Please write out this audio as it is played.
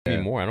Give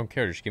me more. I don't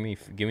care. Just give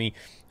me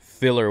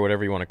filler or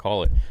whatever you want to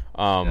call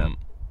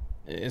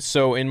it.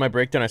 So in my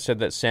breakdown, I said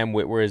that Sam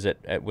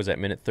Witwer was at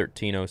minute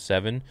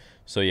 13:07.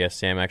 So yeah,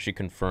 Sam actually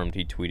confirmed.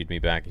 He tweeted me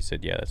back. He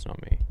said, "Yeah, that's not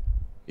me."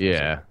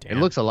 Yeah, like, it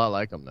looks a lot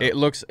like him though. It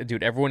looks,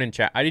 dude. Everyone in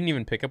chat, I didn't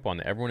even pick up on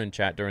that. Everyone in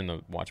chat during the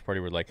watch party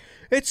were like,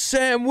 "It's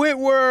Sam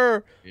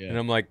Witwer," and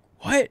I'm like,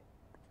 "What?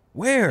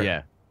 Where?"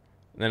 Yeah.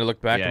 And then I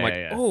looked back. I'm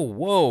like, "Oh,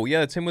 whoa, yeah,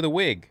 that's him with a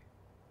wig."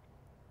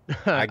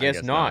 I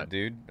guess not,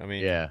 dude. I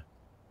mean, yeah.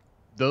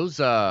 Those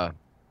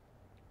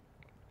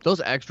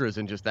extras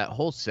and just that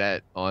whole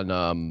set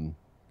on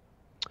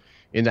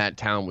in that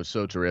town was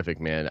so terrific,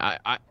 man.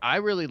 I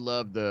really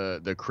loved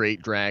the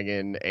crate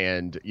dragon,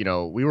 and you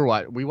know we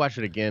watched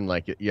it again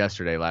like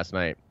yesterday, last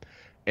night,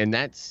 and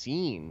that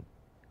scene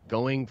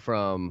going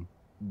from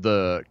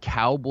the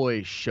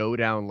cowboy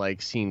showdown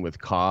like scene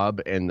with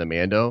Cobb and the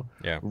Mando,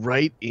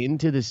 right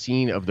into the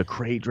scene of the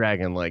crate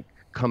dragon like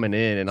coming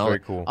in, and all.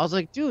 Cool. I was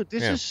like, dude,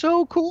 this is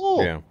so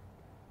cool. Yeah.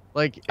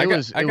 Like I got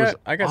awesome.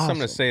 something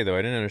to say though.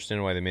 I didn't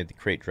understand why they made the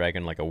crate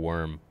dragon like a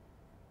worm.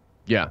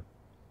 Yeah.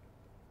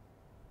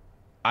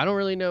 I don't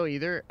really know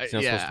either. He's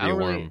not supposed to be a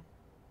worm.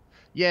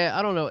 Yeah,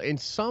 I don't know. In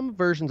some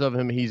versions of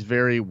him, he's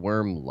very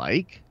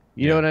worm-like.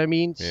 You know what I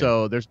mean? Yeah.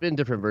 So there's been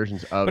different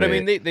versions of it. But I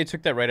mean, they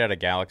took that right out of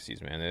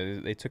Galaxies,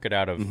 man. They took it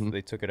out of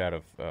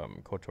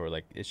KOTOR.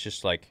 Like it's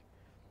just like,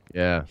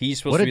 he's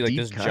supposed to be like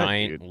this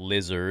giant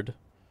lizard.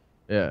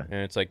 Yeah,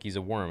 and it's like he's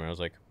a worm. And I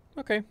was like,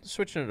 okay,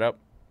 switching it up.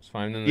 It's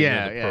fine. And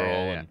then the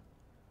pearl. And...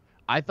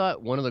 I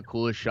thought one of the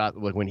coolest shots,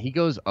 like when he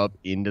goes up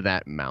into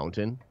that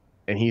mountain.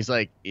 And he's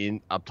like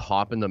up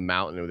top in the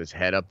mountain with his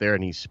head up there,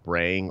 and he's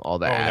spraying all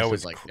the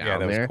acid like down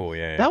there. That was cool.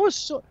 Yeah, that was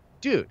so,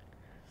 dude.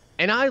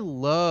 And I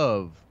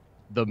love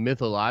the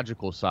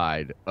mythological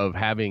side of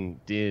having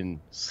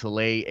Din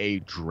slay a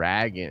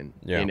dragon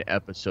in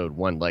episode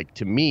 1. Like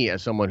to me,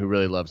 as someone who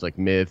really loves like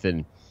myth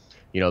and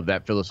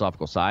that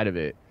philosophical side of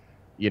it,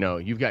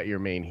 you've got your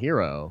main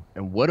hero,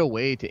 and what a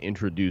way to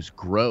introduce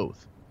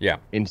growth. Yeah.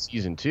 In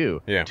season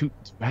 2, to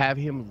have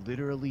him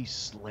literally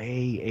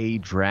slay a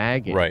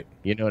dragon, right?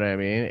 You know what I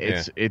mean?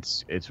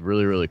 It's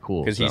really really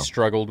cool because he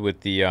struggled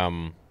with the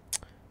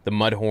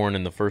Mudhorn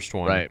in the first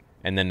one, right?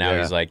 And then now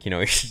he's like,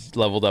 he's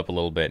leveled up a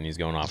little bit and he's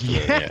going off. To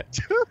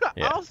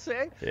dude, I'll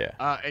say,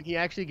 and he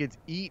actually gets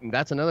eaten.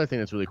 That's another thing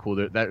that's really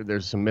cool.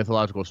 There's some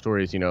mythological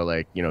stories,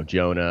 like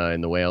Jonah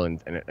and the whale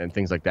and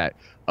things like that,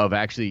 of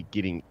actually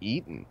getting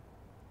eaten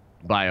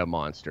by a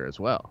monster as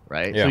well,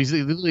 right? So he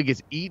literally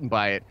gets eaten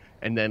by it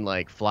and then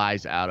like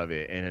flies out of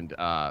it, and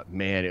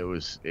man, it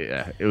was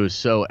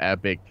so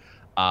epic.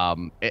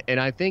 And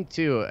I think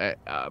too,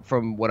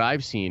 from what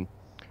I've seen,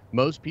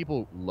 most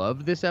people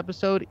love this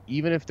episode,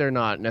 even if they're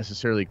not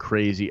necessarily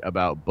crazy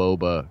about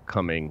Boba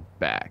coming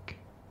back.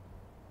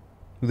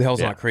 Who the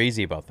hell's not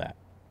crazy about that?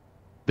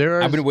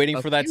 I've been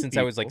waiting for that since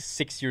I was like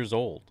 6 years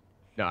old.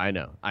 No, I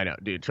know,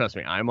 dude. Trust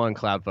me, I'm on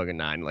cloud fucking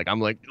 9. Like, I'm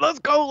like, let's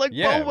go, like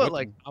Boba.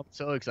 Like, I'm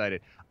so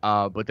excited.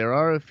 But there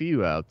are a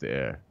few out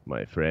there,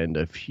 my friend,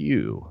 a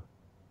few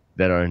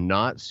that are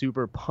not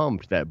super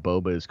pumped that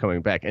Boba is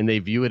coming back, and they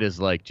view it as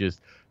like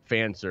just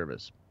fan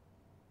service.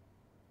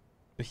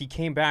 But he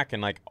came back in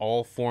like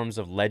all forms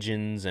of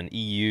Legends and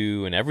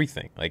EU and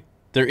everything. Like,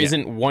 there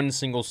isn't one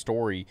single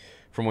story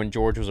from when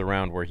George was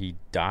around where he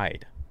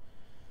died.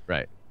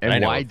 Right.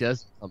 And why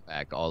does he come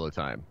back all the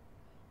time?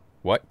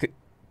 What?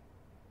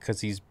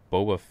 Because he's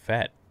Boba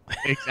Fett.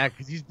 Exactly,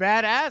 because he's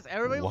badass.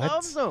 Everybody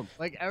loves him.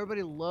 Like,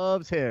 everybody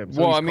loves him. So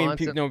well, I mean,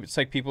 it's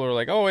like people are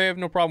like, oh, I have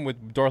no problem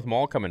with Darth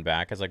Maul coming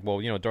back. It's like, well,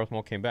 Darth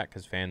Maul came back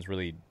because fans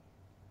really...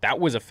 That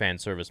was a fan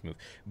service move.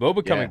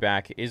 Boba coming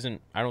back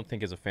I don't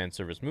think is a fan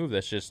service move.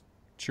 That's just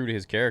true to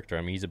his character.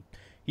 I mean,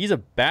 he's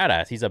a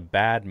badass. He's a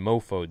bad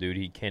mofo, dude.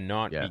 He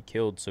cannot be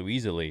killed so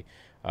easily.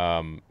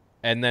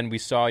 And then we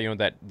saw,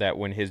 that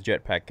when his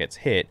jetpack gets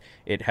hit,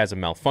 it has a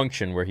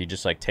malfunction where he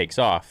just like takes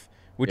off,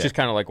 which is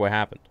kind of like what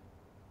happened.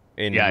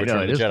 I know.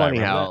 It is funny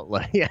how,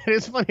 it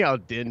is funny how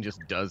Din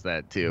just does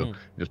that too.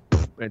 Just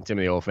and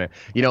Timothy Olyphant.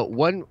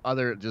 One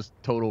other just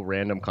total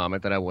random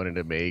comment that I wanted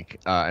to make,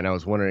 and I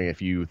was wondering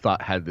if you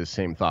had the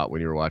same thought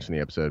when you were watching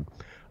the episode.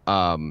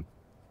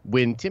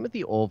 When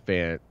Timothy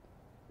Olyphant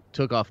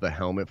took off the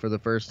helmet for the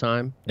first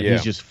time, and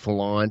he's just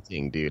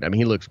flaunting, dude. I mean,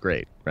 he looks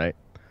great, right?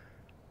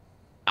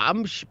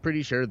 I'm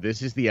pretty sure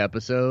this is the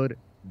episode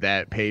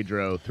that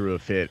Pedro threw a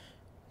fit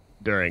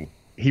during.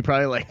 He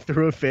probably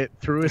threw a fit,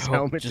 threw his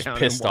helmet just down,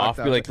 pissed off.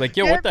 Be like,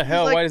 yo, what the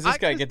hell? Why does this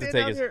guy get to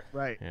take his?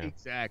 Right,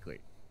 exactly.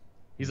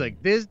 He's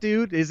like, this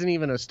dude isn't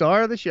even a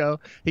star of the show.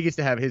 He gets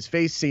to have his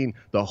face seen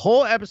the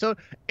whole episode,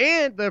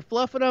 and they're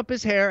fluffing up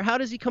his hair. How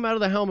does he come out of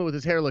the helmet with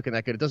his hair looking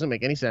that good? It doesn't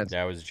make any sense.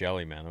 That was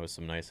jelly, man. That was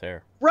some nice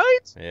hair.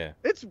 Right? Yeah.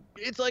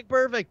 It's like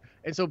perfect.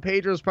 And so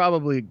Pedro's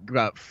probably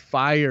got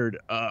fired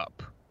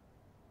up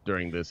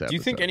during this episode. Do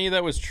you think any of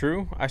that was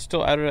true? I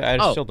still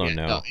don't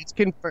know. No, it's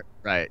confirmed.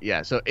 Right,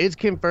 yeah. So it's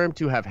confirmed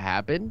to have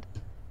happened,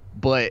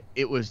 but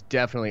it was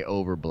definitely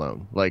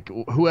overblown. Like,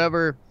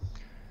 whoever...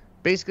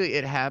 Basically,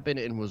 it happened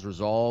and was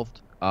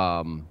resolved.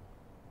 And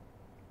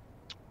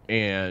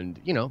And,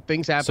 you know,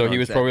 things happen. So he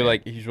was probably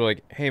like,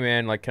 hey,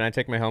 man, like, can I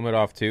take my helmet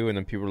off too? And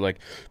then people were like,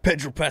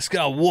 Pedro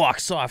Pascal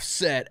walks off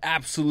set,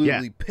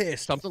 absolutely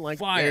pissed, something like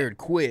fired,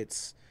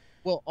 quits.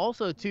 Well,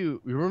 also,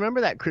 too, you remember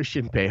that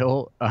Christian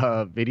Bale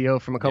video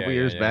from a couple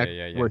years back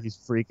where he's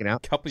freaking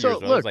out? A couple years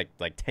ago. It was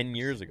like 10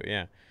 years ago.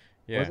 Yeah.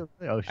 Was it?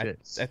 Oh, shit.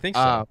 I think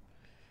so.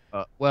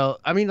 Well,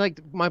 I mean, like,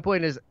 my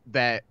point is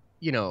that,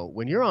 you know,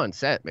 when you're on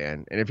set,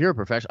 man, and if you're a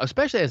professional,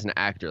 especially as an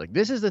actor, like,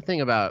 this is the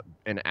thing about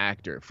an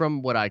actor,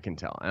 from what I can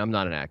tell, and I'm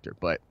not an actor,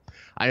 but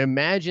I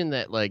imagine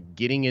that, like,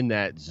 getting in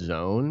that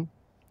zone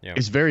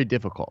is very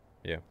difficult.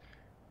 Yeah.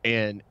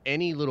 And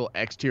any little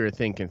exterior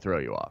thing can throw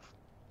you off.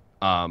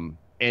 And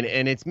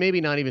it's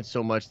maybe not even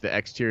so much the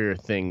exterior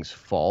thing's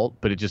fault,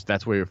 but it just,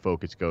 that's where your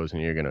focus goes,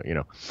 and you're going to, you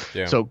know.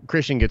 Yeah. So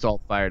Christian gets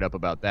all fired up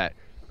about that.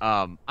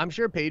 I'm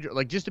sure Pedro,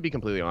 like, just to be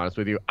completely honest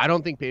with you, I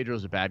don't think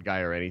Pedro's a bad guy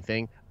or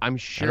anything. I'm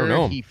sure I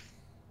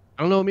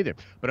don't know him either,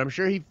 but I'm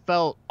sure he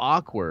felt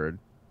awkward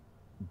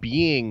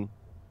being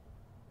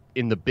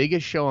in the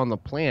biggest show on the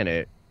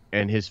planet,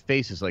 and his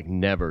face is like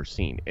never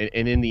seen.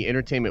 And in the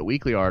Entertainment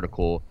Weekly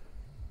article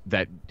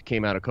that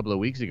came out a couple of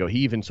weeks ago, he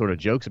even sort of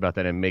jokes about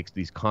that and makes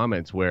these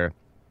comments where,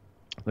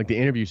 like, the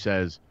interview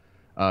says,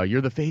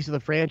 you're the face of the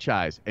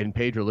franchise. And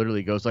Pedro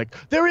literally goes like,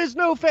 there is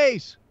no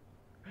face.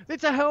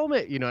 It's a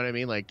helmet. You know what I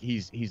mean? Like,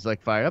 he's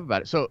like fired up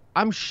about it. So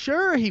I'm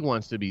sure he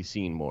wants to be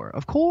seen more.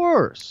 Of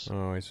course.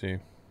 Oh, I see.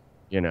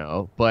 You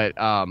know, but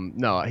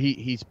no,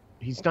 he's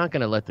not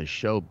going to let the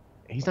show,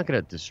 he's not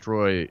going to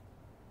destroy.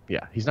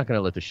 Yeah, he's not going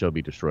to let the show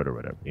be destroyed or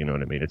whatever. You know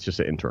what I mean? It's just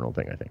an internal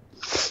thing, I think.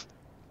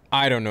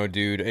 I don't know,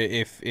 dude.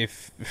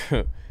 If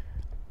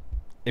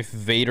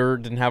Vader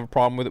didn't have a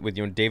problem with it, with,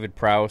 you know, David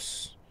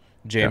Prowse,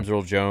 James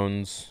Earl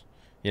Jones,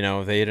 you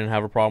know, they didn't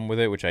have a problem with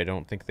it, which I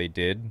don't think they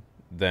did,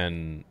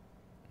 then...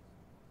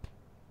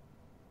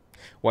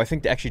 Well, I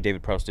think actually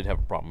David Prowse did have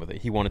a problem with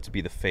it. He wanted to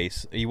be the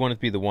face. He wanted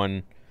to be the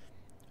one...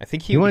 I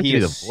think he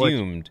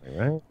assumed... The voice,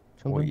 right?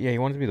 Well, yeah, he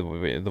wanted to be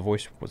the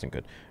voice wasn't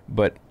good.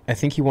 But I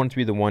think he wanted to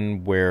be the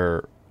one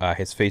where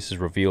his face is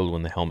revealed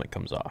when the helmet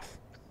comes off.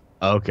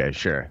 Okay,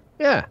 sure.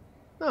 Yeah.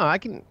 No, I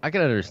can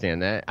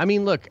understand that. I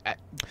mean, look...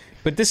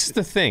 But this is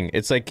the thing.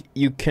 It's like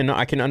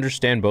I can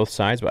understand both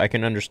sides, but I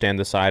can understand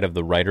the side of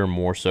the writer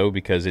more so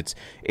because it's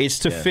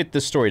to fit the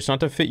story. It's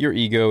not to fit your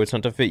ego. It's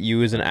not to fit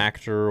you as an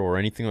actor or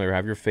anything like that.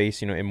 Have your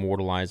face, you know,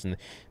 immortalized, and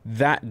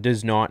that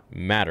does not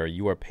matter.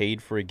 You are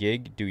paid for a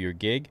gig. Do your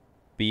gig.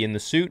 Be in the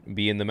suit.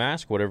 Be in the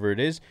mask. Whatever it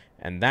is,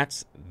 and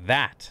that's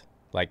that.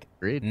 Like,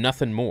 agreed.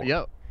 Nothing more.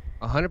 Yep.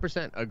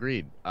 100%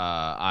 agreed.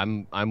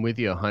 I'm with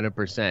you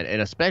 100%,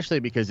 and especially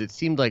because it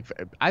seemed like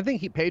I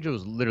think Pedro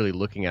was literally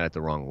looking at it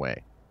the wrong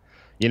way.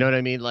 You know what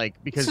I mean?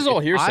 Like, because this is all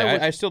hearsay.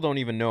 I still don't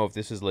even know if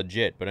this is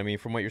legit, but I mean,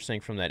 from what you're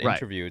saying from that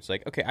interview, it's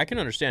like, okay, I can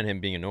understand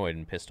him being annoyed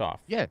and pissed off.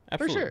 Yeah,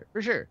 absolutely.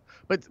 For sure.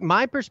 But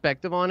my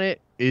perspective on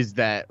it is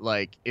that,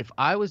 like, if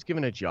I was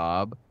given a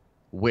job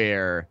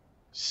where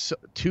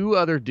two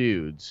other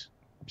dudes,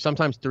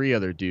 sometimes three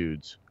other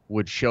dudes,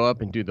 would show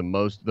up and do the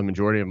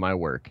majority of my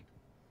work,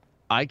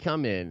 I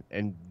come in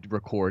and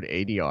record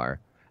ADR.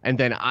 And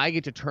then I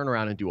get to turn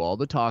around and do all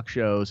the talk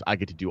shows. I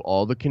get to do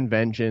all the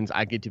conventions.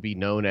 I get to be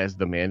known as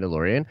the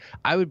Mandalorian.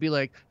 I would be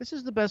like, this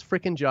is the best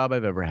freaking job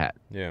I've ever had.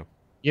 Yeah.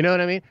 You know what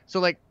I mean? So,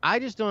 like, I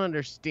just don't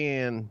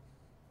understand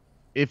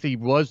if he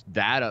was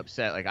that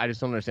upset. Like, I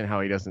just don't understand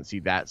how he doesn't see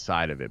that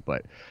side of it.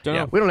 But we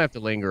don't have to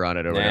linger on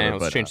it or whatever.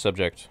 Let's change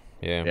subject.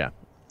 Yeah. Yeah.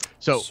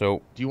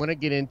 So do you want to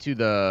get into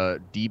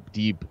the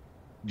deep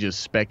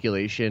just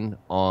speculation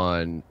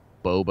on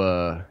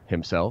BOBA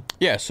himself?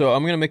 Yeah, so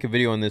I'm going to make a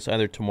video on this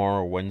either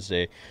tomorrow or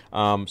Wednesday.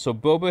 So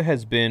BOBA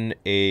has been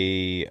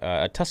a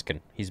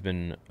Tusken. He's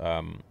been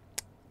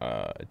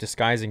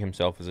disguising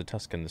himself as a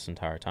Tusken this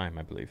entire time,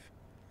 I believe.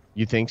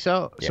 You think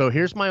so? Yeah. So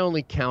here's my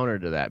only counter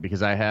to that,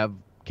 because I have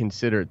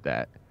considered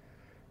that.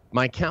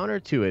 My counter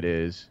to it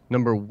is,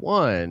 number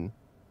one,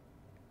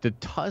 the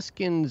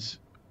Tuskens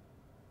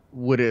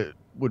would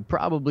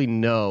probably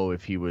know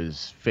if he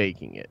was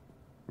faking it.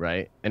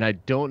 Right. And I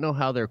don't know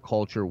how their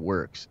culture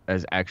works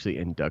as actually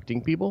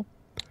inducting people.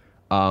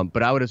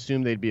 But I would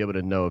assume they'd be able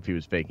to know if he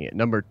was faking it.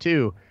 Number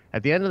two,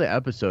 at the end of the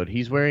episode,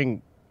 he's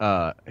wearing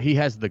he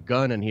has the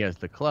gun and he has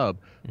the club,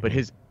 but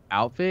his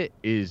outfit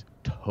is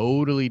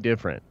totally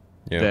different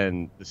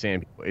than the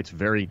Sand People. It's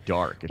very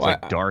dark.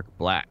 It's dark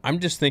black. I'm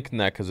just thinking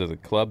that because of the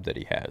club that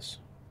he has.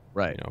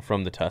 Right. You know,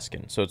 from the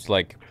Tusken. So it's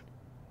like,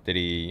 did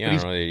he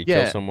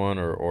kill someone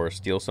or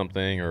steal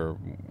something or...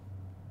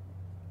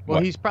 Well,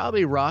 he's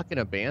probably rocking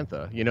a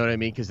bantha, you know what I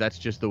mean? Because that's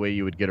just the way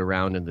you would get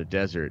around in the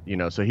desert, you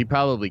know. So he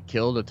probably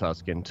killed a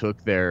Tusken,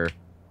 took their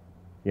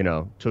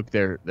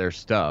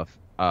stuff.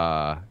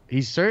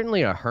 He's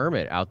certainly a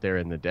hermit out there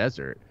in the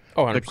desert.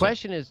 Oh, 100%.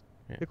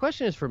 The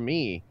question is for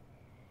me,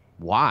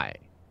 why?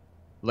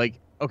 Like,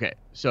 okay,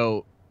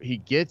 so he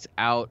gets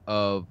out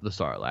of the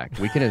Sarlacc.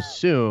 We can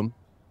assume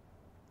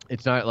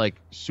it's not like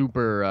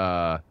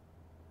super.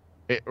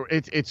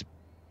 It's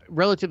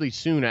relatively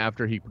soon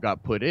after he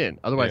got put in.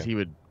 Otherwise, he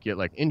would get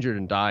like injured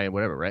and die and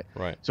whatever, right?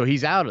 Right. So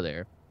he's out of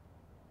there.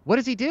 What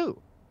does he do?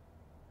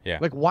 Yeah.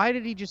 Like, why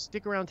did he just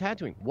stick around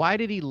Tatooine? Why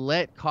did he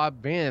let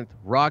Cobb Vanth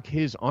rock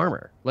his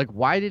armor? Like,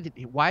 why did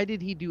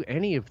he do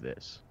any of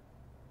this?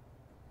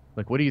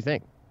 Like, what do you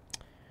think?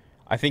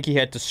 I think he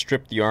had to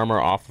strip the armor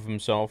off of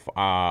himself,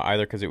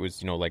 either because it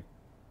was, like,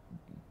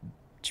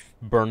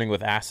 burning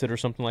with acid or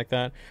something like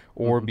that,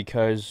 or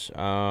because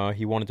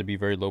he wanted to be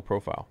very low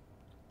profile.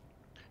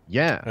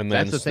 Yeah, and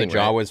then that's the thing, the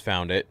Jawas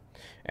found it,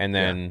 and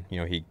then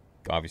he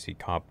obviously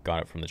Cobb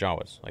got it from the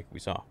Jawas, like we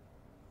saw.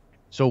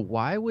 So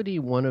why would he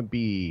want to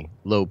be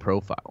low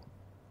profile?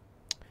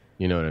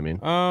 You know what I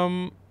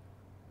mean?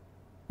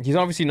 He's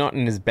obviously not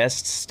in his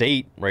best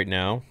state right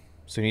now,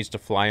 so he needs to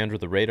fly under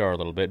the radar a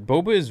little bit.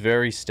 Boba is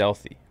very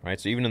stealthy, right?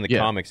 So even in the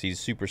comics, he's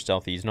super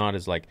stealthy. He's not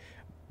as like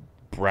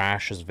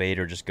brash as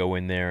Vader, just go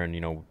in there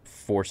and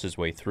force his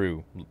way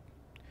through.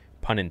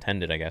 Pun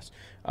intended, I guess.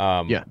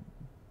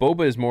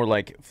 Boba is more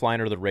like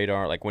flying under the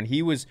radar. Like when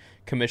he was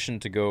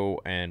commissioned to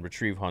go and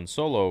retrieve Han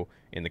Solo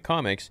in the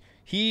comics,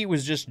 he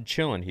was just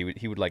chilling.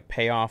 He would like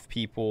pay off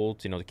people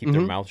to keep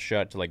their mouth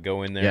shut, to like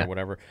go in there or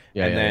whatever.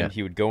 And then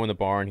he would go in the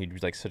bar and he'd be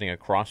like sitting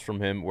across from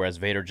him, whereas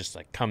Vader just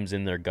like comes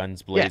in there,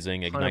 guns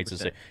blazing, ignites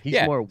his.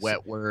 He's more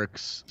Wet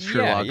Works,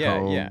 Sherlock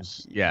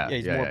Holmes.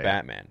 He's more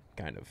Batman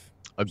kind of.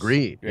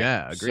 Agreed.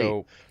 Agreed.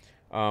 So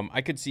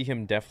I could see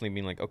him definitely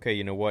being like, okay,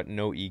 you know what?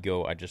 No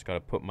ego. I just got to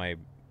put my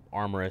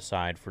armor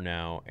aside for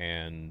now,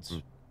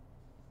 and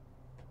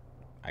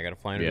I got to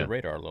fly under the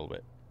radar a little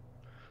bit.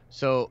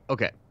 So,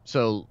 okay.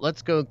 So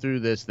let's go through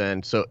this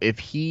then. So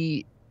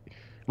we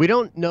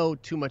don't know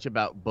too much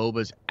about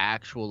Boba's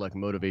actual like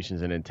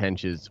motivations and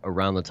intentions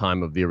around the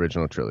time of the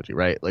original trilogy,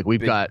 right? Like we've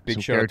got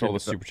big shout out to all the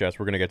super chats.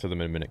 We're gonna get to them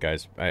in a minute,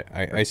 guys.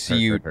 I see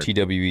you,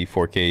 TWE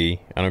 4K.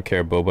 I don't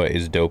care. Boba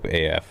is dope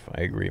AF.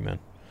 I agree, man.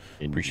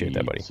 Indeed, appreciate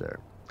that, buddy. Sir.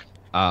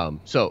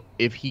 So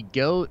if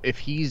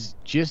he's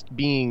just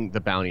being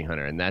the bounty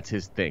hunter, and that's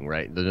his thing,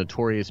 right? The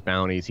notorious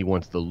bounties. He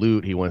wants the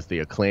loot. He wants the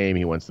acclaim.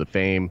 He wants the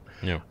fame.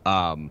 Yeah.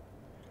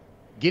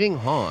 Getting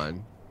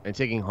Han and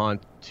taking Han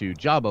to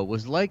Jabba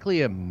was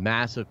likely a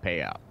massive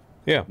payout.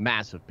 Yeah.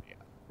 Massive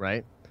payout,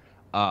 right?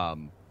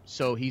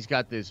 So he's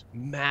got this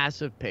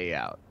massive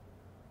payout,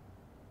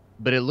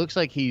 but it looks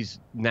like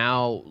he's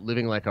now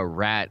living like a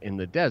rat in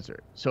the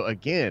desert. So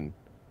again,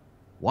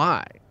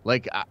 why?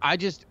 Like,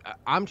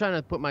 I'm trying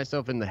to put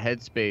myself in the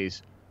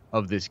headspace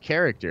of this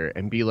character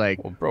and be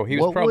like, well, bro, he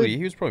was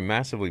probably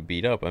massively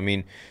beat up. I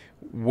mean,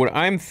 what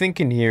I'm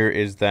thinking here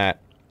is that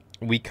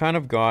we kind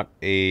of got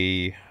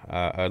a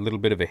little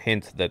bit of a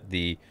hint that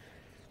the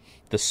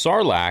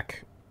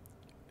Sarlacc,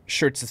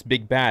 sure, it's this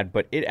big bad,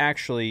 but it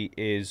actually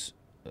is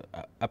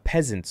a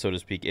peasant, so to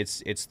speak.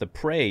 It's the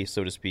prey,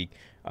 so to speak,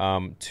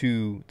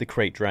 to the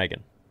Krayt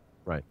Dragon.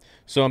 Right.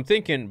 So I'm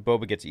thinking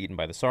Boba gets eaten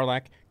by the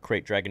Sarlacc.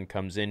 Krayt Dragon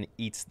comes in,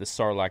 eats the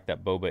Sarlacc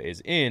that Boba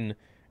is in.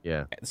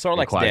 Yeah. The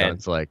Sarlacc's dead.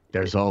 It's like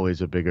there's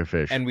always a bigger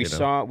fish. And we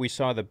saw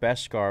the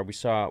Beskar. We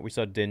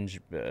saw Din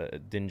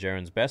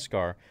Djarin's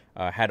Beskar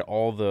had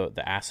all the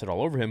acid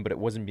all over him, but it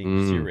wasn't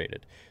being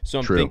zerated. So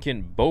I'm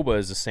thinking Boba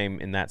is the same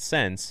in that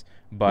sense,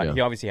 but he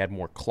obviously had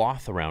more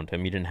cloth around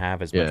him. He didn't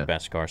have as much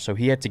Beskar, so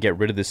he had to get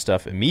rid of this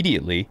stuff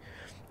immediately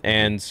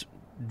and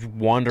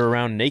wander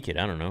around naked.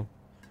 I don't know.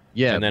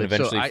 Yeah, and then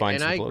eventually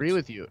find some clothes. I agree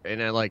with you,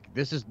 and I like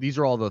these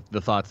are all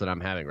the thoughts that I'm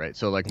having, right?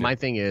 So like my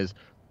thing is,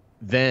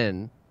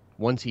 then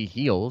once he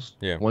heals,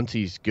 once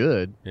he's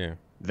good,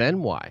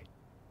 then why?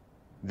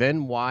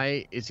 Then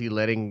why is he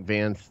letting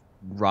Vanth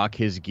rock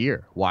his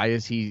gear? Why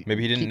is he?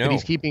 Maybe he didn't know. But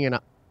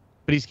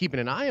he's keeping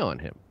an eye on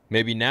him.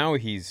 Maybe now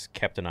he's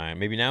kept an eye on.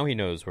 Maybe now he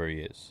knows where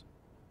he is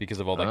because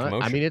of all that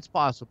commotion. I mean, it's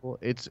possible.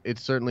 It's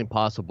certainly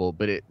possible.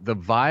 But the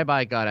vibe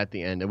I got at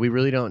the end, and we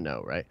really don't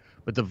know, right?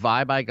 But the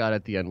vibe I got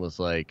at the end was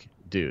like,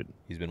 dude,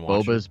 he's been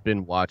watching. Boba's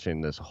been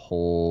watching this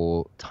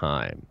whole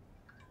time,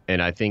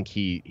 and I think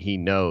he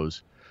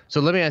knows. So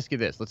let me ask you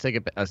this. Let's take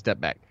a step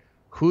back.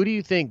 Who do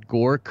you think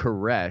Gor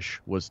Koresh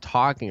was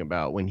talking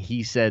about when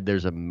he said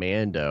there's a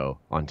Mando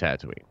on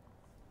Tatooine?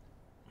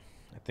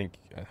 I think.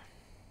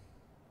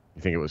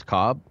 You think it was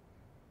Cobb?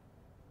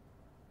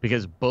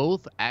 Because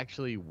both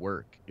actually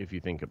work if you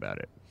think about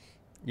it.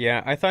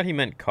 Yeah, I thought he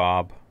meant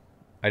Cobb.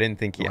 I didn't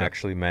think he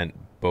actually meant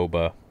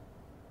Boba.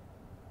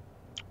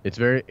 It's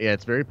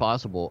very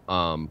possible.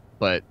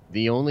 But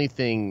the only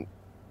thing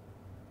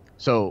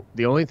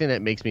that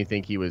makes me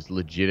think he was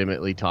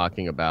legitimately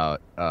talking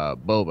about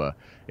Boba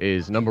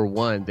is, number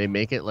one, they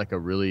make it like a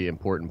really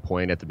important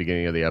point at the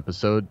beginning of the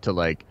episode to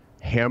like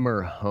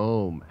hammer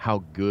home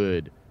how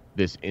good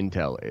this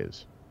intel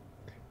is.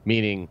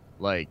 Meaning,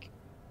 like,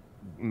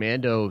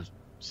 Mando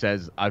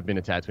says, I've been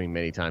to Tatooine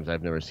many times.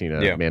 I've never seen a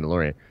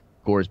Mandalorian.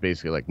 Gore's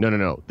basically like,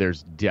 no,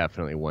 there's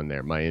definitely one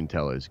there. My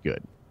intel is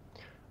good.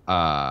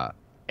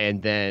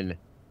 And then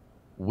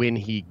when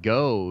he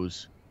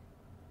goes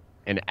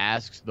and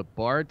asks the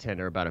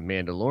bartender about a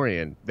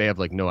Mandalorian, they have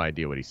like no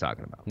idea what he's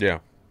talking about. Yeah.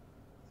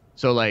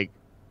 So like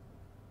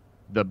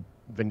the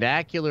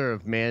vernacular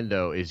of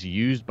Mando is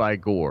used by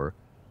Gore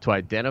to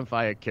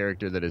identify a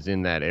character that is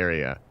in that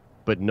area,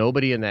 but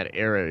nobody in that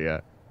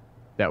area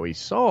that we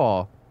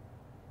saw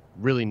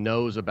really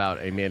knows about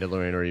a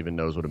Mandalorian or even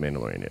knows what a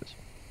Mandalorian is.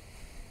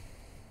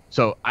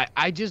 So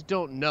I just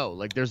don't know.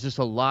 Like, there's just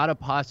a lot of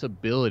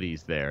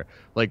possibilities there.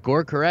 Like,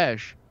 Gor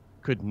Koresh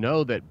could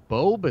know that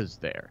Boba's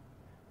there.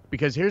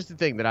 Because here's the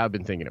thing that I've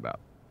been thinking about.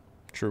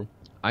 True.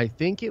 I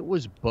think it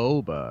was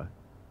Boba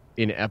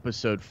in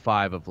episode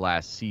 5 of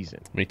last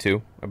season. Me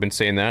too. I've been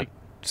saying that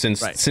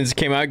since it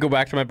came out. I go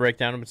back to my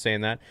breakdown. I've been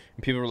saying that.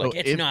 And people were like,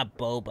 it's not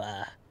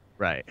Boba.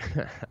 Right.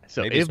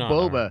 So Maybe if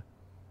Boba...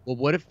 Well,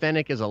 what if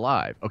Fennec is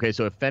alive? Okay,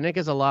 so if Fennec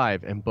is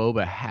alive and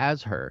Boba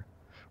has her,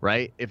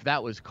 right? If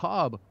that was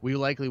Cobb, we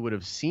likely would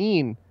have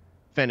seen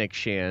Fennec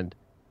Shand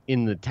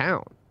in the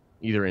town,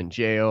 either in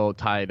jail,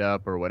 tied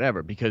up, or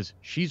whatever, because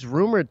she's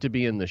rumored to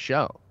be in the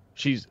show.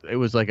 It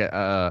was like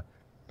the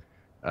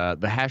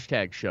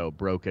hashtag show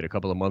broke it a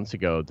couple of months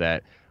ago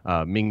that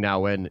Ming-Na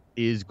Wen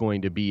is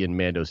going to be in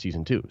Mando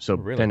season 2. So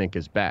really? Fennec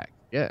is back.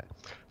 Yeah.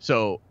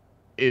 So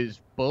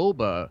is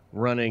Boba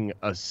running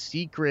a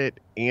secret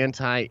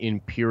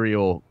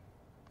anti-imperial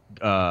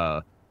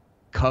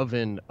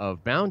coven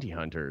of bounty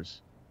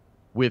hunters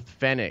with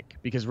Fennec?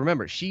 Because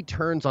remember, she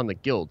turns on the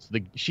guilds.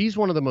 She's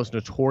one of the most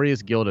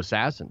notorious guild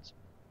assassins.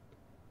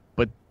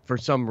 But for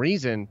some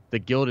reason, the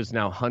guild is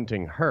now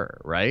hunting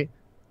her, right?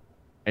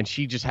 And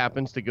she just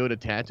happens to go to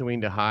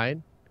Tatooine to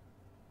hide.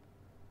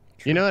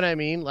 True. You know what I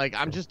mean? Like,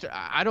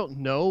 I don't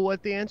know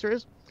what the answer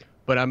is,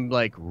 but I'm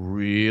like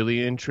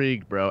really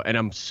intrigued, bro. And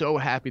I'm so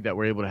happy that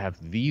we're able to have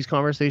these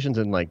conversations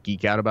and like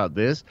geek out about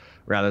this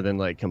rather than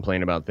like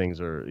complain about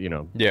things or,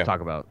 talk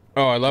about.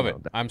 Oh, I love it.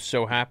 I'm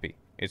so happy.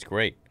 It's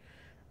great.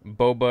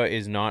 Boba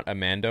is not a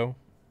Mando.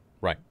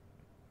 Right.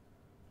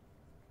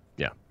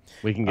 Yeah.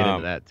 We can get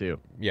into that too.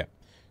 Yeah.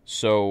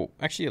 So,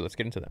 actually, let's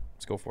get into that.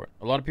 Let's go for it.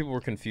 A lot of people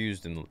were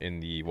confused in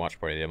the watch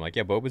party. I'm like,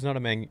 yeah, Boba's not a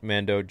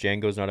Mando.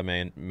 Django's not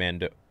a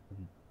Mando.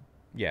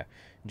 Yeah.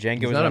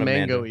 Django's not a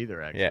mango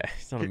either, actually. Yeah,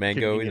 it's not a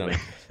mango either.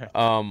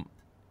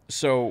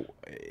 So,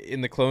 in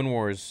the Clone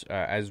Wars,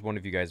 as one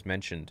of you guys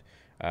mentioned,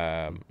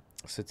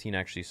 Satine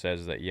actually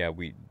says that,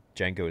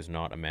 Django is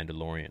not a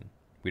Mandalorian.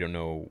 We don't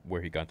know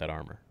where he got that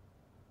armor.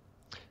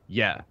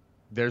 Yeah.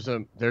 I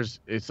think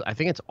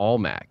it's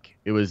Almac.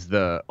 It was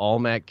the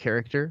Almac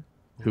character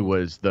who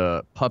was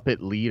the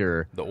puppet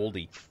leader. The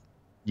oldie.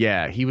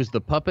 Yeah, he was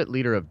the puppet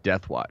leader of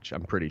Death Watch,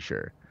 I'm pretty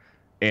sure.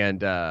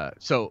 And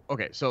so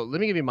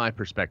let me give you my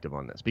perspective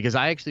on this, because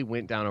I actually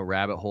went down a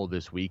rabbit hole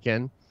this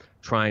weekend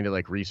trying to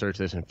like research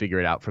this and figure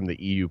it out from the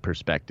EU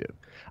perspective.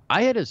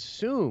 I had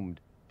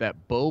assumed that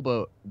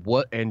Boba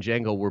and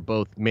Django were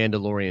both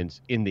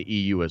Mandalorians in the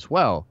EU as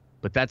well,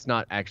 but that's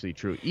not actually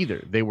true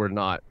either. They were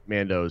not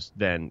Mandos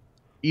then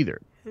either.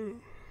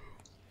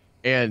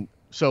 And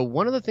so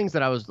one of the things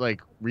that I was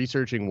like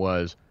researching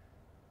was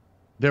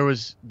there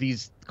was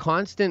these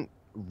constant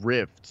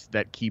rifts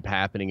that keep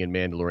happening in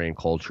Mandalorian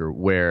culture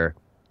where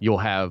you'll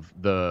have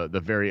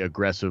the very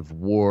aggressive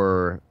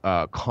war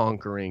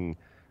conquering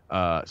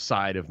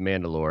side of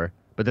Mandalore,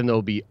 but then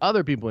there'll be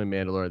other people in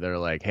Mandalore that are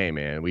like, hey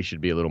man, we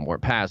should be a little more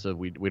passive,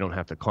 we don't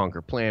have to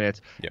conquer planets.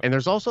 Yep. And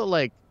there's also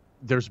like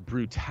there's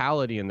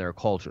brutality in their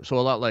culture, so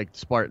a lot like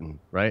Spartan,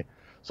 right?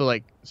 So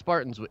like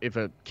Spartans, if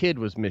a kid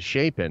was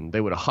misshapen,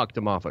 they would have hucked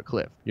him off a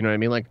cliff. You know what I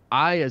mean? Like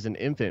I as an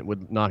infant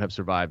would not have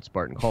survived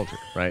Spartan culture,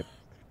 right?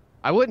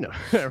 I wouldn't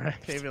have, right?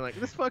 They'd be like,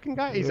 this fucking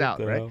guy, he's out,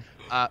 right?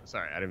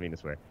 Sorry, I didn't mean to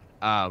swear.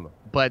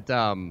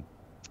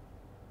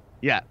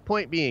 Yeah,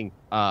 point being,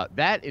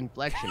 that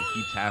inflection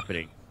keeps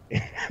happening.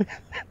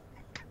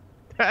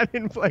 That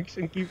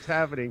inflection keeps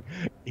happening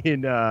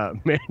in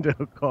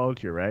Mando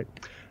culture, right?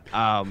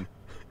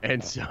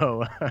 And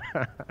so,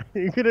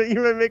 you're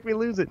gonna make me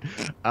lose it.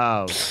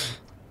 And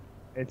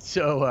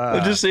so...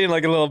 I'm just seeing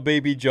like a little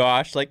baby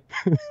Josh, like...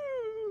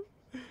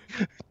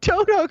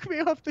 Don't hook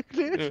me off the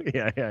cliff.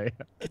 Yeah.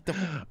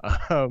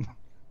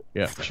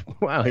 Yeah.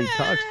 Wow, he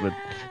talks, but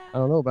I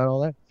don't know about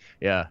all that.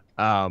 Yeah.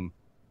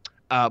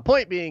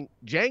 Point being,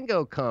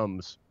 Django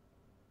comes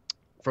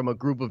from a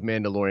group of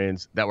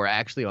Mandalorians that were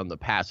actually on the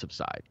passive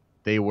side.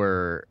 They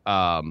were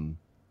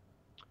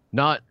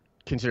not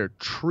considered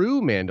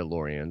true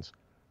Mandalorians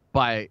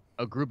by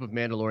a group of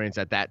Mandalorians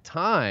at that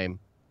time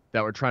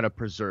that were trying to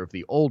preserve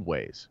the old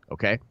ways.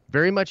 Okay,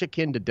 very much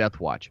akin to Death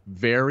Watch,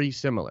 very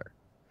similar.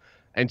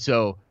 And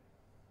so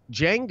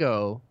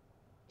Django's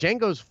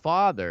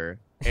father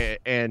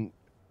and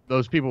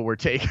those people were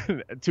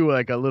taken to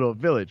like a little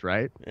village,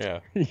 right? Yeah.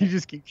 You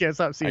can't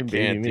stop seeing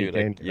baby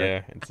meat.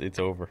 Yeah, it's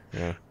over.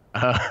 Yeah.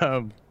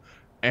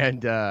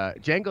 And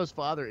Django's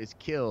father is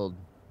killed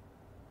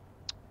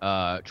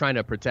trying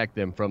to protect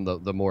them from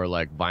the more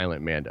like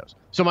violent Mandos.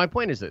 So my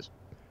point is this.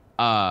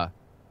 A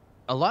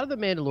lot of the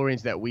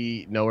Mandalorians that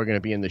we know are going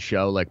to be in the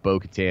show, like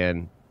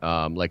Bo-Katan,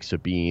 like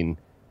Sabine,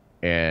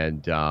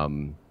 and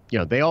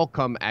they all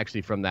come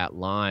actually from that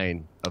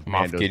line of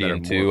Moff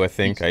Gideon too, I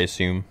think. I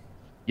assume.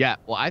 Yeah,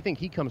 well, I think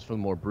he comes from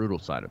the more brutal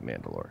side of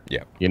Mandalore.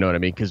 Yeah. You know what I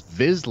mean? Because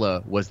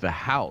Vizsla was the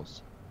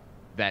house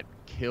that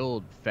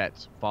killed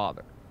Fett's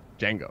father,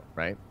 Django,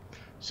 right?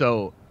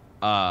 So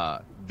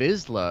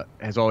Vizsla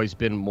has always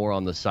been more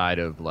on the side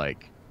of,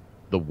 like,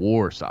 the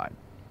war side.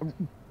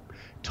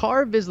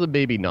 Tar Vizsla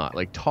maybe not.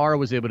 Like Tar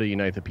was able to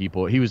unite the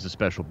people. He was a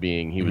special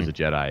being. He was a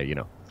Jedi, you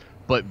know.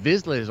 But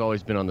Vizsla has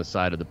always been on the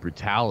side of the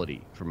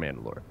brutality for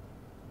Mandalore.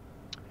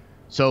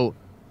 So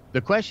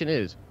the question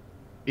is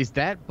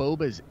that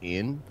Boba's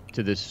in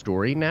to this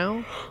story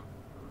now?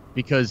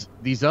 Because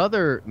these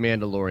other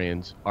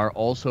Mandalorians are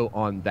also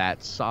on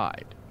that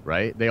side,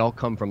 right? They all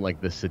come from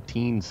like the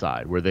Satine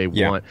side where they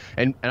want,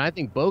 and I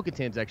think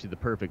Bo-Katan's actually the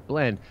perfect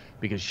blend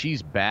because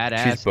she's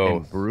badass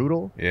and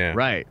brutal,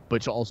 right?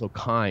 But she's also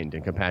kind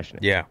and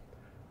compassionate. Yeah.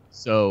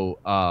 So,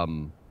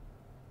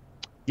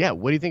 yeah,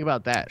 what do you think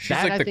about that? She's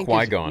that, like the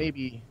Qui-Gon.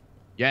 Maybe.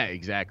 Yeah,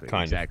 exactly.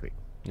 Exactly.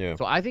 Yeah.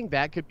 So I think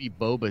that could be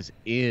Boba's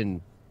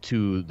in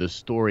to the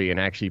story and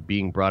actually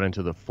being brought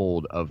into the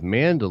fold of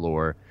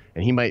Mandalore.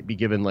 And he might be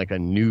given like a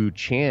new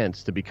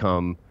chance to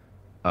become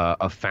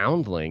a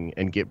foundling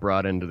and get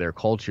brought into their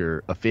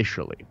culture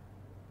officially.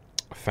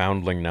 A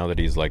foundling now that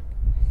he's like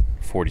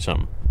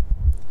 40-something.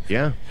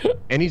 Yeah.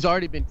 And he's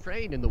already been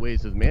trained in the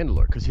ways of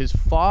Mandalore because his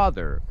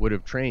father would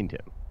have trained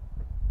him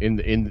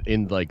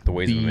in like the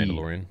ways of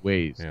Mandalorian.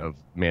 Ways of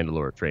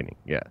Mandalore training.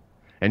 Yeah.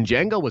 And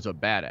Jango was a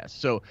badass.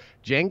 So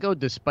Jango,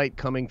 despite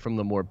coming from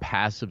the more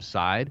passive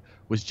side,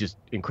 was just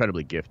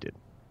incredibly gifted.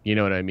 You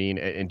know what I mean?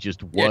 And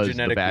just was the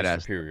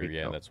badass. Superior.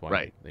 Yeah, that's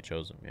why they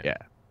chose him. Yeah.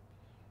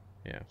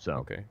 So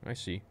okay, I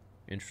see.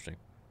 Interesting.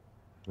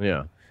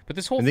 Yeah. But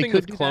this whole thing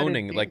with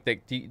cloning, like,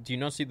 do you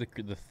not see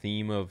the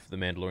theme of the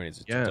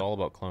Mandalorians? It's all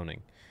about cloning.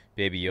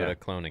 Baby Yoda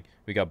cloning.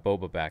 We got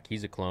Boba back.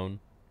 He's a clone.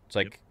 It's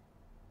like,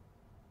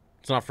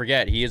 let's not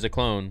forget, he is a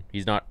clone.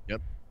 He's not.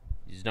 Yep.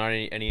 He's not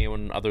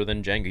anyone other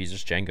than Jango. He's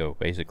just Jango,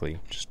 basically,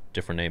 just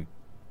different name.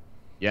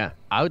 Yeah,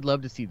 I would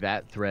love to see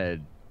that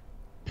thread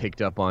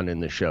picked up on in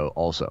the show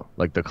also,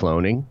 like the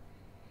cloning,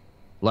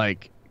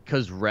 like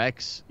because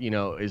Rex, you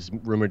know, is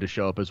rumored to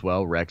show up as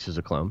well. Rex is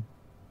a clone,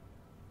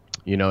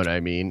 you know what I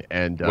mean?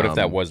 And what if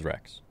that was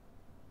Rex?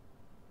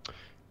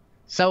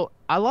 So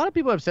a lot of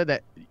people have said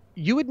that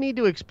you would need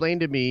to explain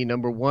to me,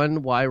 number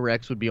one, why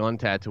Rex would be on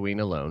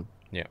Tatooine alone.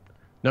 Yeah.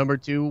 Number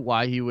two,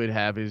 why he would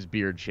have his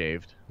beard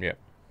shaved. Yeah.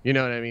 You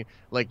know what I mean?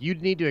 Like,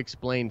 you'd need to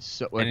explain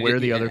where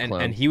the other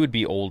clones. And he would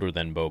be older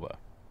than Boba.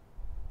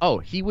 Oh,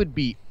 he would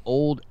be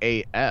old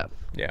AF.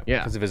 Yeah,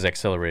 because of his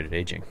accelerated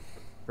aging.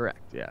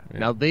 Correct, yeah.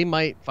 Now, they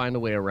might find a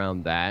way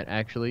around that,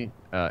 actually,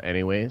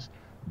 anyways.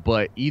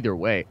 But either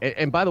way.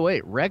 And by the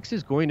way, Rex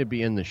is going to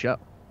be in the show.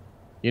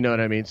 You know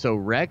what I mean? So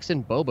Rex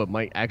and Boba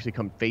might actually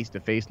come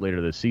face-to-face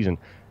later this season.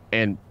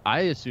 And I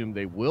assume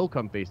they will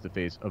come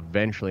face-to-face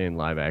eventually in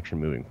live action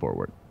moving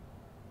forward.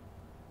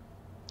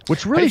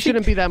 Which really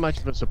shouldn't be that much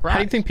of a surprise. How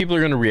do you think people are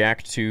going to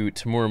react to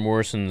Tamora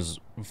Morrison's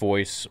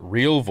voice,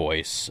 real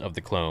voice of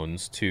the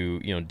clones,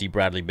 to, you know, D.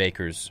 Bradley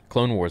Baker's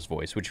Clone Wars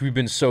voice, which we've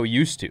been so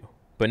used to?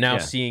 But now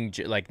seeing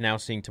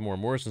Tamora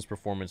Morrison's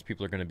performance,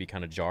 people are going to be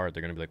kind of jarred.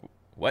 They're going to be like,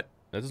 "What?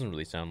 That doesn't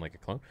really sound like a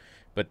clone."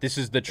 But this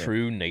is the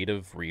true,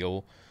 native,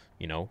 real,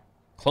 you know,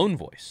 clone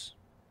voice.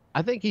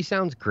 I think he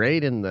sounds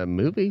great in the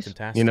movies.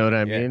 Fantastic. You know what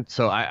I mean?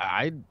 So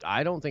I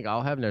don't think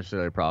I'll have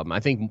necessarily a problem. I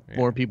think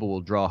more people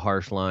will draw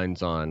harsh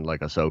lines on like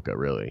Ahsoka,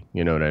 really.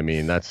 You know what I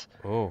mean? That's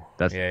the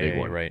big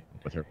one, right?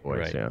 With her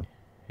voice, right.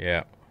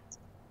 Yeah.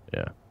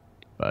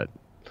 But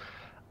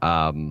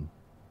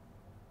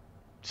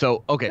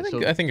so okay,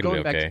 I think it'll be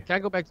okay. Can I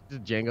go back to the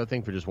Jango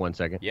thing for just 1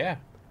 second? Yeah.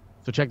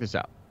 So check this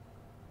out.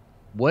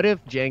 What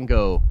if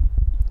Jango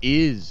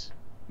is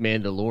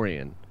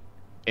Mandalorian,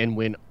 and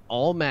when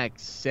Almec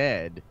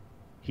said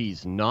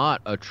he's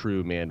not a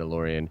true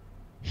Mandalorian,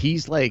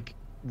 he's like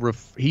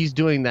he's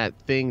doing that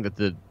thing that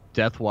the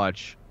Death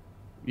Watch,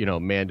 you know,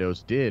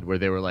 Mandos did, where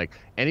they were like,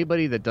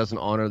 anybody that doesn't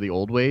honor the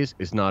old ways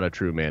is not a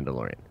true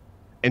Mandalorian.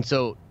 And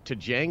so to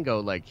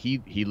Jango, like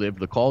he lived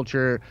the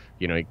culture,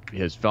 you know,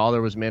 his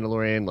father was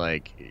Mandalorian,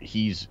 like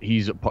he is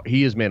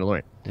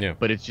Mandalorian. Yeah.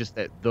 But it's just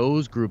that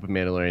those group of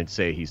Mandalorians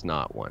say he's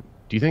not one.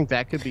 Do you think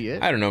that could be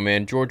it? I don't know,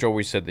 man. George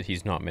always said that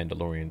he's not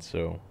Mandalorian,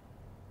 so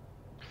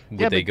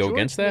would they go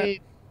against that?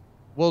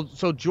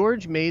 So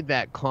George made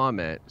that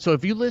comment. So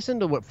if you listen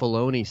to what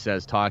Filoni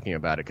says talking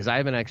about it, because I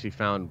haven't actually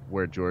found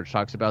where George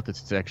talks about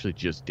this, it's actually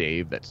just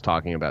Dave that's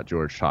talking about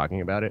George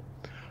talking about it.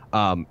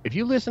 If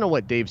you listen to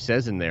what Dave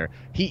says in there,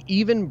 he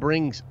even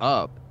brings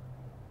up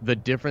the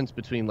difference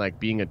between like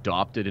being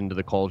adopted into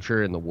the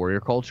culture and the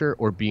warrior culture,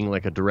 or being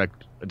like a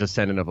direct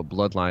descendant of a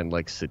bloodline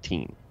like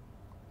Satine.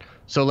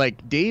 So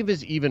like Dave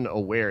is even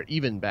aware,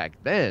 even back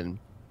then,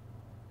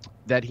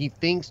 that he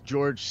thinks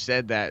George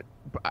said that.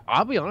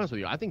 I'll be honest with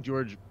you, I think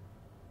George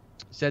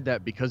said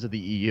that because of the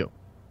EU.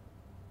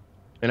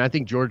 And I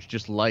think George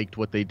just liked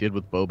what they did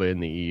with Boba in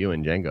the EU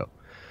and Jango.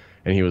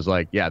 And he was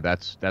like, yeah,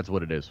 that's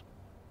what it is.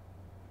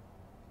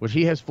 Which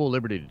he has full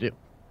liberty to do.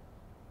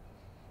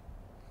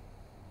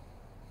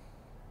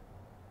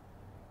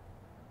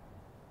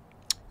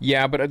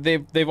 Yeah, but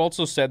they've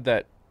also said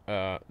that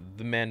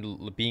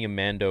being a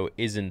Mando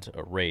isn't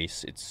a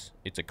race; it's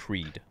a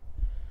creed.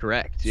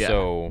 Correct. Yeah.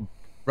 So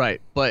right,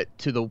 but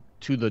to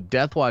the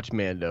Death Watch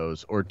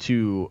Mandos, or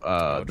to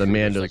the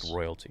Mandos, like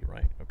royalty,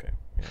 right? Okay.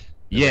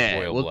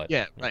 Yeah. Like blood.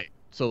 Yeah. Right.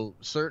 So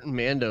certain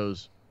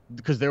Mandos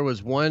because there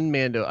was one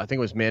Mando, I think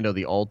it was Mando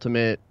the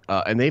Ultimate,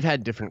 and they've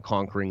had different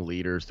conquering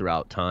leaders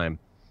throughout time.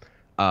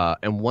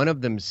 And one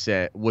of them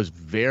was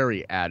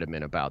very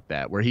adamant about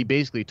that, where he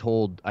basically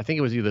told, I think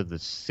it was either the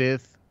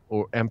Sith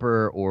or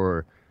Emperor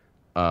or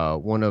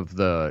one of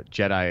the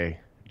Jedi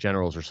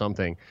generals or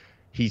something.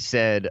 He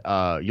said,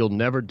 "You'll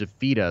never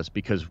defeat us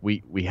because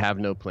we have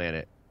no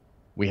planet,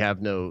 we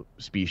have no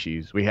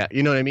species, we have,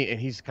 you know what I mean." And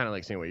he's kind of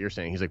like saying what you're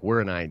saying. He's like,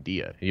 "We're an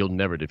idea. You'll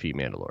never defeat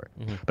Mandalore."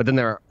 Mm-hmm. But then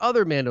there are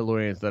other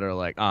Mandalorians that are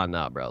like,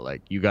 nah, bro.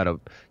 Like, you gotta,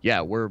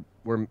 we're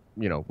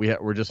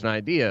we're just an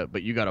idea,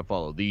 but you gotta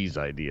follow these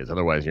ideas,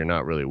 otherwise you're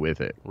not really with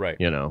it, right?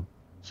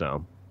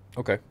 So.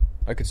 Okay,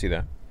 I could see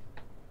that.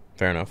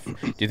 Fair enough.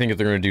 Do you think if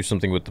they're gonna do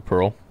something with the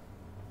pearl?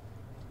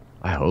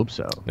 I hope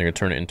so. They're gonna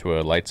turn it into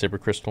a lightsaber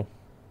crystal.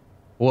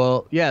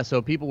 Well, yeah.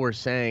 So people were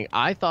saying,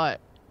 I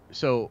thought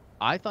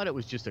it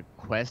was just a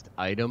quest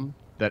item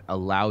that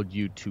allowed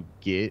you to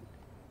get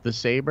the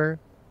saber,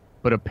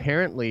 but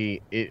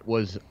apparently it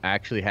was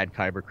actually had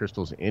kyber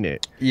crystals in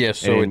it. Yeah,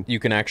 so you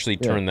can actually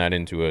turn that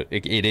into it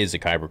is a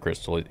kyber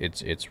crystal.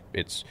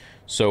 It's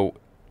so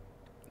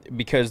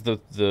because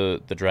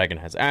the dragon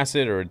has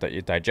acid, or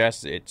it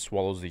digests, it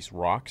swallows these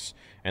rocks,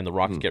 and the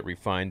rocks get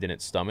refined in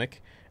its stomach.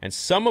 And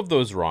some of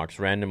those rocks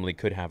randomly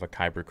could have a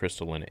kyber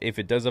crystal in it. If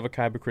it does have a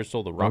kyber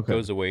crystal, the rock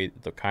goes away,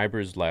 the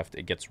kyber is left,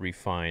 it gets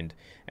refined,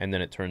 and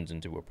then it turns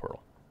into a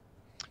pearl.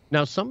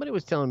 Now, somebody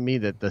was telling me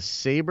that the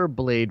saber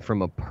blade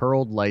from a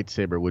pearled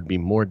lightsaber would be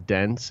more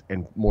dense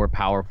and more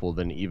powerful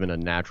than even a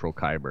natural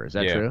kyber. Is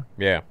that true?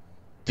 Yeah.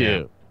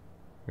 Dude.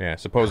 Yeah,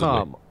 supposedly.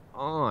 Come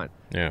on.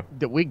 Yeah.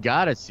 We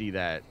got to see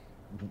that.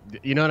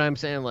 You know what I'm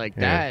saying? Like,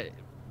 that...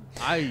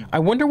 I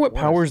wonder what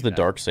powers the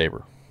dark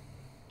saber.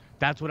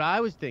 That's what I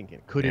was thinking.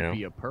 Could it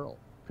be a pearl?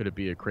 Could it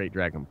be a Krayt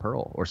Dragon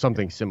pearl or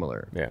something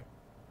similar? Yeah.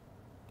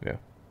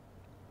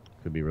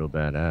 Could be real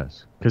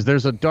badass. Because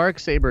there's a dark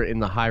saber in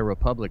the High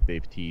Republic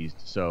they've teased,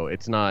 so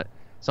it's not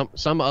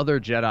some other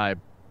Jedi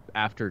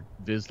after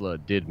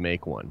Vizsla did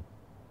make one,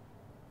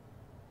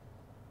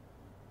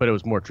 but it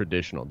was more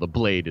traditional. The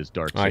blade is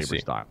dark saber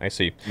style. I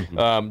see.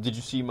 Mm-hmm. Did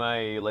you see my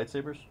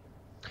lightsabers?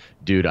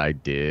 Dude, I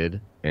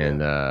did,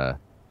 and I'm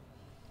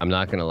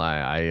not gonna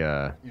lie.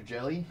 You're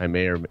jelly? I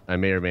may or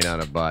may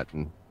not have bought.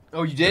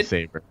 Oh, you did? A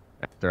saber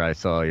after I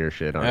saw your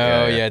shit on.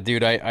 Oh yeah,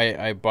 dude.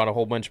 I bought a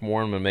whole bunch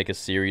more. I'm gonna make a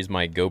series.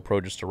 My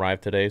GoPro just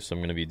arrived today, so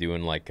I'm gonna be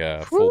doing like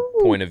a full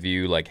point of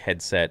view, like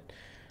headset,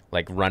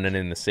 like running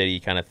in the city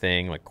kind of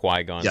thing, like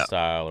Qui-Gon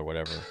style or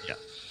whatever.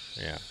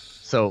 Yeah.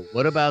 So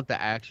what about the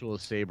actual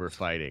saber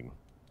fighting?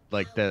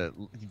 Like did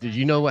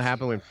you know what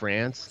happened in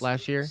France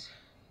last year?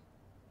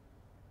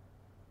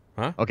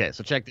 Huh? Okay,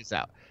 so check this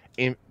out.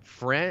 In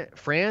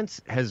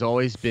France has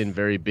always been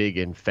very big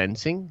in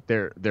fencing.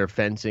 Their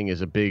fencing is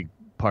a big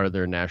part of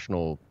their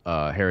national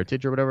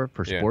heritage or whatever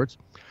for sports.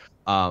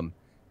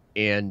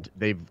 And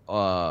they've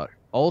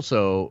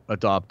also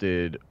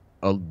adopted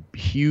a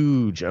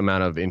huge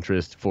amount of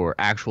interest for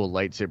actual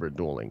lightsaber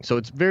dueling. So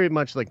it's very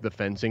much like the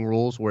fencing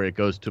rules where it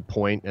goes to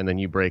point and then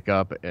you break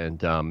up,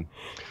 and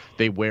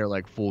they wear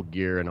like full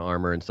gear and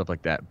armor and stuff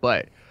like that.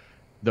 But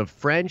the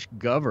French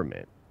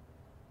government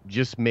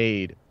just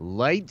made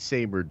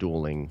lightsaber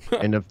dueling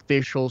an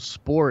official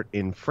sport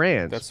in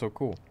France. That's so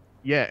cool.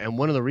 Yeah, and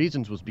one of the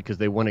reasons was because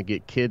they want to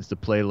get kids to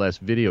play less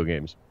video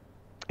games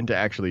and to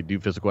actually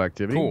do physical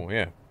activity. Cool,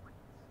 yeah.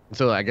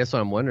 So I guess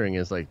what I'm wondering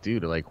is, like,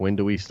 dude, like, when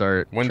do we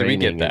start When do we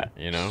get that,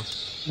 you know?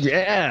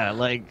 Yeah,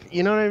 like,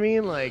 you know what I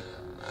mean? Like,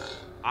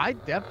 I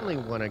definitely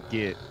want to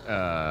get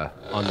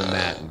on the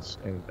mat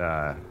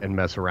and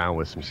mess around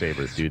with some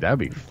sabers, dude. That'd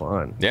be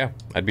fun. Yeah,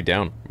 I'd be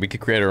down. We could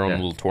create our own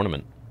little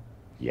tournament.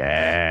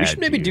 Yeah, we should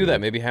maybe do that.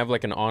 Maybe have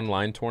like an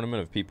online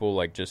tournament of people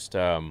like just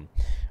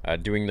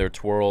doing their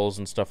twirls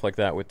and stuff like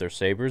that with their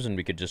sabers, and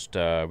we could just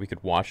we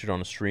could watch it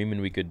on a stream, and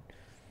we could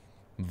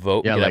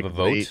vote. Yeah, we could like have a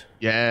vote.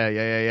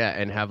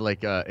 And have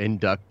like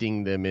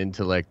inducting them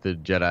into like the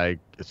Jedi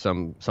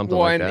something well,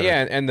 like and, that.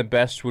 Yeah, and the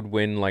best would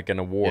win like an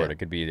award. Yeah. It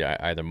could be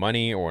either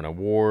money or an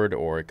award,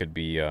 or it could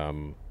be a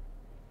new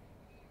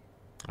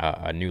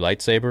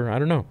lightsaber. I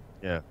don't know.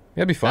 Yeah.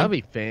 That'd be fun.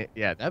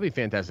 That'd be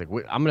fantastic.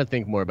 I'm gonna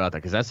think more about that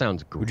because that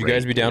sounds great. Would you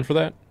guys be down for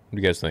that? What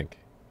do you guys think?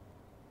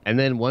 And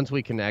then once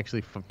we can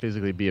actually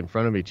physically be in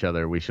front of each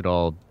other, we should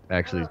all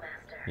actually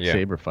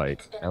saber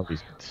fight. That would be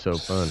so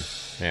fun.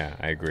 Yeah,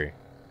 I agree.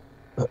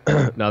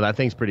 No, that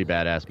thing's pretty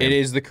badass, man. It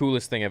is the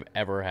coolest thing I've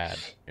ever had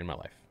in my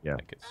life. Yeah.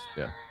 Like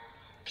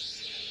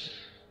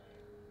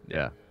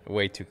Yeah.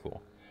 Way too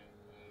cool.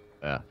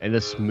 Yeah, and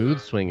the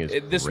smooth swing is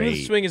the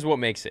smooth swing is what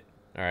makes it.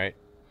 All right,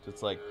 so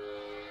it's like.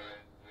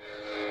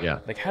 Yeah.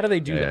 Like, how do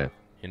they do that?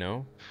 You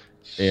know?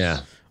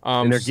 Yeah.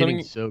 And they're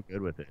getting so good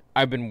with it.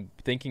 I've been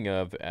thinking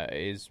of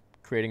is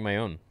creating my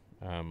own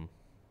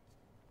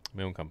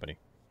company.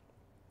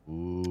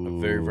 Ooh.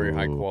 A very, very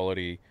high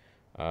quality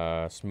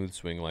smooth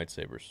swing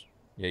lightsabers.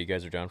 Yeah, you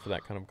guys are down for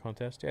that kind of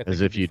contest? Yeah, I think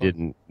As it'd if be you fun.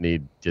 didn't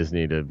need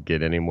Disney to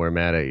get any more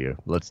mad at you.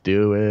 Let's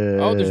do it.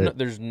 Oh,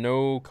 there's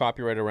no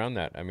copyright around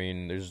that. I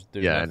mean, there's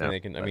Yeah, I nothing know. they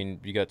can. I mean,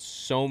 you got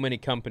so many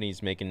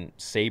companies making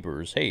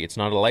sabers. Hey, it's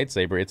not a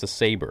lightsaber, it's a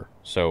saber.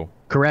 So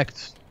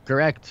Correct.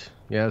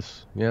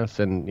 Yes.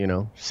 And, you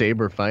know,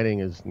 saber fighting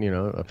is, you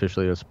know,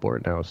 officially a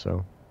sport now,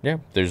 so. yeah,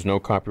 there's no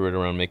copyright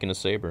around making a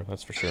saber.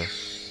 That's for sure.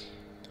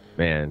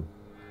 Man.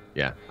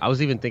 Yeah. I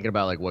was even thinking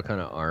about, like, what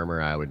kind of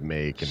armor I would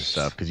make and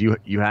stuff. Because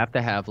you have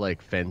to have,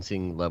 like,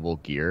 fencing level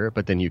gear,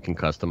 but then you can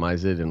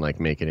customize it and, like,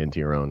 make it into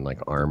your own, like,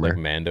 armor. Like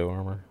Mando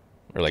armor?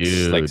 Or like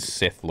Dude.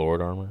 Sith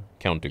Lord armor?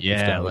 Count Dooku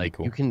Yeah, style would like, be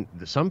cool. you can.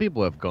 Some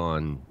people have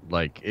gone,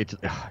 like, it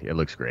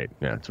looks great.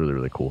 Yeah, it's really,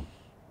 really cool.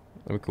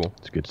 That'd be cool.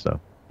 It's good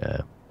stuff. Yeah.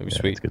 That'd be Yeah,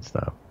 sweet. it's good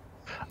stuff.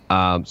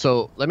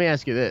 So let me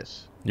ask you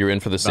this. You're in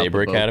for the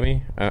Saber the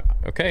Academy?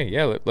 Okay,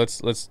 yeah.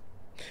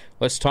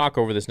 Let's talk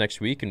over this next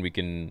week, and we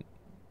can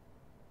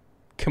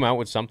come out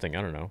with something.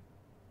 I don't know.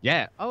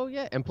 Yeah. Oh,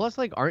 yeah. And plus,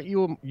 like, aren't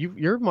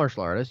you're a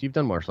martial artist? You've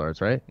done martial arts,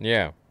 right?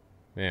 Yeah.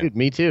 Yeah. Dude,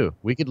 me too.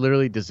 We could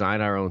literally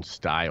design our own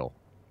style.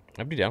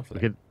 I'd be down for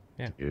that.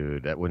 Yeah.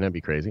 Dude, wouldn't that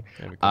be crazy?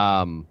 That'd be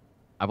cool.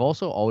 I've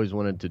also always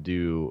wanted to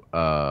do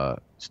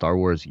Star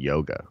Wars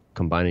yoga.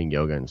 Combining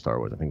yoga and Star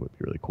Wars, I think would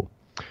be really cool.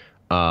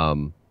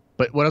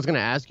 But what I was going to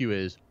ask you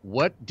is,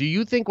 what do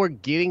you think we're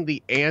getting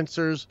the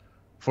answers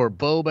for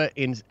Boba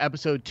in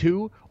episode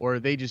 2, or are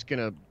they just going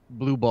to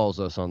blue balls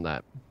us on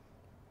that?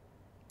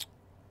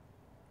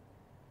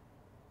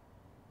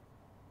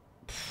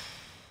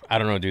 I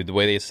don't know, dude. The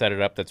way they set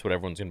it up, that's what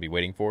everyone's going to be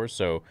waiting for.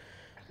 So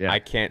Yeah. I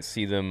can't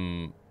see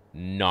them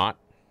not,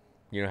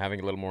 having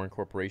a little more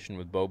incorporation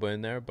with Boba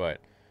in there, but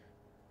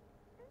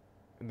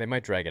they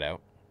might drag it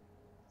out.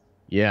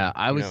 Yeah,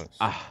 I was.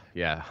 knows?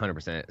 Yeah,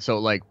 100%. So,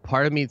 like,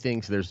 part of me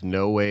thinks there's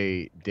no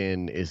way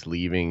Din is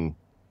leaving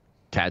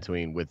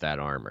Tatooine with that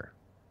armor.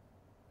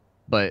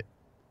 But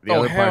the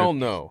other part hell of,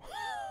 no.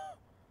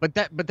 But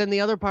then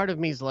the other part of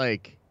me is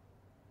like,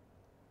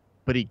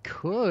 but he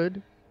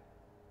could.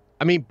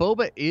 I mean,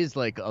 Boba is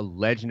like a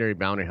legendary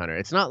bounty hunter.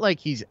 It's not like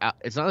he's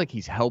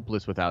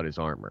helpless without his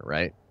armor,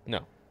 right?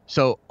 No.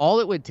 So all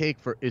it would take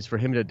is for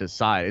him to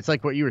decide. It's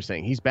like what you were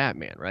saying. He's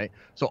Batman, right?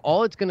 So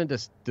all it's going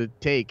to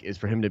take is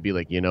for him to be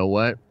like, you know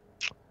what?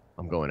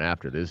 I'm going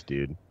after this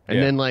dude.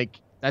 And then, like,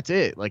 that's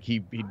it. Like,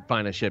 he'd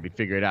find a ship. He'd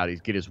figure it out.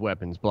 He'd get his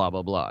weapons, blah,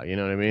 blah, blah. You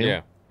know what I mean?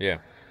 Yeah, yeah.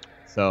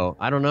 So,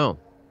 I don't know.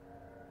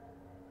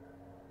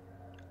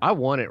 I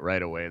want it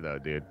right away, though,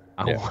 dude.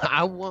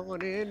 I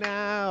want it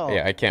now.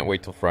 Yeah, I can't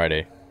wait till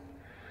Friday.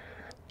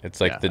 It's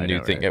like the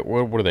new thing. Right?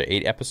 What are there,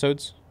 8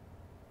 episodes?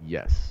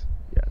 Yes.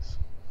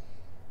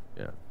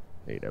 Yeah,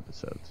 8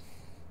 episodes.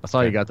 I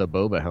saw you got the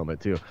Boba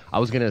helmet, too. I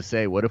was going to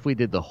say, what if we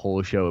did the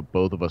whole show with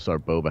both of us our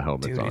Boba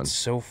helmets on? Dude, it's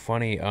so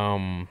funny.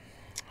 I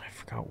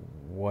forgot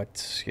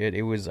what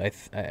it was.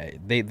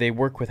 They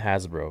work with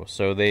Hasbro,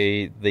 so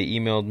they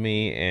emailed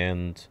me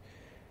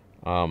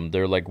and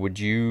they're like, would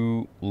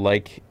you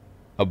like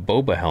a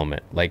Boba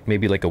helmet, like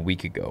maybe like a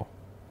week ago?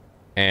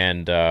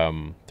 And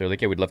they're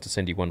like, yeah, we'd love to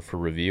send you one for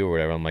review or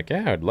whatever. I'm like,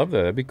 yeah, I'd love that.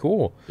 That'd be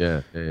cool.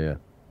 Yeah.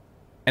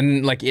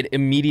 And like it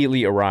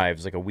immediately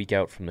arrives like a week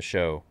out from the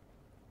show.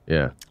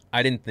 Yeah.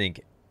 I didn't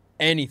think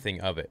anything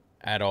of it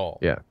at all.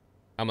 Yeah.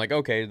 I'm like,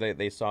 okay,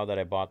 they saw that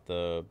I bought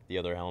the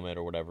other helmet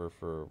or whatever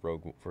for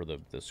Rogue for the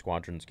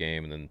Squadrons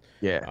game, and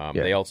then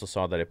they also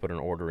saw that I put an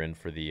order in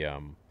for the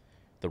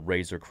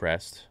Razor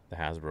Crest, the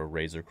Hasbro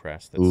Razor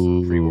Crest. That's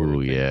pre-ordered.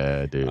 Ooh,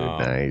 yeah, dude,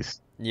 nice.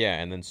 Yeah,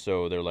 and then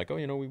so they're like, oh,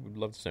 we would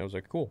love to say. I was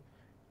like, cool.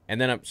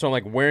 And then I'm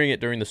like wearing it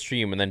during the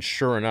stream, and then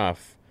sure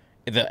enough,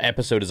 the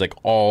episode is like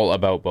all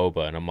about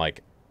Boba, and I'm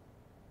like,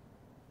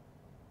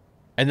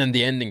 and then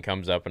the ending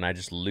comes up, and I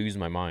just lose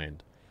my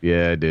mind.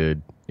 Yeah,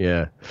 dude.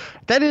 Yeah,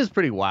 that is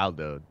pretty wild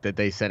though that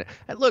they said it.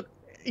 And look,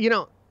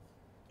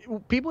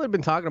 people had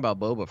been talking about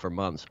Boba for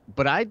months,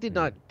 but I did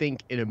not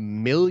think in a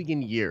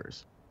million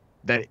years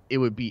that it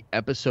would be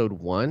episode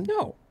 1.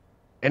 No.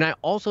 And I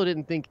also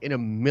didn't think in a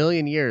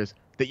million years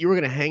that you were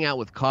going to hang out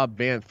with Cobb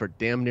Vanth for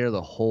damn near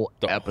the whole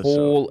episode. The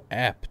whole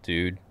ep,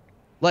 dude.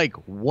 Like,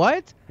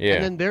 what? Yeah.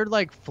 And then they're,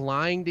 like,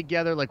 flying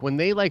together. Like, when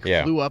they, like,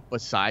 flew up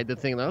beside the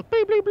thing, they're like,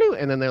 bleep, bleep,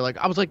 bleep. And then they're like,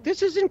 I was like,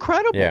 this is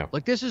incredible. Yeah.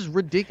 Like, this is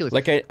ridiculous.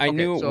 Like, I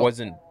knew it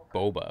wasn't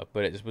Boba,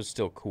 but it was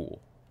still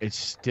cool. It's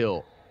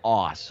still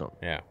awesome.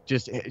 Yeah.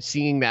 Just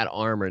seeing that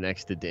armor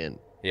next to Din.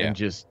 Yeah. And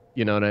just,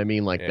 you know what I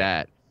mean? Like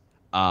that.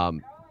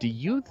 Do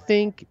you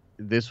think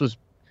this was...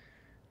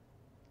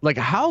 Like,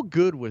 how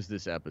good was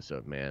this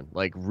episode, man?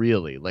 Like,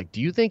 really? Like,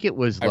 do you think it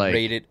was, like... I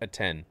rate it a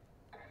 10.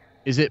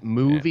 Is it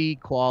movie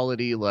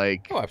quality,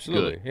 like... Oh,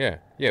 absolutely. Good? Yeah.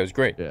 Yeah, it was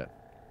great.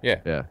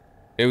 Yeah.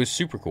 It was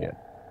super cool.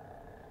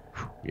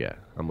 Yeah.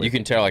 You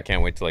can tell I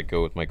can't wait to, like,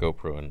 go with my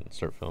GoPro and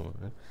start filming.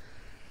 Right?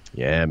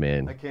 Yeah,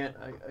 man. I can't.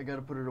 I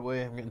gotta put it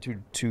away. I'm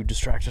getting too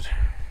distracted.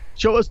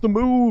 Show us the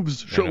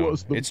moves. Show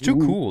us the moves. It's too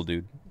cool,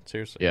 dude.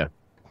 Seriously. Yeah.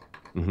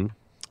 Mm-hmm.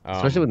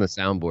 Especially with the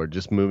soundboard.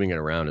 Just moving it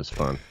around is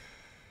fun.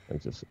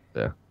 Like just,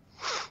 yeah.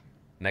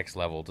 Next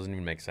level. Doesn't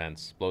even make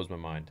sense. Blows my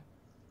mind.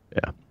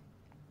 Yeah.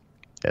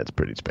 That's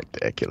pretty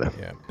spectacular.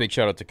 Yeah. Big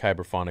shout out to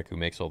Kyberphonic, who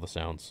makes all the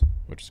sounds,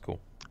 which is cool.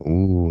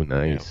 Ooh,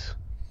 nice.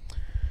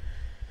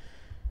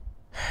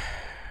 Yeah.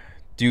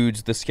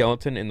 Dudes, the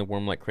skeleton in the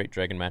Wormlight Crate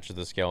Dragon matches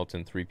the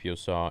skeleton 3PO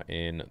saw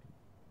in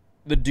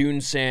the Dune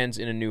Sands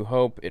in A New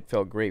Hope. It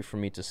felt great for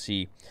me to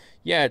see.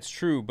 Yeah, it's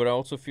true, but I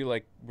also feel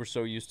like we're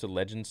so used to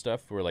legend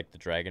stuff where, like, the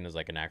dragon is,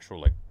 like, an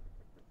actual, like,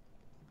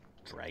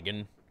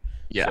 dragon.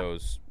 Yeah. So,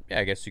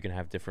 I guess you can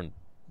have different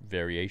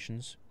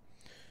variations.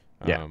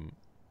 Yeah.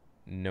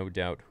 No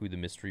doubt who the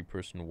mystery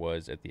person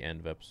was at the end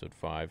of episode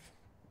 5.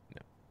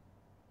 No.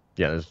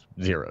 Yeah, there's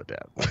zero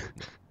doubt.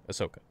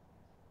 Ahsoka.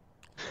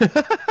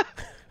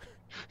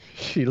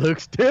 She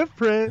looks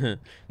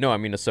different. No, I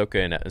mean Ahsoka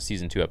in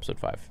season 2, episode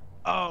 5.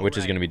 Oh, which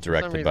is going to be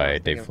directed by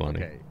Dave Filoni.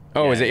 Okay.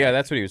 Oh, yeah, is it? Yeah,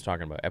 that's what he was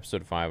talking about.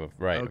 Episode 5 of...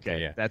 Right, okay,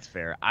 yeah. That's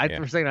fair.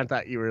 For a second, I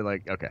thought you were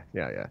like, okay,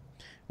 yeah.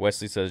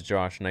 Wesley says,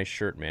 Josh, nice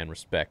shirt, man.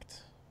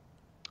 Respect.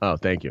 Oh,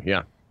 thank you. Yeah.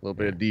 A little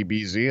bit of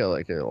DBZ. I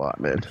like it a lot,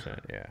 man.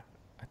 Yeah.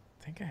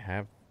 I think I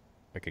have,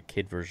 like, a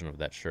kid version of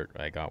that shirt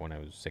I got when I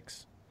was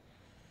 6.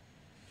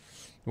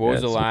 What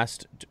was the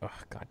last... Oh,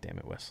 God damn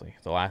it, Wesley.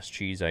 The last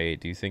cheese I ate,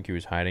 do you think he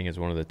was hiding as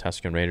one of the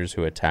Tusken Raiders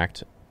who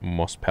attacked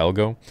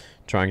Mospelgo,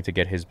 trying to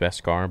get his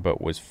Beskar,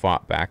 but was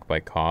fought back by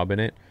Cobb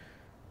in it?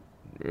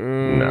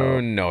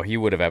 No, he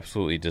would have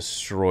absolutely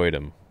destroyed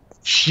him.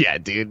 Yeah,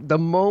 dude. The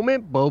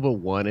moment Boba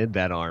wanted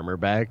that armor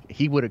back,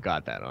 he would have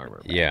got that armor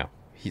back. Yeah.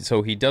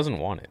 So he doesn't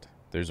want it.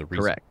 There's a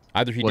reason. Correct.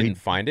 Either he didn't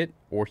find it,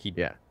 or he...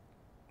 Yeah.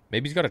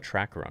 Maybe he's got a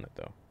tracker on it,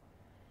 though.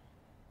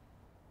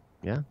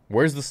 Yeah.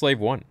 Where's the Slave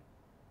One?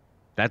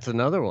 That's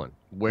another one.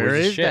 Where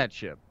is that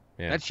ship?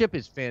 Yeah. That ship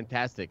is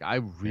fantastic. I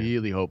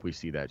really hope we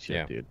see that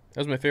ship, dude.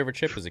 That was my favorite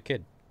ship as a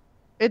kid.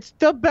 It's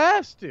the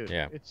best, dude.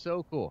 Yeah. It's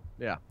so cool.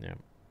 Yeah.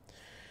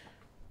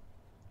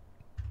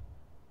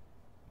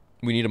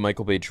 We need a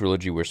Michael Bay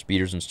trilogy where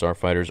speeders and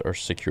starfighters are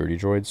security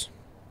droids.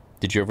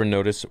 Did you ever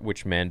notice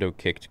which Mando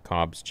kicked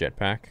Cobb's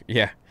jetpack?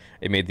 Yeah.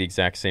 It made the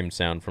exact same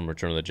sound from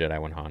Return of the Jedi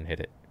when Han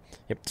hit it.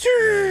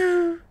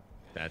 Yep.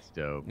 That's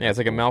dope. Yeah, it's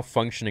like a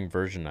malfunctioning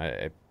version.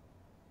 I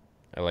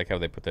like how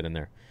they put that in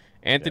there.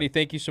 Anthony,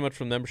 thank you so much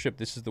for the membership.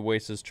 This is the way,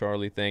 says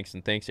Charlie. Thanks,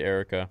 and thanks,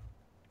 Erica.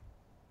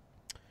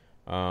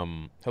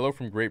 Hello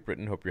from Great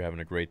Britain. Hope you're having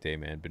a great day,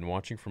 man. Been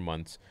watching for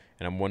months,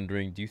 and I'm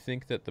wondering, do you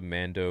think that the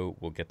Mando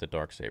will get the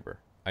Darksaber?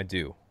 I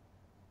do.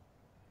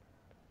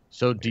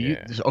 So do you...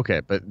 Okay,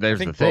 but there's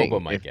the thing. I think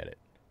Boba might get it.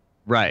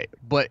 Right,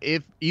 but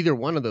if either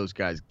one of those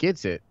guys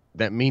gets it,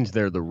 that means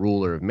they're the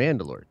ruler of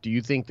Mandalore. Do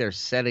you think they're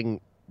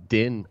setting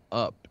Din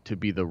up to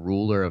be the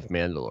ruler of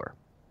Mandalore?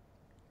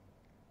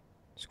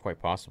 It's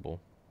quite possible.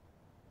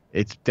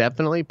 It's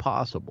definitely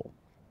possible.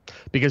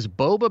 Because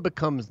Boba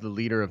becomes the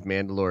leader of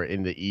Mandalore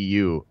in the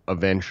EU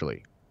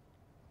eventually.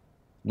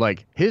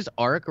 Like, his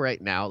arc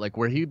right now, like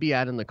where he'd be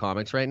at in the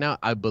comics right now,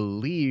 I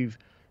believe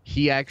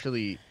he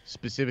actually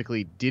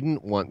specifically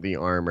didn't want the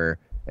armor,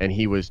 and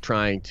he was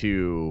trying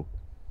to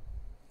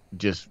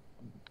just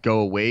go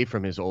away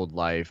from his old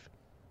life.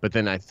 But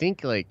then I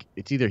think, like,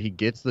 it's either he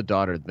gets the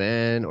daughter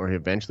then, or he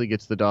eventually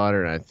gets the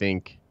daughter, and I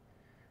think...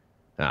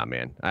 Ah,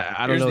 man.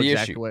 I don't know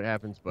exactly what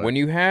happens, but... When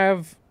you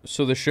have...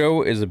 So the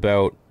show is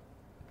about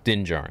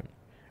Din Djarin.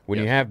 When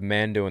you have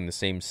Mando in the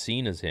same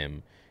scene as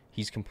him,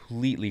 he's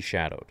completely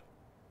shadowed.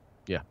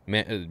 Yeah.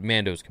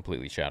 Mando's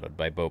completely shadowed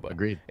by Boba.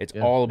 Agreed. It's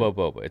all about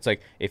Boba. It's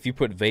like, if you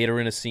put Vader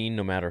in a scene,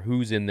 no matter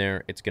who's in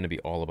there, it's going to be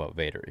all about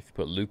Vader. If you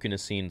put Luke in a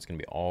scene, it's going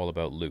to be all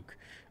about Luke.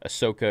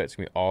 Ahsoka, it's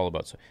going to be all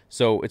about...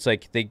 So it's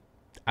like,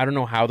 I don't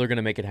know how they're going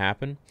to make it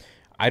happen.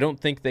 I don't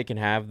think they can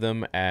have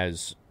them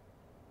as...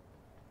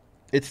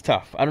 It's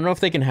tough. I don't know if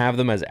they can have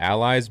them as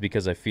allies,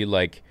 because I feel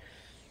like...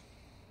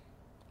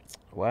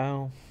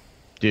 Well...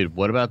 Dude,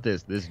 what about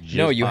this?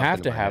 No, you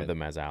have to have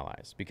them as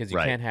allies, because you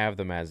can't have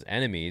them as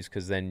enemies,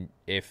 because then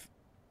if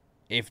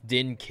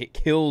Din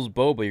kills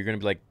Boba, you're going to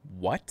be like,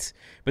 what?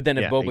 But then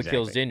if Boba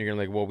kills Din, you're going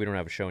to be like, well, we don't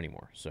have a show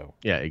anymore. So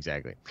yeah,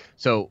 exactly.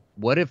 So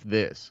what if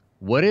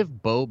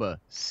Boba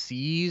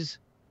sees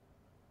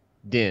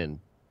Din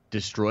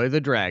destroy the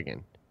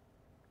dragon,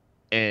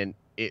 and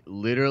it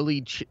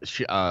literally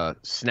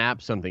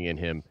snaps something in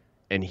him,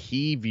 and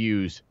he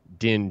views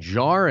Din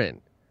Djarin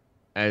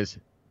as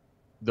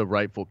the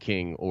rightful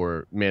king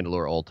or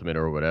Mandalore Ultimate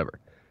or whatever.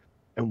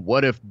 And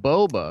what if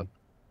Boba,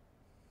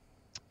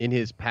 in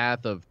his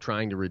path of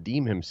trying to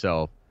redeem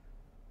himself,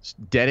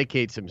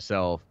 dedicates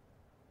himself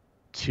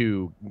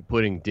to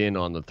putting Din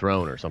on the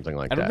throne or something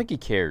like that? I don't think he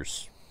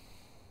cares.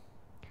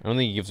 I don't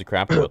think he gives a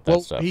crap about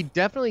that stuff. He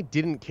definitely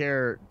didn't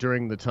care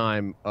during the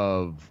time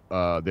of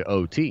the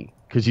OT,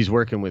 because he's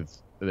working with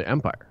the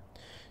Empire.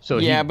 So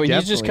yeah, but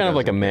he's just kind of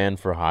like a man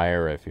for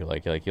hire, I feel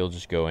like. Like, he'll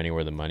just go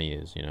anywhere the money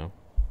is, you know?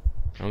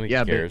 I don't think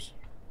he cares.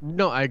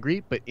 No, I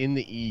agree. But in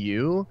the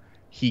EU,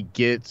 he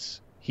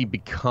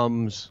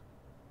becomes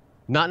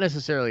not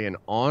necessarily an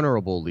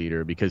honorable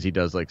leader, because he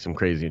does like some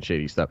crazy and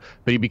shady stuff,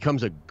 but he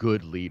becomes a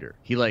good leader.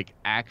 He like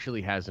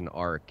actually has an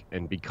arc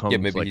and becomes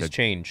he's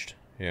changed.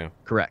 Yeah.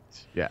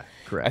 Correct. Yeah,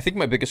 correct. I think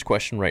my biggest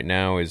question right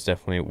now is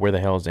definitely, where the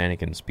hell is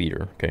Anakin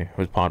Speeder? Okay,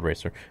 who's Pod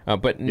Racer?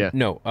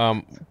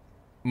 No.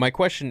 my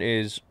question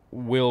is,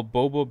 will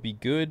Boba be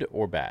good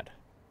or bad?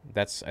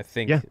 That's, I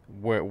think,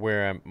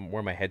 where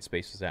my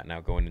headspace is at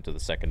now going into the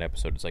second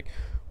episode. It's like,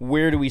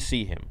 where do we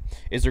see him?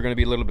 Is there going to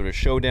be a little bit of a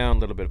showdown, a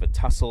little bit of a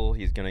tussle?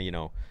 He's going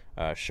to,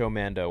 show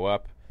Mando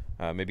up,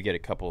 maybe get a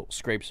couple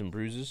scrapes and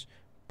bruises.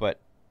 But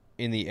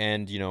in the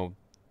end,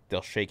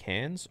 they'll shake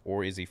hands?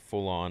 Or is he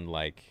full on,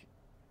 like,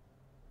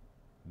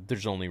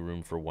 there's only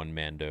room for one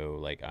Mando,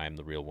 like, I'm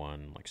the real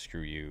one, like,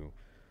 screw you?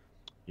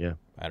 Yeah.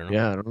 I don't know.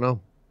 Yeah, I don't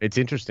know. It's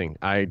interesting.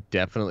 I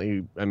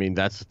mean,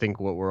 that's, I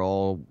think, what we're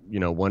all,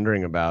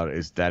 wondering about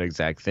is that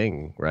exact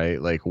thing,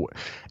 right? Like,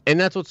 and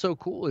that's what's so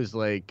cool is,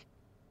 like,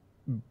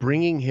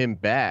 bringing him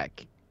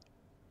back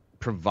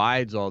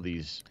provides all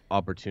these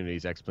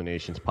opportunities,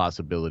 explanations,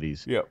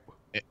 possibilities. Yep.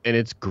 And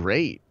it's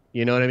great.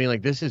 You know what I mean?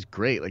 Like, this is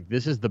great. Like,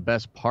 this is the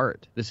best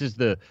part. This is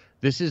the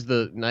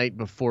night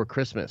before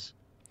Christmas.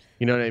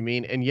 You know what I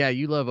mean? And yeah,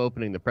 you love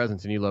opening the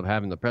presents and you love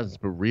having the presents,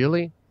 but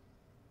really,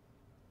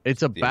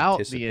 it's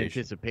about the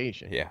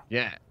anticipation. Yeah.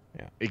 Yeah.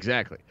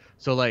 Exactly.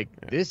 So, like,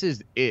 this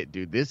is it,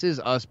 dude. This is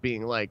us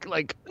being like,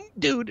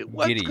 dude,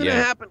 what's gonna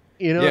happen?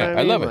 You know what I mean?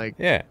 I love it. Like,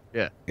 yeah.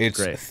 It's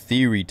great.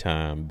 Theory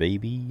time,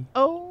 baby.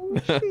 Oh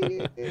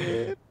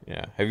shit.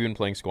 Yeah. Have you been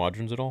playing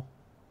Squadrons at all?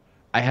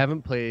 I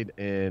haven't played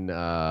in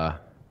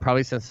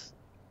probably since.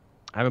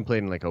 I haven't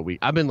played in like a week.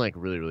 I've been like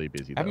really, really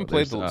busy. I haven't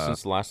played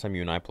since the last time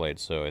you and I played,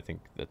 so I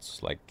think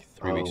that's like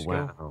 3 weeks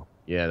ago. Wow.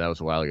 Yeah, that was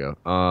a while ago.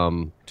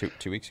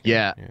 2 weeks ago.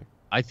 Yeah.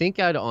 I think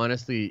I'd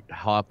honestly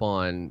hop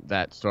on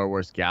that Star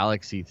Wars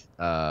Galaxy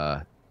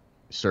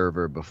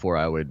server before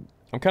I would.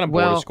 I'm kind of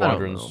bored of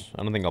Squadrons.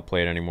 I don't think I'll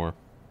play it anymore.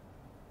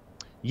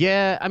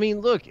 Yeah, I mean,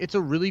 look, it's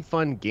a really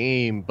fun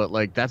game, but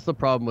like that's the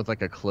problem with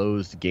like a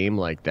closed game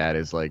like that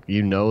is like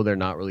they're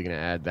not really going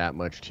to add that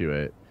much to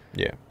it.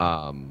 Yeah.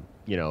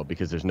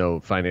 Because there's no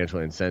financial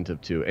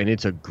incentive to, and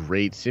it's a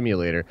great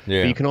simulator.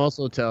 Yeah. But you can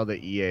also tell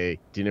that EA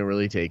didn't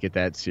really take it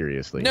that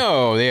seriously.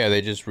 No, yeah,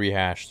 they just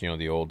rehashed,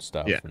 the old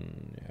stuff. Yeah.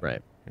 And,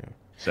 right. Yeah.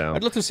 So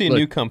I'd love to see a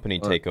new company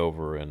take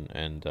over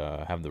and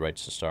have the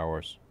rights to Star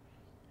Wars.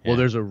 Yeah. Well,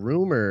 there's a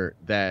rumor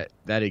that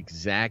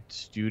exact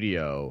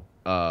studio,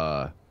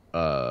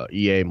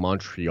 EA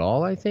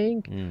Montreal, I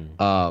think,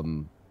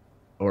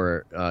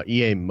 or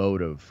EA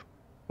Motive,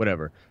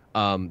 whatever.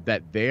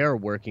 That they are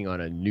working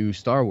on a new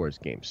Star Wars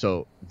game.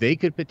 So they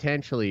could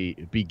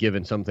potentially be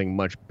given something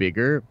much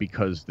bigger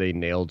because they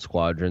nailed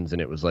Squadrons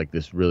and it was like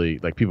this really,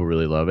 like people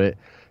really love it.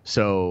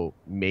 So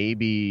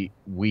maybe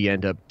we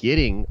end up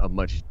getting a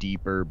much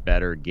deeper,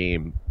 better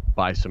game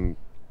by some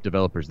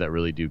developers that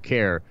really do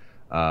care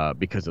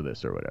because of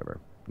this or whatever,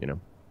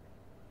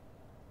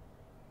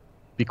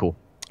 Be cool.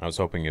 I was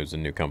hoping it was a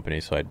new company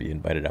so I'd be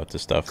invited out to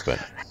stuff,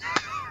 but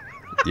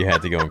you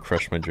had to go and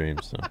crush my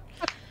dreams. So.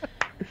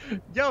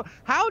 Yo,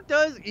 how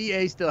does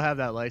EA still have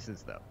that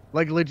license though?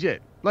 Like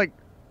legit. Like,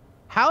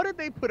 how did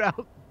they put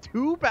out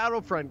 2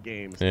 Battlefront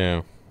games?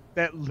 Yeah.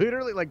 That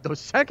literally, like, the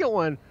second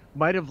one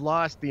might have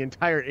lost the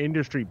entire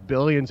industry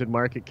billions in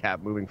market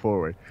cap moving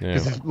forward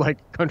because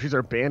like countries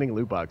are banning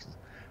loot boxes.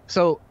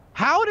 So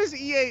how does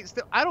EA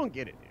still? I don't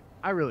get it, dude.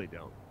 I really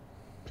don't.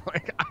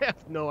 Like, I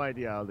have no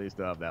idea how they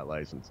still have that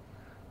license.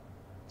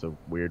 It's a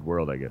weird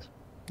world, I guess.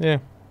 Yeah.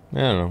 I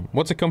don't know.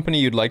 What's a company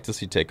you'd like to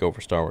see take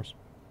over Star Wars?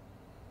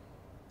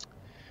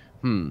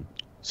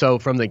 So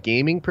from the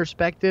gaming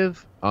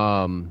perspective,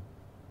 you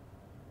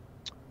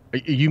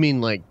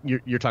mean like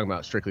you're talking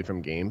about strictly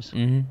from games?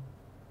 Mm-hmm.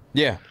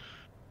 Yeah.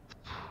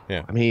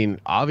 I mean,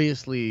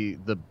 obviously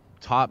the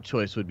top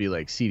choice would be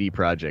like CD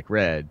Projekt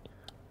Red,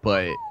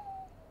 but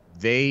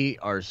they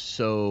are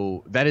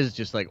that is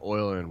just like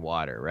oil and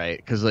water, right?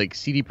 Because like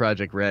CD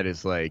Projekt Red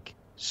is like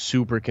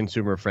super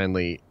consumer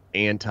friendly,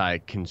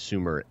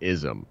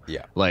 anti-consumerism.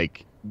 Yeah.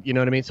 Like, you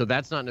know what I mean? So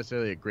that's not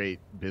necessarily a great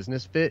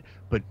business fit,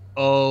 but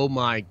oh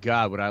my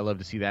God, would I love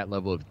to see that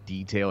level of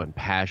detail and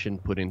passion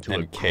put into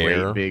a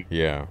great big,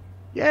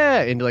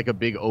 into like a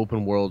big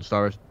open world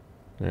Star Wars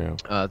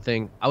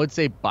thing. I would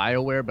say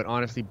BioWare, but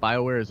honestly,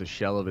 BioWare is a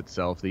shell of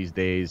itself these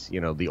days.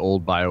 The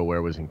old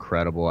BioWare was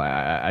incredible.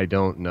 I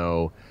don't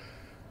know.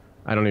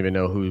 I don't even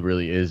know who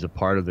really is a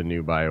part of the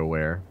new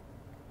BioWare.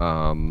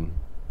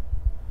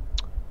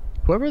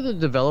 Whoever the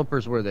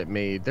developers were that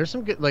made, there's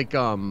some good, like,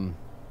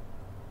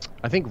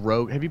 I think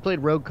Rogue. Have you played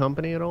Rogue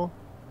Company at all?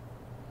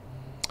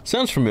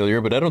 Sounds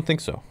familiar, but I don't think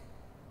so.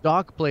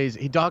 Doc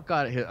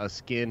got a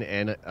skin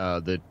and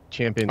the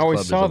Champions Club.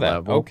 I saw that.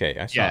 Level. Okay,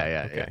 I saw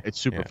it. Yeah. It's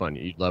super fun.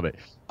 You'd love it.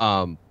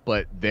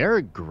 But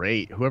they're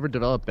great. Whoever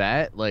developed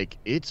that, like,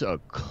 it's a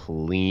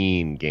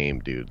clean game,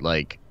 dude.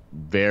 Like,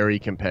 very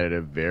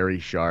competitive, very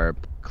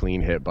sharp,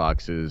 clean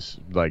hitboxes,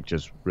 like,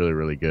 just really,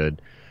 really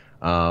good.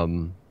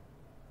 So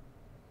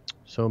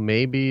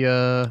maybe.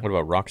 What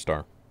about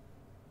Rockstar?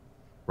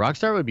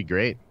 Rockstar would be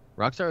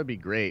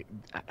great.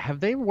 Have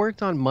they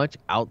worked on much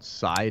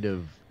outside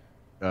of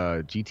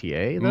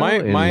GTA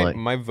though?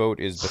 My vote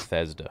is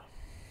Bethesda.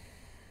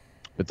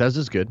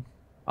 Bethesda's good.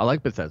 I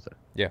like Bethesda.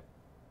 Yeah.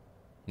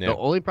 The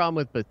only problem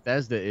with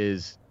Bethesda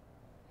is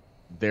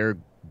they're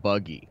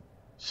buggy.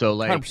 So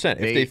like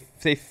 100%.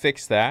 If they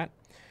fix that,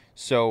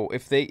 So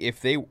if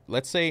they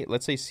let's say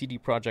CD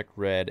Projekt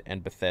Red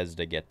and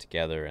Bethesda get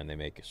together and they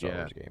make a Star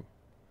Wars game.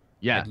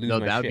 Yeah, no,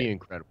 that would be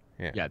incredible.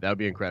 Yeah, that would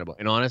be incredible.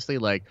 And honestly,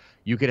 like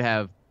you could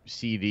have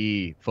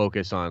CD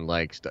focus on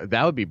like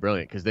that would be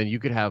brilliant because then you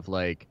could have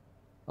like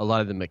a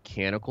lot of the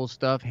mechanical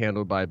stuff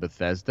handled by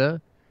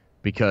Bethesda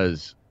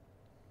because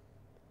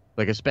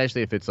like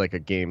especially if it's like a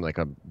game like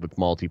with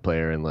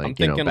multiplayer and like I'm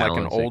thinking like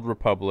an Old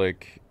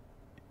Republic,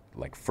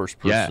 like first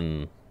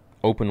person,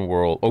 open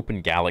world,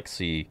 open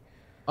galaxy.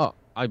 Oh,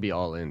 I'd be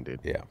all in, dude.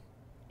 Yeah.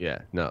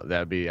 Yeah, no,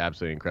 that'd be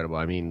absolutely incredible.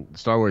 I mean,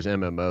 Star Wars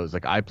MMOs,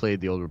 like I played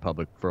the Old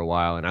Republic for a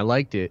while and I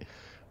liked it,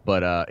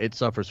 but it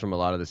suffers from a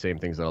lot of the same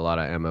things that a lot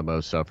of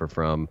MMOs suffer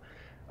from.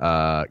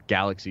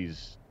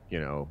 Galaxies, you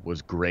know,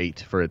 was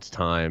great for its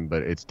time,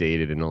 but it's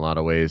dated in a lot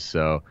of ways.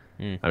 So,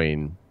 I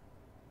mean,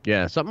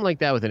 yeah, something like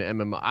that with an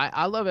MMO.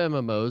 I love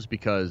MMOs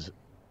because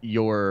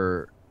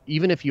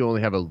even if you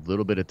only have a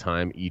little bit of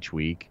time each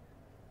week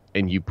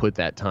and you put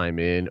that time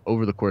in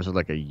over the course of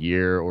like a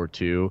year or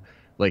two,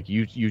 like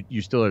you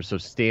still are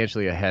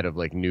substantially ahead of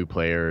like new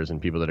players and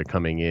people that are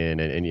coming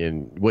in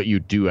and what you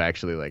do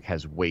actually like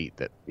has weight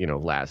that, you know,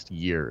 lasts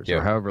years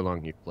or however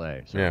long you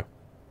play. So.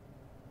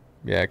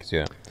 Yeah, I can see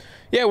that.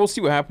 Yeah, we'll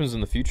see what happens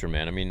in the future,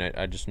 man. I mean,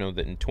 I just know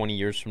that in 20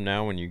 years from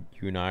now when you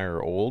and I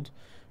are old,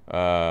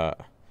 probably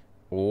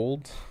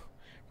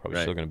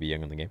still going to be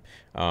young in the game,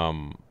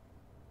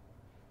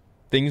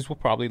 things will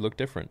probably look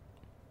different.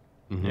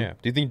 Mm-hmm. Yeah.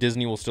 Do you think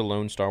Disney will still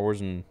own Star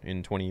Wars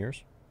in 20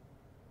 years?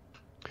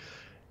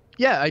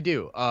 Yeah, I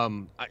do.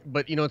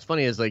 But you know, what's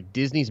funny is like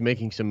Disney's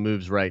making some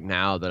moves right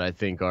now that I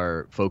think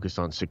are focused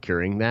on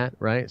securing that,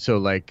 right? So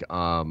like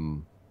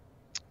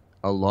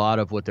a lot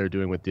of what they're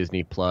doing with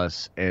Disney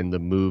Plus and the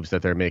moves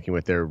that they're making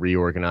with their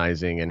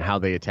reorganizing and how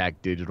they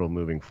attack digital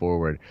moving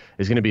forward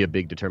is going to be a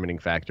big determining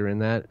factor in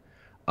that.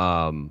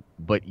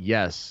 But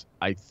yes,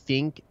 I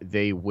think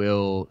they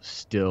will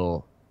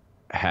still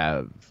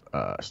have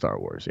Star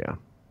Wars,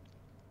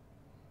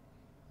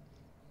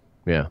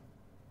 yeah.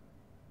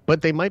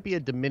 But they might be a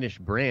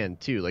diminished brand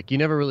too. Like you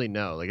never really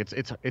know. Like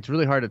it's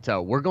really hard to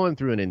tell. We're going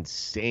through an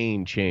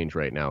insane change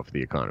right now for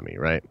the economy,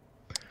 right?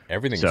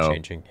 Everything's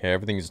changing.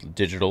 Everything's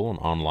digital and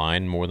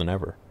online more than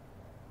ever.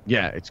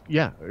 Yeah,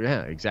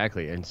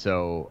 exactly. And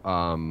so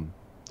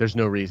there's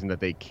no reason that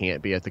they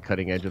can't be at the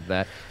cutting edge of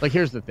that. Like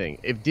here's the thing.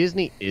 If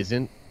Disney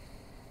isn't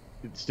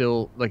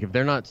still like if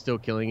they're not still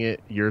killing it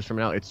years from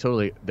now, it's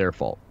totally their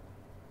fault.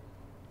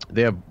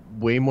 They have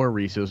way more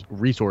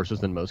resources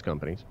than most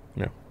companies.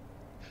 Yeah.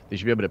 They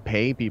should be able to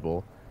pay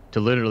people to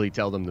literally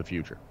tell them the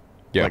future.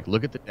 Yeah. Like,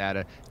 look at the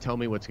data. Tell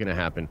me what's going to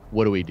happen.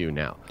 What do we do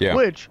now? Yeah.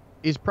 Which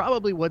is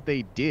probably what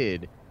they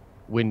did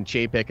when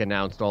Chapek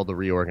announced all the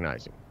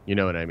reorganizing. You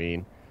know what I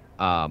mean?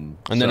 And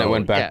then it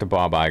went back to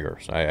Bob Iger.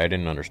 So I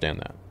didn't understand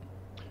that.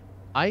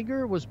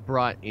 Iger was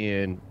brought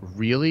in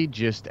really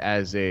just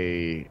as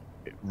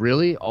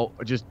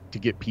just to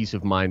get peace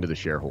of mind to the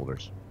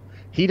shareholders.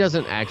 He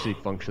doesn't actually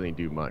functionally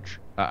do much.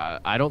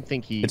 I don't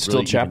think he. It's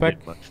really still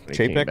Chapek.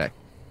 Chapek.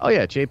 Oh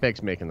yeah,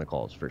 Chapek's making the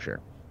calls for sure.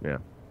 Yeah,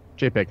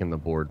 Chapek and the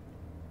board.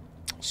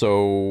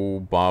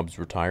 So Bob's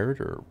retired,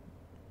 or?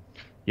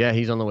 Yeah,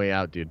 he's on the way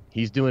out, dude.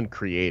 He's doing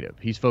creative.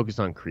 He's focused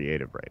on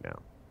creative right now.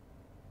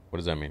 What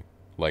does that mean?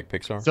 Like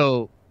Pixar?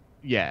 So,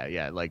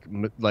 yeah, like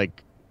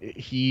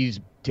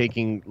he's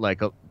taking like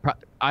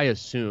I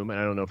assume, and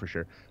I don't know for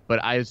sure,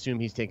 but I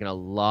assume he's taking a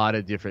lot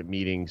of different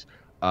meetings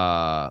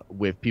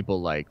with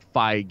people like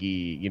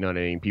Feige, you know what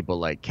I mean? People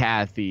like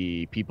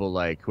Kathy, people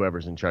like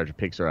whoever's in charge of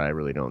Pixar, I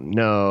really don't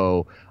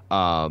know.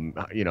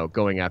 You know,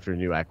 going after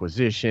new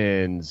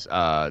acquisitions,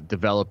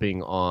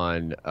 developing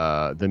on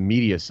the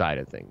media side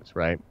of things,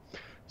 right?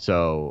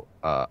 So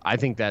I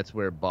think that's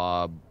where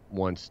Bob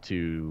wants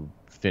to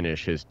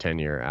finish his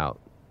tenure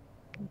out,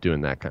 doing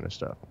that kind of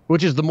stuff,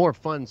 which is the more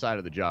fun side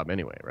of the job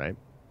anyway, right?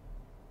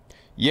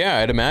 Yeah,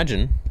 I'd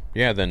imagine.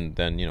 Yeah, then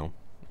you know,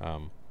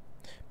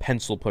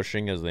 pencil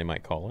pushing, as they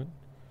might call it.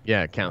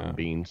 Yeah, counting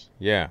beans.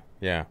 Yeah,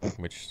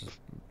 which is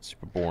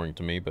super boring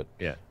to me, but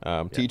yeah,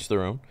 to each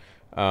their own.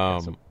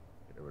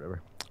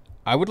 Whatever.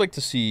 I would like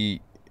to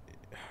see.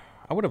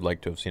 I would have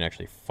liked to have seen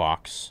actually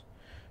Fox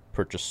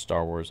purchase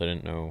Star Wars. I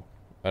didn't know.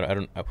 I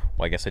don't. Well,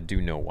 I guess I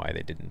do know why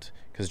they didn't,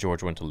 because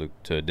George went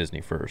to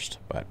Disney first.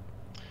 But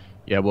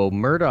yeah, well,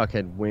 Murdoch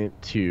had went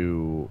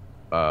to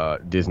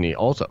Disney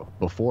also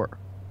before,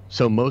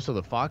 so most of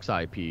the Fox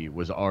IP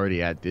was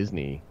already at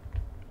Disney.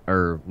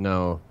 Or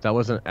no, that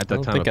wasn't at that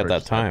time. I don't think at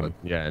that time.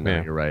 Yeah,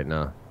 no, you're right.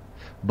 No,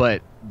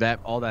 but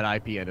all that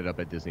IP ended up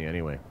at Disney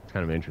anyway. It's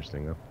kind of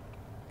interesting though.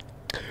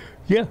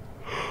 Yeah.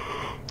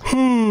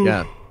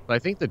 Yeah, but I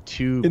think the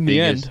two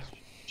biggest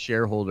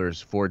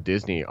shareholders for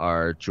Disney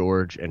are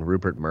George and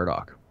Rupert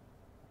Murdoch,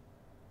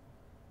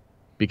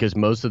 because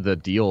most of the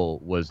deal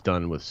was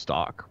done with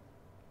stock.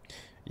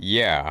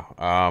 Yeah.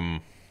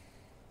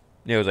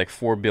 It was like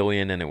 $4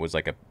 billion, and it was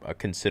like a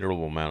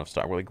considerable amount of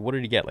stock. We're like, what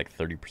did he get? Like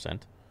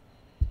 30%?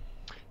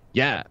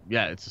 Yeah,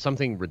 it's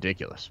something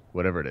ridiculous.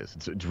 Whatever it is,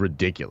 it's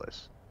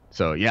ridiculous.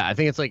 So yeah, I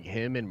think it's like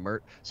him and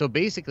So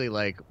basically,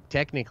 like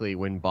technically,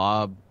 when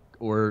Bob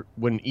or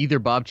when either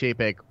Bob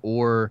Chapek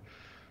or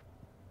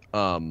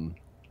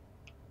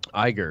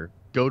Iger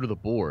go to the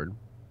board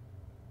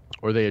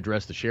or they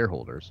address the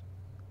shareholders,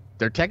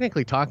 they're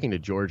technically talking to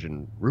George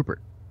and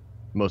Rupert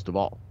most of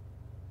all.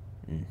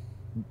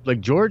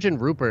 Like George and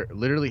Rupert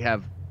literally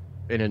have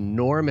an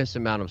enormous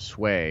amount of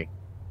sway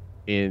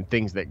in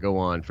things that go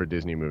on for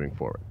Disney moving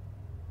forward.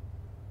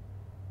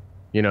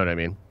 You know what I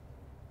mean?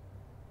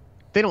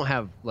 They don't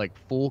have like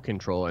full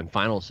control and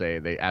final say.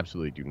 They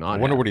absolutely do not. I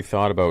wonder what he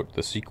thought about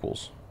the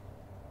sequels.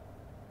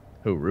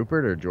 Who,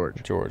 Rupert or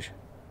George? George.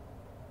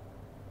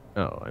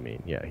 Oh, I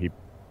mean, yeah,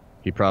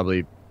 he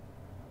probably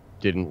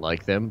didn't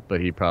like them, but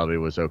he probably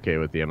was okay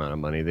with the amount of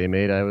money they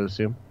made, I would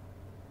assume.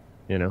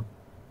 You know?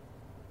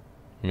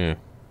 Yeah.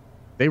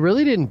 They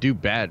really didn't do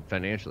bad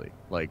financially.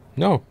 Like,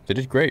 no, they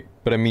did great.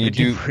 But I mean, they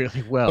do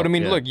really well. But I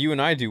mean, look, you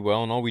and I do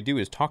well, and all we do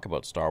is talk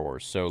about Star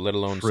Wars. So, let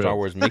alone Star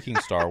Wars making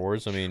Star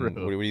Wars. I mean, what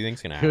do you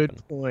think's gonna happen?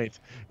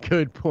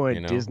 Good point.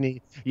 You know?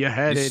 Disney, you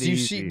had it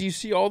easy. Do you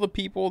see all the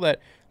people that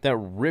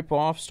rip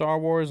off Star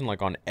Wars and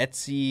like on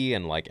Etsy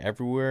and like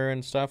everywhere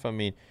and stuff? I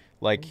mean,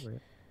 like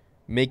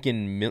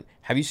making.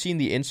 Have you seen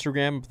the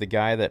Instagram of the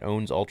guy that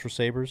owns Ultra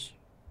Sabers?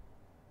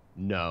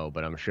 No,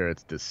 but I'm sure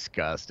it's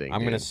disgusting.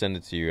 I'm gonna send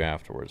it to you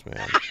afterwards,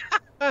 man.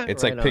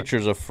 It's right like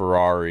pictures of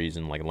Ferraris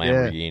and like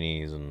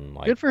Lamborghinis and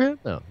like. Good for him,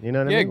 though. You know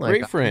what I mean? Yeah,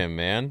 great for him,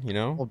 man. You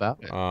know. All about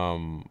it.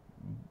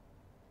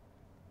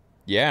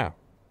 Yeah.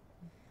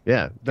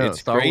 Yeah, no,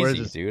 it's Star crazy, Wars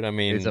is, dude. I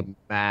mean, it's a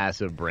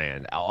massive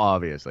brand,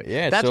 obviously.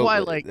 Yeah, that's so why,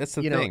 like, that's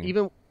the you know, thing.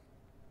 even.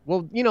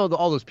 Well, you know,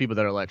 all those people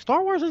that are like,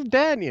 Star Wars is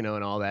dead, you know,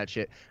 and all that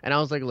shit. And I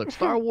was like, look,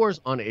 Star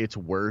Wars on its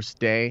worst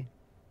day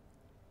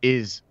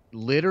is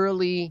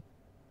literally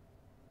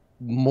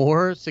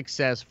more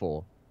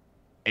successful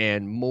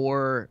and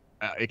more,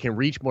 it can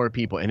reach more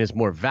people and is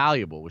more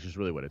valuable, which is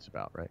really what it's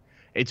about, right?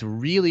 It's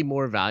really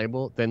more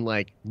valuable than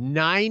like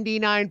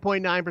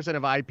 99.9%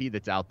 of IP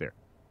that's out there.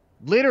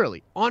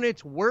 Literally, on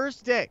its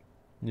worst day.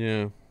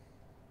 Yeah.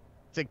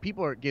 It's like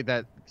people get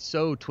that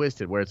so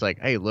twisted where it's like,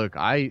 hey, look,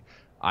 I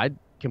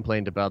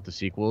complained about the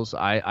sequels.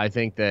 I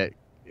think that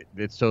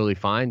it's totally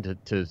fine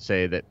to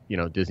say that, you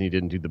know, Disney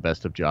didn't do the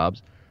best of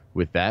jobs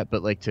with that,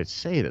 but like to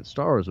say that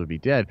Star Wars would be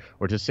dead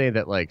or to say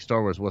that like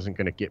Star Wars wasn't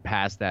going to get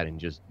past that and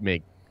just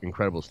make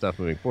incredible stuff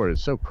moving forward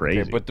is so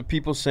crazy. Okay, but the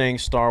people saying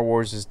Star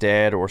Wars is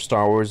dead or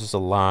Star Wars is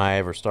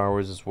alive or Star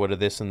Wars is what of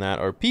this and that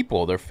are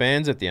people. They're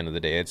fans at the end of the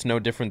day. It's no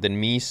different than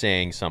me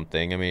saying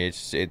something. I mean,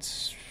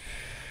 it's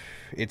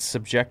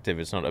subjective.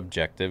 It's not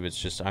objective. It's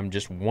just I'm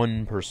just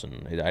one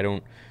person. I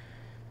don't.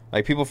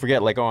 Like, people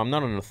forget, like, oh, I'm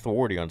not an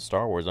authority on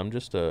Star Wars. I'm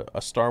just a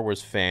Star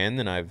Wars fan,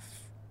 and I've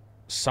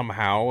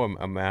somehow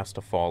amassed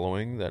a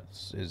following that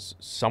is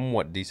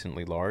somewhat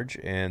decently large,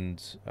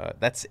 and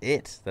that's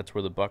it. That's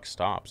where the buck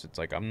stops. It's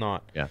like, I'm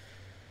not... Yeah.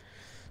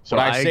 So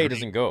what I say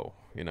doesn't go,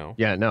 you know?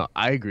 Yeah, no,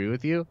 I agree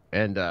with you,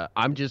 and I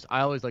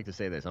always like to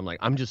say this.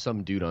 I'm just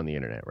some dude on the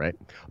internet, right?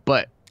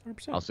 But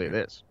 100%. I'll say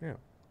this. Yeah.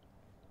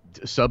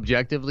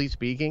 Subjectively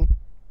speaking,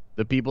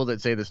 the people that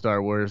say the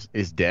Star Wars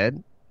is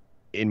dead...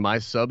 in my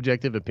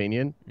subjective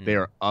opinion, they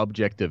are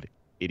objective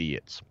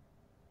idiots.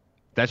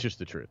 That's just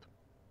the truth.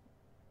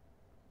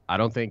 I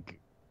don't think...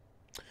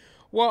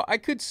 Well, I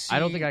could see... I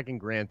don't think I can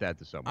grant that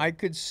to someone. I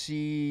could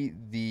see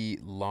the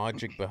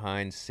logic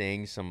behind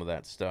saying some of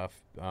that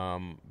stuff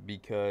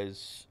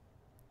because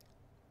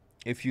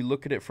if you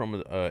look at it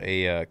from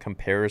a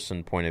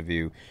comparison point of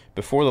view,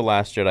 before The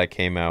Last Jedi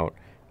came out,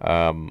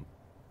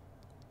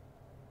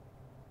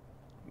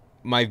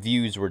 my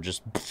views were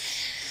just...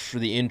 for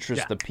the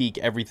interest, the peak,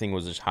 everything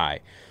was just high.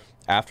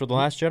 After The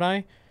Last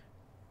Jedi,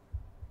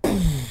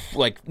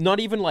 like not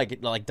even like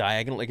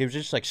diagonal, like it was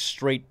just like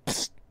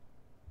straight,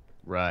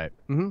 right,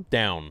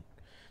 down.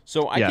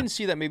 So I can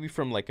see that maybe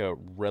from like a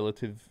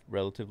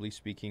relatively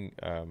speaking,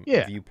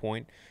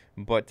 viewpoint.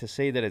 But to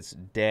say that it's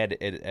dead,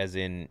 as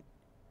in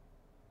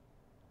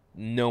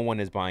no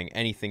one is buying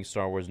anything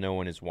Star Wars, no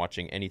one is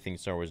watching anything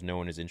Star Wars, no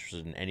one is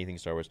interested in anything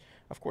Star Wars.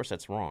 Of course,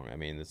 that's wrong. I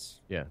mean, that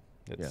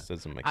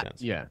doesn't make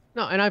sense.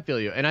 No, and I feel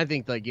you. And I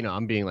think, like, you know,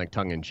 I'm being, like,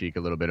 tongue-in-cheek a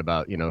little bit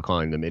about, you know,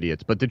 calling them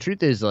idiots. But the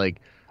truth is, like,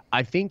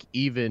 I think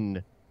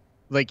even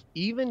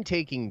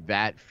taking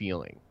that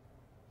feeling,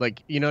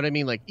 like, you know what I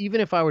mean? Like,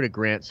 even if I were to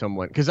grant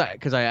someone, because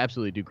I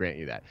absolutely do grant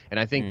you that. And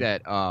I think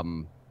that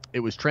it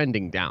was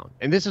trending down.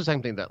 And this is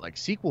something that, like,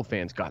 sequel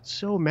fans got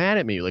so mad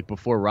at me, like,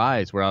 before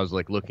Rise, where I was,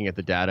 like, looking at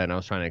the data and I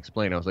was trying to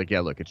explain. I was like,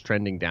 yeah, look, it's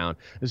trending down.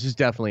 This is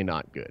definitely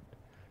not good.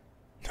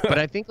 But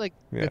I think, like,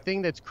 the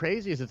thing that's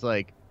crazy is it's,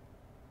 like,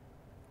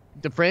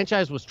 the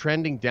franchise was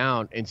trending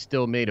down and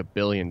still made $1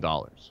 billion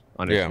on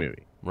its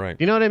movie. Right.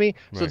 You know what I mean?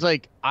 So it's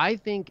like, I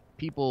think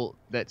people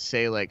that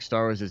say like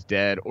Star Wars is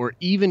dead or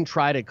even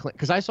try to claim,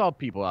 because I saw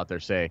people out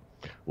there say,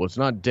 well, it's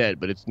not dead,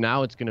 but it's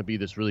going to be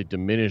this really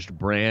diminished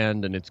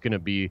brand. And it's going to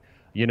be,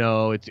 you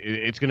know,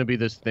 it's going to be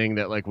this thing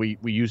that like we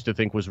used to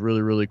think was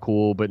really, really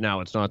cool, but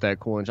now it's not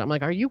that cool. And I'm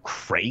like, are you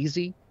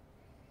crazy?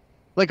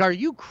 Like, are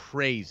you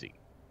crazy?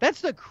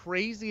 That's the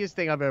craziest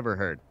thing I've ever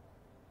heard.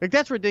 Like,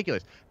 that's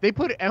ridiculous. They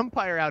put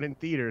Empire out in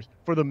theaters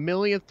for the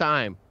millionth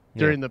time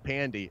during the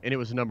pandy, and it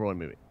was the #1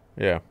 movie.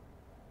 Yeah.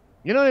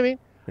 You know what I mean?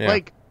 Yeah.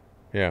 Like,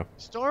 yeah.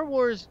 Star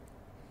Wars.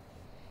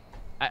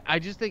 I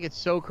just think it's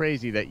so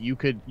crazy that you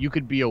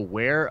could be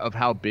aware of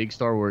how big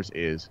Star Wars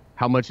is,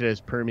 how much it has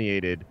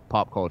permeated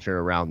pop culture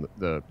around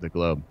the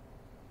globe,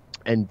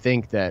 and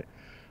think that,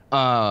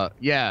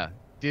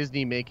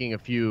 Disney making a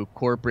few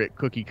corporate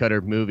cookie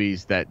cutter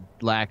movies that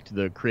lacked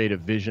the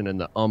creative vision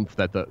and the oomph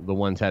that the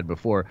ones had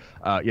before.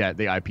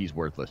 The IP's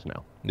worthless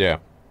now. Yeah.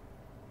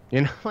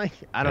 You know, like,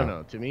 I don't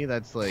know. To me,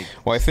 that's like.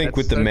 Well, I think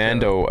with the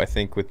Mando, I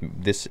think with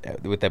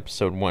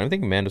episode 1, I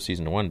think Mando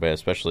season 1, but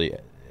especially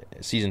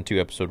season 2,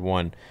 episode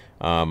 1,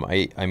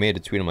 I made a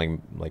tweet.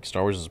 I'm like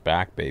Star Wars is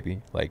back,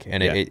 baby. Like,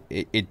 and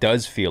it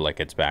does feel like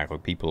it's back.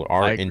 Like, people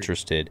are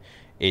interested.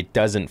 It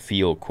doesn't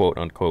feel quote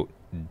unquote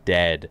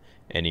dead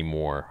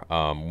anymore.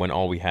 When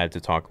all we had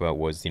to talk about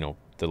was,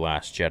 The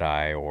Last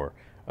Jedi or.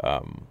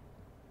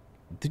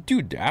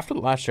 Dude, after The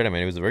Last Jedi,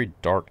 man, it was a very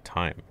dark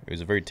time. It was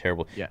a very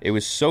terrible. Yeah. It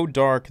was so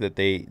dark that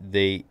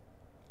they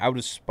out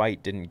of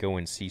spite didn't go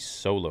and see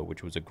Solo,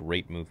 which was a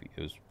great movie.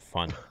 It was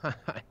fun.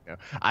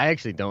 I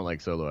actually don't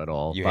like Solo at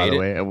all. You hate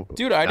it?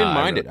 Dude, I didn't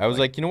mind it. I was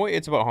like, you know what?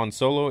 It's about Han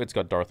Solo. It's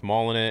got Darth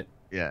Maul in it.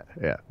 Yeah.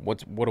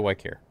 What do I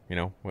care?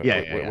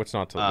 What's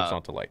not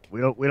to like? We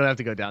don't have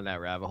to go down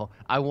that rabbit hole.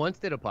 I once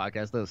did a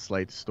podcast. A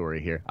slight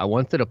story here. I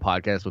once did a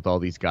podcast with all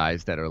these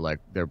guys that are like,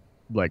 they're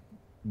like.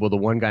 Well, the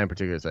one guy in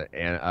particular is like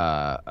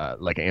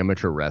an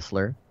amateur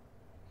wrestler,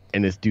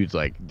 and this dude's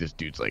like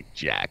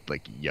jacked,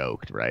 like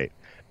yoked, right?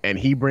 And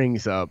he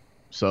brings up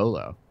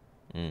Solo,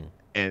 and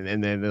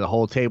then the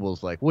whole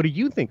table's like, "What do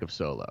you think of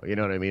Solo?" You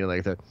know what I mean?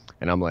 Like that,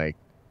 and I'm like,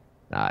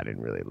 nah, I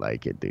didn't really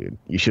like it, dude.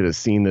 You should have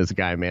seen this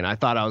guy, man. I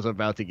thought I was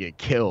about to get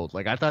killed.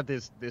 Like, I thought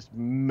this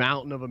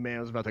mountain of a man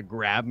was about to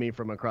grab me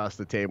from across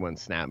the table and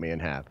snap me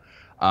in half.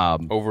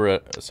 Over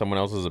someone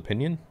else's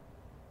opinion?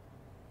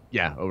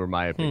 Yeah, over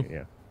my opinion.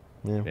 Yeah.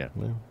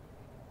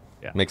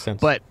 Yeah. Makes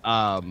sense. But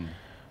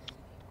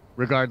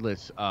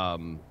regardless,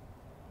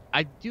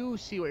 I do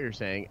see what you're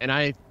saying, and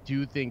I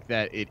do think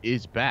that it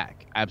is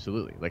back.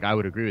 Absolutely. Like, I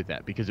would agree with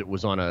that because it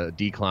was on a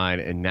decline,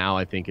 and now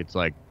I think it's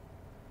like,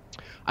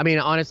 I mean,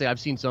 honestly,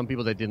 I've seen some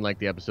people that didn't like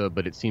the episode,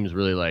 but it seems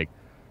really like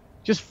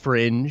just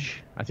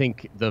fringe. I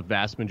think the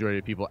vast majority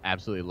of people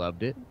absolutely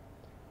loved it.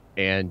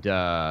 And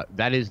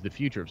that is the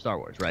future of Star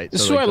Wars, right?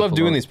 This is why I love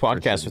doing these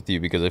podcasts with you,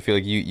 because I feel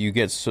like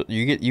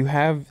you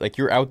have like,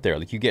 you're out there,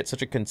 like, you get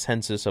such a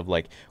consensus of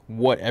like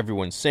what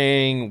everyone's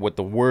saying, what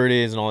the word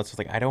is, and all that stuff.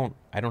 Like, I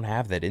don't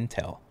have that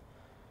intel.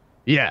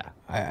 Yeah,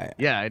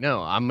 I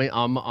know. I'm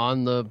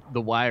on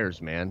the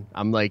wires, man.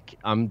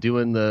 I'm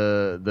doing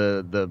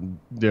the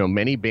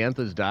many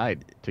banthas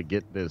died to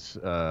get this.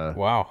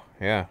 Wow.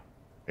 Yeah.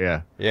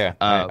 Yeah.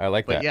 I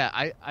like that. But yeah,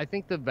 I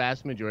think the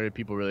vast majority of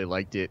people really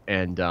liked it,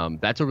 and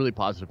that's a really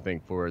positive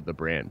thing for the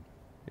brand.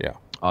 Yeah.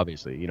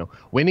 Obviously,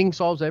 winning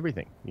solves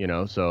everything,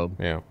 so.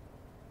 Yeah.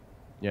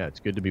 Yeah, it's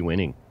good to be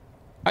winning.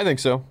 I think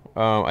so.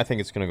 I think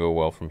it's going to go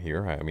well from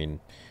here. I mean,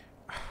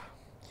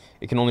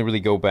 it can only really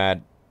go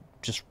bad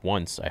just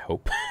once, I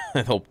hope.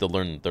 I hope they'll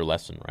learn their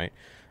lesson, right?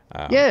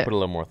 Put a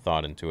little more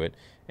thought into it.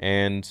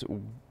 And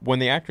when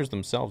the actors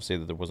themselves say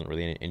that there wasn't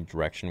really any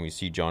direction, we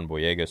see John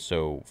Boyega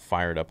so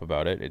fired up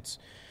about it.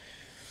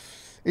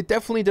 It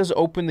definitely does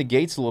open the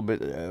gates a little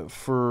bit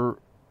for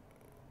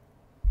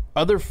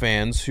other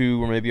fans who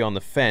were maybe on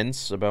the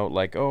fence about,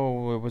 like,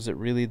 oh, was it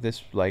really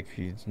this, like,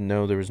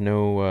 no, there was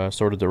no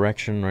sort of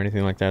direction or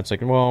anything like that. It's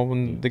like, well,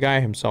 when the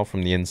guy himself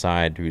from the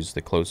inside, who's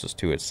the closest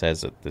to it,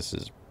 says that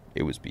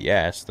it was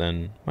BS,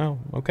 then, well,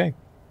 okay.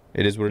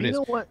 It is what it is.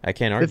 Know what? I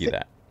can't argue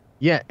that.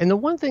 Yeah, and the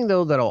one thing,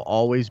 though, that I'll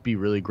always be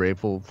really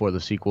grateful for the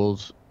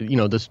sequels,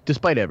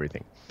 despite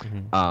everything,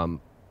 I'll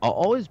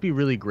always be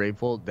really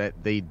grateful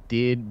that they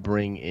did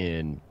bring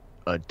in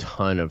a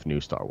ton of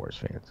new Star Wars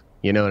fans.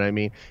 You know what I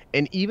mean?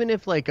 And even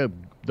if, like, a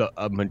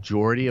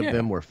majority of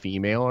them were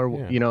female,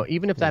 or,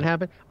 even if that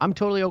happened, I'm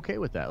totally okay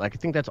with that. Like, I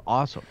think that's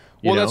awesome.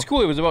 Well, that's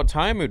cool. It was about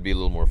time it would be a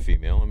little more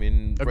female. I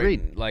mean,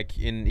 agreed. Right, like,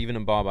 even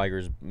in Bob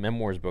Iger's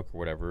memoirs book or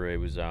whatever, it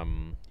was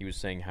he was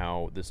saying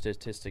how the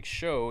statistics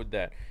showed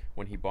that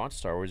when he bought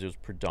Star Wars, it was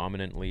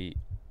predominantly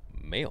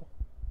male.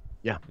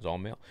 Yeah. It was all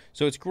male.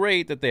 So it's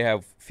great that they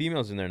have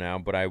females in there now,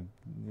 but I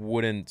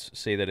wouldn't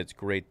say that it's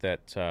great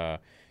that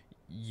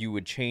you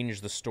would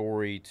change the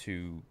story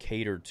to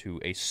cater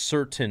to a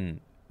certain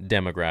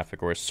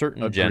demographic or a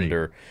certain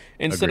gender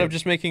instead of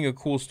just making a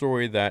cool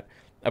story that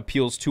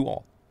appeals to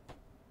all.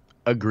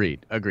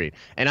 Agreed.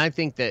 And I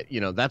think that,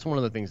 that's one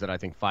of the things that I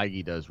think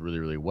Feige does really,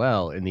 really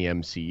well in the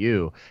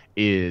MCU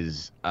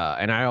is,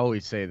 and I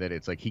always say that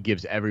it's like he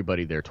gives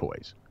everybody their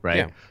toys,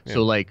 right? Yeah.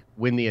 So, like,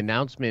 when the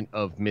announcement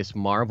of Miss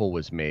Marvel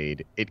was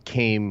made, it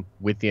came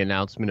with the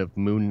announcement of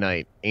Moon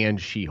Knight and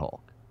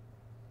She-Hulk.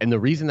 And the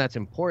reason that's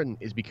important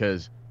is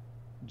because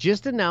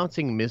just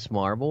announcing Miss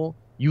Marvel,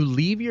 you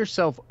leave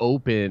yourself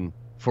open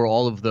for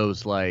all of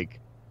those, like,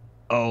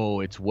 oh,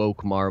 it's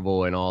woke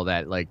Marvel and all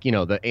that, like,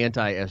 the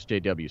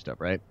anti-SJW stuff,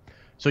 right?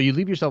 So you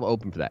leave yourself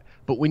open for that.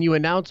 But when you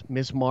announce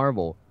Miss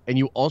Marvel and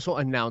you also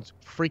announce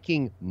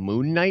freaking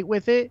Moon Knight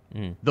with it,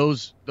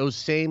 those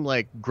same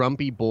like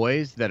grumpy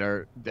boys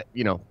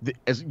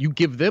as you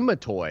give them a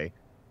toy,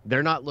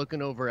 they're not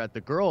looking over at the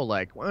girl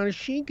like, why does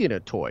she get a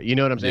toy? You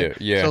know what I'm saying?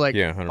 Yeah. So like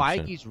 100%.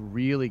 Feige's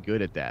really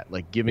good at that,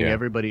 like giving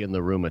everybody in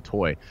the room a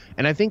toy.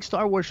 And I think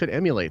Star Wars should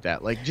emulate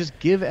that. Like just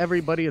give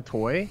everybody a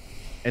toy.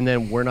 And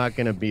then we're not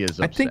going to be as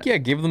upset. I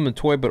think, give them a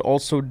toy, but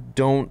also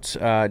don't,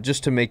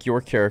 just to make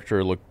your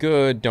character look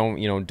good,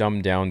 don't,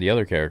 dumb down the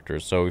other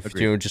characters. So if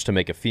just to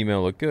make a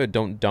female look good,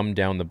 don't dumb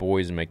down the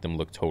boys and make them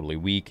look totally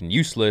weak and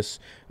useless,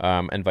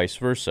 and vice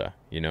versa,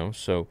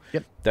 So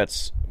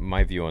that's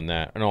my view on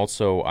that. And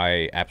also,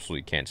 I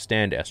absolutely can't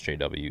stand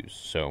SJWs,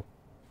 so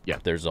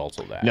there's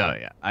also that. No,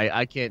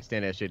 I can't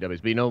stand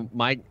SJWs.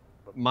 But,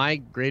 my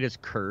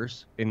greatest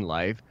curse in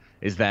life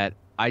is that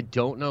I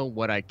don't know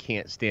what I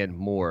can't stand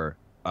more,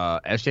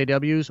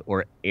 SJWs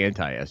or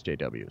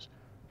anti-SJWs,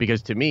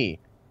 because to me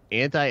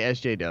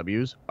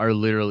anti-SJWs are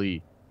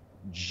literally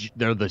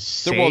they're the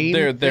same.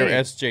 They're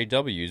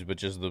SJWs, but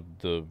just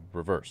the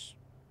reverse.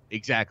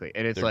 Exactly,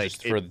 and it's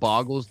like it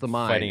boggles the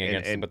mind. Fighting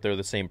against them, but they're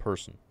the same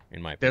person,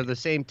 in my opinion. They're the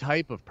same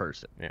type of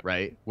person,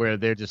 right? Where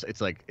they're just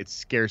it's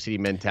scarcity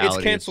mentality.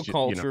 It's cancel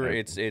culture.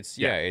 It's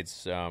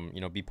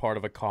be part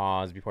of a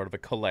cause, be part of a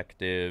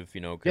collective.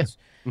 Because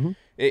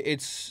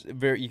it's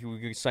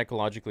very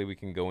psychologically we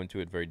can go into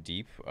it very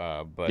deep.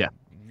 But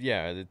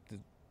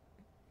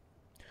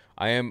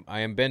I am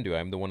Bendu.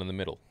 I'm the one in the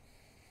middle.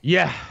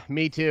 Yeah,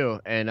 me too.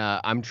 And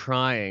I'm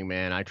trying,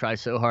 man. I try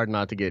so hard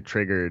not to get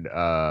triggered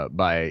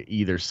by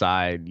either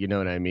side. You know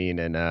what I mean?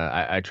 And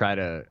I try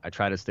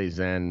to stay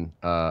zen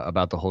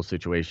about the whole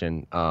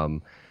situation.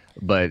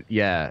 But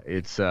yeah,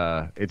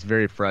 it's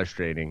very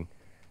frustrating.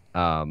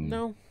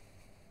 No,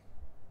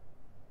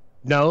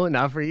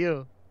 not for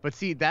you. But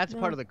see, that's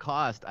part of the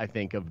cost, I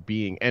think, of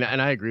being,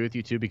 and I agree with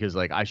you too, because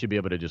like I should be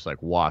able to just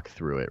like walk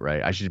through it,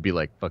 right? I should be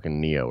like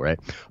fucking Neo, right?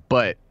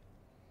 But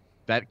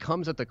that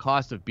comes at the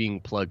cost of being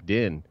plugged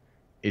in,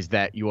 is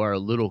that you are a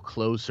little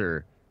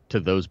closer to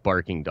those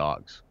barking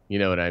dogs. You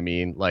know what I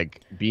mean?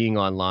 Like being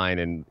online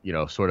and,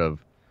 sort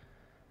of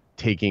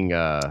taking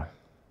a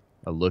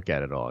look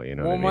at it all,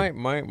 Well, what I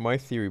mean? my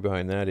theory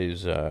behind that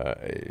is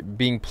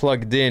being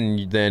plugged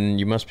in, then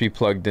you must be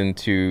plugged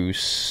into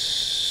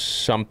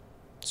some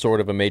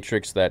sort of a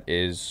matrix that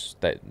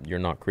you're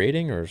not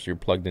creating, or you're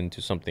plugged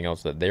into something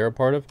else that they're a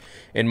part of.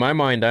 In my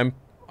mind,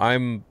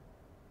 I'm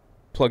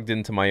plugged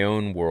into my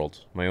own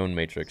world, my own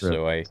matrix.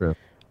 So I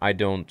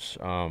don't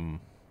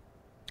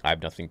I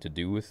have nothing to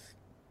do with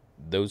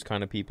those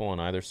kind of people on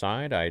either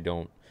side. I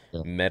don't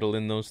meddle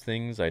in those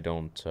things. I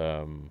don't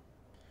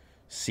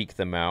seek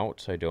them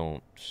out. I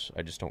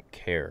just don't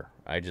care.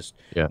 I just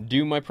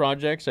do my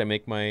projects. I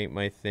make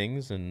my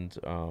things, and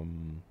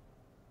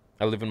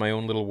I live in my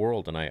own little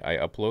world, and I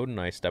upload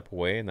and I step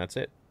away, and that's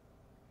it.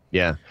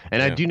 Yeah,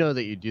 and I do know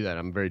that you do that.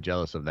 I'm very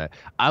jealous of that.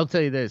 I'll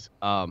tell you this.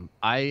 I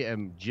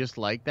am just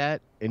like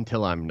that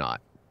until I'm not.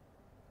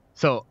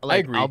 So, like, I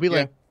agree. I'll be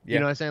like, you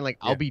know what I'm saying? Like,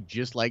 I'll be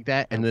just like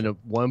that, and then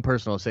one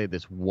person will say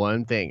this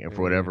one thing, and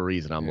for whatever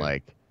reason, I'm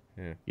like,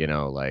 I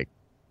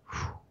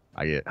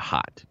get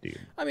hot, dude.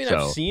 I mean,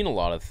 I've seen a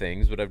lot of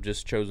things, but I've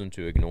just chosen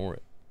to ignore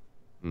it.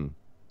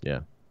 Yeah.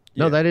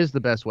 No, that is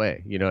the best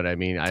way. You know what I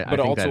mean? I think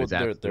also,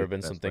 that is there have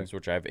been some things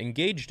which I've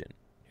engaged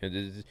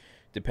in.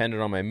 Depended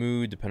on my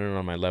mood, depended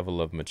on my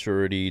level of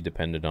maturity,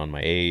 depended on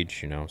my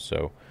age,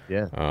 So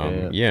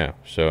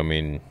So I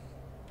mean,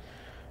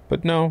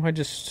 but no, I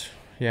just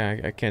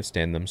I can't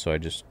stand them, so I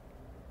just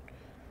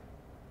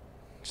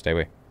stay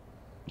away.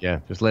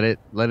 Yeah, just let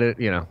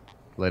them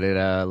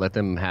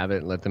have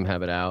it, let them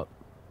have it out.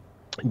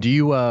 Do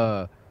you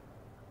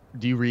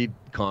read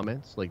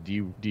comments? Like, do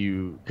you?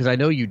 Because I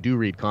know you do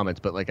read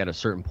comments, but like at a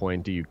certain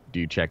point, do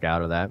you check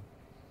out of that?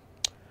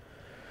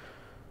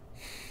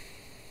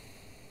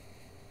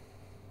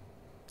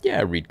 Yeah,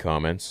 I read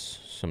comments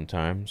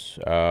sometimes.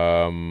 Like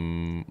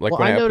when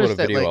I upload a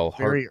video,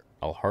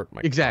 I'll heart my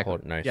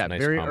nice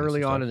very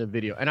early on in the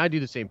video, and I do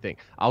the same thing.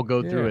 I'll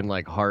go through and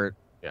like heart.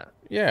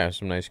 Yeah,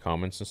 some nice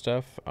comments and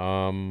stuff.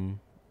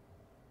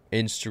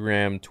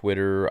 Instagram,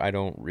 Twitter, I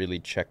don't really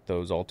check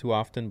those all too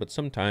often, but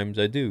sometimes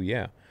I do.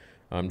 Yeah,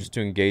 just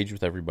to engage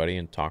with everybody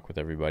and talk with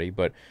everybody.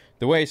 But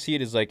the way I see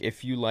it is like,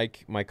 if you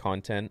like my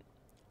content,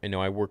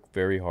 I work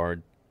very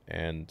hard,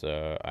 and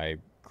I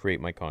create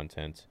my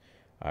content.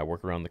 I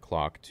work around the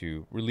clock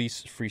to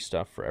release free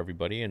stuff for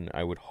everybody, and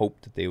I would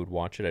hope that they would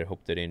watch it. I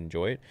hope that they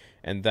enjoy it,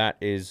 and that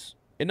is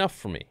enough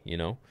for me,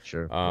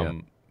 Sure.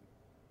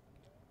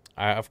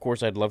 Of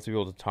course, I'd love to be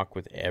able to talk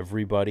with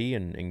everybody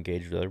and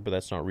engage with everybody, but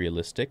that's not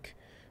realistic,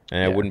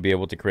 and I wouldn't be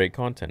able to create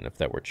content if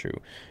that were true.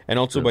 And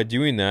also, by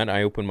doing that,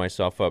 I open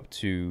myself up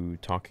to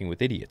talking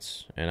with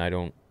idiots, and I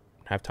don't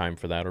have time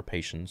for that, or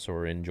patience,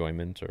 or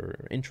enjoyment,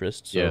 or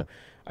interest. So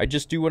I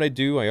just do what I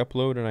do. I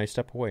upload, and I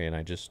step away, and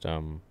I just...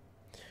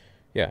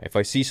 if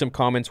I see some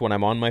comments when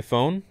I'm on my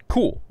phone,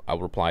 cool. I'll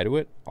reply to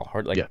it.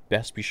 I'll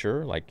best be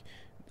sure. Like,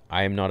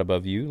 I am not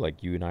above you.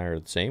 Like, you and I are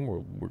the same.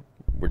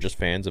 we're just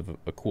fans of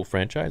a cool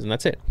franchise, and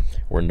that's it.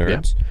 We're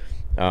nerds.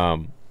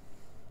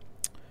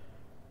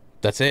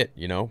 That's it,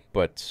 you know.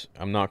 But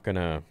I'm not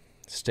gonna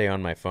stay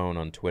on my phone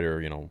on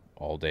Twitter, you know,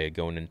 all day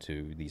going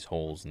into these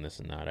holes and this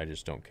and that. I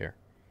just don't care.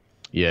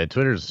 Yeah,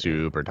 Twitter's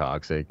super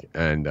toxic,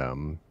 and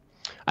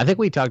I think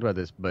we talked about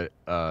this, but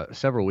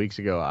several weeks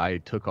ago, I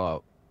took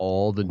off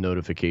all the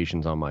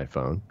notifications on my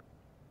phone.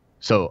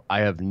 So I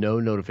have no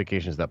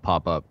notifications that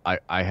pop up.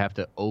 I have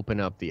to open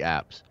up the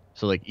apps.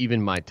 So, like,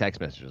 even my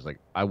text messages, like,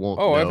 I won't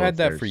know. I've had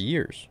that for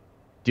years.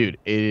 Dude,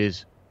 it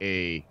is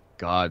a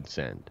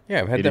godsend.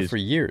 Yeah, I've had that for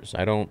years.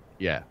 I don't...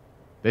 Yeah,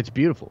 it's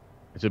beautiful.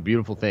 It's a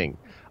beautiful thing.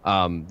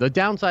 The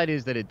downside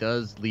is that it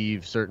does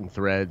leave certain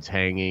threads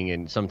hanging,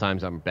 and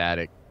sometimes I'm bad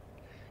at,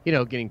 you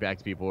know, getting back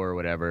to people or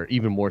whatever,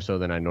 even more so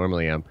than I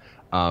normally am.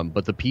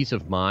 But the peace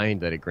of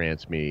mind that it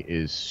grants me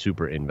is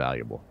super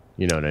invaluable.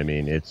 You know what I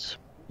mean? It's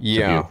a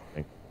beautiful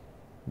thing.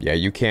 Yeah,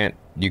 you can't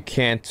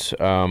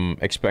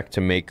expect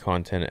to make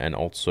content and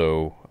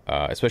also,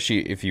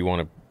 especially if you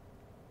want to,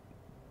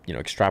 you know,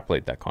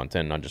 extrapolate that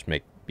content, not just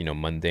make, you know,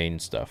 mundane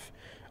stuff.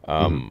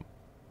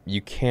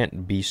 You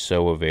can't be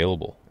so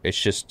available.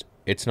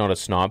 It's not a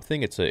snob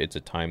thing. It's a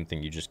time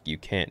thing. You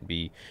can't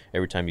be,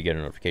 every time you get a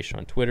notification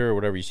on Twitter or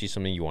whatever, you see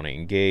something you want to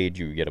engage,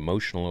 you get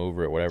emotional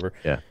over it, whatever.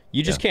 Yeah.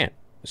 You just can't.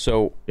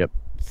 So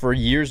for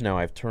years now,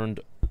 I've turned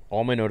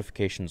all my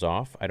notifications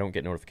off. I don't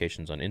get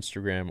notifications on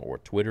Instagram or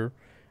Twitter.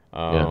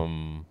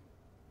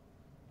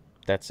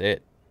 That's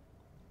it.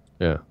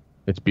 Yeah.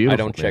 It's beautiful. I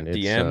don't check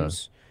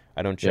DMs.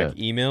 I don't check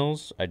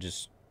emails. I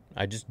just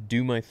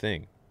do my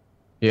thing.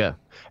 Yeah.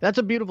 That's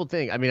a beautiful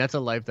thing. I mean, that's a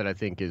life that I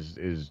think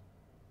is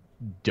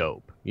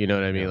dope. You know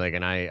what I mean? Like,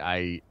 and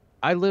I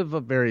live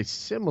a very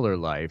similar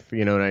life,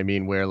 you know what I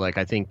mean? Where, like,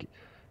 I think,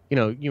 you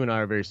know, you and I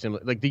are very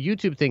similar. Like, the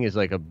YouTube thing is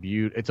like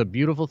it's a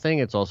beautiful thing.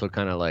 It's also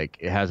kind of like,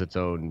 it has its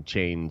own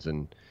chains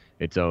and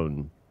its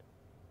own,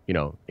 you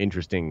know,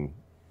 interesting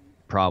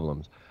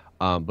problems.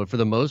 But for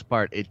the most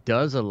part, it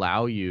does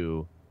allow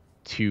you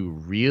to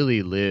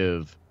really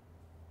live,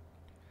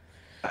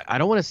 I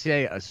don't want to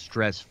say a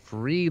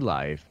stress-free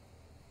life,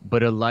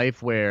 but a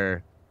life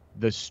where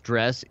the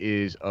stress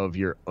is of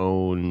your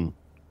own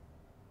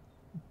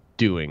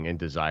doing and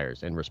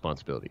desires and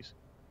responsibilities.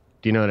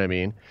 Do you know what I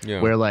mean?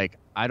 Yeah. Where, like,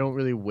 I don't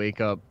really wake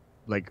up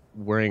like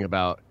worrying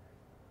about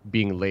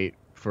being late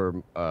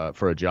for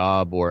a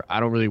job, or I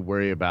don't really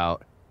worry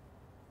about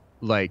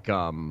like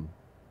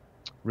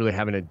really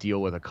having to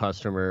deal with a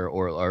customer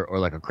or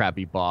like a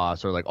crappy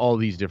boss or like all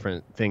these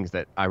different things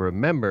that I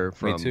remember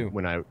from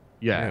when I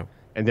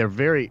and they're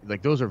very,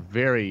 like, those are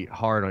very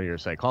hard on your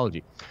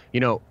psychology. You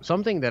know,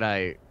 something that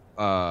I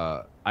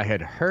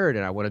had heard,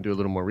 and I want to do a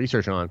little more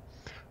research on,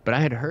 but I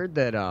had heard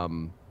that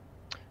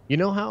you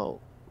know how,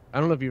 I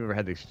don't know if you've ever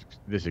had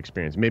this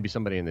experience. Maybe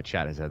somebody in the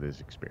chat has had this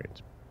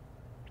experience.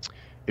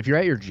 If you're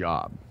at your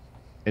job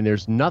and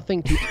there's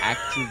nothing to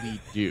actually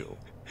do.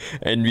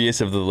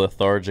 Envious of the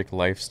lethargic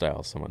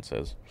lifestyle, someone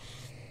says.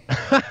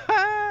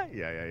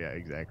 Yeah,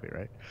 exactly,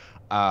 right.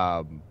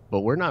 But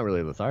we're not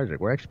really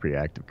lethargic. We're actually pretty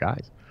active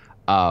guys.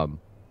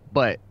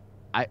 But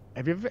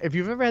if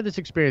you've ever had this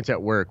experience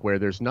at work where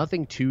there's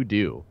nothing to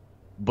do,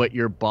 but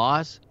your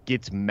boss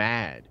gets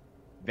mad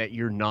that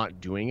you're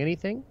not doing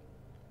anything,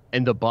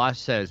 and the boss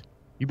says,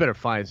 you better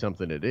find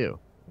something to do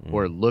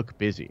or look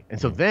busy. And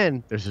so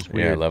then there's this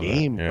weird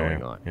game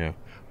going on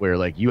where,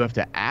 like, you have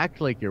to act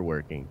like you're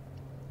working,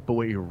 but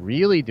what you're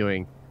really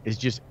doing is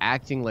just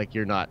acting like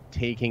you're not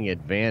taking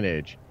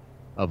advantage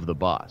of the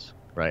boss,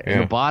 right?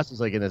 And the boss is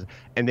like in this,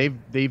 and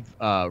they've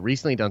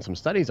recently done some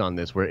studies on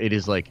this where it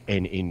is like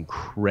an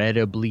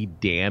incredibly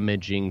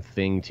damaging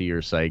thing to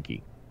your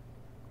psyche.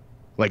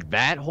 Like,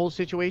 that whole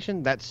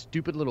situation, that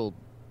stupid little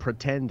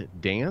pretend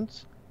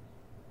dance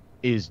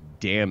is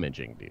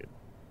damaging, dude.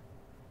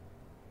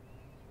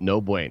 No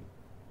bueno.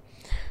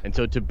 And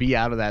so to be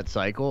out of that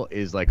cycle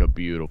is like a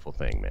beautiful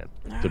thing, man.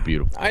 It's a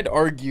beautiful thing. I'd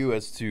argue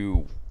as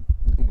to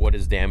what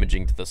is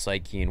damaging to the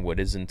psyche and what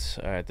isn't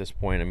at this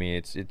point. I mean,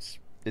 it's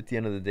at the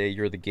end of the day,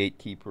 you're the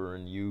gatekeeper,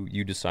 and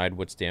you decide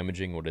what's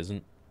damaging, what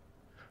isn't.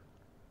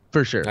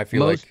 For sure. I feel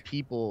most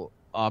people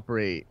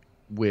operate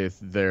with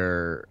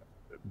their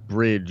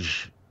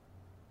bridge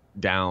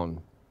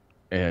down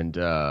and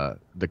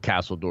the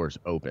castle doors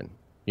open.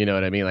 You know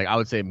what I mean? Like, I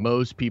would say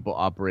most people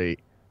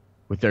operate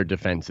with their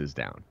defenses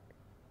down.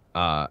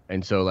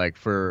 And so, like,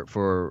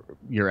 for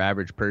your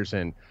average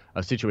person,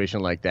 a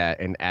situation like that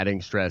and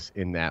adding stress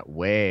in that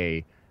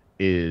way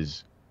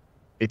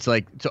it's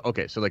like,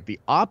 so like the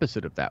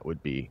opposite of that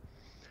would be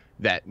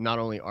that not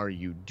only are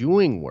you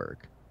doing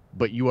work,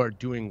 but you are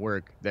doing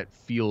work that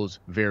feels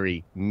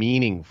very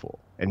meaningful.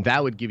 And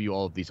that would give you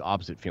all of these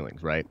opposite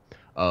feelings, right?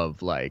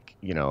 Of, like,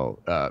 you know,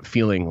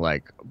 feeling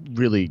like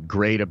really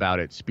great about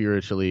it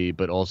spiritually,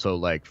 but also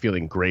like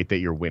feeling great that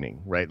you're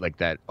winning, right? Like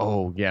that,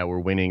 oh yeah, we're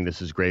winning,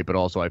 this is great, but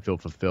also I feel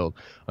fulfilled.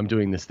 I'm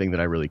doing this thing that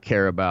I really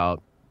care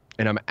about,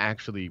 and I'm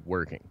actually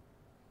working.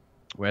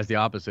 Whereas the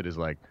opposite is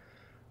like,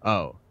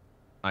 oh,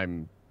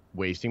 I'm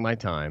wasting my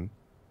time.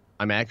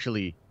 I'm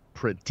actually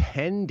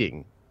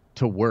pretending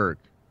to work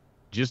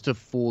just to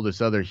fool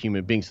this other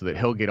human being so that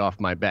he'll get off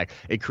my back.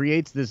 It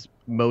creates this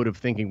mode of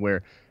thinking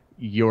where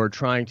you're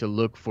trying to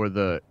look for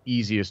the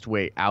easiest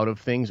way out of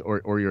things,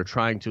 or you're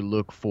trying to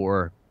look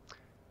for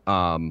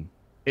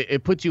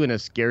it puts you in a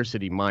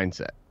scarcity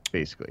mindset,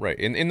 basically. Right.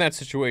 In that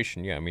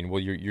situation, yeah. I mean,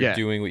 well, you're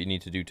doing what you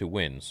need to do to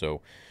win.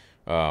 So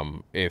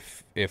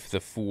if the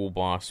fool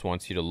boss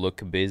wants you to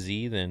look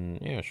busy, then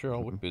yeah, sure,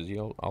 I'll look busy.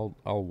 I'll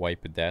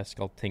wipe a desk.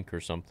 I'll tinker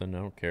something. I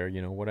don't care.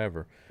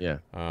 Whatever. Yeah.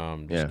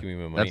 Just give me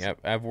my money.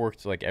 I've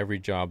worked like every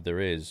job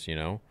there is.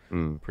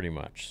 Pretty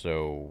much.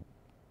 So.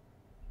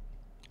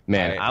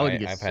 Man,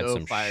 I've had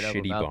some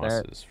shitty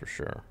bosses for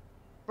sure.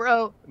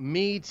 Bro,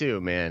 me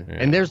too, man. Yeah.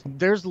 And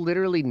there's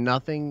literally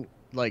nothing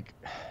like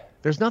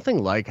having a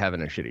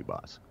shitty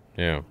boss.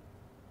 Yeah.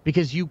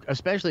 Because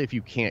especially if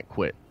you can't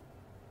quit.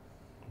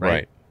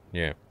 Right.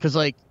 Yeah.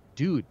 Because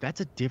dude, that's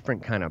a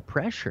different kind of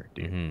pressure,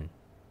 dude. Mm-hmm.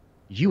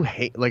 You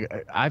hate,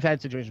 I've had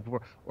situations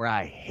before where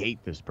I hate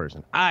this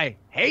person. I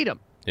hate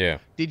him. Yeah.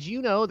 Did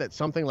you know that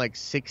something like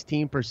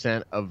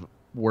 16% of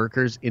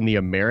workers in the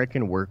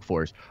American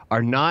workforce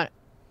are not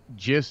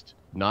just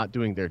not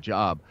doing their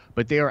job,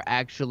 but they are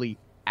actually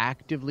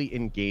actively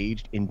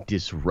engaged in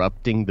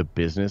disrupting the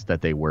business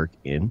that they work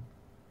in?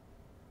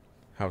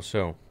 How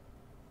so?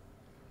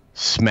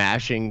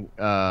 Smashing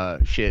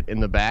shit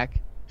in the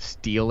back,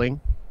 stealing,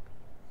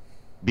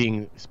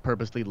 being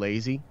purposely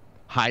lazy,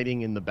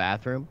 hiding in the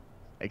bathroom,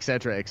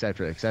 etc.,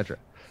 etc., etc.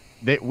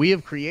 We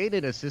have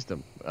created a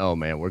system. Oh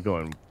man, we're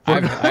going.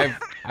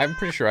 I'm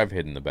pretty sure I've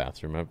hidden the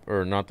bathroom,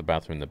 or not the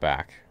bathroom, the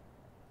back.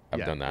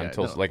 I've done that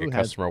until a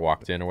customer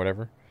walked in or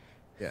whatever.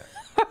 Yeah.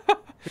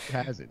 Who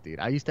hasn't, dude?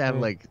 I used to have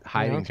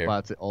hiding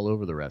spots all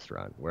over the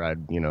restaurant where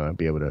I'd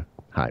be able to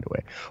hide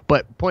away.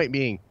 But point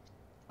being,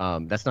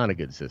 that's not a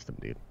good system,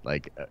 dude.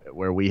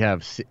 Where we have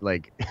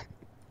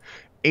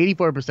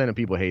 84% of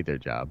people hate their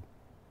job.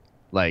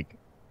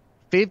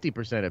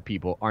 50% of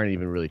people aren't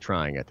even really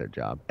trying at their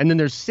job. And then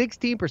there's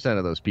 16%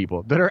 of those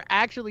people that are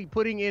actually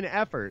putting in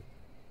effort,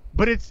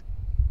 but it's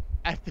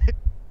at the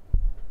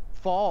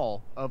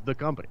fall of the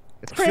company.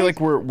 It's crazy. I feel like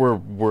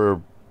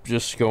we're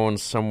just going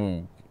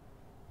some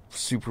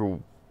super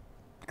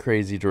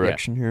crazy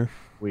direction here.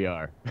 We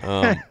are.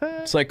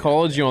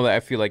 Psychology, that I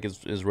feel like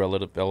is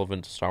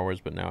relevant to Star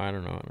Wars, but now I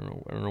don't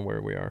know. I don't know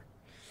where we are.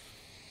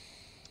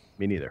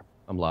 Me neither.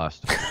 I'm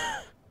lost.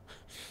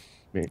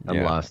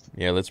 I'm lost.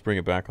 Yeah, let's bring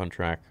it back on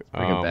track.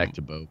 Bring it back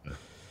to Boba.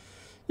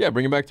 Yeah,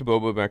 bring it back to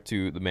Boba, back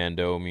to the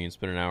Mando. I mean, it's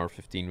been an hour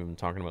 15. We've been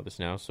talking about this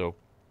now, so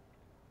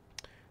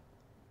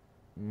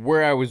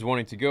where I was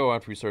wanting to go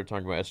after we started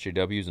talking about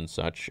SJWs and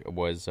such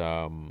was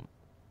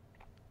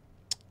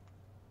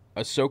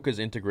Ahsoka's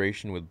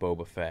integration with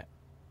Boba Fett,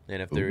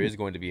 and if there is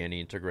going to be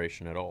any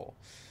integration at all.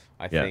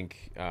 I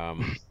think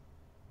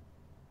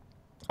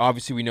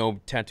obviously we know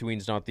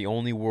Tatooine's not the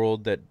only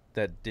world that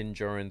Din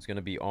Djarin's going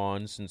to be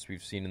on, since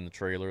we've seen in the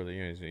trailer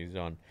that he's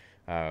on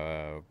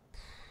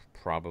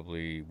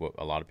probably what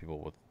a lot of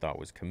people thought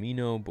was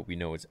Kamino, but we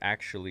know it's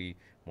actually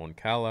Mon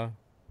Cala,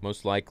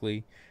 most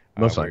likely.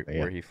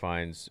 Where he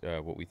finds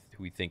what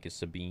we think is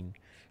Sabine.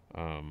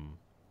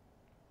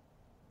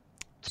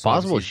 It's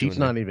possible she's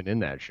not even in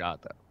that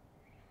shot, though.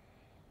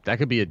 That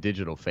could be a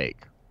digital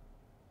fake.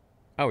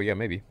 Oh, yeah,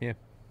 maybe. Yeah.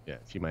 Yeah,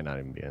 she might not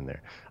even be in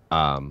there.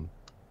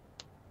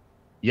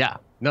 Yeah.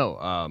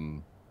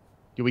 No.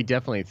 We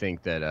definitely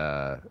think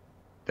that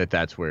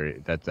that's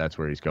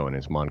where he's going,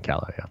 is Mon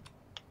Cala, yeah.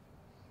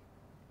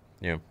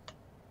 Yeah.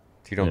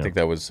 You don't think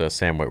that was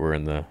Sam Witwer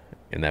in the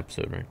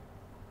episode, right?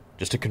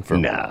 Just to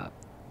confirm.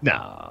 No,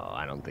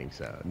 I don't think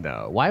so.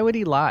 No. Why would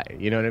he lie?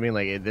 You know what I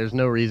mean? There's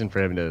no reason for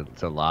him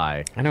to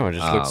lie. I know. It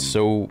just looks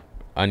so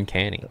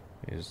uncanny.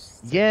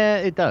 Yeah,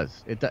 it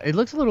does. It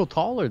looks a little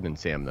taller than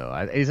Sam, though.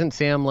 Isn't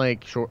Sam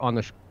short on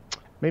the?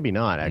 Maybe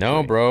not. Actually.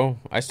 No, bro.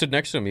 I stood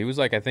next to him. He was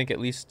I think at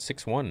least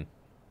 6'1".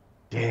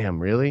 Damn,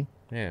 really?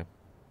 Yeah.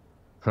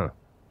 Huh.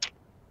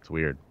 It's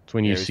weird. It's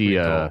when you see.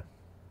 Yeah.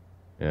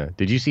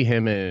 Did you see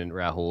him and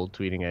Rahul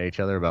tweeting at each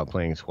other about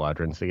playing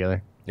squadrons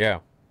together? Yeah.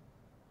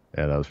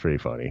 Yeah, that was pretty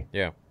funny.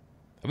 Yeah.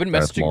 I've been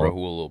messaging Rahul a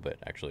little bit,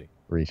 actually.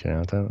 Reaching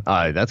out to him?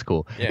 Oh, that's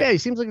cool. Yeah, he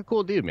seems like a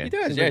cool dude, man. He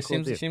does,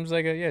 seems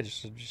like a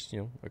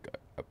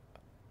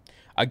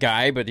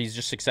guy, but he's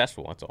just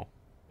successful, that's all.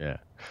 Yeah.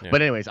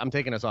 But anyways, I'm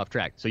taking us off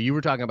track. So you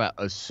were talking about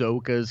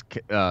Ahsoka's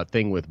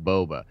thing with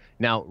Boba.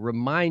 Now,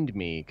 remind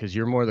me, because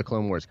you're more the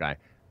Clone Wars guy,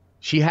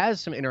 she has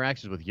some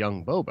interactions with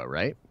young Boba,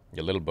 right?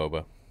 Yeah, little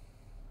Boba.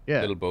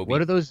 Yeah. Little Boba.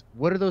 What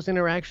are those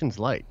interactions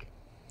like?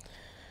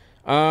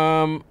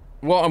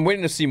 Well, I'm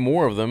waiting to see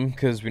more of them,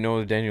 because we know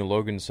that Daniel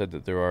Logan said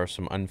that there are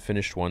some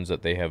unfinished ones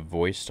that they have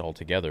voiced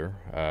altogether.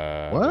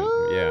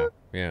 What?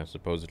 Yeah,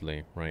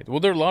 supposedly, right. Well,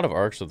 there are a lot of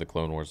arcs of the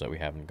Clone Wars that we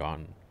haven't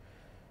gotten.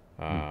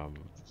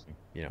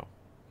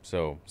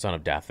 So Son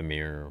of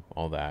Dathomir,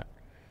 all that.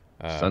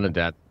 Son of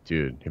Dath,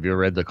 dude. Have you ever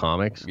read the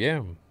comics?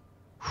 Yeah.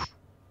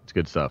 It's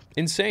good stuff.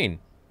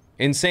 Insane,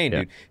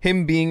 dude.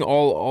 Him being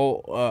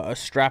all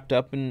strapped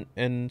up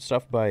and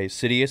stuff by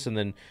Sidious, and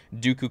then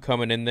Dooku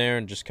coming in there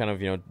and just kind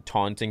of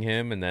taunting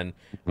him, and then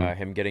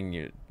him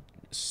getting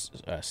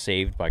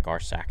saved by Gar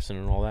Saxon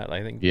and all that.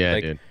 I think. Yeah,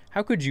 like, dude.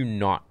 How could you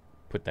not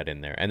put that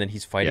in there? And then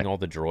he's fighting all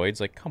the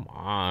droids. Like, come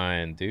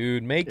on,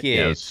 dude, make it.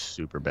 Yeah, it's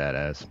super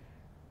badass.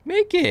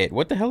 Make it.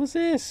 What the hell is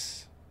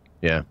this?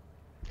 Yeah.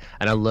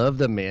 And I love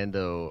the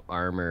Mando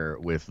armor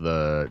with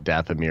the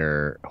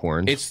Dathomir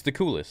horns. It's the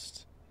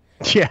coolest.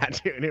 Yeah,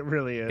 dude, it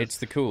really is. It's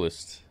the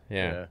coolest.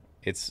 Yeah.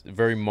 It's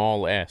very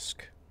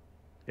Maul-esque.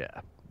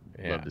 Yeah.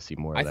 Love to see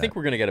more of that. I think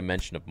we're going to get a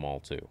mention of Maul,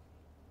 too.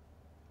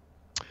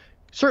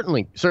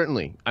 Certainly.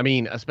 I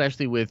mean,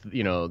 especially with,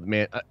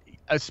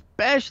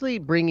 especially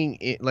bringing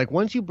in, like,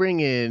 once you bring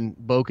in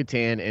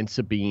Bo-Katan and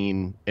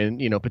Sabine and,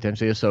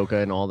 potentially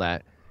Ahsoka and all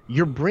that,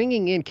 you're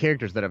bringing in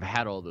characters that have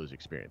had all those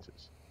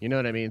experiences. You know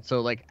what I mean?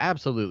 So, like,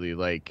 absolutely,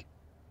 like,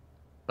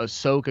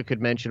 Ahsoka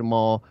could mention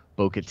Maul,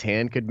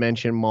 Bo-Katan could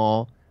mention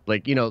Maul.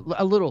 Like,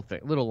 a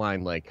little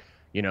line like,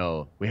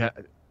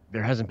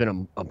 there hasn't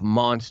been a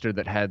monster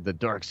that had the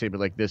darksaber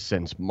like this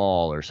since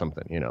Maul or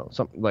something,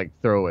 something like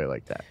throwaway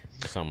like that.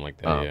 Something like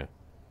that, yeah.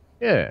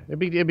 Yeah,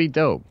 it'd be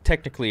dope.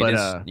 Technically, it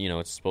is,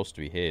 it's supposed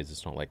to be his.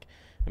 It's not like,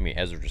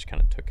 Ezra just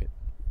kind of took it.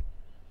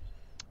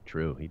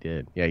 True, he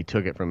did. Yeah, he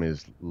took it from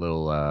his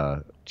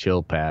little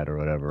chill pad or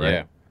whatever, right?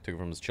 Yeah, took it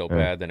from his chill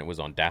pad, then it was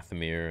on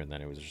Dathomir, and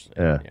then it was just...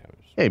 Yeah,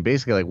 he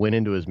basically, like, went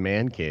into his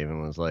man cave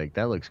and was like,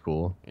 that looks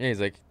cool. Yeah, he's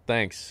like,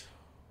 thanks.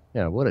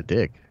 Yeah, what a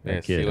dick.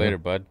 Yeah, see you later,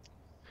 bud.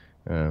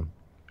 Then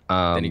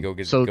he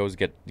gets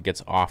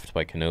offed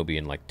by Kenobi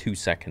in like 2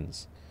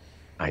 seconds.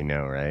 I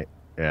know, right?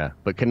 Yeah,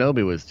 but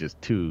Kenobi was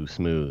just too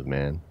smooth,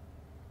 man.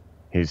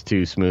 He was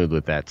too smooth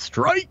with that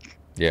strike.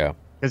 Yeah,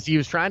 because he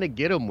was trying to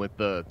get him with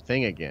the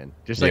thing again,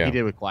 just like he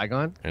did with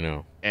Qui-Gon. I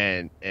know.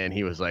 And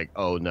he was like,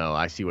 "Oh no,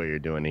 I see what you're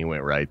doing." And he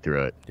went right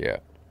through it. Yeah.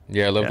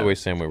 I love the way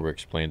Sam Witwer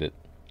explained it.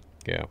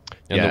 Yeah,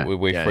 and the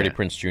way Freddie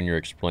Prinze Jr.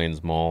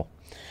 explains Maul.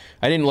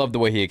 I didn't love the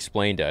way he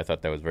explained it. I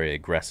thought that was very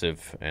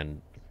aggressive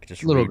and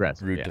just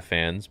rude to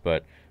fans.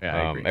 But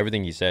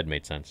everything he said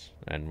made sense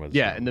and was.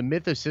 Yeah, and the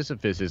myth of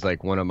Sisyphus is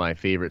like one of my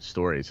favorite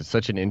stories. It's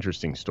such an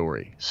interesting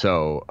story.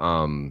 So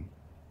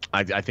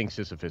I think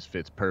Sisyphus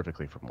fits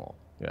perfectly for Maul.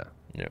 Yeah,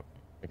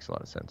 makes a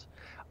lot of sense.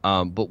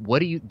 But what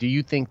do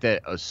you think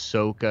that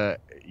Ahsoka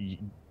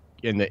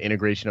in the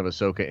integration of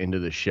Ahsoka into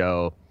the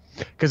show?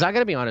 Because I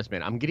gotta be honest,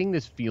 man, I'm getting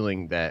this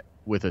feeling that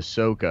with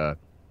Ahsoka,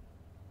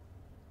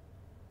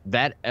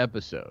 that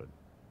episode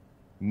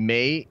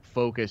may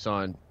focus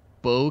on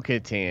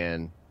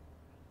Bo-Katan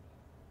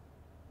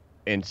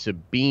and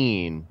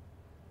Sabine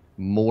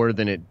more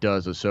than it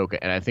does Ahsoka,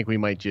 and I think we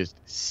might just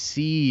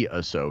see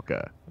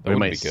Ahsoka. We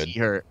might see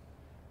her.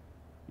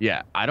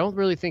 Yeah, I don't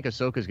really think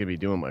Ahsoka's gonna be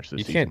doing much this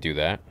season. You can't do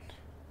that.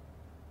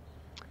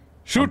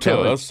 Shoot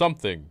her or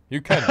something.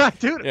 You can't,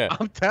 dude. Yeah.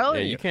 I'm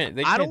telling you, you can't.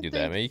 They can't do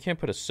that, man. You can't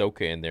put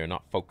Ahsoka in there and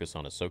not focus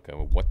on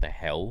Ahsoka. What the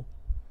hell?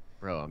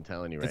 Bro, I'm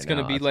telling you right now. It's going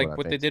to be like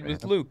what they did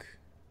with Luke.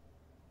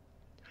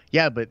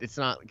 Yeah, but it's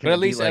not. But at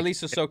least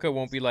Ahsoka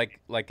won't be like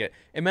a.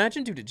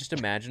 Imagine, dude. Just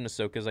imagine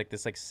Ahsoka's like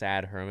this, like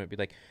sad hermit. Be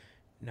like,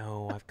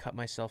 no, I've cut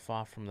myself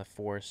off from the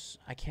Force.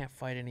 I can't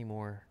fight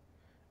anymore.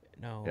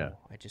 No,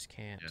 I just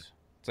can't. Yeah.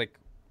 It's like.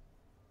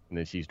 And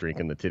then she's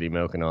drinking the titty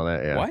milk and all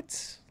that. Yeah.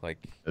 What? Like.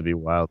 That'd be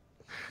wild.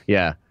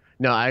 Yeah.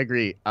 No, I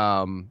agree.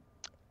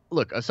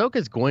 Look,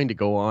 Ahsoka's going to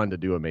go on to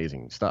do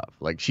amazing stuff.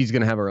 Like, she's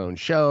going to have her own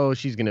show.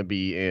 She's going to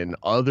be in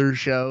other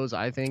shows,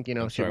 I think. We're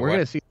going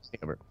to see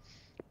her.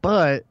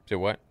 But... So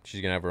what?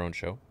 She's going to have her own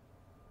show?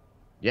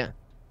 Yeah.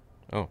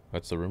 Oh,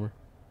 that's the rumor?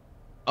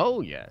 Oh,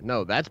 yeah.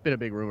 No, that's been a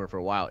big rumor for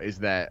a while, is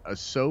that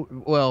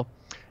Ahsoka... Well,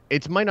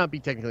 it might not be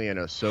technically an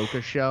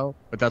Ahsoka show,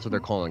 but that's what they're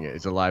calling it.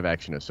 It's a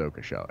live-action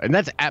Ahsoka show. And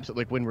that's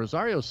absolutely... Like, when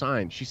Rosario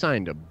signed, she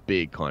signed a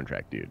big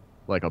contract, dude.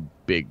 Like, a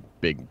big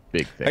thing.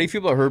 How do you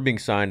feel about her being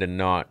signed and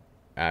not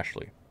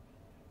Ashley?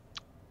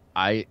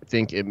 I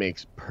think it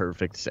makes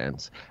perfect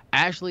sense.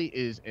 Ashley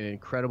is an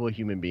incredible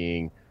human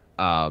being.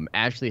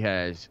 Ashley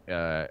has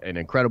an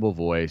incredible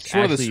voice. She's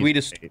one of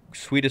the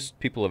sweetest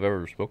people I've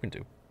ever spoken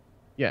to.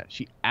 Yeah,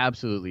 she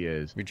absolutely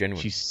is. Be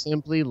genuine. She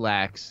simply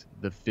lacks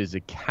the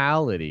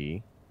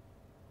physicality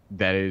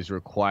that is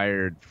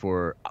required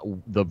for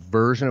the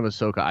version of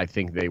Ahsoka I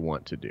think they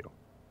want to do.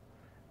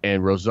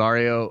 And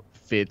Rosario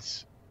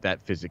fits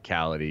that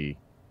physicality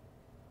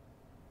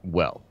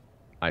well,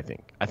 I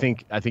think. I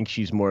think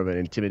she's more of an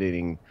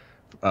intimidating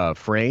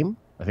frame.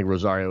 I think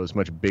Rosario is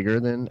much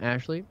bigger than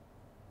Ashley.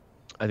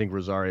 I think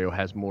Rosario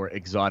has more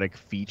exotic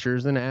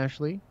features than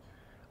Ashley,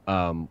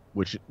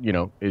 which,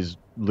 is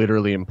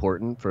literally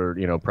important for,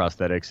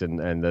 prosthetics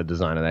and the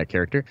design of that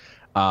character.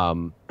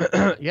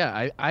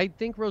 Yeah, I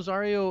think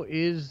Rosario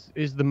is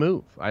the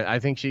move. I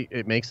think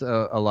it makes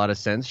a lot of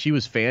sense. She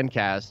was fan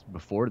cast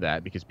before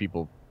that because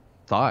people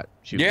thought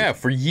she was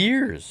for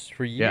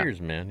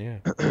years, man.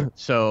 Yeah.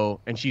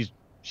 So, and she's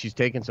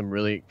taken some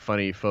really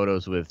funny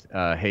photos with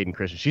Hayden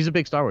Christensen. She's a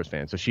big Star Wars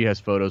fan, so she has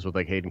photos with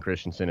like Hayden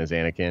Christensen as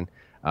Anakin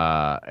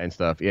and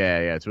stuff.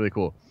 Yeah, it's really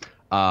cool.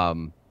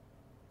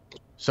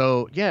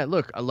 So yeah,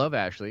 look, I love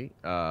Ashley.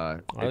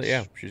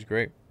 She's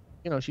great.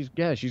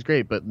 She's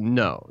great, but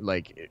no,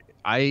 like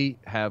I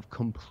have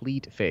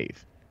complete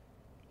faith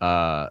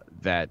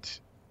that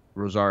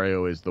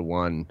Rosario is the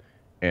one,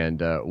 and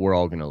we're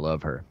all gonna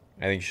love her.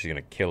 I think she's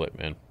gonna kill it,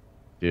 man.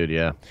 Dude,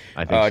 yeah,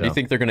 I think so. Do you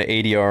think they're gonna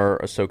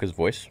ADR Ahsoka's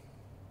voice?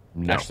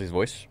 No. Ashley's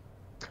voice?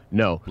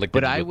 No,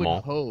 but I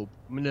would hope.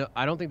 No,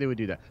 I don't think they would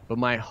do that. But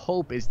my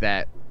hope is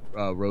that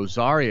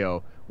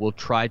Rosario will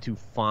try to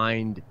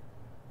find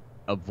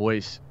a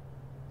voice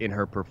in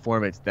her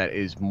performance that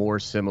is more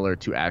similar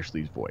to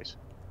Ashley's voice.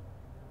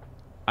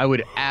 I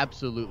would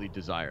absolutely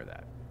desire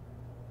that.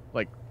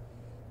 Like,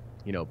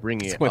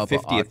 bringing it up. It's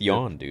my 50th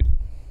yawn, dude.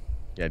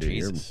 Yeah, dude.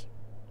 Jesus.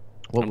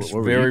 What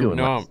were you doing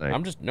last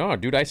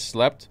night? Dude. I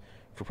slept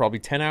for probably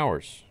 10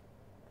 hours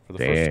for the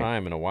first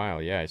time in a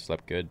while. Yeah, I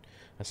slept good.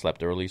 I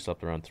slept early,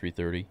 slept around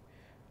 3:30,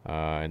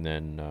 and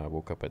then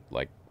woke up at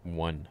like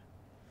 1.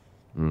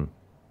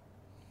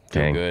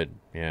 Feel good,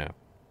 yeah.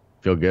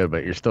 Feel good,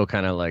 but you're still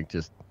kind of like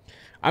just.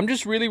 I'm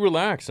just really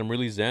relaxed. I'm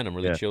really zen. I'm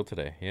really chill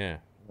today. Yeah.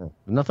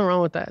 Nothing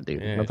wrong with that,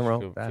 dude. Yeah, Nothing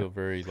wrong with that. Feel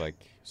very like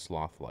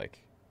sloth-like.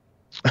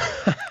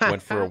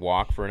 Went for a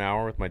walk for an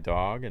hour with my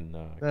dog and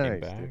came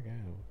back. Yeah.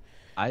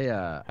 I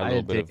had a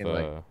little bit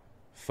of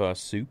pho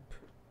soup.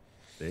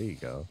 There you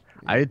go.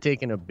 I had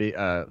taken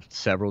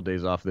several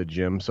days off the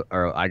gym,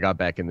 or I got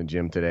back in the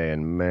gym today,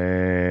 and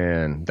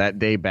man, that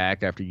day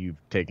back after you've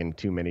taken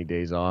too many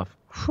days off,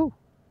 whew.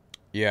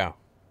 Yeah.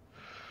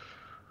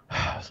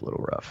 It's a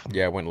little rough.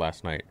 Yeah, I went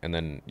last night, and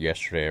then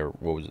yesterday, or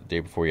what was it, the day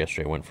before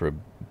yesterday, I went for a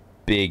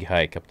big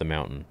hike up the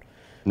mountain.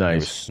 Nice. There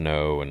was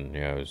snow, and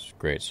yeah, it was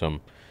great. So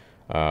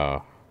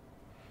I'm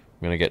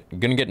gonna get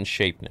in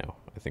shape now.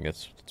 I think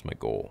that's my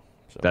goal.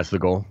 So. That's the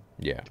goal.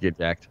 Yeah. To get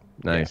jacked.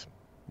 Nice.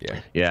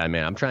 Yeah,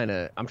 man. I'm trying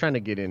to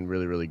get in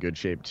really, really good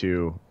shape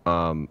too.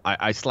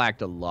 I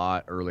slacked a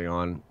lot early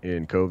on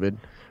in COVID,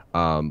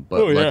 but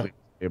luckily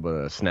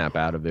able to snap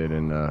out of it,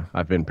 and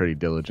I've been pretty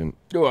diligent.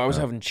 Oh, I was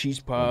having cheese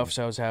puffs.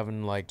 I was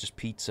having like just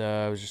pizza.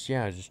 I was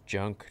just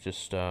junk,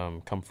 just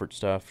comfort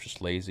stuff,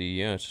 just lazy.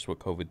 Yeah, it's just what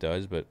COVID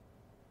does. But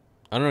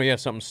I don't know. Yeah,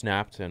 something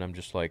snapped, and I'm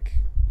just like,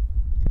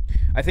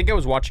 I think I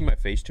was watching my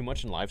face too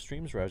much in live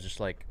streams, where I was just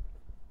like,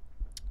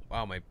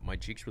 wow, my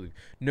cheeks really.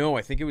 No,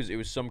 I think it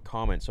was some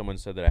comment. Someone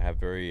said that I have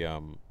very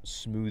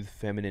smooth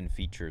feminine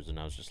features, and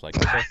I was just like,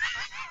 okay.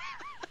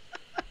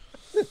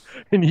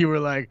 And you were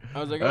like, I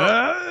was like,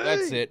 oh,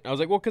 that's it. I was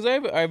like, well, because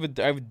I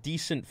have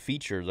decent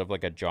features of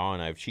like a jaw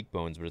and I have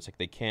cheekbones, but it's like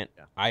they can't.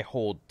 Yeah. I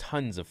hold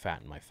tons of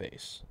fat in my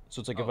face, so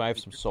it's like if I have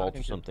some salt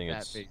or something,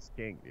 it's fat face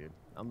king, dude.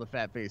 I'm the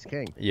fat face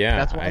king. Yeah,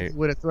 that's why it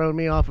would have thrown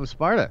me off of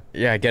Sparta.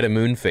 Yeah, I get a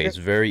moon face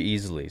very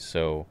easily,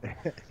 so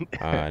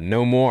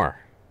no more.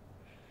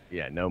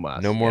 Yeah, no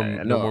mas. No more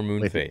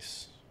moon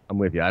face. I'm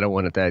with you. I don't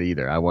want that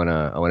either. I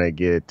wanna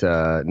get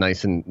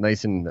nice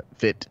and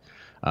fit.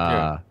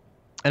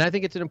 And I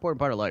think it's an important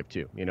part of life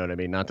too. You know what I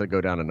mean? Not to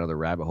go down another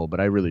rabbit hole, but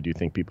I really do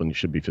think people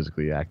should be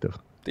physically active.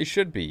 They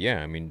should be.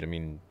 Yeah. I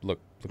mean, look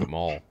at them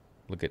all.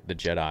 Look at the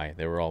Jedi.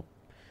 They were all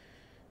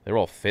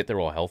fit. They were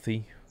all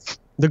healthy.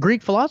 The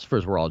Greek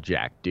philosophers were all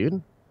jacked,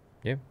 dude.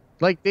 Yeah.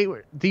 Like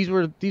these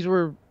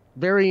were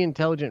very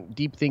intelligent,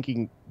 deep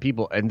thinking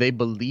people, and they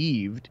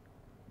believed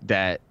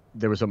that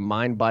there was a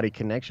mind-body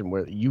connection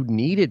where you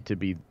needed to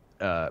be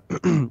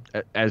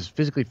as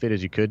physically fit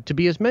as you could to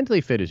be as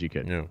mentally fit as you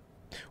could. Yeah.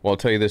 Well, I'll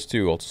tell you this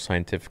too. Also,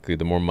 scientifically,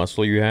 the more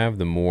muscle you have,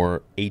 the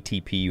more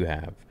ATP you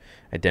have,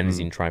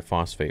 adenosine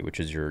triphosphate, which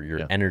is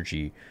your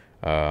energy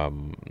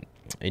in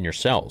your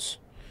cells.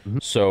 Mm-hmm.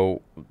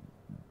 So,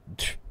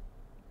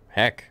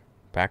 heck,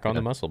 pack on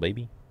the muscle,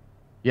 baby.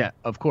 Yeah,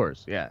 of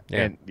course. Yeah.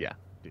 And dude,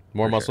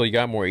 more muscle you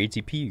got, more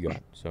ATP you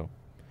got. So.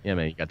 Yeah,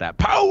 man, you got that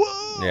power.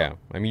 Yeah,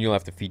 I mean, you'll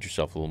have to feed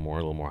yourself a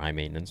little more high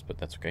maintenance, but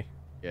that's okay.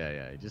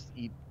 Yeah. Just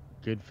eat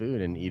good food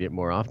and eat it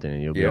more often,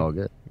 and you'll be all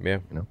good. Yeah,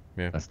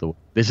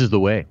 This is the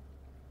way.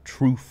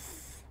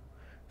 Truth,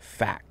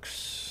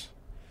 facts,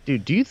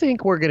 dude. Do you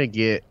think we're gonna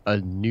get a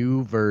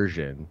new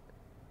version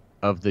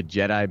of the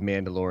Jedi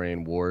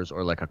Mandalorian Wars,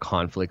 or like a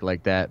conflict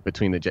like that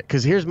between the Jedi?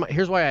 Because here's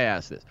why I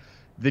ask this: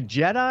 the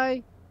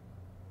Jedi,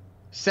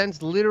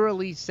 since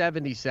literally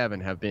 77,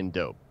 have been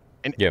dope,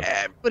 and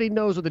everybody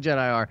knows what the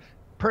Jedi are.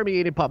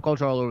 Permeated pop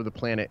culture all over the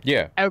planet.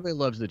 Yeah, everybody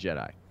loves the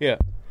Jedi. Yeah,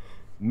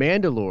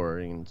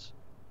 Mandalorians.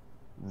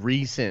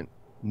 Recent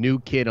new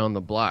kid on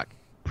the block,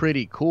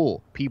 pretty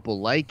cool.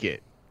 People like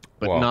it,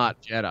 but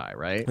not Jedi,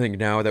 right? I think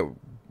now that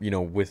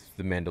with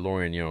the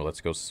Mandalorian,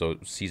 let's go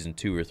season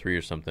 2 or 3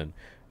 or something.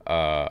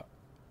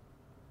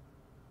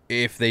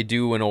 If they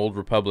do an Old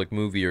Republic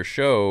movie or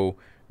show,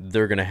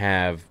 they're gonna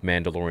have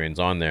Mandalorians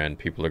on there, and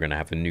people are gonna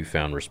have a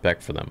newfound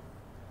respect for them.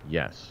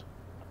 Yes,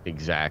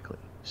 exactly.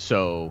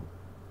 So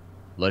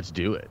let's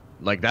do it.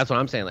 Like that's what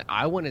I'm saying. Like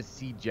I want to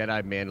see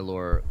Jedi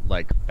Mandalore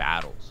like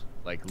battles.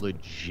 Like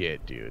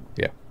legit, dude.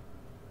 Yeah.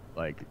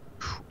 Like,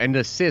 and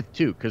the Sith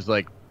too, because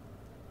like,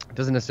 it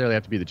doesn't necessarily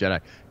have to be the Jedi,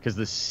 because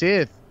the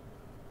Sith,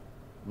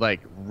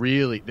 like,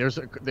 really,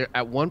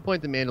 at one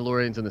point the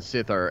Mandalorians and the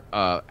Sith are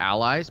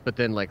allies, but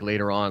then like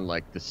later on,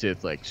 like the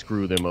Sith like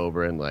screw them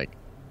over and like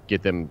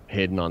get them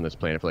hidden on this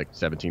planet for like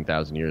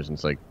 17,000 years, and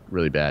it's like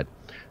really bad.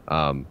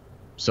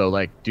 So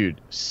like, dude,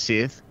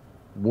 Sith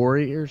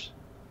warriors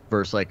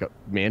versus like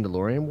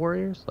Mandalorian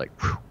warriors, like.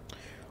 Whew.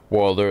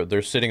 Well,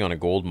 they're sitting on a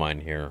gold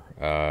mine here,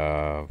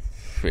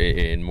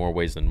 in more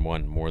ways than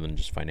one, more than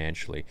just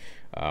financially.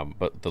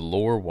 But the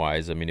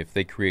lore-wise, I mean, if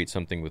they create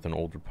something with an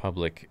Old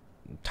Republic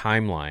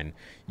timeline,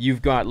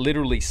 you've got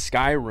literally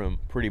Skyrim,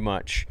 pretty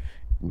much.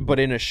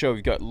 But in a show,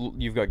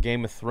 you've got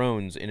Game of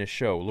Thrones in a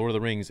show, Lord of the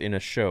Rings in a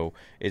show.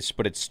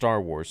 But it's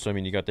Star Wars. So I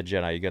mean, you got the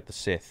Jedi, you got the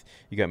Sith,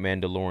 you got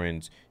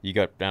Mandalorians, you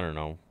got, I don't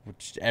know,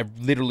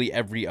 literally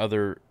every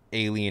other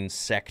alien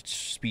sect,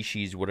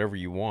 species, whatever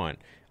you want,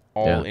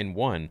 all in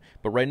one.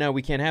 But right now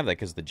we can't have that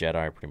because the Jedi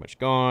are pretty much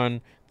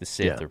gone, the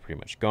Sith are pretty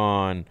much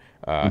gone.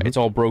 It's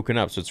all broken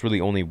up, so it's really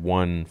only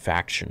one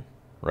faction,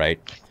 right?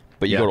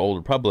 But you go to Old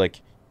Republic,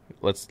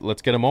 let's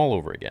get them all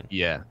over again.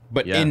 Yeah,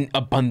 but in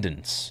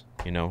abundance.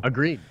 You know,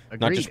 agreed.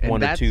 Not just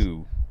one or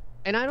two.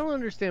 And I don't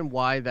understand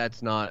why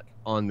that's not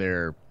on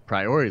their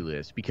priority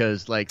list,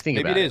 because, like, think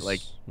about it.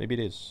 Like, maybe it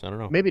is. I don't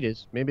know. Maybe it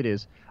is.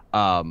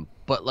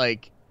 But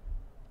like,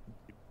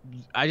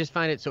 I just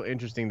find it so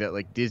interesting that,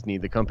 like, Disney,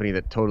 the company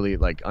that totally,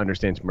 like,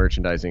 understands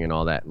merchandising and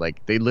all that,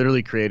 like, they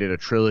literally created a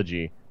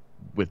trilogy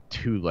with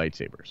 2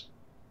 lightsabers.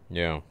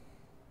 Yeah.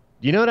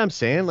 You know what I'm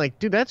saying? Like,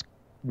 dude, that's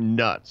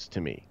nuts to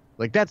me.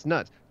 Like, that's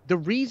nuts. The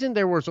reason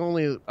there was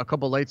only a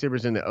couple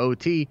lightsabers in the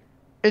OT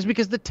is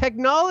because the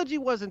technology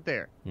wasn't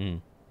there.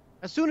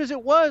 As soon as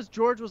it was,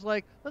 George was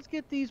like, let's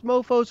get these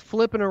mofos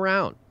flipping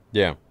around.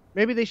 Yeah.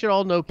 Maybe they should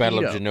all know Battle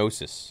Keto. of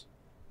Geonosis.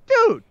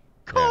 Dude,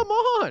 come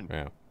on.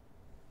 Yeah.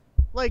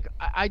 Like,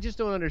 I just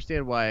don't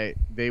understand why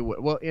they would.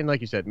 Well, and like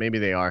you said, maybe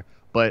they are.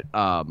 But,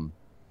 yeah,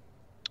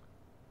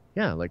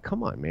 like,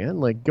 come on, man.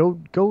 Like,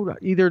 go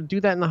either do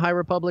that in the High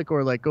Republic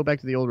or, like, go back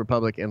to the Old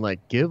Republic and,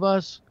 like, give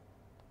us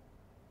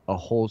a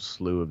whole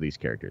slew of these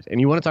characters. And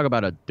you want to talk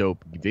about a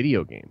dope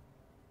video game.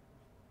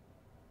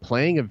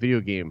 Playing a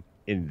video game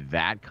in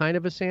that kind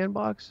of a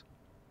sandbox,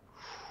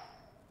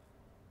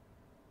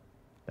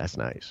 that's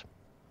nice.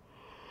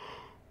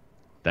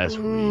 That's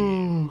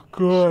oh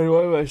God,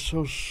 why am I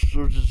so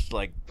just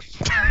like?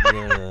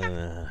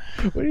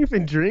 What have you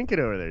been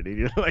drinking over there,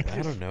 dude? Like,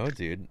 I don't know,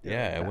 dude.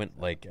 Yeah, I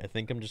went like, I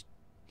think I'm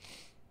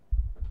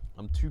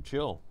too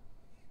chill,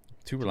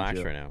 too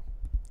relaxed right now.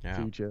 Yeah,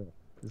 too chill.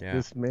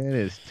 This man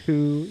is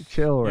too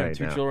chill right now.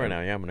 Too chill right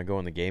now. Yeah, I'm gonna go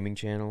on the gaming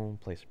channel,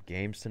 play some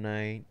games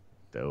tonight.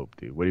 Dope,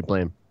 dude. What are you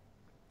playing?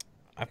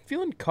 I'm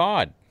feeling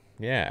COD.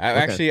 Yeah,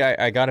 actually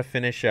I gotta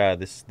finish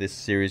this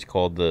series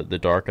called the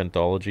Dark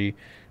Anthology,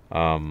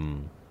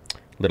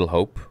 Little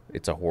Hope.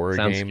 It's a horror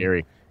game. Sounds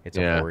scary. It's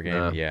a horror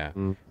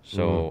game.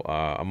 So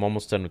I'm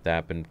almost done with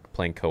that. Been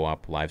playing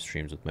co-op live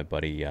streams with my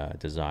buddy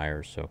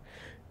Desire. So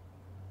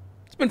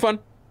it's been fun.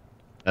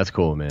 That's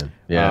cool, man.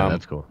 Yeah,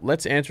 that's cool.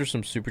 Let's answer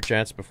some super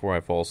chats before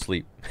I fall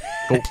asleep.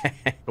 Cool.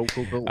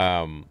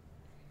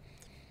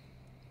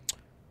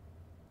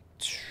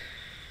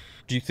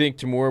 Do you think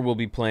Timur will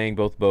be playing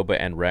both Boba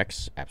and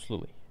Rex?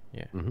 Absolutely.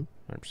 Yeah. 100%.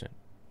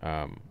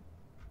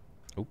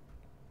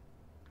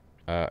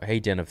 Hey,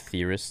 Den of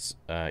Theorists.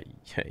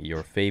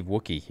 Your fave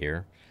Wookiee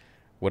here.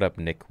 What up,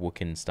 Nick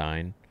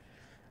Wookenstein?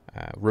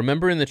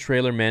 Remember in the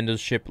trailer, Mando's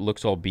ship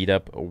looks all beat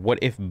up. What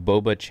if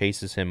Boba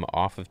chases him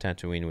off of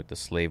Tatooine with the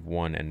Slave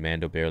One and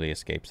Mando barely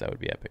escapes? That would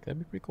be epic. That'd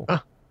be pretty cool.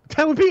 That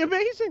would be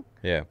amazing.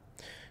 Yeah.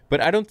 But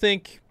I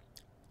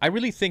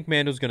really think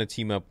Mando's going to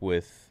team up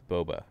with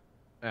Boba.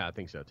 Yeah, I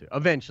think so too.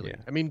 Eventually. Yeah.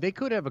 I mean, they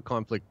could have a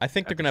conflict. I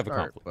think they're going to have a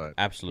conflict. But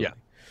absolutely.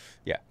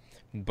 Yeah.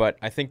 But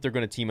I think they're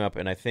going to team up,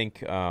 and I think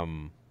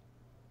the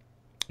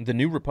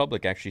New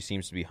Republic actually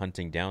seems to be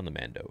hunting down the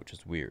Mando, which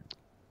is weird.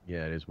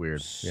 Yeah, it is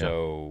weird.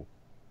 So,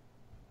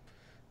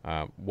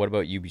 what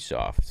about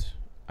Ubisoft?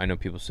 I know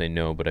people say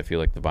no, but I feel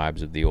like the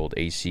vibes of the old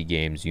AC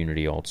games,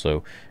 Unity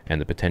also, and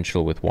the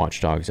potential with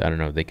Watch Dogs, I don't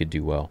know, they could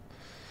do well.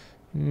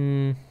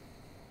 Could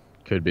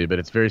be, but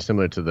it's very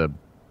similar to the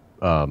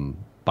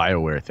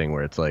BioWare thing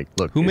where it's like,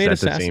 look, who made that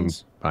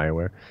Assassins? The same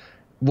BioWare?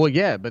 Well,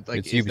 yeah, but like,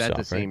 it's is Ubisoft, that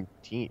the same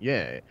team?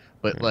 Yeah,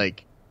 but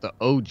like the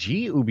OG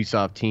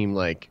Ubisoft team,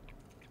 like,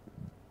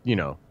 you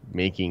know,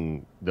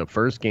 making the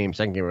first game,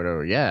 second game, or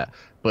whatever. Yeah,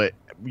 but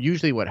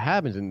usually what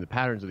happens in the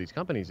patterns of these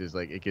companies is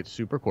like it gets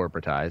super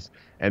corporatized,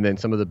 and then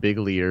some of the big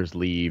leaders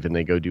leave and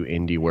they go do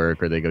indie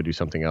work or they go do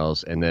something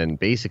else, and then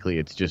basically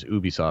it's just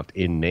Ubisoft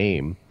in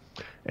name.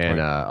 And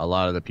a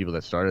lot of the people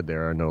that started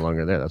there are no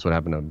longer there. That's what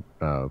happened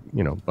to,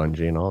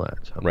 Bungie and all that.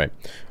 So. Right.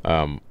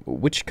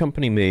 Which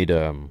company made,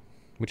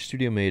 which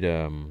studio made,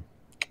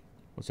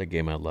 what's that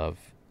game I love?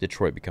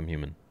 Detroit Become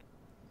Human.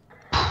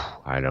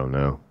 I don't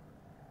know.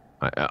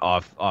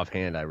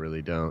 Offhand, I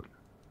really don't.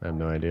 I have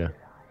no idea.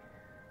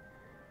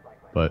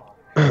 But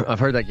I've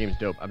heard that game's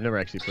dope. I've never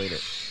actually played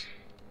it.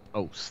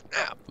 Oh,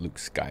 snap. Luke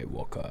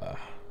Skywalker.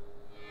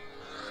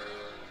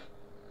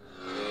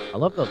 I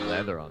love the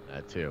leather on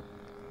that, too.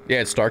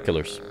 Yeah, it's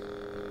Starkillers.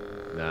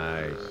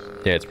 Nice.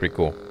 Yeah, it's pretty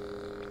cool.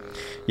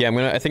 Yeah,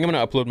 I think I'm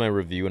gonna upload my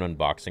review and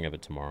unboxing of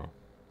it tomorrow.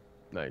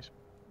 Nice.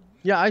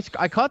 Yeah,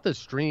 I caught the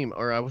stream,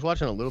 or I was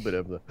watching a little bit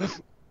of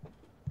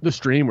the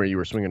stream where you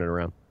were swinging it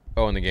around.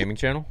 Oh, on the gaming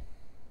channel?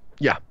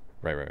 Yeah.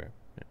 Right. Yeah.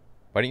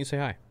 Why didn't you say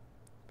hi,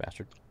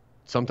 bastard?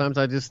 Sometimes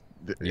I just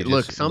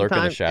lurk in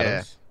the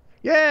shadows.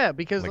 Yeah,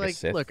 because Like a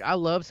Sith? look, I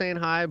love saying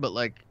hi, but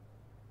like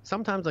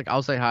sometimes like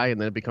I'll say hi and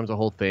then it becomes a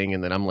whole thing,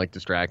 and then I'm like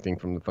distracting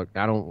from the fuck.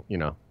 I don't, I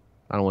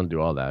don't want to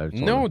do all that.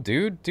 No,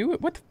 dude, do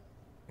it. What?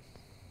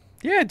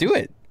 Yeah, do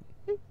it.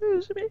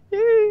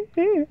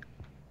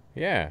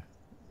 Yeah.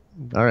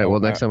 All right. Well,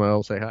 next time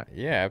I'll say hi.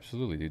 Yeah,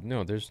 absolutely, dude.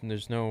 No, there's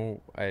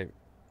no.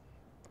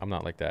 I'm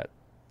not like that.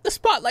 The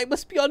spotlight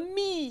must be on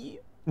me.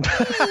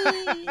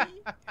 Right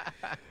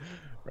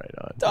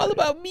on. It's all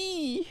about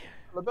me.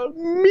 All about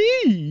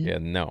me. Yeah,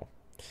 no.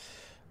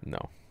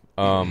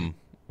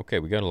 Okay,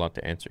 we got a lot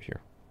to answer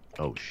here.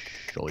 Oh,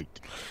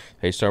 shite.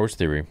 Hey, Star Wars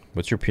Theory,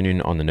 what's your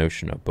opinion on the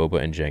notion of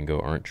Boba and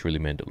Jango aren't truly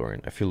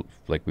Mandalorian? I feel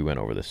like we went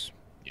over this.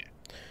 Yeah.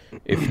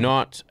 If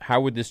not,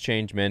 how would this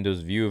change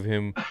Mando's view of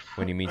him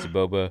when he meets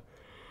Boba?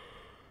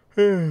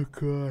 Oh,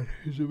 God.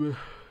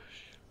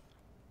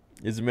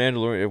 Is a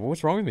Mandalorian...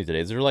 What's wrong with me today?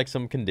 Is there, like,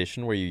 some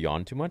condition where you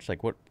yawn too much?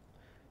 Like, what?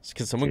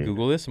 Can someone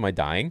Google this? Am I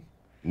dying?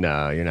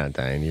 No, you're not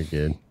dying. You're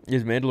good.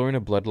 Is Mandalorian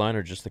a bloodline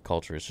or just the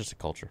culture? It's just a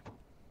culture.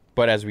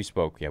 But as we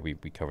spoke, yeah, we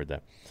covered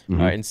that.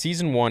 Mm-hmm. In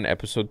Season 1,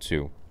 Episode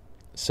 2,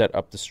 set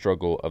up the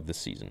struggle of the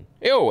season.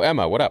 Yo,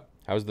 Emma, what up?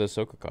 How's the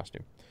Ahsoka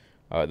costume?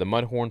 The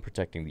Mudhorn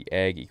protecting the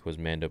egg equals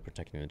Mando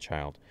protecting the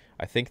child.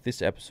 I think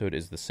this episode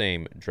is the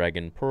same.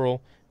 Dragon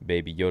Pearl,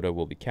 Baby Yoda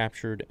will be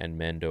captured, and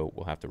Mando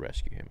will have to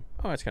rescue him.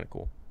 Oh, that's kind of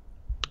cool.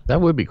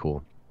 That would be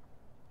cool.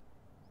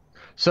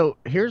 So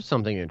here's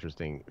something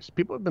interesting.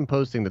 People have been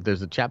posting that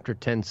there's a Chapter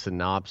 10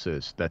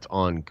 synopsis that's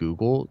on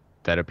Google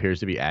that appears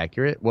to be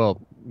accurate.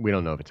 Well, we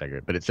don't know if it's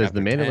accurate, but it says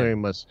Chapter the Mandalorian 10.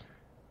 must...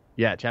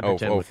 Yeah, Chapter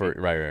 10.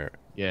 Right.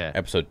 Yeah.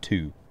 Episode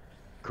 2.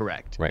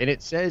 Correct. Right. And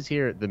it says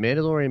here, the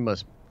Mandalorian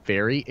must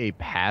ferry a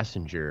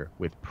passenger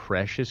with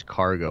precious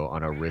cargo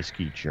on a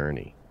risky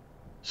journey.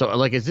 So,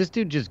 like, is this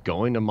dude just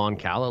going to Mon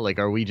Cala? Like,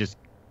 are we just...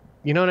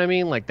 You know what I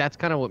mean? Like, that's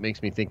kind of what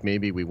makes me think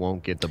maybe we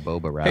won't get the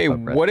Boba wrap-up. Hey,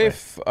 what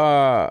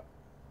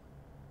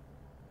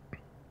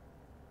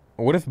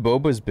if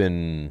Boba's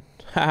been...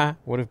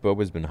 what if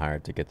Boba's been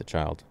hired to get the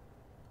child?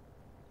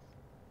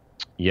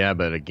 Yeah,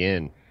 but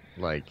again,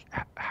 like,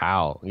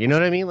 how? You know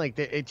what I mean? Like,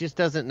 it just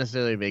doesn't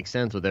necessarily make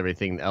sense with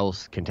everything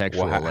else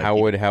contextual.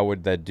 Well, how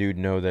would that dude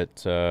know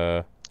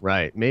that...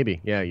 Right,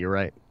 maybe. Yeah, you're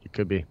right. It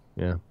could be.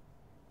 Yeah.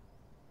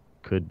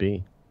 Could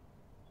be.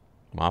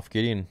 Moff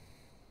Gideon.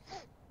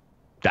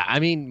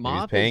 I mean,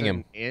 Moff he's paying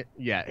him.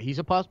 Yeah, he's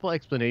a possible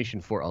explanation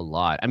for a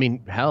lot. I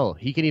mean, hell,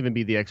 he can even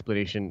be the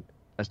explanation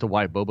as to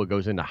why Boba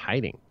goes into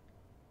hiding.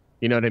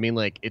 You know what I mean?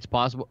 Like, it's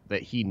possible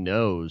that he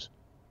knows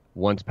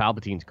once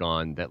Palpatine's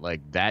gone that, like,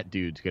 that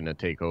dude's going to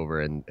take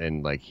over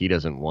and like, he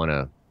doesn't want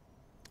to...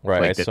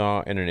 Right, I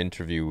saw in an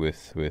interview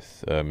with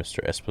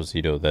Mr.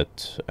 Esposito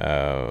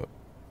that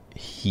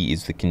he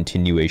is the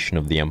continuation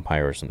of the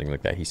Empire or something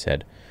like that, he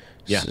said.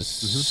 Yeah.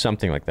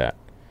 Something like that.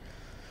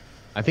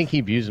 I think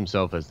he views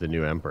himself as the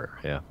new emperor,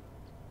 yeah.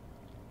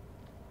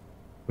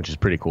 Which is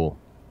pretty cool.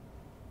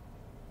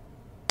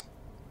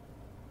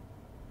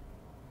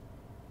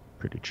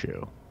 Pretty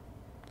chill.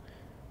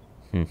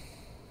 Which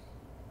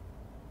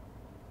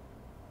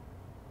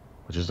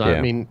is, I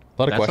mean,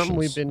 a lot of that's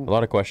questions. Something a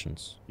lot of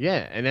questions.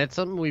 Yeah, and that's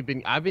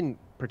something I've been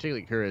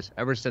particularly curious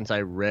ever since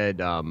I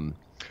read,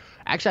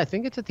 actually, I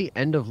think it's at the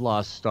end of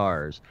Lost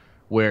Stars,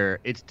 where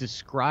it's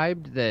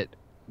described that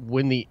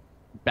when the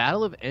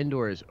Battle of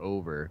Endor is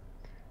over,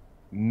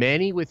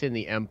 many within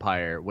the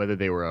Empire, whether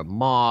they were a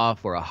Moff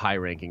or a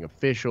high-ranking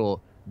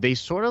official, they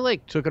sort of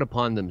like took it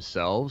upon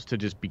themselves to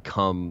just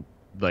become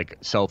like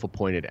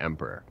self-appointed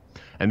emperor.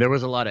 And there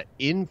was a lot of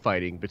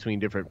infighting between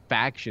different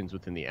factions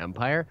within the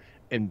Empire,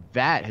 and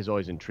that has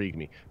always intrigued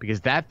me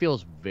because that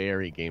feels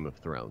very Game of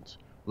Thrones.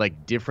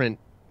 Like different,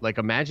 like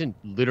imagine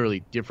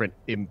literally different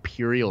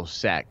imperial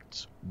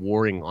sects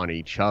warring on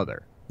each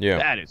other. Yeah.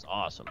 That is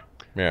awesome.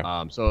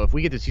 Yeah. So if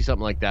we get to see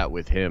something like that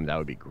with him, that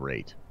would be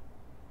great.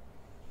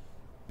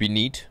 Be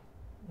neat.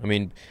 I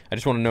mean, I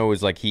just want to know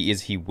is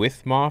he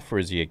with Moff or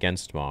is he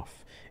against Moff?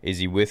 Is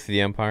he with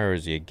the Empire or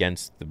is he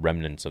against the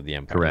remnants of the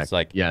Empire? Correct. It's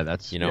like, yeah,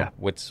 that's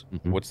what's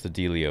the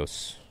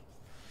dealios?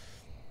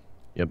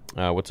 Yep.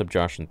 What's up,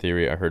 Josh and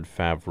Theory? I heard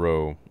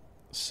Favreau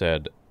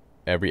said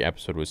every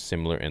episode was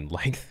similar in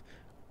length.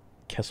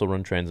 Kessel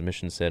Run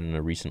Transmission said in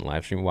a recent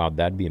live stream. Wow,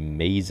 that'd be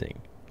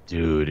amazing.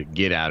 Dude,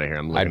 get out of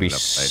here. I'd be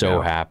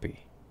so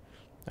happy.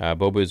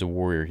 Boba is a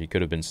warrior. He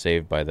could have been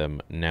saved by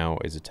them. Now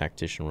is a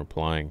tactician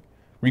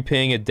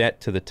repaying a debt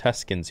to the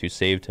Tuscans who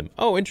saved him.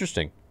 Oh,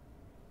 interesting.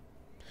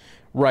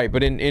 Right,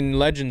 but in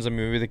Legends, I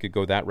mean, maybe they could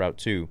go that route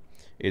too.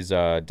 Is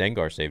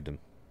Dengar saved him?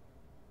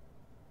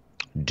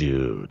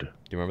 Dude. Do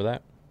you remember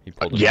that? He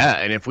pulled it out.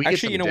 And if we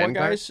actually, get you know Dengar...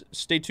 what, guys?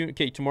 Stay tuned.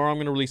 Okay, tomorrow I'm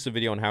going to release a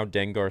video on how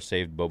Dengar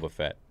saved Boba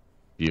Fett.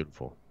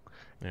 Beautiful.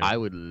 Yeah. I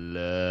would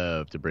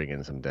love to bring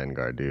in some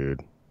Dengar,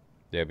 dude.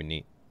 That'd be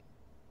neat.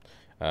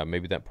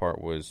 Maybe that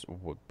part was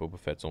Boba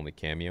Fett's only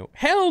cameo.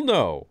 Hell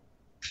no!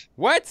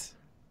 What?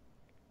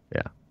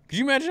 Yeah. Could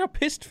you imagine how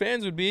pissed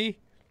fans would be?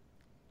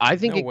 I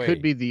think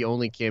could be the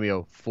only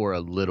cameo for a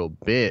little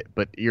bit,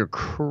 but you're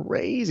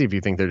crazy if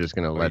you think they're just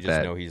going to let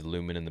that... know he's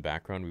looming in the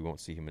background. We won't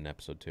see him in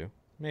episode 2.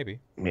 Maybe.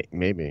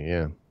 Maybe,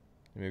 yeah.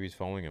 Maybe he's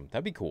following him.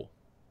 That'd be cool.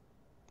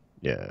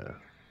 Yeah.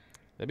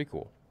 That'd be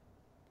cool.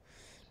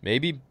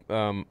 Maybe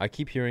I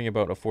keep hearing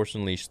about A Force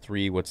Unleashed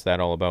 3. What's that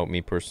all about?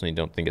 Me personally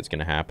don't think it's going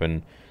to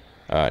happen.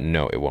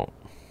 No, it won't.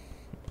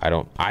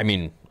 I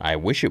mean, I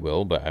wish it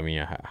will, but I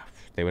mean,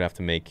 they would have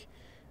to make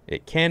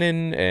it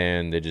canon,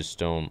 and they just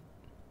don't.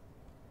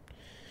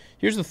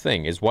 Here's the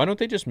thing, is why don't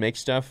they just make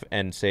stuff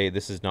and say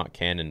this is not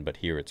canon, but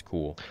here it's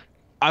cool?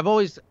 I've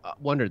always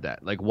wondered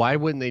that. Like, why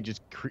wouldn't they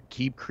just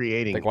keep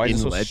creating like, why is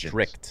it so Legends?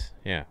 Strict?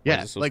 Yeah.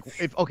 Yeah, so like,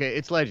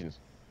 it's Legends.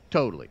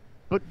 Totally.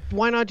 But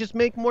why not just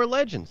make more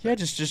Legends? Yeah,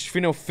 just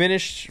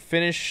finish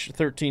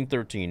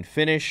 1313.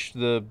 Finish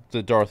the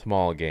Darth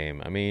Maul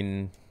game. I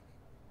mean,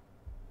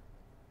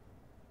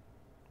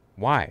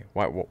 why?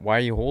 Why are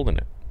you holding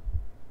it?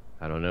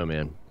 I don't know,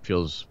 man.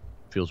 Feels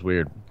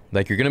weird.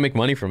 Like, you're gonna make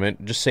money from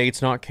it. Just say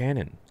it's not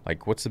canon.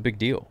 Like, what's the big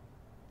deal?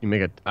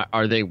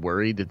 Are they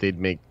worried that they'd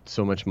make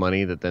so much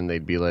money that then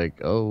they'd be like,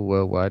 oh,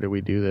 well, why do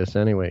we do this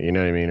anyway? You know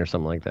what I mean? Or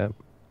something like that.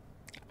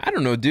 I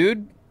don't know,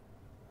 dude.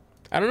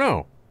 I don't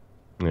know.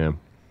 Yeah.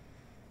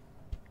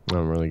 I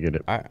don't really get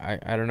it. I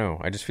don't know.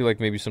 I just feel like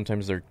maybe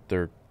sometimes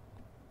they're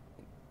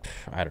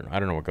I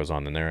don't know what goes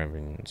on in there. I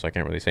mean, so I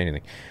can't really say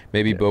anything.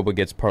 Maybe Boba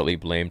gets partly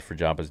blamed for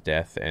Jabba's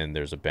death, and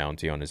there's a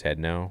bounty on his head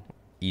now.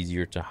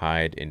 Easier to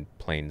hide in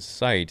plain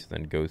sight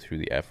than go through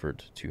the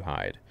effort to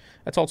hide.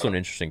 That's also an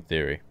interesting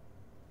theory.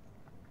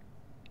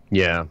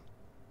 Yeah.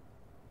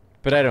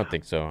 But I don't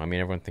think so. I mean,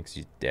 everyone thinks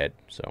he's dead.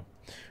 So,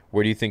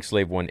 where do you think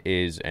Slave 1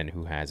 is, and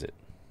who has it?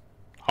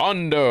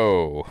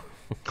 Hondo!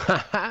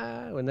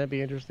 Wouldn't that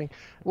be interesting?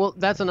 Well,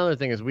 that's another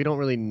thing, is we don't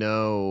really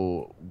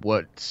know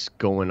what's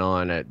going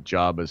on at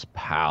Jabba's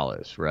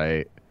palace,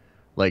 right?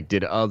 Like,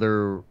 did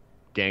other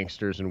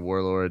gangsters and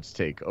warlords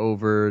take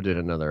over? Did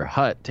another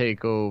hut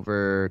take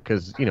over?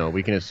 Because,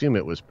 we can assume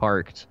it was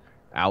parked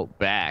out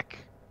back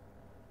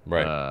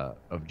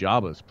of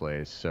Jabba's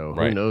place. So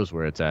who knows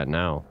where it's at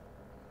now?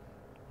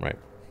 Right.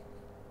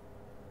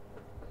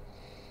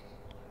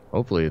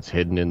 Hopefully it's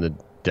hidden in the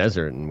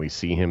desert and we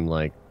see him,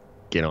 like,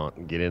 get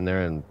in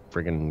there and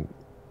friggin'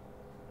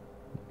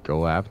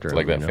 go after him.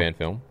 Like that fan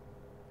film?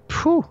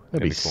 Phew,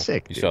 that'd be cool.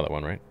 sick. You saw that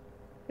one, right?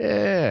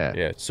 Yeah.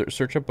 Yeah,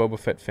 search up Boba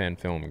Fett fan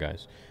film,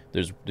 guys.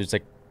 There's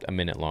like a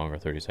minute long or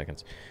 30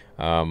 seconds.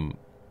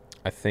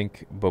 I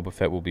think Boba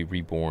Fett will be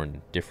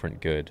reborn, different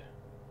good.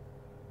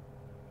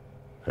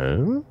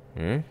 Huh?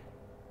 I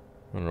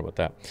don't know about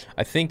that.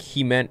 I think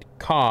he meant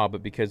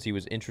Cobb because he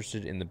was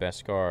interested in the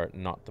Beskar,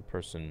 not the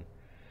person.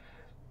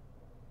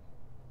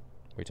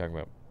 What are you talking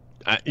about?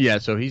 Yeah,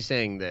 so he's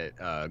saying that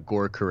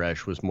Gor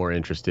Koresh was more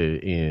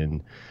interested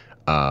in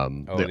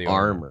the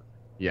armor.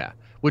 Yeah,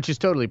 which is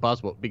totally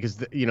possible because,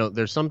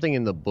 there's something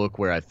in the book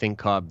where I think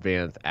Cobb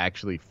Vanth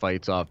actually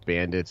fights off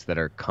bandits that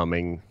are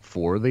coming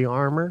for the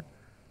armor.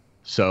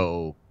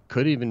 So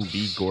could even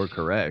be Gor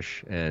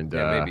Koresh. And,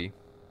 yeah, maybe.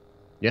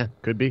 Yeah,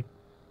 could be.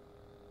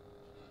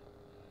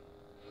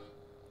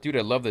 Dude,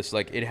 I love this.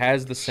 Like, it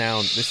has the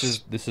sound. This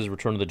is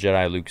Return of the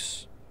Jedi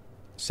Luke's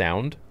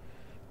sound.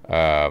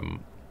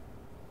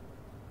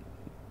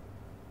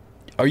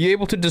 Are you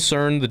able to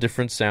discern the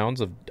different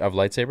sounds of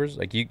lightsabers?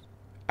 Like,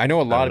 I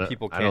know a lot of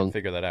people can't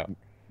figure that out.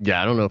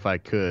 Yeah, I don't know if I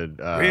could.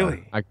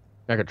 Really? I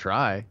could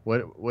try.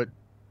 What?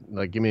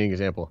 Like, give me an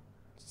example.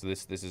 So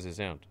this is his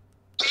sound.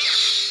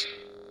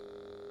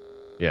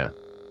 Yeah.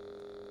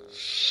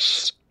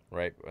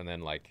 Right, and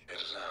then like.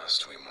 At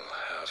last we will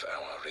have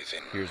our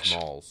revenge. Here's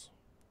Maul's.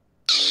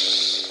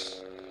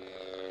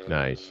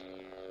 Nice.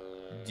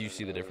 Do you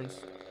see the difference?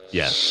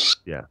 Yes.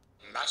 Yeah.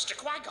 Master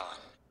Qui-Gon.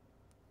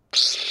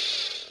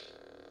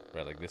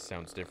 Right, like this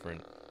sounds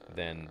different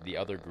than the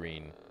other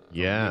green.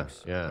 Yeah.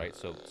 Luke's, yeah. Right,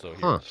 so here,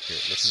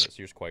 listen to this.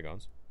 Here's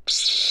Qui-Gon's.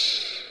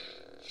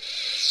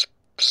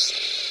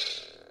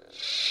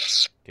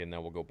 Okay,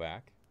 now we'll go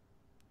back.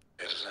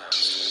 At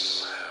last we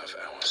will have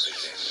our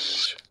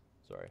revenge.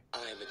 Sorry. I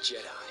am a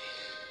Jedi,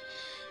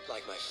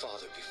 like my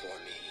father before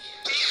me.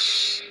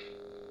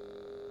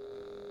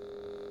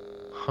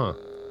 Huh.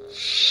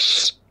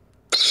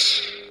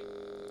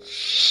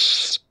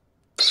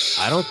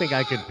 I don't think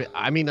I could.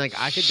 I mean, like,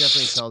 I could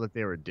definitely tell that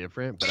they were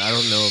different, but I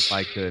don't know if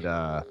I could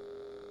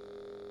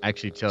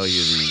actually tell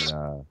you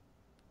the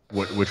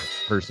which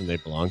person they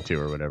belong to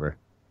or whatever.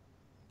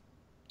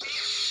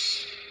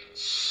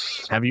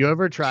 Have you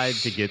ever tried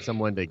to get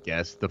someone to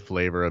guess the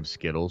flavor of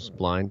Skittles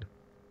blind?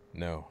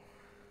 No.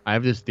 I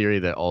have this theory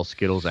that all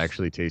Skittles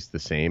actually taste the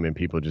same, and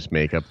people just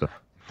make up the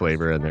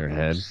flavor in their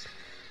head.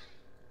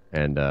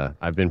 And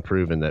I've been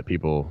proven that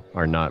people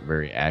are not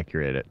very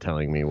accurate at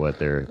telling me what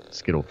their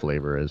Skittle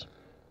flavor is.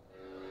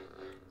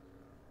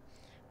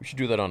 We should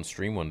do that on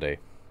stream one day.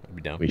 I'd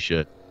be down. We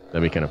should.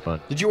 That'd be kind of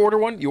fun. Did you order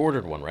one? You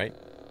ordered one, right?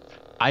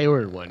 I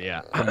ordered one,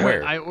 yeah. From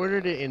where? I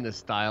ordered it in the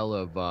style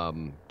of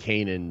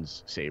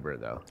Kanan's saber,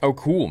 though. Oh,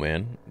 cool,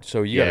 man.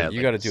 So you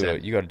gotta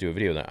do a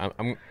video of that.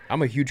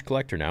 I'm a huge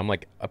collector now. I'm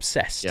like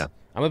obsessed. Yeah,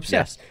 I'm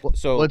obsessed. Yeah. Well,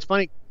 so it's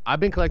funny. I've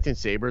been collecting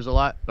sabers a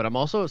lot, but I'm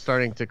also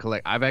starting to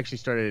collect. I've actually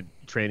started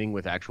training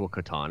with actual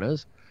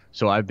katanas.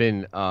 So I've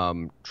been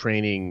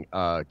training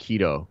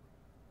Keto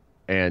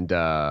and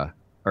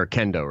or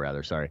kendo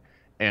rather, sorry.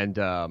 And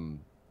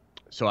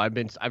so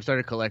I've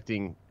started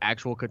collecting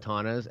actual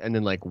katanas and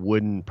then like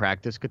wooden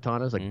practice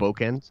katanas, like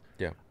bokens.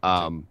 Yeah.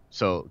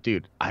 So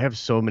dude, I have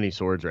so many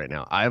swords right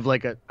now. I have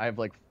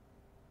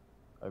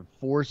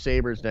 4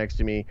 sabers next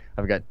to me.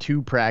 I've got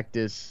 2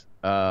 practice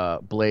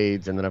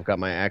blades, and then I've got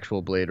my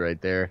actual blade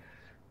right there.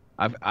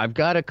 I've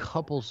got a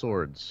couple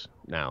swords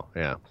now,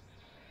 yeah.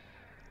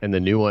 And the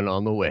new one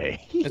on the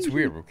way. It's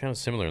weird. We're kind of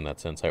similar in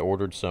that sense. I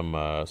ordered some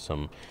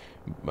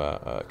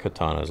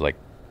katanas, like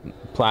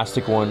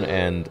plastic one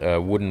and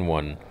wooden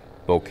one,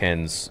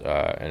 bokens,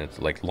 and it's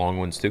like long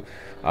ones too,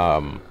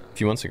 a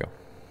few months ago.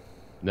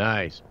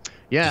 Nice.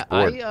 Yeah,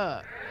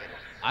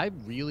 I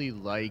really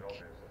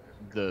like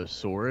the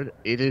sword.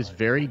 It is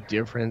very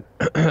different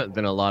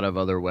than a lot of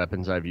other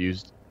weapons I've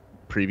used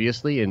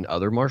previously in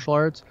other martial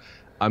arts.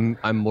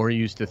 I'm more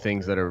used to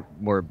things that are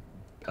more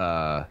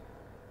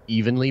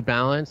evenly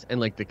balanced,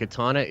 and like the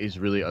katana is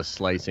really a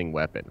slicing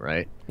weapon,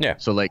 right? Yeah.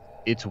 So like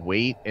its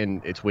weight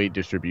and its weight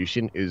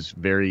distribution is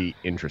very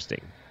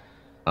interesting.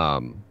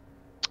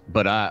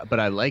 But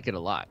I like it a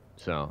lot.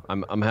 So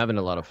I'm having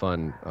a lot of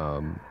fun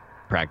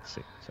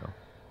practicing. So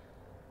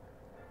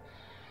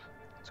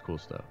it's cool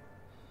stuff.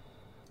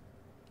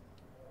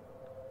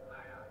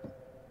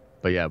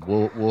 But yeah,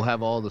 we'll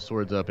have all the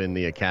swords up in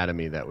the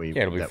academy that we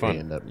it'll be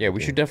fun.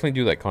 We should definitely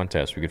do that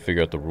contest. We could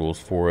figure out the rules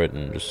for it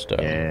and just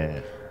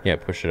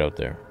push it out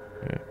there.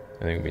 Yeah,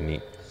 I think it'd be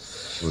neat.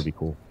 It would be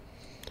cool.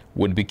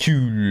 Would be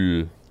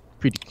cool.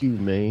 Pretty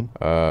cool, man.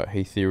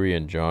 Hey Theory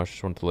and Josh,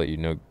 just wanted to let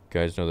you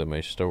guys know that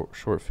my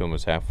short film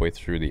is halfway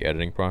through the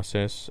editing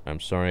process. I'm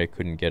sorry I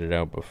couldn't get it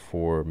out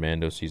before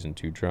Mando season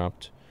 2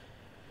 dropped,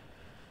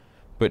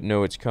 but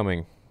no, it's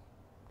coming.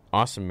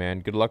 Awesome,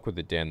 man. Good luck with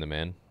it, Dan the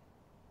man.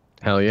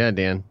 Hell yeah,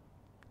 Dan.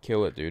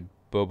 Kill it, dude.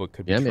 Boba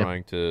could be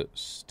trying to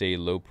stay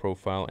low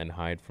profile and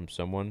hide from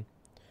someone.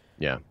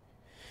 Yeah.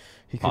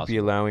 He could be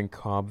allowing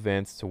Cobb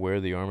Vanth to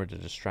wear the armor to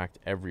distract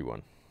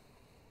everyone.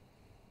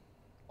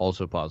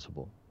 Also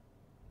possible.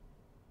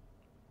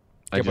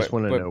 I just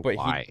want to know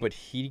why. But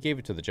he gave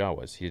it to the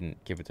Jawas. He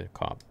didn't give it to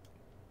Cobb.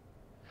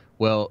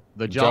 Well,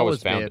 the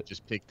Jawas may have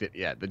just picked it.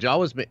 Yeah, the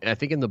Jawas, I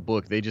think in the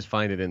book, they just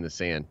find it in the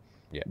sand.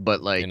 Yeah.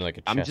 But like a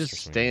I'm just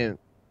staying...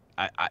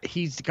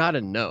 he's got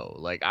to know.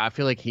 Like, I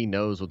feel like he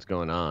knows what's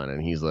going on,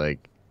 and he's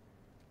like,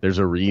 there's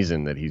a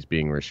reason that he's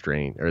being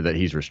restrained, or that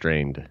he's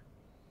restrained.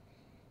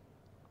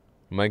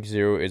 Mike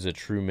Zero is a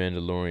true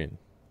Mandalorian.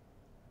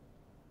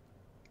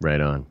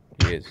 Right on.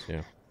 He is,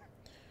 yeah.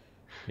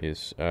 He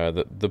is.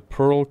 The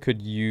pearl could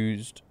be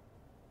used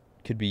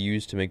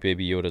to make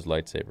Baby Yoda's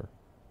lightsaber.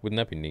 Wouldn't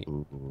that be neat?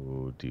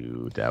 Ooh,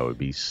 dude, that would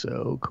be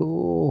so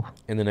cool.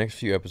 In the next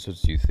few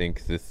episodes, do you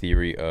think the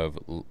theory of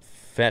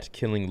Fett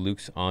killing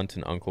Luke's aunt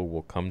and uncle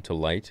will come to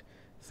light?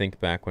 Think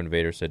back when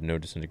Vader said no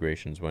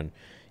disintegrations when...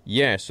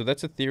 Yeah, so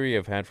that's a theory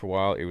I've had for a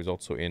while. It was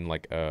also in,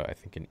 like, I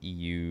think an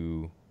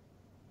EU...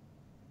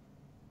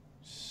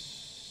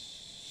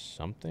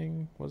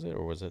 something, was it?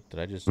 Or was it... Did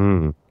I just...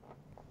 I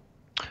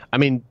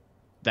mean,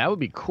 that would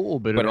be cool,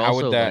 but it how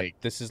also, would that... like...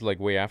 This is,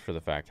 like, way after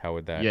the fact. How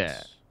would that...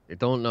 Yeah. I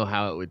don't know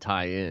how it would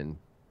tie in.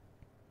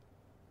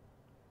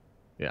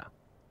 Yeah.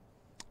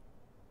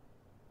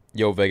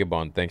 Yo,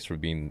 Vagabond, thanks for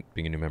being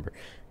a new member.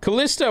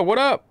 Callista, what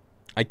up?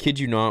 I kid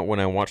you not, when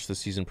I watched the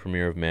season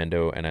premiere of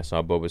Mando and I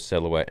saw Boba's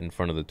silhouette in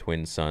front of the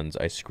twin suns,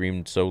 I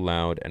screamed so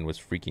loud and was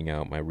freaking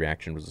out. My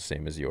reaction was the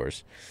same as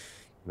yours.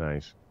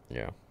 Nice.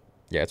 Yeah.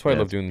 Yeah, that's why I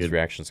love doing these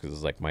reactions, because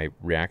it's like my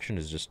reaction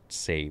is just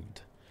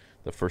saved.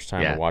 The first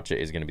time I watch it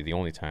is going to be the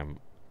only time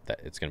that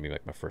it's going to be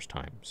like my first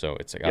time. So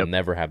it's like I'll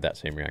never have that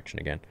same reaction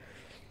again.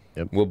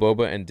 Yep. Will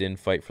Boba and Din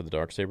fight for the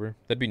Darksaber?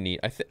 That'd be neat.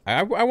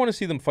 I want to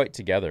see them fight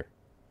together.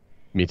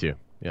 Me too.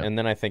 Yeah. And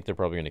then I think they're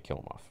probably going to kill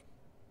him off.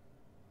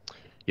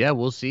 Yeah,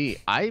 we'll see.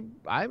 I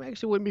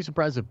actually wouldn't be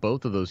surprised if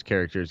both of those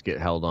characters get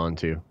held on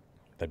to.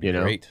 That'd be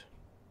great.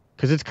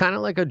 Because it's kind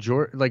of like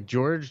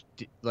George,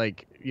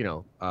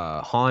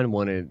 Han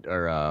wanted,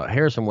 or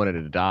Harrison wanted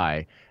to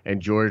die,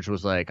 and George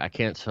was like, I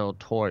can't sell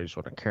toys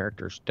when a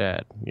character's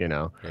dead,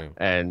 Yeah.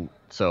 And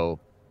so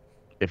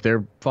if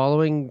they're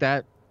following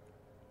that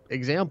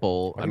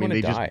example, I mean,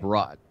 they just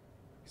brought...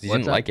 He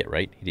didn't like it,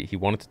 right? He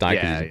wanted to die.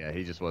 Yeah,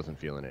 he just wasn't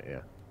feeling it, yeah.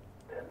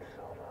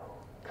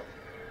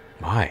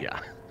 Why? Yeah.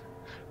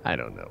 I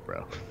don't know,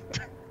 bro.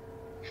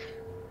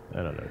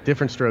 I don't know.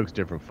 Different strokes,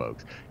 different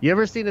folks. You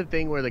ever seen a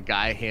thing where the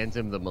guy hands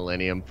him the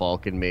Millennium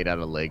Falcon made out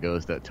of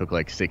Legos that took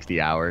like 60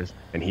 hours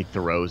and he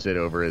throws it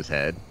over his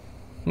head?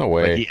 No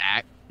way.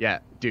 Like yeah,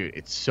 dude,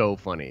 it's so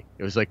funny.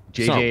 It was like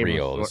It's not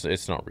real.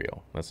 It's not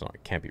real.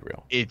 It can't be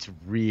real. It's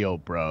real,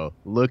 bro.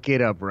 Look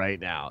it up right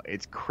now.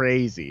 It's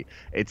crazy.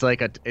 It's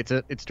like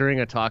it's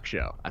during a talk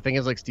show. I think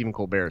it's like Stephen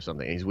Colbert or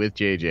something. He's with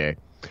JJ.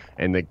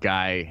 And the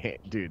guy,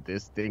 dude,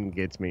 this thing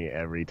gets me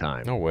every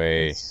time. No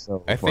way.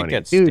 So I think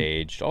that's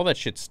staged. All that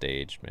shit's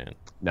staged, man.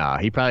 Nah,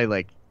 he probably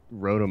like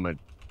wrote him a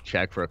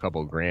check for a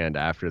couple grand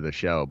after the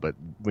show. But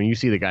when you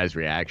see the guy's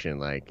reaction,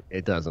 like,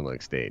 it doesn't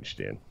look staged,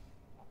 dude.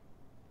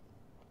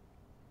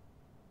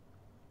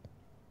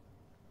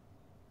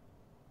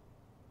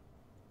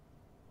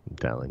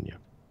 telling you.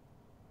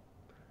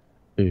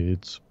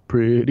 It's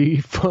pretty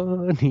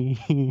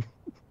funny.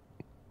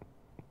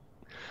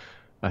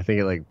 I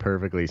think it like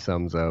perfectly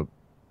sums up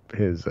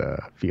his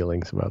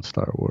feelings about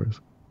Star Wars.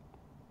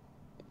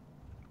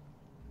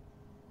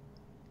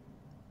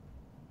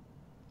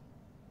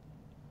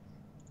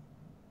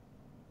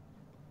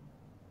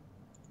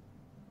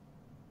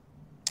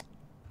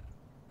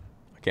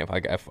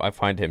 I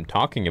find him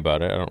talking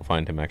about it. I don't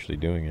find him actually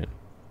doing it.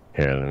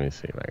 Here, let me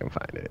see if I can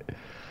find it.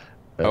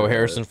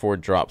 Harrison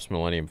Ford drops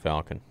Millennium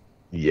Falcon.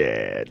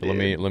 Yeah, so let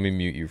me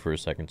mute you for a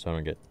second so I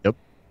don't get. Yep.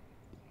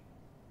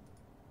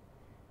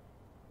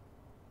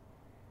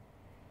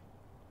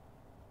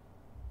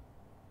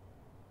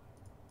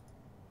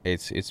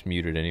 It's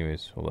muted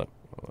anyways. Hold up.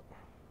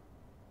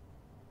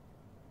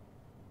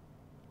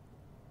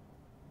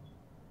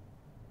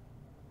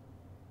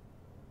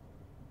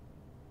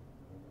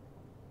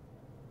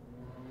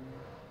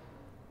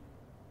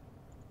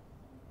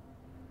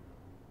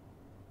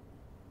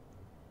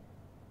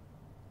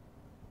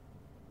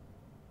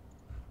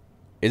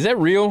 Is that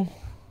real?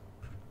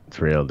 It's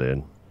real,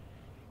 dude.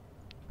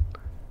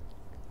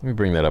 Let me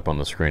bring that up on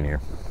the screen here.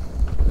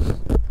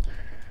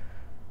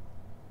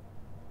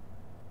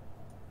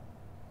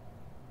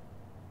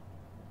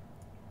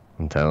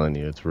 I'm telling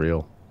you, it's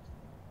real.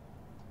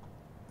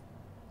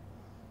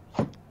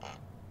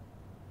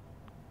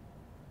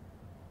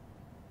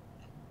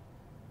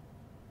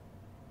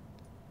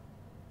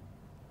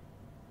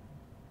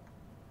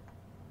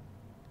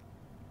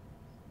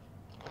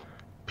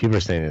 People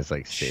are saying it's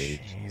like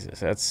staged. Jesus,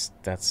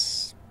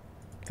 that's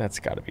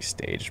got to be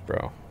staged,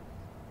 bro.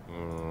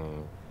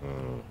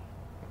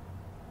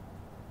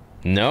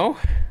 No,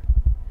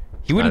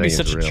 he wouldn't be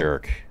such a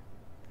jerk.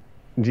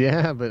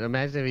 Yeah, but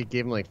imagine if he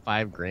gave him like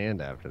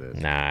 $5,000 after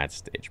this. Nah, it's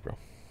staged, bro.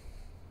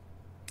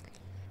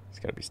 It's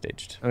got to be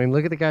staged. I mean,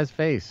 look at the guy's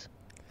face.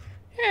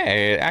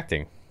 Yeah,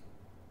 acting.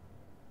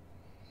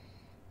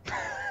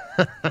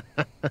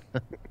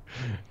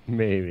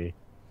 Maybe.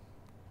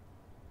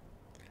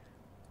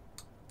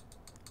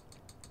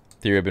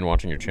 Theory, I've been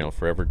watching your channel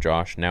forever,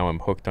 Josh. Now I'm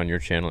hooked on your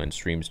channel and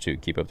streams too.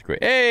 Keep up the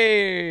great.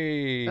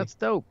 Hey! That's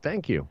dope.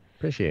 Thank you.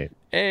 Appreciate it.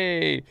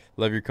 Hey!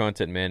 Love your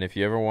content, man. If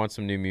you ever want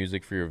some new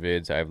music for your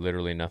vids, I have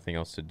literally nothing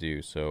else to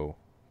do. So,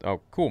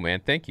 oh, cool,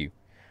 man. Thank you.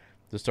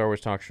 The Star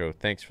Wars Talk Show.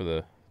 Thanks for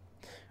the...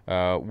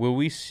 will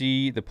we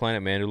see the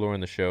planet Mandalore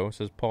in the show,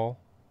 says Paul?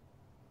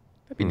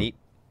 That'd be neat.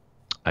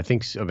 I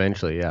think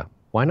eventually, yeah.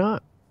 Why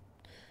not?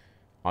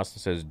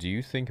 Austin says, do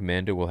you think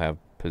Mando will have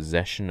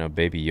possession of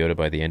Baby Yoda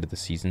by the end of the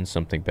season?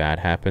 Something bad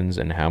happens,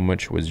 and how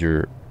much was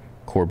your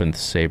Corbin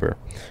saber?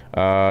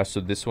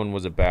 So this one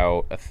was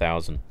about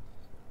 1,000.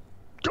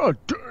 God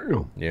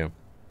damn. Yeah.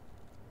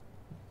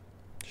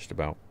 Just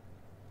about.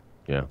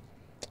 Yeah.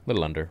 A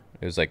little under.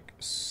 It was like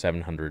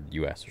 700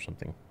 US or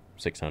something.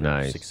 600,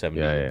 nice.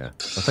 670. Yeah.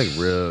 That's like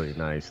really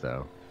nice,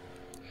 though.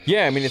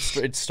 Yeah, I mean,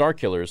 it's Star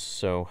Killers,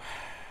 so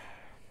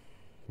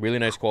really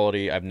nice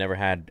quality. I've never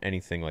had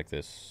anything like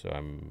this, so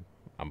I'm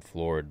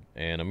floored,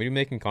 and I'm gonna be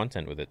making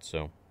content with it.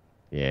 So,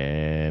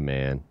 yeah,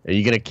 man. Are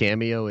you gonna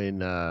cameo in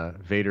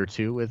Vader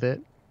 2 with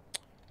it?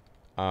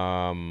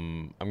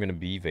 I'm gonna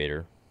be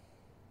Vader,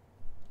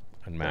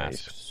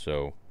 unmasked. Nice.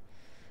 So,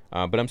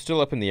 but I'm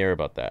still up in the air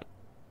about that.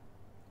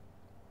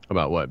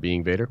 About what?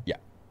 Being Vader? Yeah.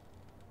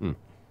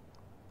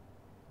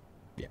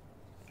 Yeah.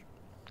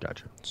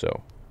 Gotcha.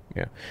 So,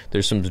 yeah,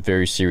 there's some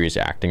very serious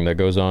acting that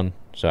goes on.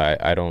 So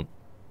I don't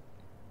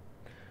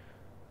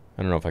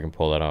know if I can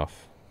pull that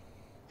off.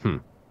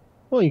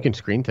 Well, you can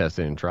screen test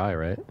it and try,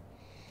 right?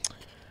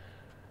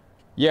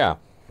 Yeah.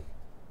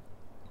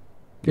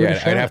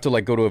 Yeah, I'd have to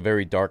like go to a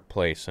very dark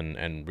place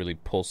and really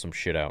pull some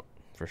shit out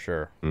for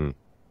sure.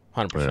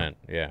 100%.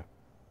 Yeah.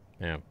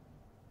 Yeah,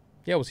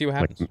 we'll see what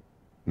happens. Like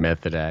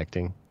method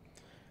acting.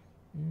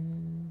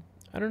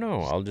 I don't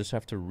know. I'll just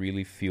have to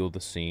really feel the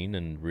scene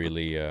and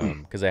really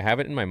because I have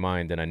it in my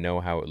mind and I know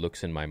how it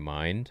looks in my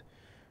mind.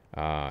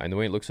 And the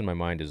way it looks in my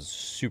mind is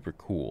super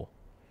cool.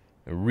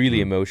 And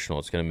really emotional.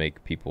 It's going to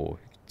make people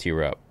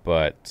tear up,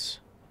 but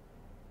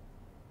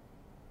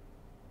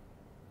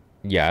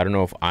yeah, I don't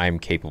know if I'm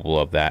capable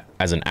of that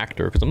as an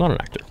actor because I'm not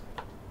an actor.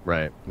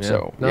 Right. Yeah.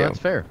 So no, that's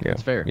fair. Yeah.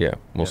 That's fair. Yeah,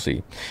 we'll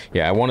see.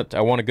 Yeah, I want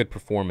a good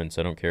performance.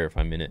 I don't care if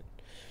I'm in it.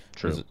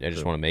 True. I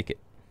just want to make it.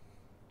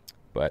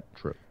 But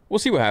true. We'll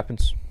see what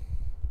happens.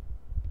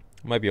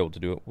 Might be able to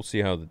do it. We'll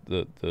see how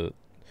the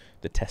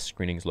test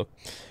screenings look.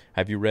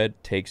 Have you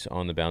read Takes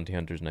on the Bounty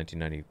Hunters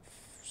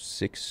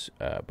 1996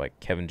 by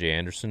Kevin J.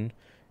 Anderson?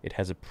 It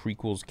has a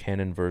prequels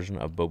canon version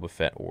of Boba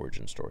Fett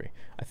origin story.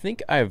 I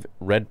think I've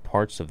read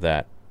parts of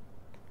that,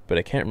 but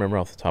I can't remember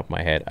off the top of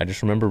my head. I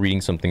just remember reading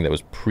something that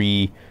was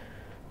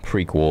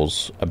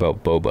prequels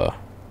about Boba.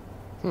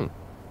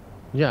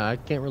 Yeah, I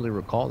can't really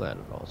recall that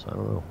at all, so I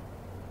don't know.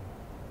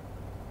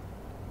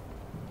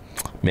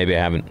 Maybe I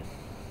haven't.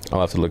 I'll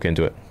have to look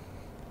into it.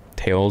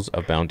 Tales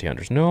of Bounty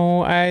Hunters.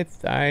 No, I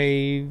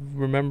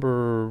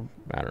remember.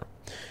 I don't know.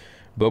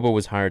 Boba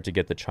was hired to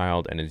get the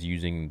child and is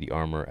using the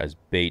armor as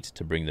bait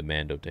to bring the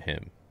Mando to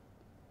him.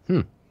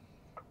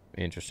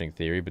 Interesting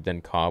theory, but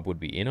then Cobb would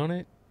be in on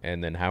it,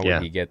 and then how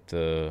would he get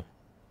the?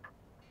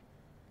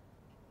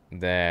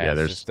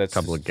 There's a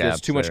couple of gaps.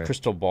 That's too much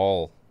crystal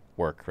ball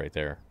work right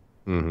there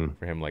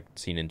for him, like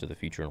seen into the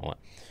future and all that.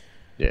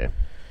 Yeah.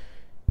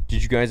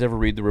 Did you guys ever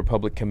read the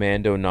Republic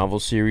Commando novel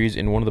series?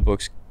 In one of the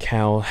books,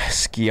 Cal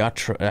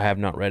Skiatra, I have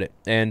not read it,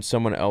 and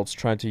someone else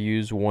tried to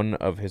use one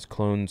of his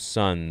clone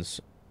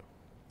sons,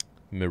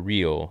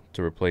 Muriel,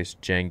 to replace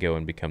Jango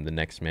and become the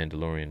next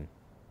Mandalorian.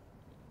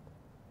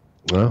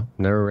 Well,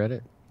 never read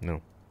it.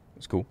 No,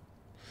 it's cool.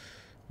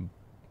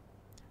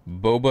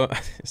 Boba,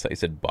 it's like I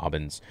said,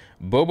 Bobbins.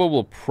 Boba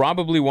will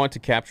probably want to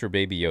capture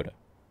Baby Yoda.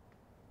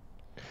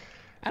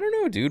 I don't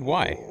know, dude.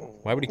 Why?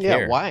 Why would he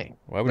care? Yeah, why?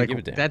 Why would he give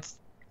it to him?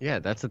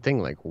 That's the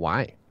thing. Like,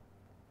 why?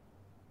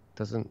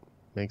 Doesn't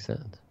make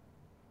sense.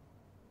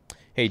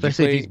 Hey,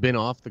 especially if he's been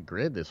off the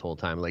grid this whole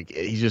time. Like,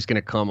 he's just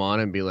gonna come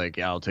on and be like,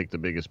 "Yeah, I'll take the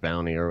biggest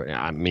bounty." Or,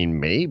 I mean,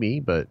 maybe,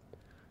 but.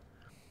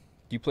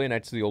 Do you play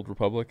Knights of the Old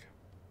Republic?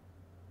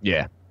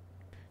 Yeah. Do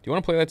you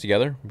want to play that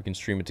together? We can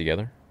stream it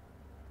together.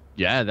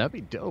 Yeah, that'd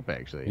be dope,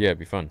 actually. Yeah, it'd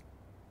be fun.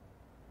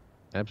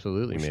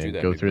 Absolutely, man.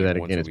 Go through that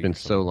again. It's been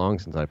so long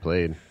since I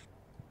played.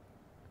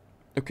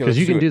 Okay, because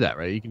you can do that,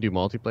 right? You can do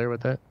multiplayer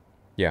with that.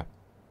 Yeah.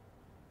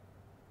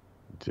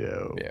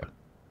 Dope. Yeah.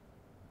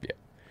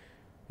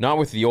 Not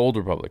with the Old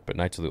Republic, but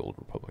Knights of the Old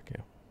Republic.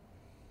 Yeah.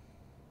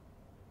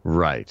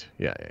 Right.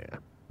 Yeah.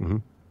 Mm-hmm.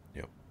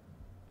 Yeah.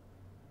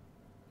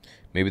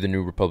 Maybe the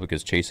New Republic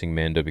is chasing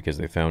Mando because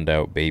they found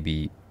out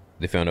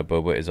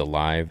Boba is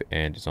alive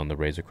and is on the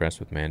Razor Crest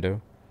with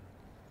Mando.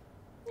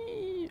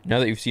 Now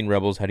that you've seen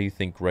Rebels, how do you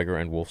think Gregor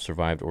and Wolf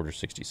survived Order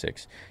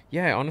 66?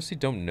 Yeah, I honestly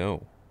don't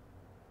know.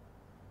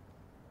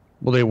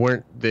 Well, they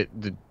weren't.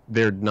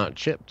 They're not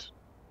chipped,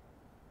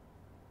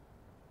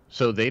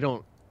 so they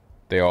don't.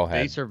 They all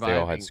had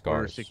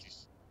scars.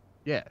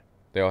 Yeah.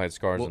 They all had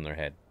scars on their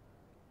head.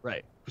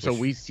 Right. So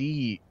we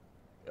see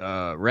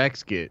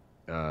Rex get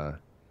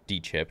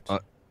de-chipped.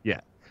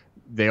 Yeah.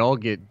 They all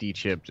get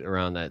de-chipped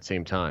around that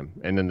same time,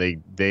 and then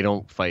they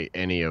don't fight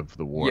any of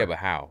the war. Yeah, but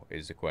how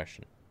is the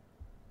question?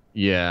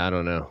 Yeah, I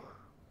don't know.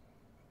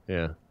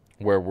 Yeah.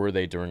 Where were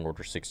they during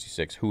Order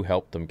 66? Who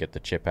helped them get the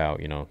chip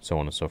out, so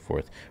on and so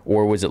forth?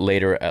 Or was it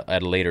later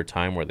at a later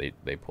time where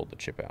they pulled the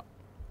chip out?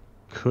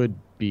 Could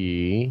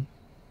be.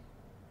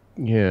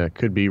 Yeah,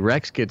 could be.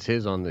 Rex gets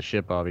his on the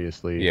ship,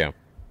 obviously. Yeah.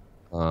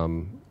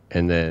 And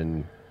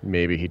then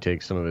maybe he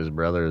takes some of his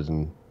brothers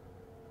and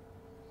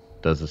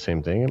does the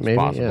same thing. Maybe.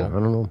 Possible. Yeah, I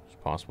don't know. It's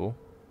possible.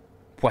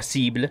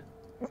 Possible.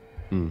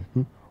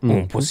 Mm-hmm.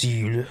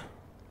 Impossible.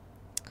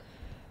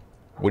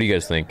 What do you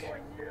guys think?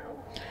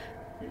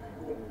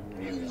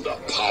 The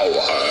power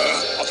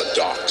of the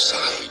dark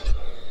side.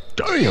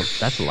 Damn,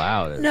 that's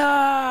loud.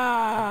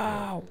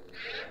 No.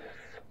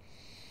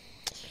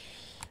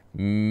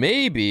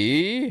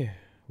 Maybe.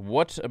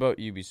 What about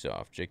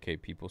Ubisoft?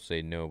 JK, people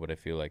say no, but I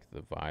feel like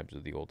the vibes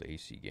of the old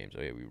AC games.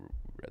 Oh yeah, we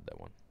read that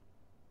one.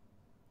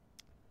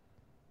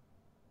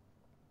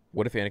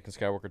 What if Anakin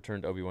Skywalker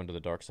turned Obi-Wan to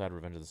the dark side?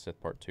 Revenge of the Sith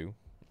Part 2.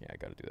 Yeah, I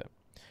gotta do that.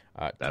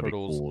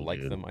 Turtles cool,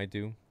 like dude. them. I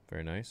do.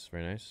 Very nice.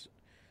 Very nice.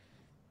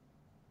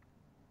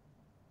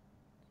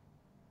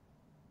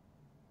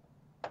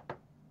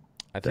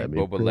 I think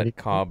Boba let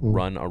Cobb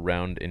run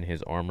around in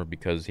his armor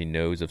because he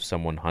knows of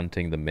someone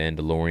hunting the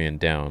Mandalorian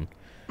down.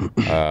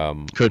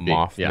 Could be.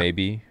 Moff, Yeah.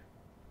 maybe.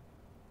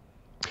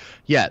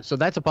 Yeah, so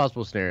that's a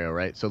possible scenario,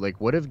 right? So,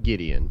 like, what if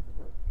Gideon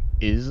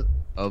is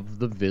of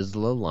the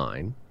Vizsla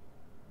line?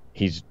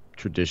 He's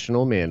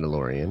traditional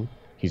Mandalorian.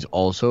 He's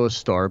also a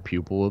star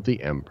pupil of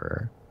the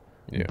Emperor.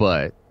 Yeah.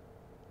 But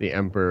the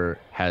Emperor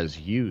has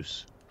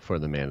use for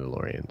the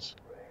Mandalorians.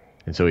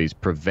 And so he's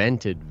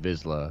prevented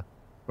Vizsla,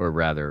 or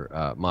rather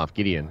Moff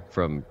Gideon,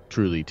 from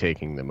truly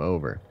taking them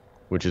over,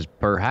 which is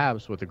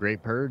perhaps what the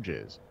Great Purge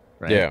is,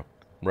 right? Yeah,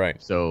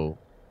 right. So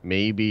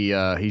maybe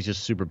he's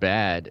just super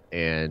bad,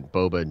 and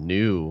Boba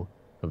knew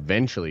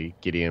eventually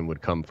Gideon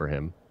would come for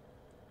him.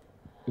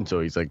 And so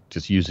he's like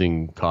just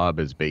using Cobb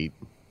as bait.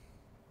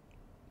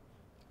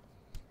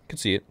 Could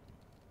see it.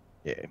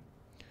 Yeah.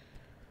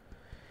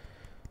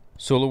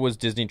 Solo was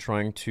Disney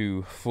trying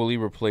to fully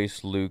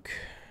replace Luke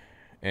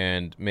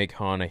and make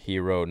Han a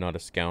hero, not a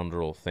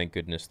scoundrel. Thank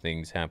goodness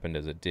things happened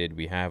as it did.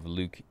 We have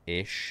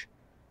Luke-ish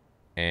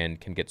and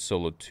can get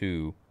Solo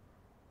too.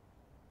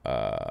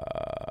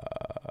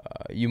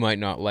 You might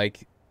not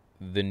like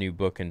the new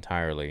book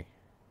entirely.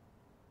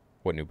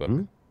 What new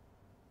book?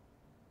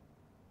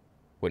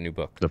 What new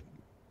book?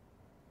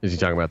 Is he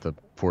talking about the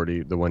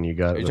 40, the one you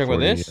got? Are you talking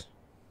about this?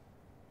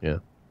 Yeah.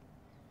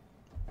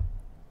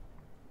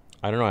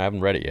 I don't know. I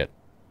haven't read it yet.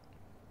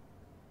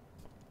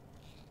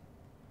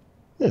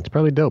 Yeah, it's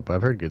probably dope.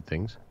 I've heard good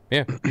things.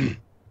 Yeah.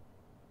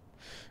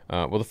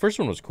 Well, the first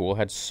one was cool.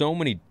 Had so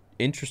many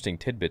interesting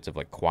tidbits of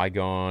like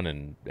Qui-Gon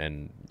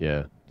and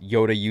yeah,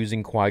 Yoda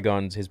using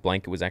Qui-Gon's, his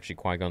blanket was actually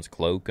Qui-Gon's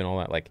cloak and all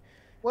that. Like,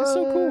 that's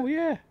so cool.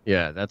 Yeah.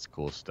 Yeah, that's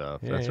cool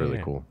stuff. That's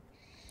really cool.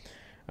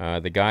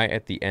 The guy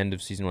at the end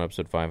of season 1,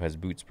 episode 5 has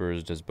boot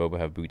spurs. Does Boba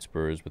have boot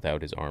spurs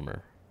without his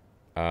armor?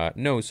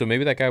 No. So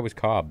maybe that guy was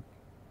Cobb.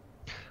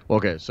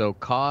 Okay, so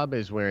Cobb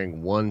is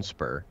wearing one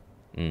spur,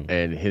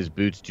 and his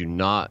boots do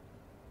not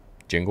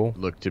jingle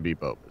look to be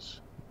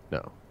Boba's.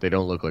 No, they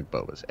don't look like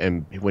Boba's.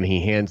 And when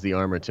he hands the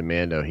armor to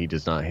Mando, he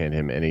does not hand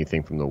him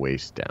anything from the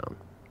waist down.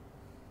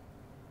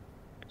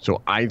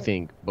 So I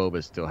think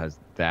Boba still has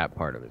that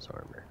part of his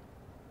armor.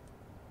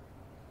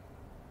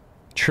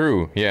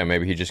 True. Yeah,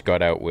 maybe he just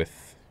got out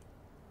with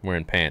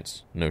wearing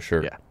pants, no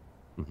shirt. Yeah.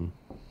 Mm-hmm.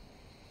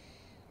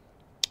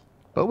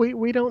 But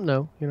we don't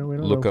know. We don't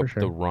Look know up for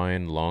sure. the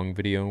Ryan Long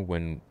video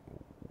when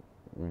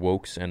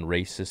wokes and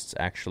racists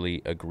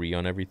actually agree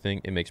on everything.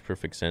 It makes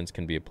perfect sense,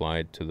 can be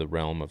applied to the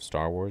realm of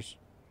Star Wars.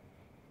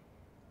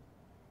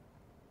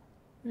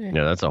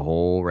 Yeah, that's a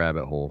whole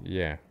rabbit hole.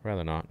 Yeah,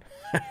 rather not.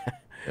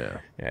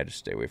 Yeah, just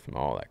stay away from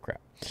all that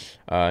crap.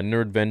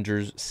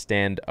 Nerdvengers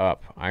stand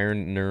up.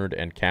 Iron Nerd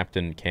and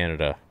Captain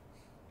Canada.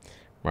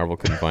 Marvel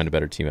couldn't find a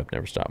better team up.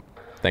 Never stop.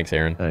 Thanks,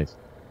 Aaron. Nice.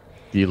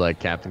 Do you like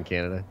Captain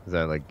Canada? Is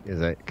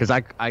that because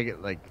I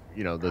get like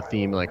the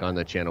theme like on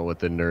the channel with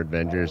the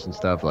Nerdvengers and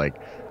stuff,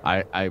 like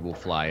I will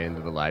fly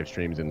into the live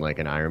streams in like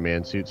an Iron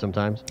Man suit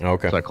sometimes.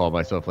 Okay. So I call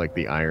myself like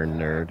the Iron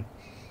Nerd.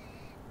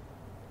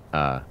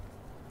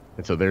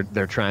 And so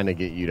they're trying to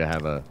get you to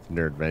have a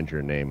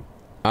Nerdvenger name.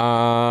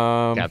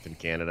 Captain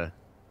Canada.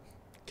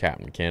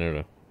 Captain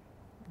Canada.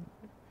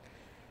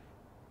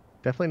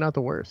 Definitely not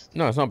the worst.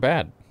 No, it's not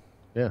bad.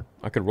 Yeah.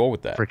 I could roll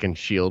with that. Freaking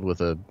shield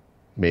with a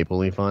maple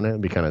leaf on it. It'd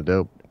be kind of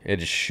dope. Yeah,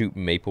 just shoot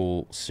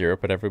maple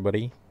syrup at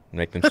everybody.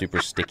 Make them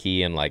super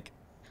sticky and like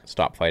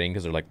stop fighting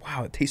because they're like,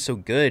 wow, it tastes so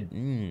good.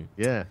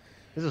 Yeah.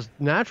 This is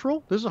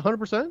natural? This is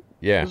 100%?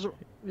 Yeah.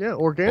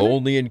 Organic?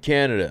 Only in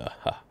Canada.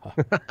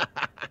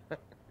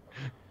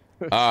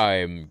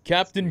 I'm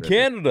Captain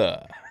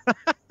Canada.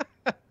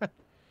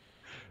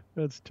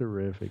 That's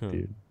terrific,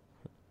 dude.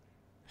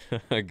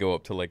 I go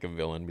up to like a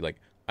villain and be like,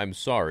 I'm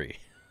sorry.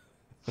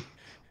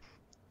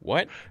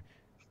 What?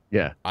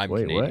 Yeah. I'm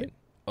Wait, Canadian. what?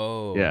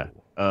 Oh. Yeah.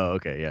 Oh,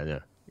 okay. Yeah.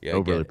 Yeah,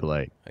 overly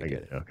polite. I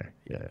get it. Okay.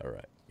 Yeah. All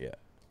right. Yeah.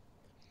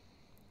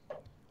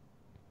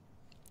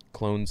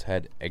 Clones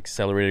had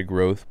accelerated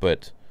growth,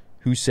 but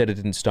who said it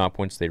didn't stop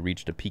once they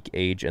reached a peak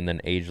age and then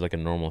aged like a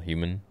normal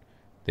human?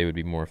 They would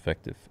be more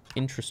effective.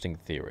 Interesting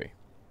theory.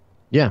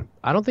 Yeah,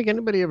 I don't think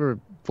anybody ever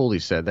fully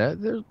said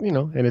that. There's,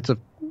 and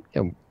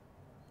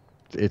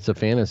it's a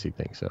fantasy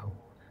thing, so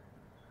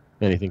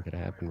anything could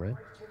happen, right?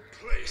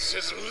 Place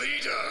as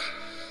leader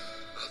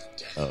of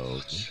Death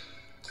Watch.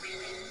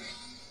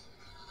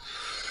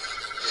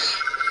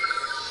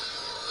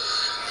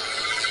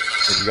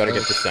 You gotta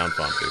get the sound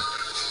font, dude.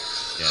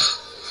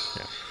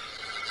 Yeah.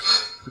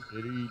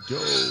 Pretty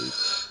dope.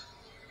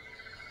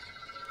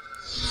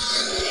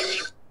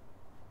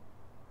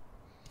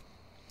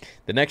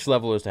 The next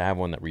level is to have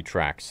one that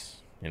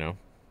retracts,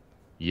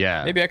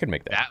 Yeah. Maybe I could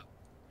make that.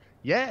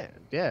 Yeah.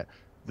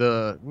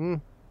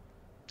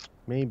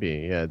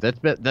 Maybe. Yeah.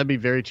 That'd be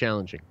very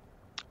challenging.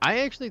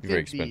 I actually think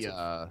very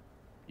expensive.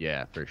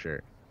 Yeah, for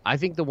sure. I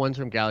think the ones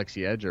from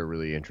Galaxy Edge are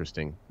really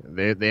interesting.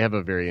 They have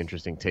a very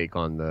interesting take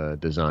on the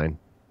design.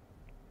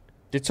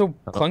 It's so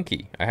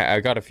clunky.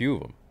 I got a few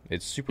of them.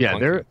 It's super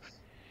clunky. Yeah,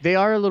 they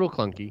are a little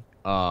clunky.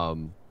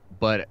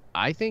 But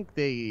I think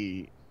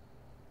they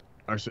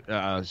are.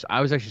 I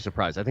was actually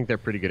surprised. I think they're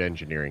pretty good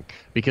engineering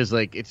because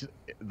it's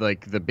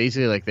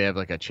basically like they have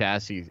like a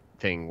chassis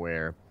thing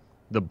where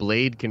the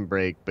blade can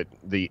break, but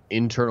the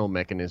internal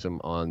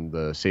mechanism on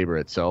the saber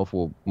itself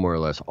will more or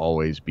less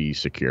always be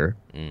secure.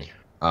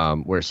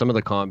 Where some of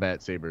the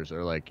combat sabers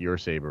are like your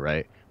saber,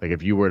 right? Like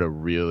if you were to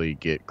really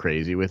get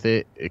crazy with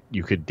it,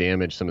 you could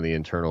damage some of the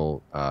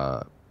internal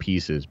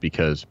pieces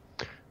because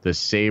the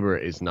saber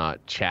is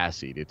not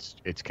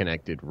chassised. It's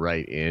connected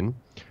right in,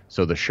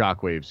 so the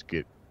shockwaves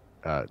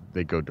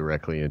they go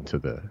directly into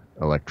the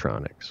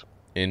electronics.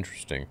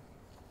 Interesting,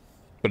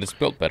 but it's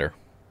built better.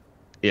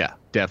 Yeah,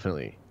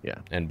 definitely. Yeah,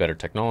 and better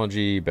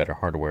technology, better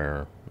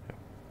hardware,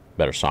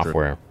 better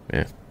software. True.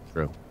 Yeah,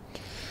 true.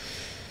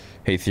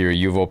 Hey, Theory,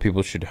 you of all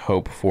people should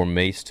hope for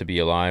Mace to be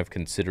alive,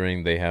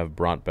 considering they have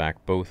brought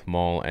back both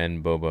Maul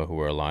and Boba, who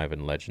are alive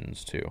in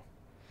Legends, too.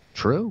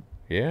 True.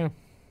 Yeah.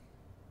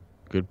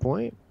 Good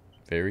point.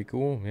 Very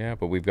cool, yeah,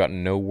 but we've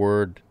gotten no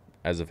word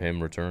as of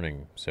him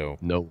returning, so...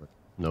 No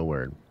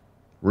word.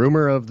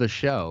 Rumor of the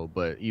show,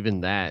 but even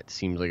that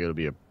seems like it'll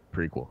be a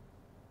prequel.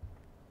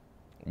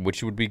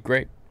 Which would be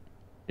great.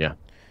 Yeah.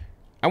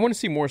 I want to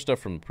see more stuff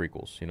from the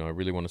prequels, I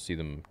really want to see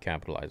them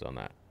capitalize on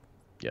that.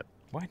 Yep.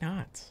 Why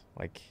not?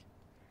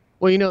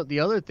 Well, the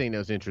other thing that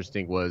was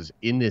interesting was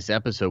in this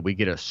episode, we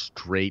get a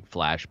straight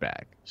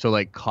flashback.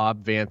 So,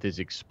 Cobb Vanth is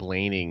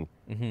explaining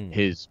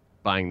his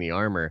buying the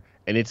armor,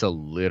 and it's a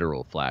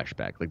literal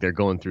flashback. They're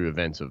going through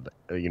events of,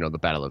 the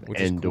Battle of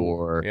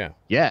Endor. Cool. Yeah.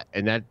 Yeah,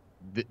 and that,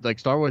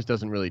 Star Wars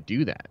doesn't really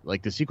do that.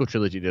 The sequel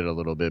trilogy did a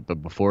little bit,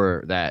 but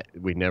before that,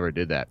 we never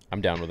did that. I'm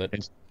down with it.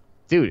 And,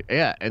 dude,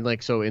 yeah, and,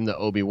 so in the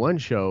Obi-Wan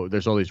show,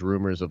 there's all these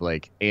rumors of,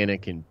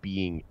 Anakin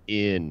being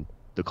in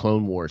the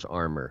Clone Wars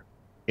armor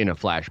in a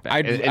flashback.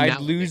 I'd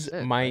lose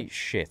my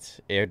shit.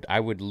 I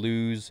would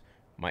lose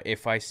my...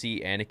 If I see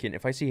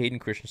Hayden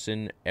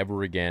Christensen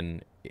ever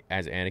again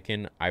as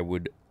Anakin, I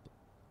would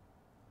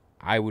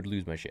I would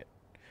lose my shit.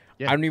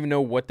 Yeah. I don't even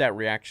know what that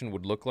reaction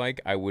would look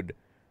like.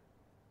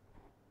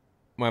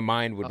 My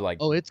mind would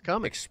it's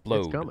coming.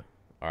 Explode. It's coming.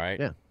 All right.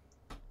 Yeah.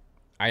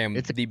 I am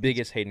the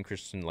biggest Hayden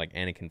Christensen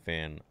Anakin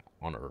fan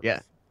on earth. Yeah.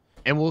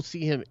 And we'll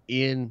see him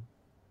in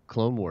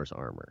Clone Wars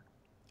armor.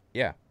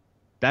 Yeah.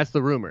 That's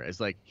the rumor. It's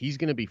like he's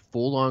going to be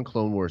full on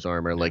Clone Wars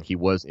armor like he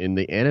was in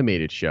the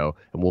animated show,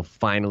 and we'll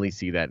finally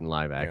see that in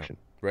live action.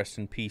 Yeah. Rest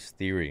in peace,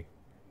 Theory.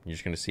 You're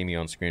just going to see me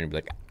on screen and be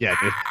like, yeah,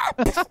 dude.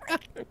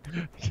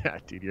 Yeah,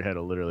 dude, your head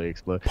will literally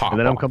explode. And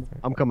then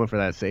I'm coming for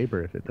that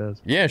saber if it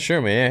does. Yeah,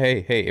 sure, man.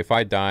 Hey, if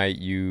I die,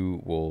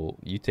 you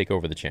take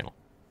over the channel.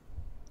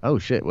 Oh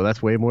shit. Well,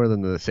 that's way more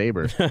than the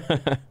saber.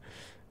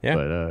 Yeah.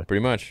 But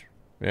pretty much.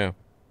 Yeah.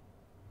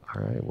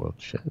 All right, well,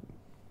 shit.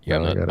 Yeah,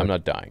 I'm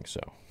not dying, so.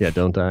 Yeah,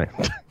 don't die.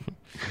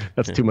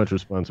 That's too much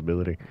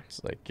responsibility.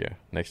 It's like, yeah,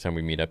 next time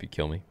we meet up, you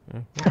kill me.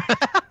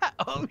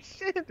 Oh,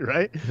 shit,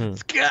 right?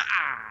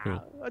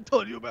 I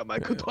told you about my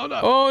katana.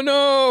 Oh,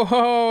 no.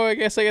 Oh, I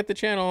guess I got the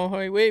channel.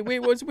 Wait,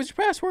 what's your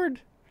password?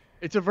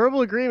 It's a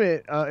verbal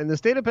agreement in the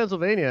state of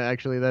Pennsylvania,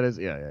 actually. That is,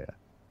 yeah.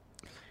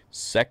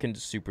 Second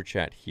super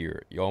chat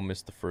here. Y'all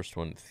missed the first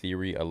one.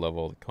 Theory, I love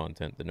all the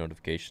content. The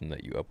notification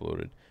that you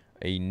uploaded.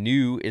 A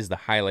new is the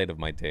highlight of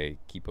my day.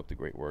 Keep up the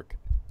great work.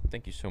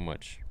 Thank you so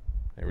much.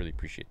 I really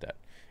appreciate that.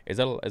 Is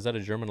that a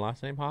German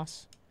last name,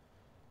 Haas?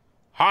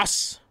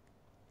 Haas!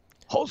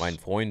 Mein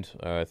Freund.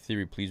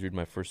 Theory, please read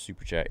my first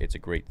super chat. It's a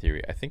great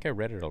theory. I think I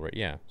read it already.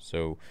 Yeah.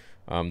 So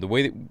the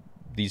way that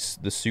the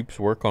soups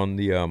work on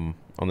the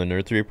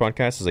Nerd Theory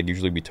podcast is like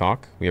usually we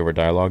talk, we have our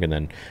dialogue, and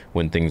then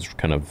when things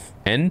kind of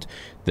end,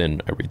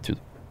 then I read through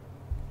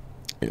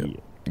them.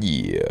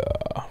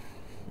 Yeah.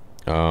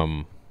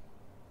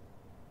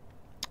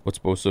 What's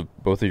both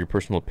of your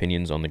personal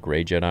opinions on the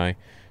Grey Jedi?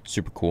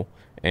 Super cool.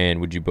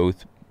 And would you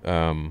both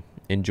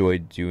enjoy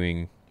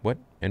doing what?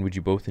 And would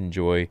you both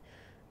enjoy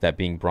that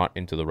being brought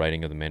into the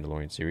writing of the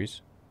Mandalorian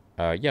series?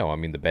 Yeah, well, I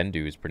mean, the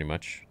Bendu is pretty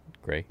much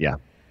Grey. Yeah,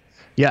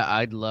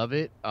 I'd love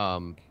it.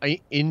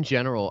 In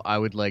general, I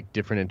would like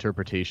different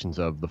interpretations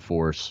of the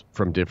Force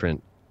from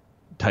different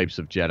types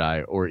of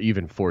Jedi or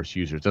even Force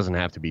users. It doesn't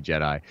have to be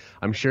Jedi.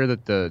 I'm sure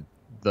that the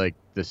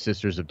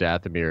Sisters of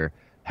Dathomir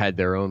had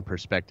their own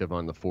perspective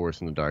on the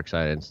Force and the dark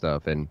side and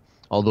stuff. And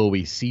although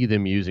we see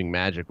them using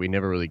magic, we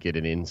never really get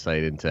an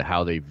insight into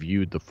how they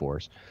viewed the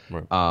Force.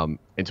 Right.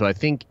 And so I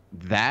think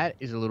that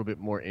is a little bit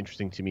more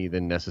interesting to me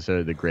than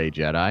necessarily the Grey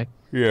Jedi.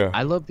 Yeah.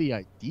 I love the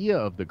idea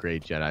of the Grey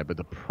Jedi, but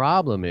the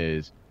problem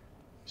is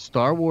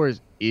Star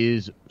Wars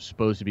is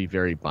supposed to be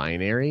very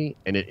binary,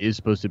 and it is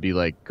supposed to be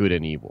like good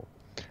and evil.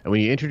 And when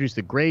you introduce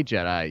the Grey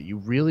Jedi, you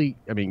really,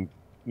 I mean,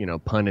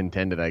 pun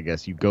intended, I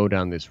guess, you go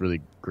down this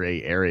really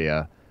gray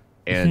area.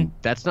 And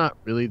that's not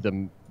really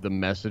the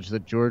message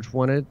that George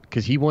wanted,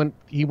 because he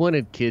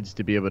wanted kids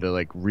to be able to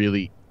like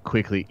really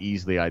quickly,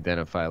 easily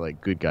identify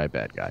like good guy,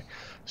 bad guy.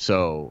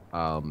 So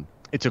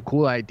it's a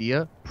cool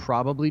idea,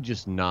 probably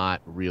just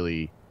not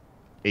really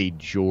a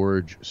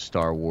George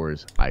Star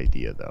Wars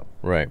idea though.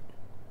 Right.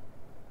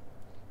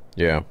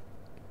 Yeah.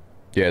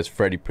 Yeah, as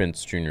Freddie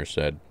Prinze Jr.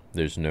 said,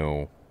 there's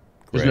no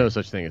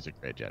such thing as a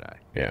Grey Jedi.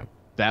 Yeah.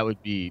 That would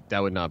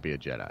not be a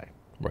Jedi.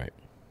 Right.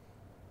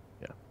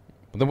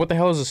 Then what the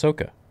hell is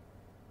Ahsoka?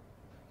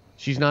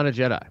 She's not a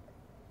Jedi.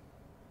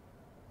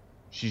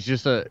 She's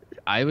just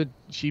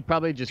she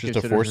probably just a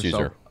Force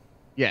user.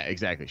 Yeah,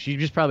 exactly. She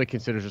just probably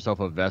considers herself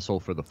a vessel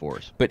for the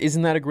Force. But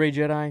isn't that a Grey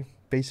Jedi,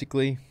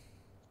 basically?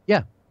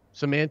 Yeah.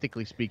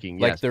 Semantically speaking,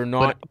 yes. Like they're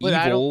not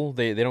evil.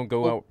 They don't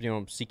go out,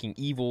 seeking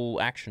evil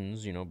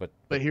actions, but...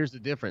 But here's the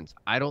difference.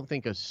 I don't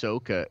think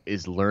Ahsoka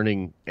is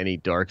learning any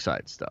dark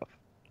side stuff.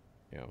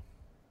 Yeah.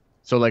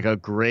 So like a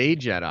Grey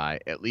Jedi,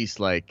 at least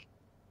like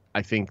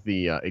I think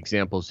the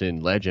examples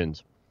in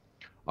Legends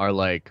are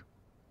like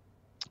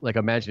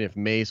imagine if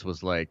Mace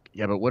was like,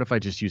 yeah, but what if I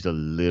just use a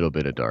little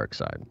bit of dark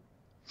side?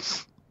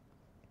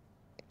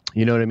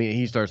 You know what I mean?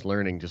 He starts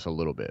learning just a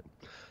little bit.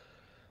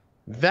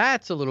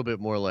 That's a little bit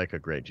more like a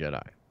Grey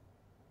Jedi.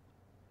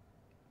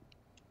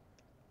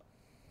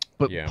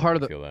 But yeah,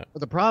 part of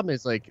the problem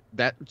is like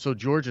that. So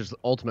George's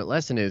ultimate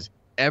lesson is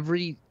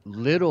every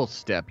little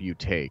step you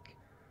take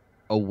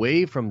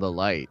away from the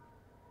light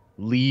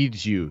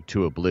leads you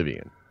to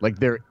oblivion. Like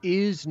there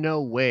is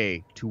no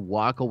way to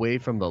walk away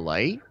from the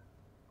light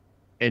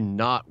and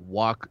not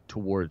walk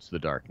towards the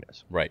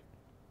darkness. Right.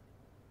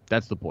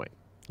 That's the point.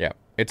 Yeah.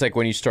 It's like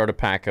when you start a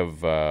pack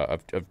of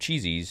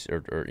cheesies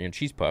or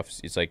cheese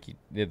puffs, it's like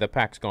the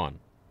pack's gone.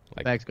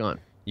 Like, pack's gone.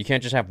 You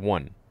can't just have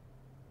one.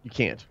 You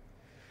can't.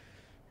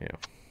 Yeah.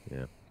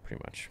 Yeah.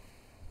 Pretty much.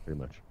 Pretty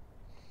much.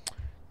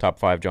 Top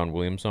 5 John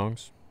Williams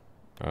songs.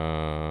 I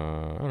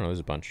don't know. There's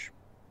a bunch.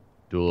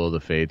 Duel of the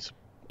Fates.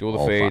 Duel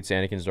of the Fates,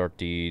 Anakin's Dark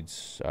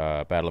Deeds,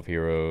 Battle of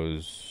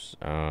Heroes.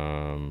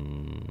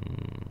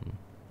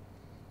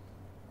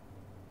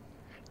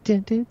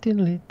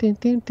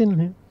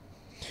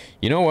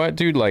 You know what,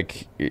 dude?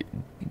 Like,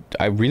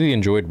 I really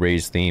enjoyed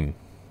Rey's theme.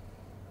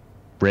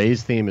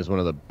 Rey's theme is one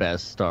of the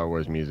best Star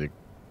Wars music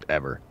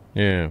ever.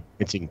 Yeah.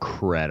 It's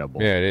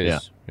incredible. Yeah, it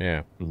is.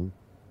 Yeah. Mm-hmm.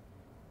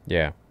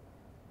 Yeah.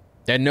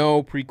 And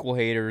no prequel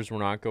haters. We're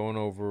not going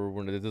over.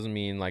 That doesn't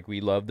mean like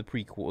we love the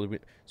prequel.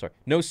 Sorry,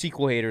 no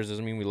sequel haters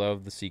doesn't mean we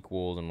love the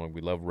sequels and like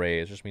we love Rey.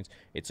 It just means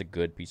it's a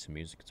good piece of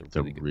music. It's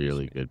a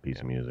really good piece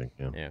of music.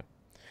 Yeah. Yeah.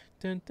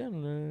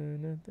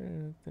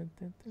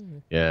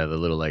 Yeah, the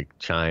little like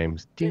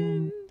chimes.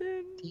 Ding,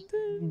 ding,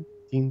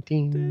 ding,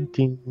 ding,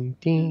 ding,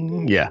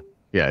 ding. Yeah,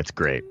 it's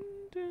great.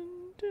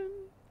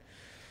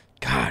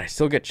 God, I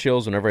still get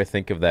chills whenever I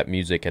think of that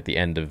music at the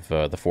end of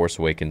The Force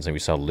Awakens and we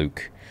saw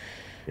Luke.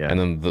 Yeah. And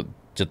then the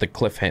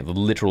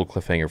literal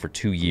cliffhanger for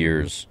 2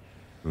 years.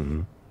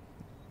 Mm-hmm.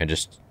 And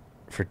just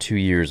for 2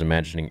 years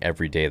imagining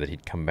every day that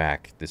he'd come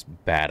back, this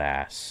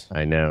badass.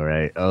 I know,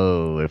 right?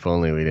 Oh, if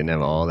only we didn't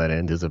have all that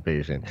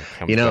anticipation.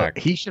 You know,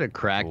 he should have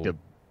cracked a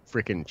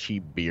freaking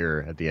cheap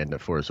beer at the end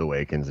of Force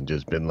Awakens and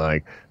just been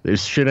like,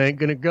 this shit ain't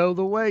gonna go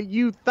the way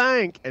you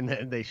think. And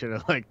then they should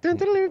have like,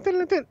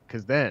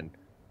 because then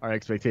our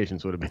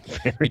expectations would have been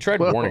very He tried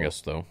warning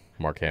us, though,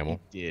 Mark Hamill.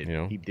 He did. You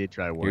know? He did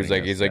try warning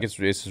us. He's like,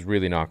 this is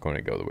really not going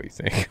to go the way you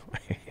think.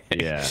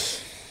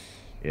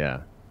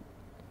 Yeah.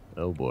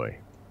 Oh, boy.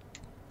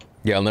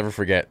 Yeah, I'll never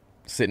forget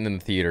sitting in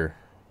the theater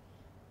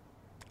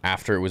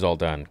after it was all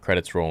done,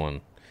 credits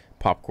rolling,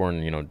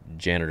 popcorn,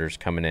 janitors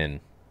coming in,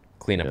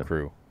 cleanup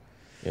crew.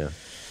 Yeah.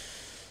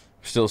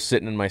 Still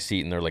sitting in my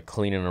seat, and they're, like,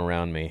 cleaning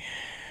around me.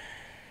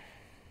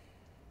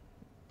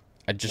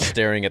 Just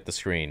staring at the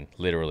screen,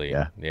 literally.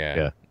 Yeah,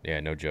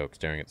 no joke,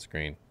 staring at the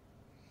screen.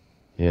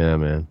 Yeah,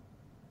 man.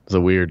 It was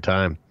a weird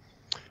time.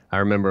 I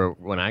remember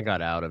when I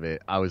got out of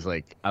it, I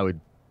would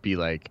be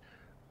like,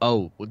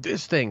 oh, well,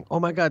 this thing, oh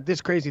my God,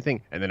 this crazy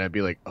thing. And then I'd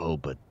be like, oh,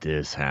 but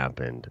this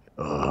happened.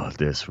 Oh,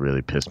 this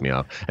really pissed me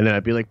off. And then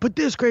I'd be like, but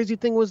this crazy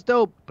thing was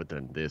dope. But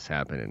then this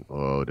happened, and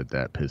oh, did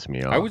that piss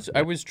me off.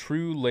 I was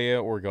true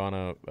Leia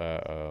Organa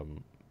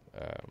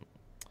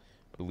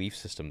belief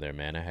system there,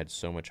 man. I had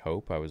so much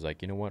hope. I was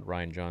like, you know what,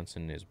 Rian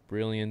Johnson is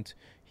brilliant.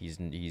 He's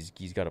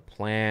got a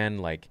plan.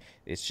 Like,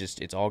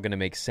 it's all gonna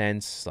make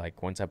sense.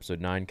 Like, once episode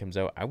 9 comes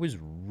out, I was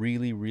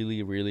really,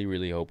 really, really,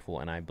 really hopeful,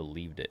 and I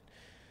believed it.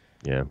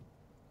 Yeah.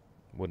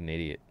 What an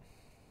idiot.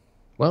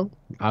 Well,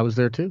 I was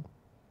there too.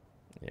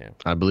 Yeah.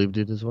 I believed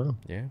it as well.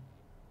 Yeah.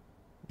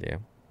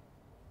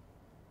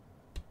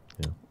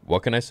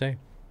 What can I say?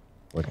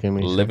 What can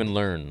we live say? And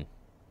learn?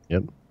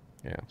 Yep.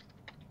 Yeah.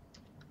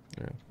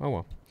 Oh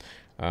well.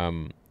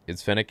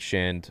 If Fennec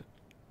Shand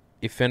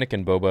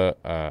and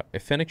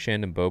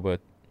Boba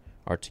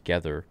are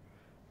together,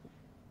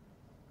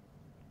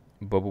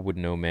 Boba would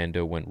know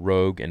Mando went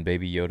rogue and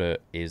Baby Yoda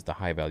is the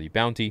high-value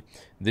bounty.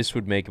 This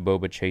would make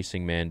Boba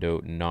chasing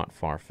Mando not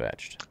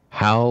far-fetched.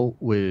 How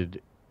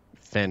would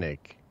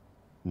Fennec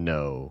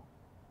know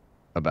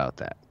about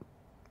that?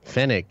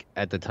 Fennec,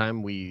 at the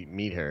time we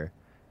meet her,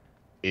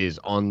 is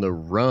on the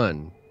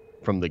run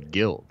from the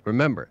guild.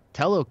 Remember,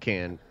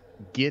 Telocan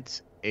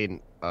gets an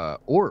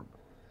orb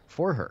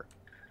for her.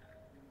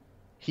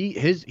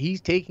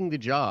 He's taking the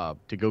job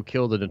to go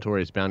kill the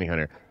notorious bounty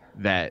hunter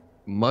that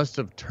must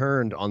have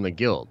turned on the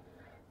guild.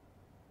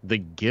 The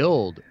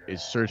guild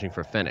is searching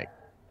for Fennec.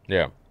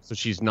 Yeah. So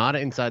she's not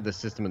inside the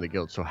system of the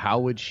guild. So how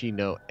would she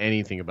know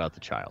anything about the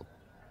child?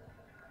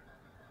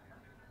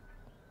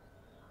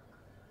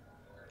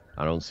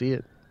 I don't see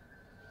it.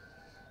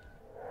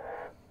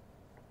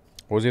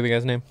 What was the other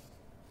guy's name?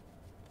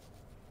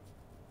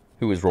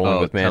 Who was rolling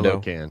with Mando?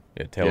 Telocan.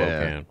 Yeah,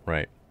 Telocan.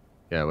 Right.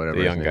 Yeah, whatever.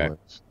 The young guy.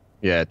 Was.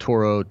 Yeah,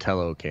 Toro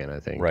Telocan, I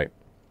think. Right.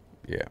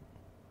 Yeah.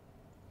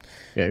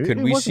 Yeah.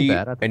 Could we see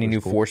any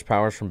new force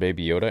powers from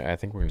Baby Yoda? I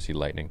think we're going to see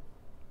lightning.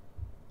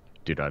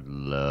 Dude, I'd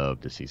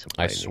love to see some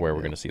lightning. I swear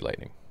we're going to see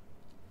lightning.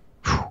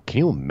 Can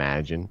you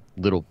imagine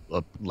little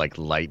like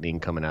lightning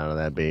coming out of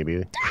that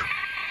baby?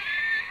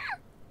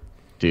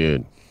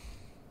 Dude,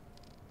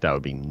 that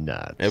would be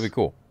nuts. That'd be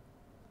cool.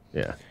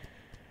 Yeah.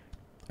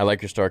 I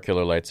like your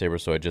Starkiller lightsaber,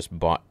 so I just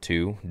bought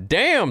 2.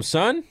 Damn,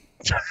 son!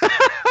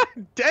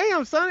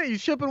 Damn, son! Are you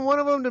shipping one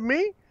of them to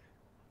me?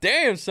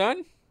 Damn,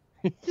 son!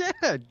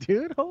 Yeah,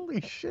 dude.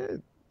 Holy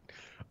shit.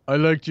 I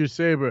liked your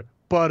saber.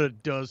 Bought a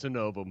dozen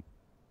of them.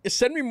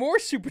 Send me more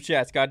super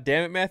chats, god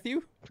damn it,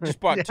 Matthew. Just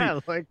bought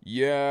 2.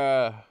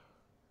 Yeah.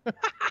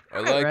 I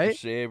like your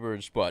saber.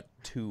 Just bought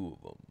 2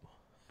 of them.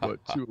 Bought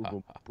 2 of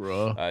them,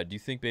 bro. Do you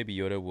think Baby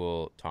Yoda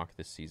will talk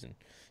this season?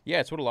 Yeah,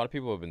 it's what a lot of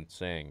people have been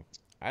saying.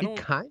 He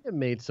kind of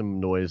made some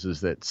noises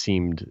that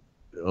seemed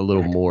a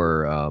little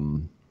more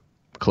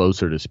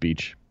closer to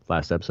speech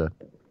last episode.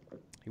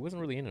 He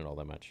wasn't really in it all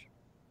that much.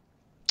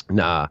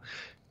 Nah.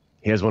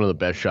 He has one of the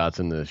best shots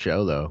in the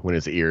show, though, when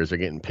his ears are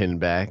getting pinned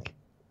back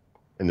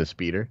in the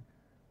speeder.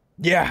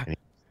 Yeah.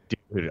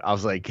 Dude, I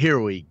was like,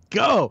 here we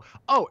go.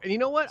 Oh, and you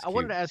know what? I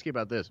wanted to ask you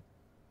about this.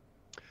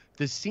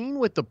 The scene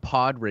with the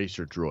pod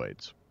racer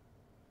droids.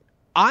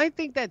 I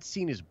think that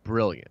scene is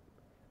brilliant.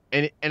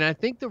 And I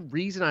think the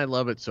reason I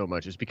love it so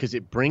much is because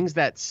it brings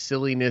that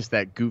silliness,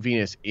 that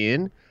goofiness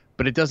in,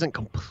 but it doesn't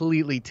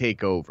completely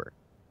take over.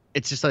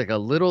 It's just like a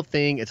little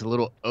thing. It's a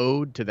little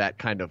ode to that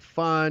kind of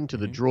fun, to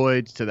the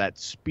droids, to that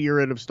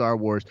spirit of Star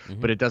Wars,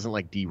 but it doesn't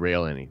like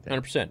derail anything.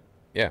 100%.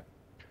 Yeah.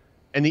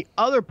 And the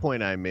other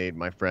point I made,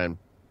 my friend,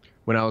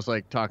 when I was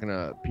like talking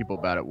to people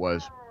about it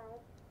was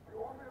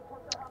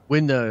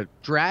when the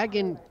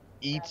dragon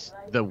eats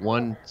the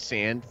one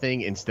sand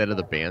thing instead of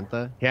the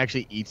bantha. He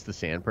actually eats the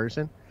sand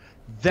person.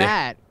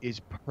 That is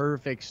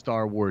perfect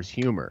Star Wars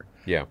humor.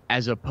 Yeah.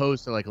 As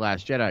opposed to like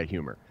Last Jedi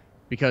humor,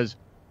 because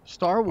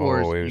Star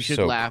Wars, it was you should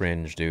so laugh.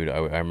 cringe, dude. I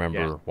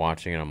remember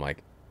watching it. I'm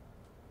like,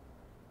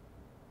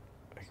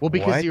 well,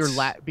 because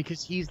what?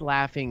 because he's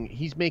laughing.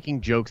 He's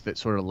making jokes that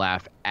sort of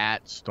laugh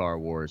at Star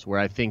Wars, where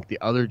I think the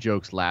other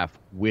jokes laugh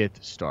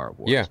with Star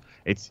Wars. Yeah.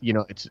 It's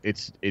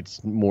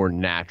it's more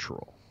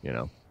natural.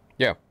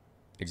 Yeah,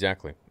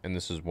 exactly. And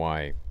this is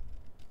why,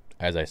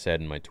 as I said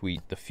in my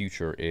tweet, the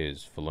future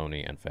is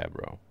Filoni and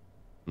Favreau.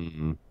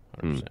 100%.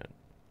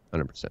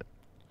 100%.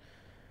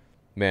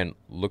 Man,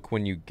 look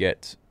when you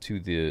get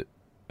to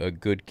a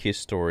good kiss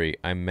story.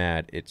 I'm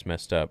mad. It's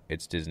messed up.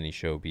 It's Disney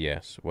show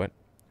BS. What?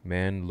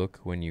 Man,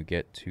 look when you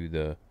get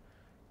to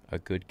a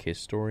good kiss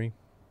story.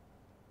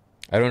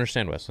 I don't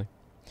understand, Wesley.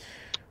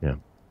 Yeah.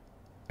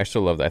 I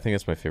still love that. I think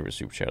that's my favorite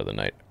super chat of the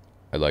night.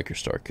 I like your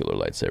Star Killer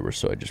lightsaber,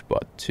 so I just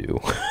bought 2.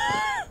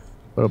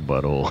 What a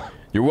butthole.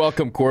 You're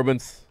welcome,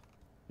 Corbinth.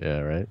 Yeah,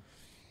 right?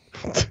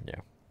 Yeah.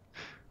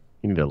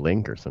 You need a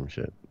link or some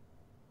shit.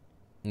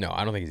 No,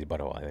 I don't think he's a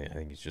butthole. I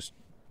think he's just...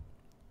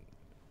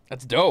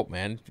 That's dope,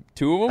 man.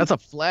 2 of them? That's a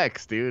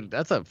flex, dude.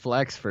 That's a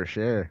flex for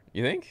sure.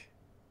 You think?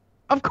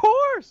 Of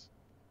course.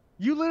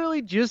 You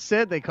literally just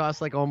said they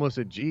cost like almost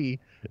a G.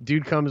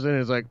 Dude comes in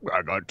and is like,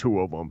 I got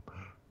 2 of them.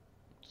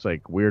 It's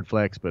like weird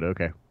flex, but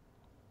okay.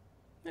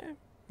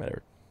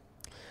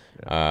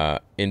 Whatever.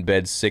 In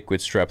bed, sick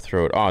with strep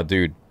throat. Oh,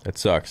 dude, that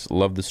sucks.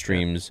 Love the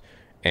streams,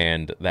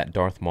 and that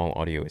Darth Maul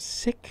audio is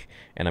sick.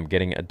 And I'm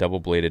getting a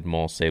double-bladed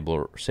Maul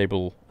saber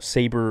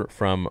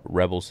from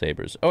Rebel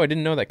Sabers. Oh, I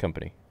didn't know that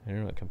company. I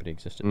didn't know that company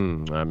existed.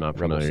 I'm not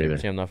Rebel familiar Sabers.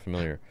 either. Yeah, I'm not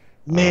familiar.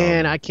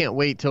 Man, I can't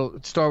wait till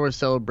Star Wars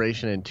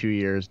Celebration in 2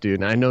 years,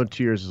 dude. And I know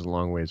 2 years is a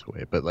long ways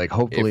away, but like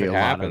hopefully if it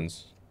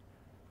happens.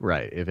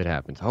 Right, if it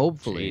happens.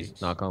 Hopefully, Jesus.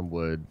 knock on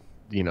wood,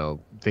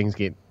 things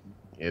get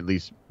at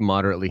least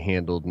moderately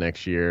handled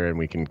next year and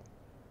we can,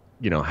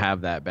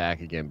 have that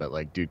back again. But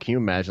like, dude, can you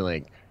imagine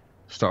like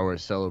Star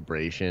Wars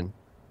Celebration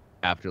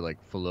after like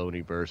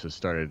Filoni verse has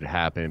started to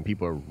happen?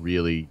 People are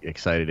really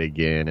excited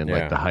again, and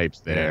like the hype's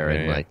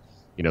there, like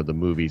the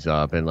movie's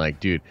up, and like,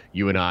 dude,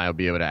 you and I will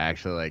be able to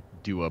actually like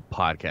do a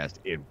podcast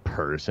in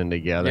person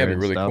together. Yeah, it'd be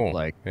and really stuff. cool.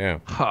 Like, yeah,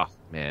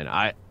 man,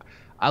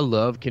 I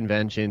love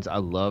conventions. I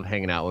love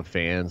hanging out with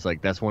fans.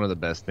 Like, that's one of the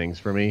best things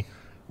for me.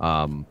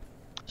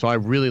 So I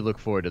really look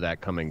forward to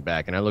that coming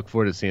back, and I look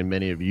forward to seeing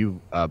many of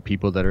you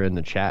people that are in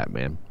the chat,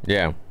 man.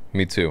 Yeah,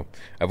 me too.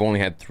 I've only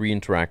had 3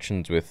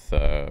 interactions with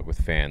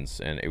fans,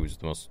 and it was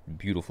the most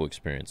beautiful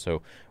experience.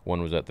 So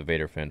one was at the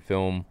Vader Fan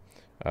Film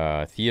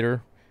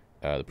Theater,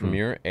 the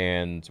premiere,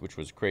 and which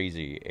was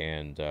crazy.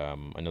 And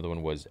another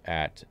one was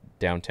at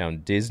Downtown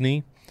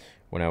Disney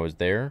when I was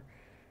there.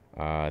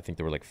 I think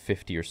there were like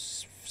 50 or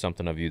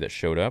something of you that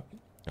showed up.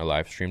 I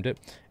live streamed it.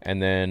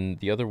 And then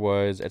the other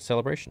was at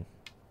Celebration.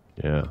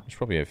 Yeah. There's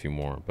probably a few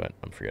more, but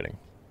I'm forgetting.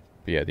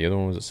 But yeah, the other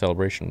one was at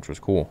Celebration, which was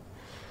cool.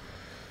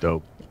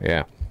 Dope.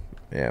 Yeah.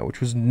 Yeah,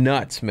 which was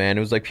nuts, man. It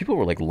was like people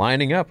were like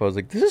lining up. I was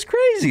like, this is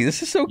crazy.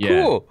 This is so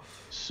cool.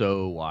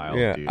 So wild,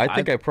 yeah, dude. I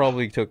think I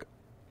probably took,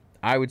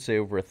 I would say,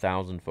 over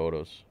 1,000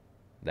 photos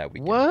that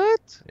weekend.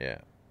 What? Yeah.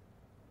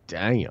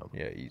 Damn.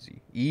 Yeah,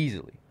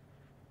 easily.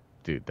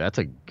 Dude, that's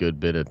a good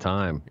bit of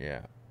time.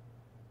 Yeah.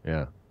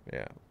 Yeah.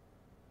 Yeah.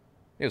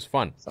 It was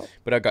fun,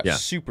 but I got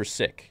super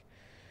sick.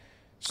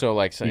 So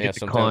like, you get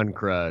the con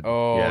crud.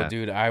 Oh,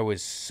 dude, I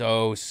was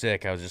so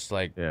sick. I was just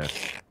like,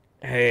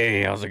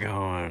 hey, how's it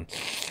going?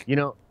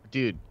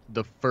 Dude,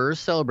 the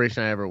first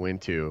celebration I ever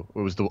went to, it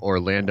was the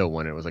Orlando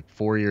one. It was like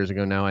 4 years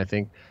ago now, I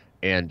think.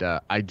 And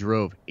I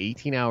drove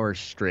 18 hours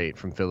straight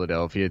from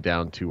Philadelphia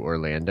down to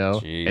Orlando.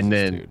 Jesus, and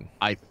then dude.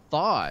 I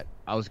thought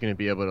I was going to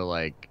be able to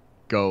like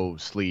go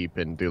sleep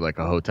and do like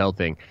a hotel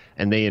thing.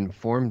 And they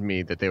informed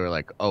me that they were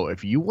like, oh,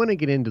 if you want to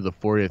get into the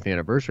 40th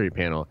anniversary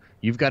panel,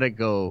 you've got to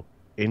go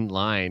in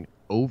line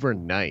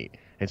overnight.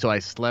 And so I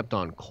slept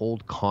on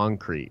cold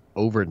concrete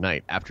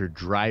overnight after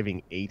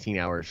driving 18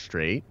 hours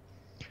straight.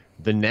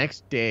 The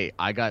next day,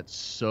 I got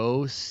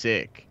so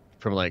sick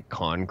from like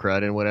con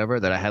crud and whatever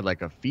that I had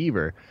like a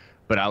fever,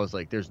 but I was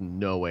like, there's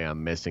no way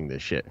I'm missing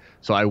this shit.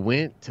 So I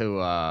went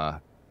to,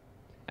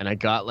 and I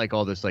got like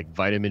all this like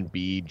vitamin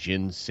B,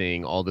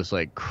 ginseng, all this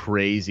like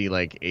crazy,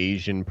 like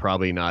Asian,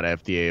 probably not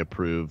FDA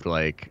approved,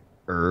 like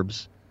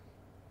herbs.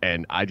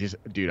 And I just,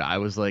 dude, I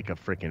was like a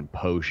freaking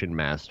potion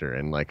master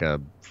in like a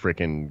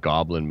freaking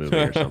Goblin movie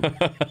or something.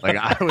 Like,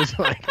 I was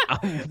like,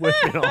 I'm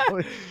whipping all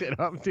this shit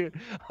up, dude.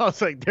 I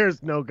was like,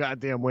 there's no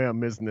goddamn way I'm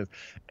missing this.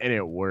 And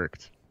it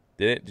worked.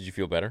 Did it? Did you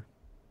feel better?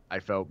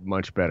 I felt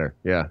much better.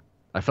 Yeah.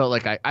 I felt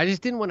like I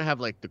just didn't want to have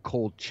like the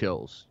cold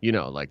chills,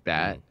 like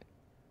that.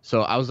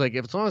 So I was like,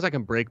 as long as I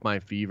can break my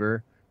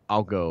fever,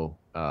 I'll go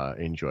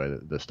enjoy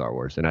the Star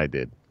Wars. And I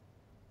did.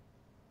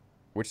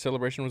 Which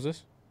celebration was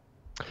this?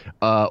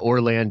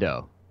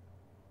 Orlando,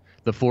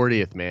 the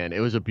 40th, man. It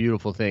was a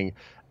beautiful thing.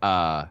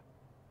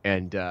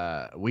 And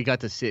we got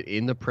to sit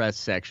in the press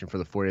section for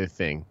the 40th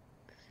thing.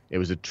 It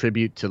was a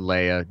tribute to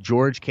Leia.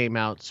 George came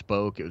out,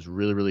 spoke. It was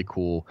really, really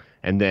cool.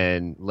 And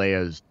then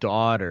Leia's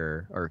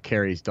daughter, or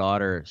Carrie's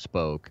daughter,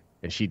 spoke,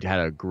 and she had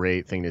a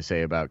great thing to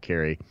say about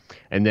Carrie.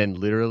 And then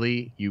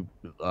literally,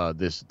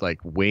 this like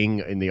wing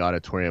in the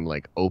auditorium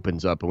like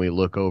opens up, and we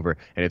look over,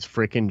 and it's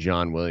frickin'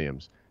 John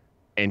Williams,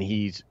 and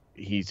he's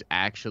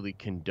actually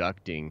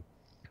conducting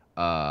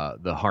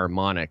the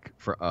harmonic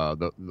for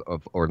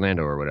of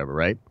Orlando or whatever,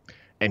 right?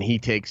 And he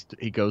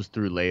goes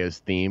through Leia's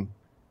theme.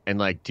 And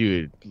like,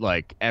 dude,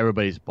 like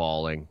everybody's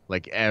bawling,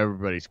 like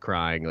everybody's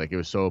crying, like it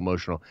was so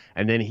emotional.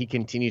 And then he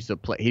continues to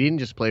play. He didn't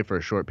just play for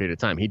a short period of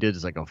time. He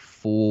did like a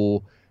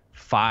full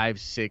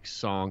 5-6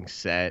 song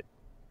set.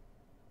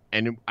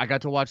 And I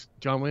got to watch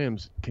John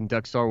Williams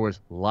conduct Star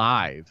Wars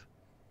live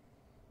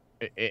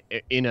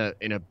in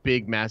a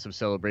big, massive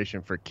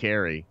celebration for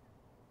Carrie.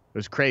 It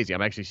was crazy.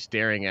 I'm actually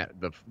staring at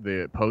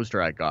the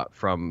poster I got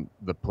from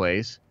the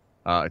place.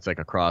 It's like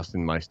across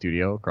in my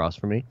studio, across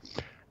from me.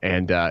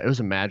 And it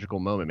was a magical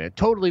moment, man.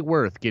 Totally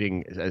worth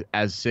getting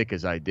as sick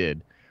as I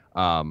did.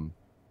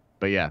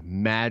 But yeah,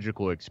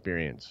 magical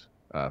experience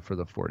for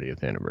the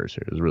 40th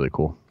anniversary. It was really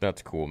cool.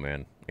 That's cool,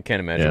 man. I can't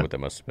imagine what that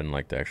must have been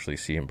like to actually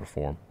see him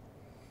perform.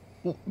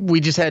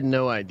 We just had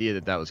no idea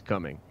that was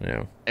coming.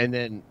 Yeah. And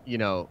then,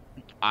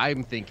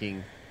 I'm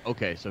thinking,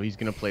 okay, so he's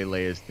going to play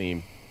Leia's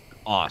theme.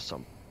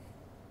 Awesome.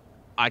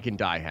 I can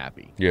die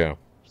happy. Yeah.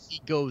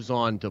 He goes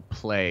on to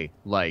play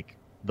like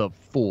the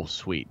full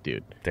suite,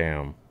 dude.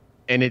 Damn.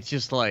 And it's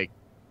just like,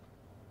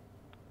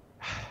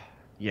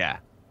 yeah,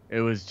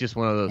 it was just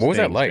one of those. What was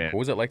things, that like? man. What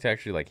was it like to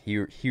actually like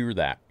hear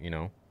that?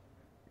 Live?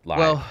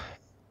 Well,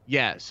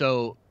 yeah.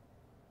 So,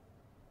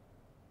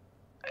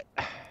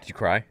 did you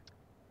cry?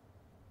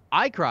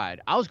 I cried.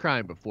 I was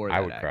crying before that.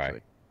 I would actually,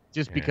 cry,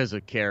 just because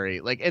of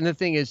Carrie. Like, and the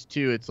thing is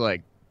too, it's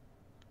like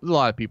there's a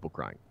lot of people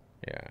crying.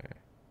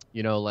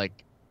 Yeah.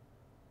 Like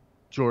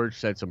George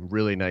said some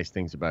really nice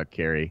things about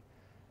Carrie.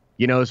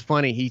 It's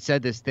funny. He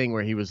said this thing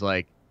where he was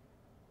like,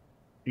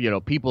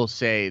 people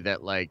say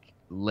that like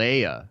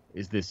Leia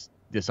is this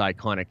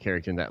iconic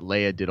character and that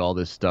Leia did all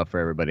this stuff for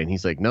everybody. And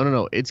he's like,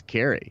 no, it's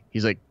Carrie.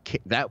 He's like,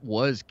 that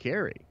was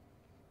Carrie.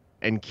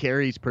 And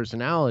Carrie's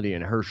personality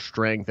and her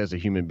strength as a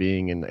human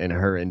being and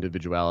her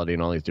individuality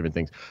and all these different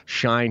things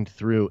shined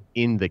through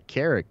in the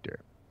character.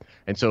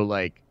 And so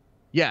like,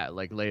 yeah,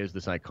 like Leia's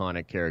this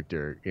iconic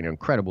character,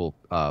 incredible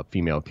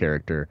female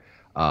character,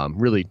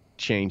 really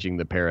changing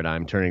the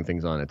paradigm, turning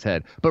things on its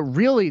head. But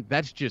really,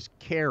 that's just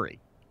Carrie.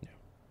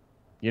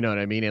 You know what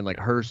I mean? And like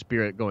her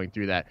spirit going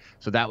through that.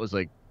 So that was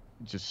like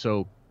just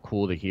so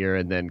cool to hear.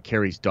 And then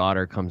Carrie's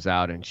daughter comes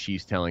out and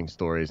she's telling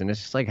stories. And it's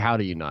just like, how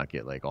do you not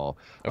get like all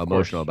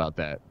emotional about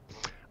that?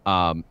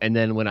 And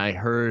then when I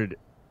heard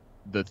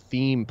the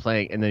theme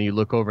playing and then you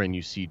look over and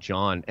you see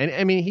John. And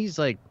I mean, he's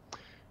like,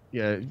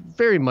 yeah,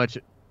 very much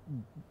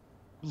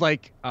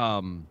like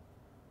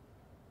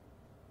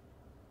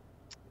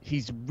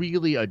he's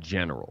really a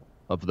general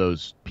of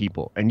those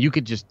people, and you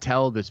could just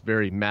tell this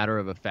very matter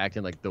of fact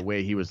and like the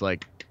way he was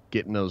like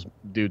getting those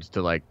dudes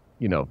to like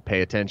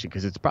pay attention,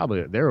 because it's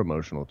probably they're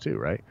emotional too,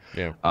 right?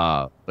 Yeah.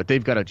 But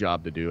they've got a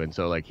job to do, and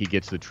so like he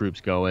gets the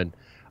troops going,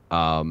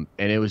 and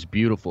it was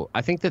beautiful.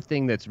 I think the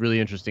thing that's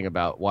really interesting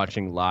about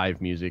watching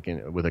live music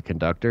with a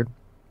conductor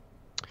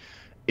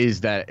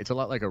is that it's a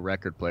lot like a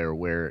record player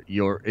where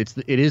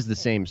it is the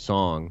same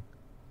song,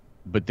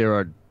 but there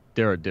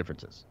are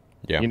differences.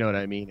 Yeah. You know what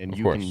I mean? And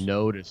you can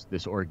notice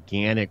this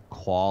organic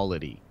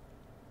quality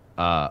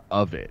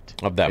of it.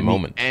 Of that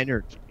moment.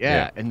 Energy.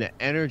 Yeah. And the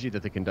energy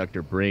that the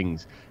conductor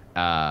brings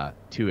to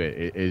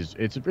it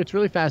it's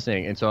really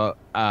fascinating. And so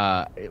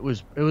it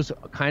was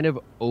kind of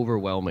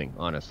overwhelming,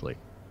 honestly,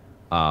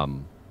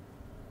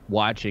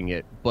 watching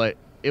it. But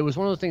it was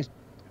one of those things,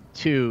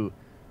 too,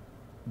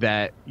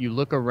 that you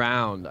look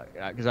around,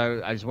 because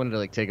I just wanted to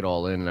like take it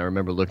all in, and I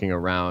remember looking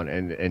around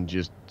and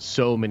just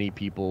so many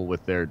people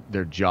with their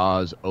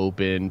jaws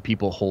open,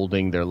 people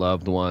holding their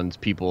loved ones,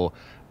 people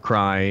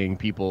crying,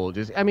 people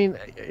just, I mean,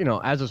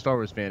 as a Star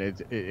Wars fan,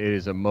 it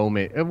is a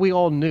moment, and we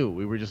all knew,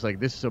 we were just like,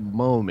 this is a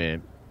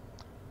moment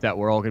that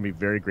we're all going to be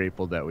very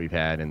grateful that we've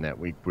had and that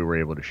we were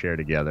able to share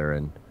together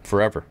and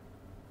forever.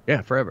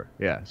 Yeah, forever.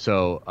 Yeah.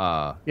 So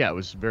yeah, it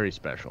was very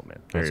special, man.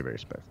 Very, very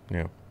special.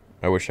 Yeah.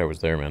 I wish I was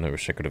there, man. I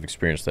wish I could have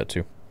experienced that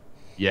too.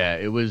 Yeah,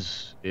 it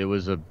was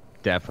a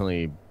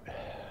definitely,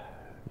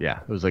 yeah,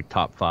 it was like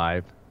top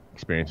 5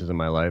 experiences in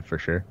my life for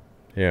sure.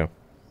 Yeah.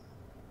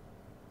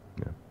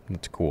 Yeah.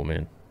 That's cool,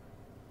 man.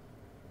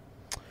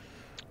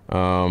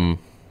 Clone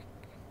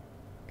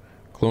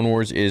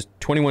Wars is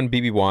 21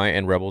 BBY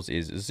and Rebels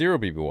is 0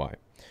 BBY.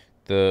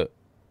 The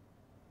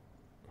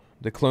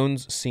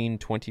clones seen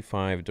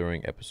 25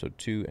 during episode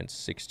 2 and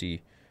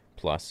 60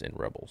 plus in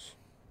Rebels.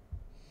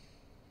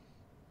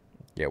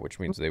 Yeah, which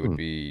means they would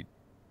be...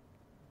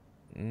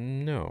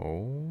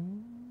 No.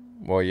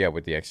 Well, yeah,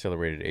 with the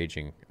accelerated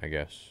aging, I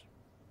guess.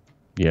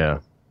 Yeah.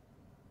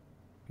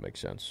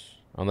 Makes sense.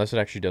 Unless it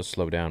actually does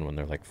slow down when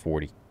they're like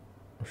 40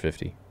 or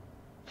 50.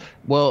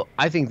 Well,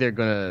 I think they're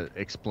going to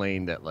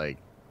explain that, like,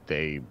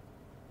 they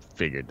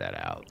figured that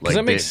out. Because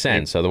that makes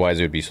sense. Otherwise,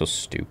 it would be so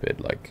stupid.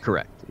 Like,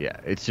 correct. Yeah,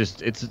 it's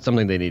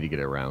something they need to get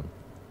around.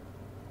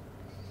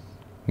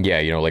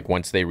 Yeah, like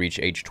once they reach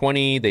age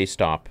 20, they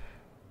stop.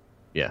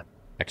 Yeah.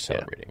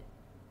 Accelerating.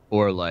 Yeah.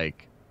 Or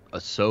like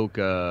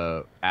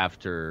Ahsoka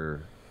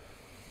after,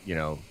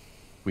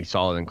 we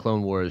saw it in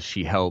Clone Wars.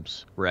 She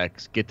helps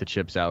Rex get the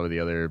chips out of the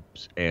others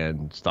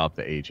and stop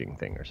the aging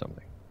thing or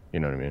something.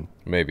 You know what I mean?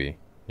 Maybe.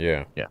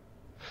 Yeah. Yeah.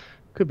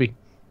 Could be.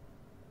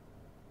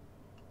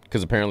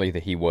 Because apparently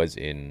he was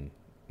in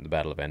the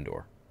Battle of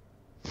Endor.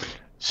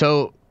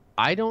 So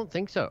I don't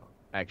think so,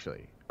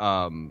 actually.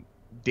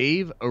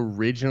 Dave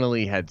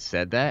originally had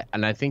said that,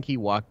 and I think he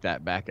walked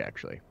that back,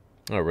 actually.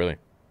 Oh, really?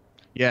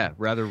 Yeah,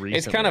 rather recently.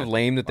 It's kind of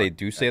lame that they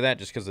do say that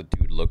just because the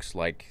dude looks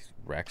like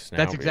Rex now.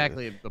 That's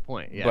exactly the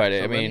point. Yeah. But,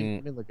 so I mean...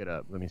 Let me look it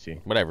up. Let me see.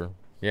 Whatever.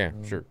 Yeah,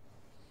 sure.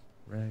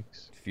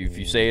 Rex. If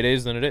you say it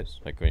is, then it is.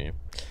 Like,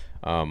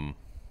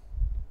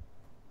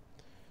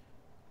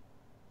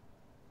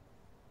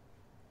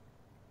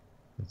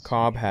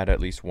 Cobb had at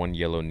least one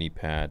yellow knee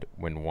pad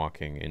when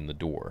walking in the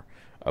door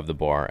of the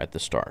bar at the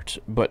start,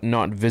 but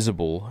not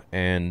visible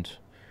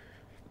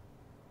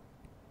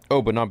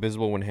but not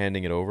visible when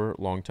handing it over.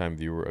 Longtime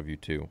viewer of you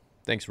too.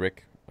 Thanks,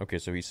 Rick. Okay,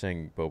 so he's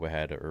saying Boba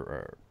had,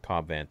 or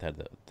Cobb Vanth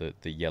had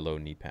the yellow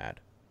knee pad.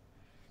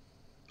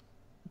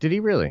 Did he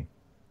really?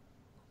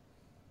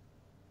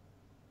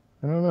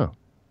 I don't know.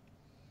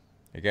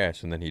 I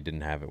guess, and then he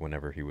didn't have it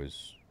whenever he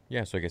was...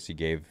 Yeah, so I guess he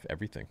gave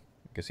everything.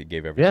 I guess he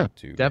gave everything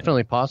to... Yeah,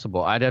 definitely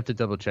possible. I'd have to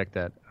double check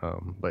that,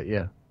 but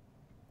yeah.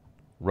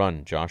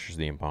 Run, Josh is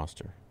the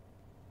imposter.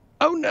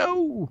 Oh,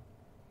 no!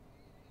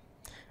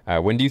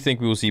 When do you think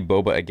we will see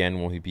Boba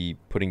again? Will he be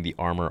putting the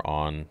armor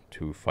on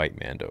to fight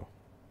Mando?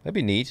 That'd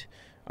be neat.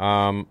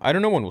 I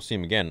don't know when we'll see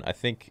him again. I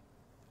think...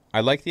 I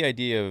like the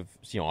idea of,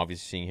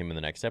 obviously seeing him in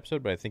the next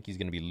episode, but I think he's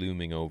going to be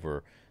looming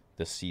over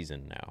the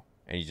season now.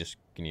 And he's just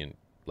going to,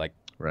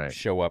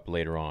 show up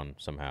later on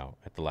somehow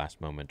at the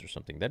last moment or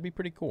something. That'd be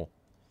pretty cool.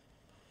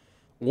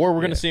 Or we're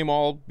going to see him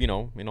all, in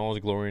all his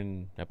glory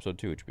in episode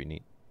 2, which would be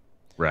neat.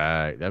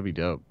 Right, that'd be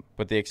dope.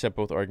 But they accept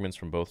both arguments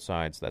from both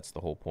sides. That's the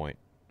whole point.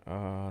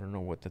 I don't know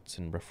what that's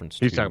in reference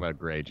to. He's talking about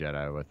Grey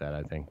Jedi with that,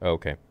 I think. Oh,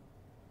 okay.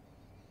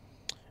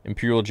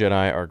 Imperial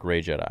Jedi are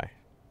Grey Jedi.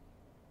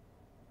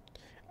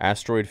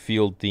 Asteroid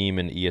Field theme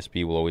and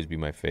ESP will always be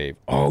my fave.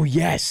 Oh,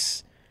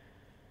 yes!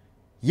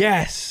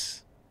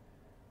 Yes!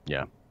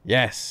 Yeah.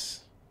 Yes.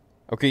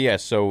 Okay, yeah,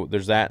 so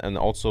there's that, and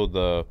also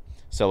the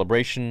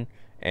celebration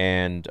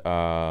and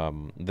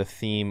the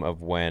theme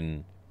of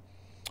when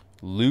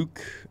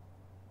Luke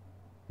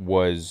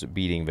was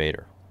beating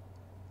Vader.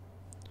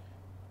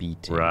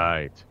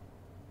 Right.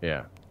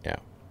 Yeah. Yeah.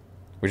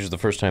 Which is the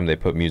first time they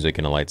put music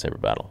in a lightsaber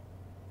battle.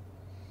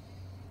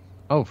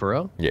 Oh, for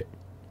real? Yeah.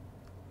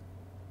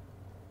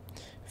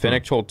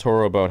 Fennec told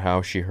Toro about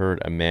how she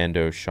heard a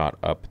Mando shot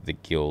up the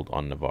guild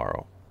on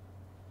Navarro.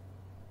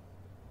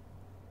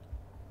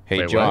 Hey,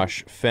 wait,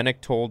 Josh, what?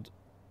 Fennec told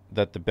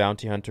that the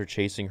bounty hunter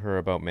chasing her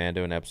about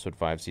Mando in Episode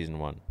 5, Season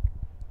 1.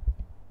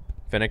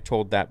 Fennec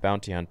told that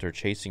bounty hunter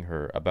chasing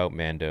her about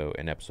Mando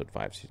in Episode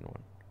 5, Season 1.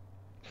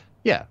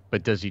 Yeah,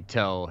 but does he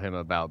tell him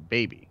about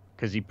Baby?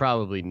 Because he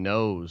probably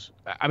knows.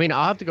 I mean,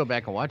 I'll have to go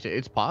back and watch it.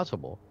 It's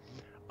possible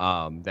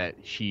that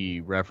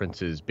she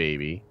references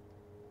Baby.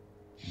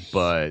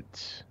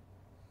 But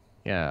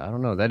yeah, I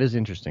don't know. That is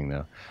interesting,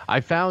 though.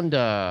 I found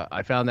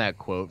that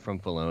quote from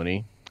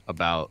Filoni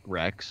about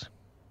Rex.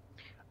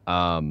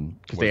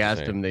 Because they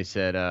asked him, they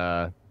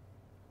said,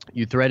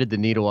 you threaded the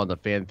needle on the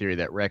fan theory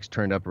that Rex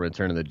turned up in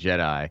Return of the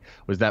Jedi.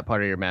 Was that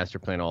part of your master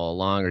plan all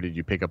along, or did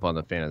you pick up on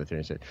the fan of the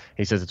theory?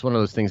 He says it's one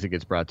of those things that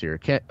gets brought to your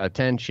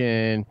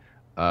attention.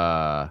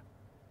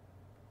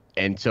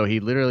 And so he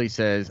literally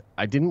says,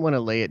 I didn't want to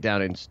lay it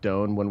down in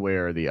stone one way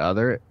or the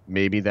other.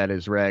 Maybe that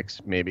is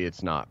Rex. Maybe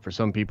it's not. For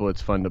some people,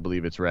 it's fun to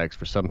believe it's Rex.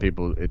 For some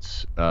people,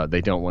 it's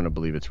they don't want to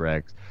believe it's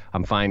Rex.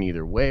 I'm fine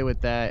either way with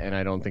that, and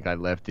I don't think I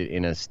left it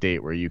in a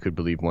state where you could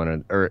believe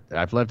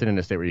I've left it in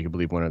a state where you could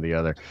believe one or the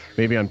other.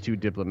 Maybe I'm too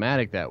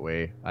diplomatic that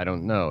way. I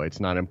don't know. It's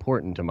not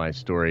important to my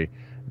story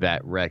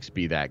that Rex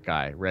be that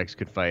guy. Rex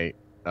could fight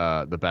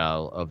the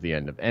Battle of the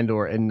End of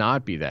Endor and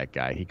not be that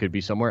guy. He could be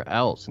somewhere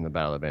else in the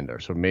Battle of Endor.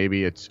 So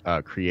maybe it's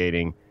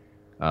creating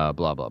blah,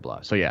 blah,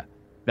 blah. So yeah,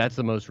 that's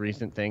the most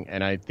recent thing.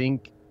 And I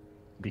think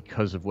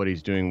because of what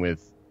he's doing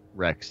with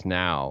Rex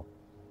now,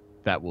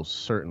 that will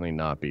certainly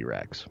not be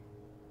Rex.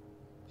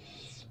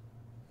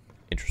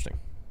 Interesting.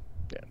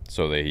 Yeah.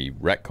 So they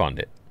retconned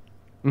it.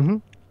 Mm-hmm.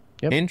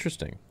 Yep.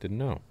 Interesting. Didn't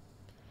know.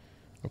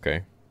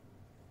 Okay.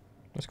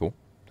 That's cool.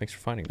 Thanks for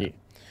finding that.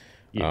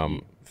 Yeah.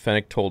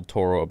 Fennec told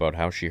Toro about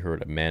how she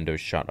heard a Mando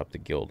shot up the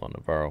guild on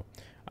Navarro.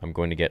 I'm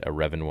going to get a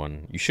Revan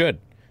one. You should.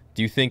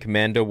 Do you think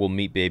Mando will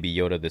meet Baby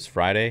Yoda this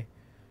Friday?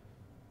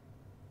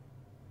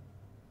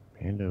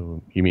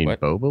 Mando? You mean what?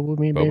 Boba will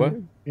meet Boba?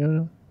 Baby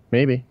Yoda?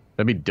 Maybe.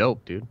 That'd be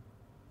dope, dude.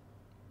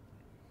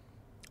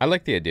 I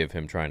like the idea of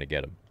him trying to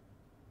get him.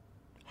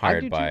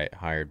 Hired by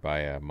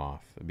Moff.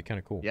 It'd be kind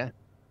of cool. Yeah.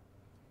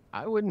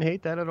 I wouldn't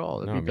hate that at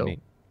all. That'd be dope. Neat.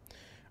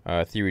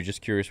 Theory,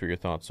 just curious what your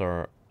thoughts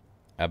are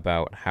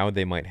about how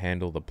they might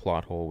handle the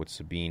plot hole with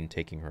Sabine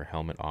taking her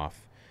helmet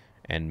off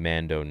and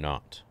Mando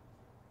not.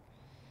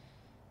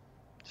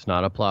 It's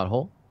not a plot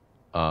hole.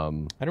 I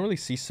don't really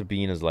see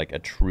Sabine as like a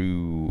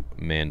true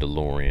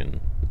Mandalorian.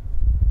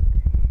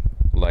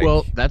 Like,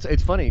 well,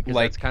 it's funny because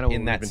like that's kind of what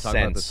in we've that been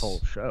talking about this sense. whole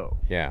show.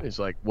 Yeah. It's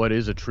like, what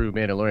is a true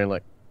Mandalorian?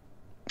 Like,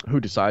 who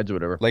decides or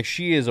whatever? Like,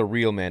 she is a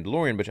real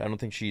Mandalorian, but I don't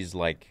think she's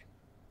like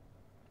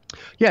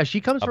Yeah,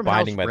 she comes from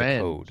abiding House by Friend.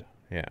 the code.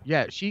 Yeah.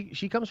 Yeah,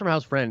 she comes from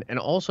House Friend, and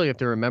also you have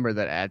to remember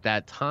that at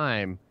that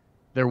time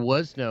there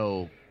was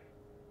no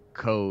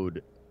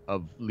code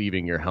of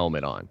leaving your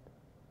helmet on.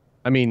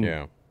 I mean,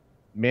 Yeah.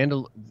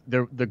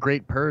 the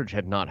Great Purge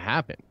had not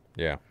happened.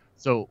 Yeah.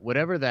 So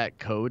whatever that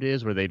code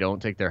is where they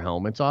don't take their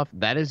helmets off,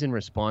 that is in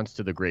response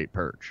to the Great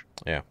Purge.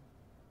 Yeah.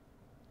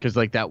 Because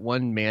like that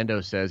one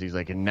Mando says, he's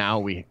like, and now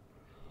we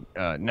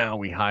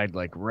hide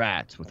like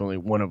rats with only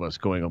one of us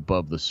going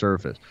above the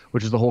surface,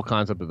 which is the whole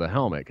concept of the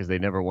helmet, because they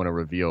never want to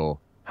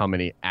reveal how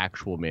many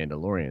actual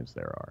Mandalorians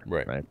there are.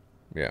 Right.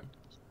 Yeah.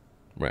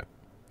 Right.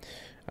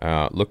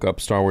 Look up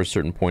Star Wars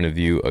Certain Point of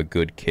View, A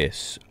Good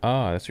Kiss.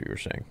 Ah, that's what you were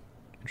saying.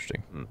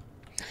 Interesting.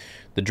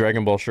 The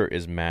Dragon Ball shirt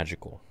is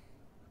magical.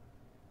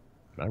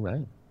 All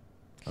right.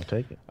 I'll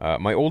take it.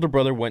 My older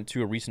brother went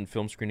to a recent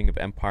film screening of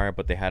Empire,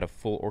 but they had a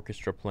full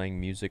orchestra playing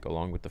music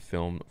along with the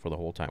film for the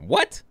whole time.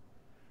 What?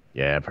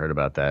 Yeah, I've heard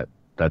about that.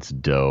 That's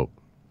dope.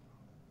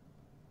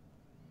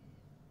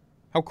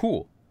 How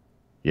cool.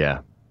 Yeah.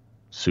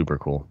 Super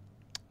cool.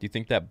 Do you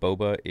think that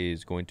Boba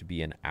is going to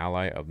be an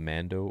ally of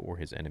Mando or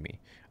his enemy?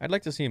 I'd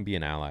like to see him be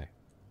an ally.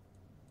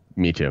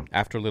 Me too.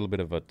 After a little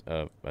bit of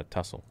a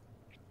tussle.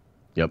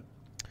 Yep.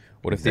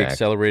 What if the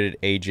accelerated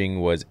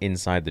aging was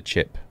inside the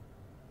chip?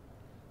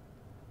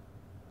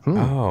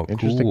 Oh,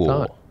 interesting cool.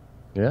 thought.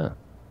 Yeah.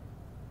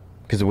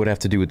 Because it would have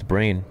to do with the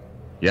brain.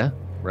 Yeah,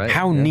 right.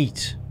 How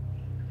neat.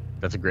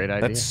 That's a great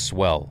idea. That's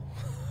swell.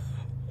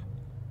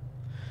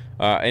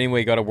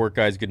 Anyway, gotta work,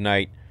 guys. Good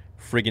night.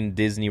 Friggin'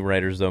 Disney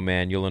writers, though,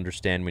 man. You'll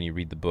understand when you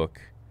read the book.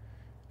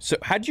 So,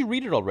 how'd you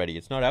read it already?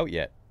 It's not out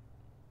yet.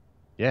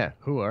 Yeah,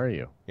 who are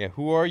you? Yeah,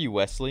 who are you,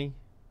 Wesley?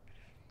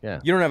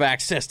 Yeah. You don't have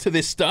access to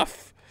this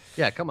stuff.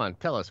 Yeah, come on,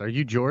 tell us. Are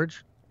you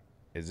George?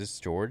 Is this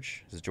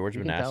George? Has George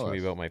You been can tell asking me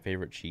us. about my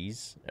favorite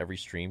cheese every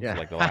stream Yeah. for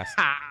like the last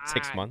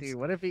 6 months? Dude,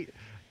 what if he...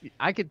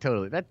 I could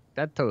totally... That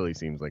totally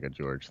seems like a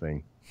George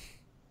thing.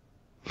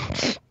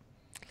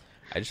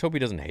 I just hope he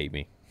doesn't hate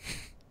me.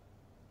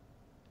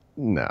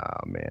 No,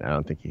 man, I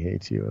don't think he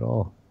hates you at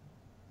all.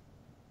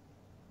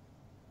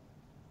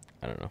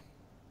 I don't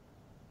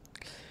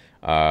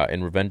know.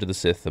 In Revenge of the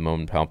Sith, the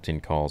moment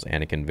Palpatine calls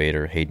Anakin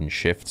Vader, Hayden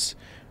shifts,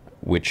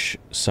 which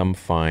some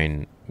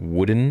find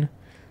wooden.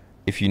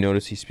 If you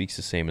notice, he speaks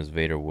the same as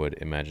Vader would.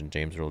 Imagine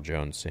James Earl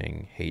Jones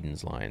saying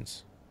Hayden's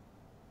lines.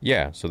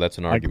 Yeah, so that's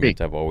an argument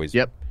I've always...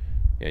 Yep.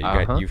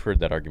 Yeah, you've heard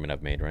that argument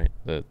I've made, right?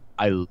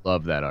 I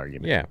love that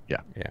argument. Yeah.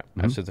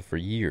 Mm-hmm. I've said that for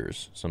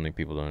years. Something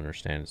people don't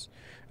understand is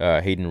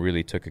Hayden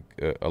really took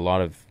a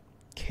lot of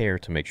care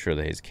to make sure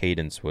that his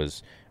cadence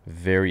was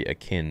very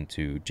akin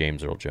to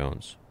James Earl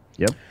Jones.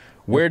 Yep.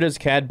 Where does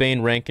Cad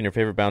Bane rank in your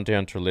favorite bounty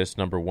hunter list?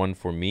 Number 1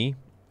 for me.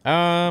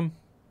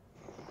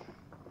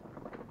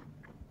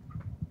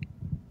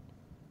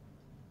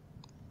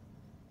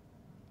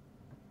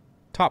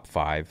 Top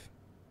 5.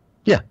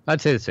 Yeah,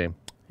 I'd say the same.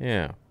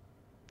 Yeah.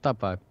 Top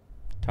 5.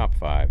 Top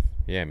 5.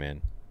 Yeah,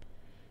 man.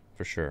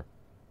 For sure.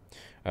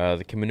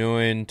 The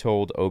Kaminoan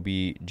told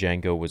Obi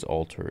Django was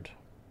altered.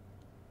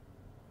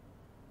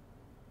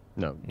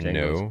 No,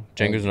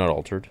 Django's not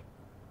altered.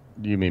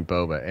 You mean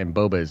Boba? And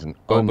Boba isn't.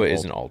 Boba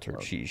isn't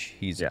altered.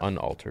 He's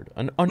unaltered.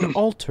 An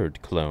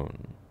unaltered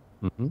clone.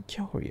 Mm-hmm.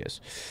 Curious.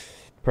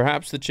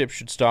 Perhaps the chip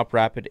should stop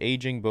rapid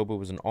aging. Boba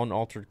was an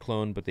unaltered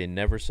clone, but they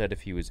never said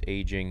if he was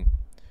aging.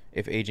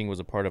 If aging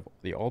was a part of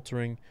the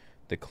altering,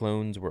 the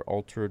clones were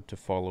altered to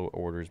follow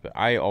orders. But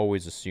I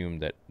always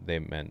assumed that they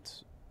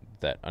meant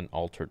that an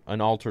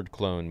altered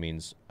clone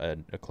means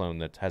a clone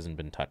that hasn't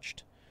been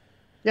touched.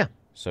 Yeah.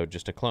 So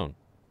just a clone,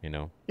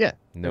 Yeah.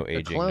 No The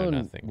aging, no clone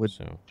nothing. would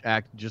So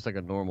act just like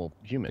a normal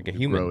human. Like a Would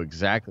human. grow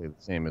exactly the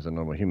same as a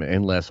normal human,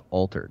 unless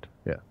altered.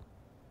 Yeah.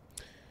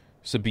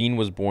 Sabine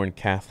was born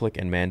Catholic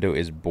and Mando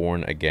is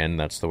born again.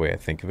 That's the way I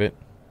think of it.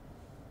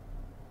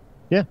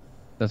 Yeah,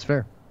 that's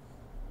fair.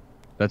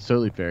 That's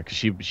totally fair, because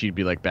she'd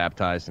be like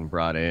baptized and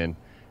brought in,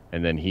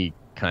 and then he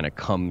kind of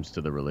comes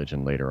to the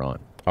religion later on.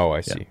 Oh,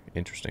 I see.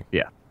 Interesting.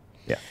 Yeah.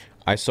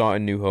 I saw A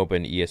New Hope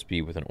and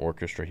ESB with an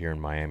orchestra here in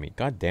Miami.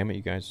 God damn it,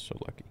 you guys are so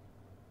lucky.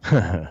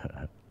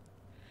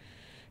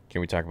 Can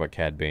we talk about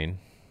Cad Bane?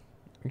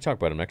 We can talk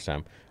about him next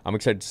time. I'm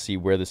excited to see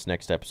where this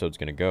next episode's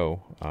going to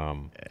go.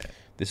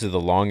 This is the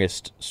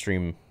longest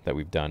stream that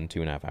we've done,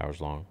 2.5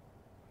 hours long.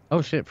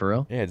 Oh shit, for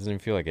real? Yeah, it doesn't even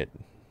feel like it.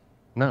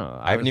 No,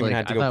 I haven't even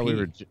had to go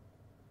pee.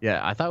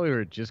 I thought we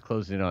were just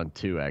closing in on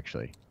 2,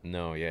 actually.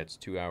 No, yeah, it's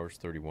 2 hours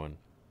 31.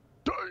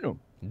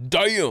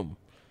 Damn.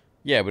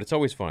 Yeah, but it's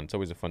always fun. It's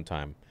always a fun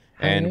time.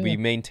 And we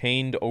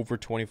maintained over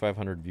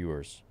 2,500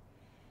 viewers.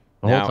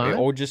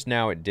 Just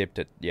now it dipped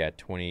at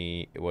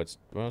 20. It's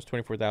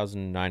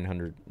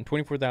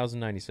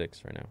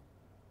 24,096 right now.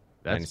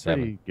 That's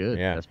pretty good.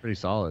 Yeah, that's pretty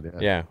solid.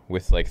 Yeah,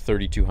 with like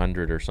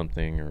 3,200 or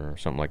something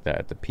like that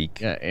at the peak.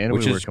 Yeah, and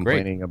we were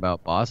complaining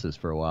about bosses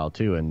for a while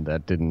too, and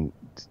that didn't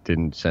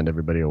send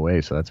everybody away.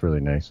 So that's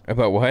really nice.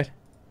 About what?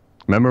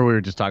 Remember we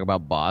were just talking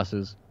about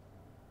bosses.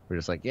 We're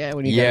just like,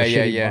 when you got a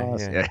shitty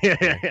boss.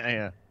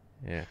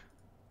 Yeah.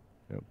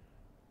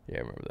 Yeah, I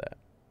remember that.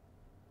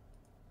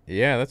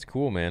 Yeah, that's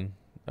cool, man.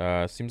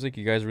 Seems like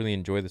you guys really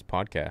enjoy this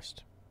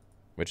podcast,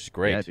 which is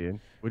great. Yeah, dude.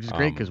 Which is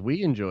great because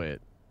we enjoy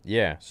it.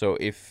 Yeah, so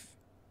if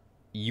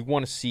you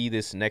want to see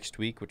this next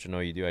week, which I know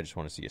you do, I just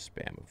want to see a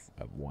spam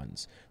of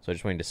ones. So I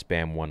just want you to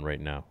spam one right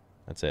now.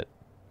 That's it.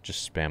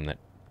 Just spam that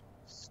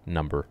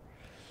number.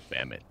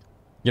 Spam it.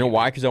 You know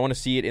why? Because I want to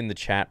see it in the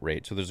chat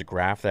rate. So there's a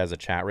graph that has a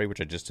chat rate, which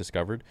I just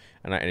discovered,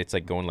 and it's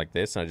like going like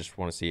this, and I just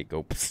want to see it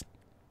go. Psst.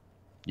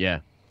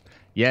 Yeah.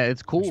 Yeah,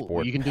 it's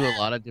cool. You can do a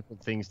lot of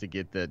different things to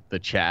get the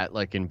chat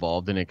like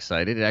involved and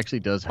excited. It actually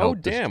does help. Oh,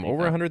 damn.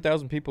 Over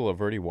 100,000 people have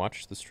already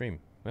watched the stream.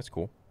 That's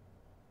cool.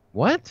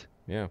 What?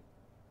 Yeah.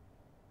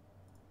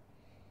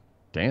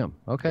 Damn.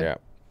 Okay. Yeah.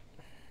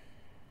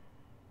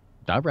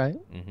 All right.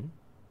 Mm-hmm.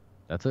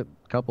 That's a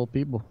couple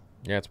people.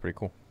 Yeah, it's pretty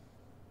cool.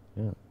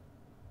 Yeah.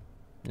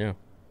 Yeah,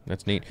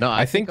 that's neat. No,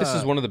 I think this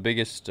is one of the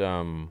biggest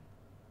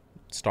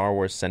Star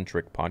Wars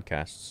centric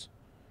podcasts.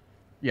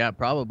 Yeah,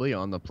 probably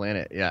on the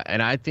planet. Yeah,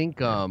 and I think,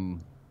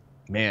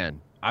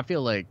 man, I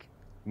feel like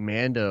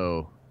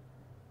Mando,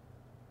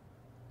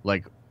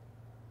 like,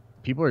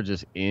 people are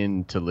just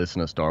in to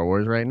listen to Star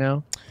Wars right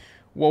now.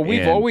 Well,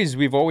 we've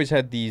always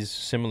had these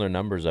similar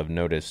numbers. I've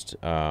noticed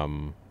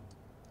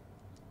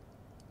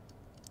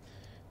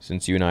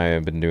since you and I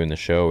have been doing the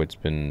show, it's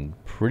been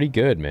pretty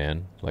good,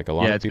 man. Like a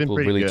lot of people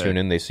really tune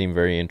in. They seem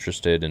very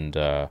interested, and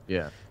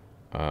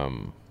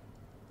I'm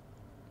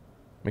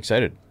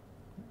excited.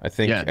 I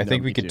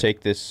think we could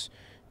take this,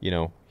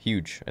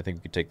 huge. I think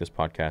we could take this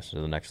podcast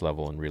to the next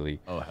level and really,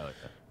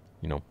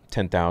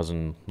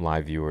 10,000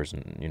 live viewers,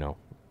 and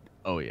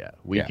Oh yeah,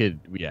 we could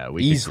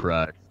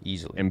crush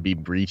easily and be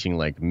reaching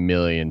like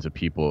millions of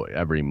people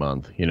every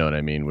month. You know what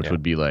I mean? Which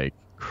would be like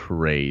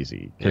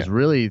crazy. Because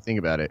really, think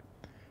about it.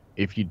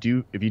 If you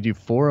do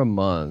 4 a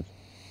month,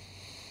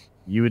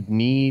 you would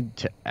need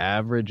to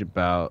average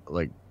about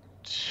like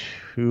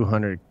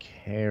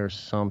 200K or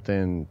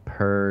something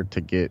per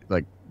to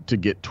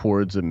get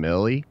towards a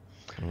milli.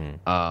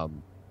 Mm-hmm.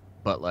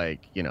 But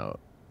like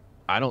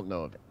I don't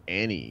know of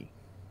any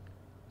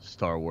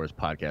Star Wars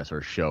podcast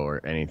or show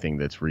or anything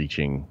that's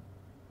reaching.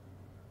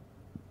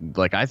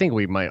 Like I think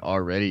we might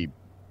already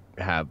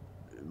have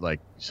like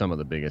some of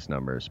the biggest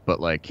numbers, but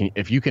like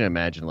if you can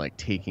imagine like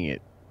taking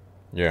it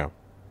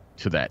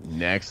to that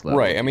next level.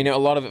 Right. I mean, a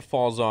lot of it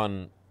falls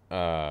on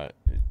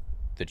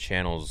the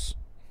channel's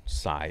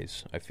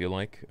size, I feel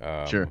like.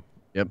 Sure.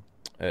 Yep.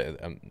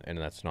 And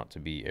that's not to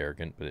be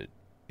arrogant, but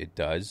it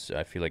does.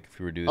 I feel like if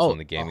we were to do this on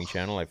the gaming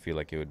channel, I feel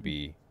like it would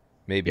be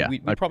maybe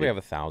we'd probably have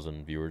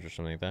 1,000 viewers or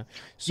something like that.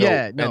 So,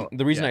 and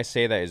the reason I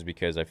say that is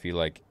because I feel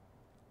like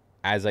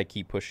as I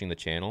keep pushing the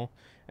channel,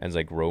 as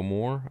I grow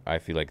more, I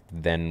feel like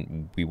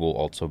then we will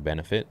also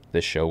benefit.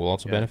 This show will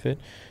also benefit.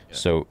 Yeah.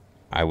 So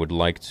I would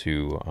like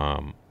to,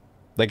 I'm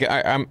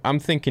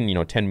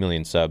thinking, 10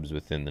 million subs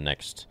within the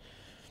next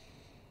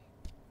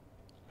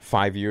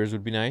 5 years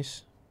would be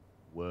nice.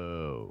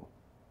 Whoa.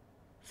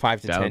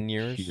 5 to 10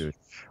 years. Huge.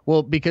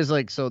 Well, because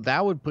so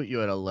that would put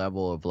you at a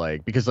level of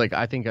because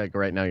I think like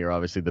right now you're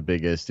obviously the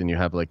biggest and you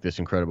have like this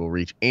incredible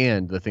reach,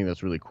 and the thing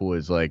that's really cool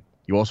is like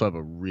you also have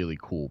a really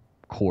cool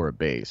core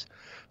base.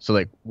 So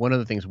like one of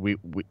the things we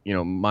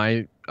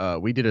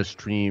did a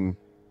stream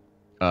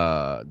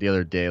the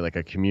other day, like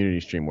a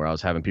community stream where I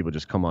was having people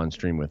just come on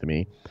stream with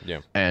me.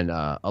 Yeah. And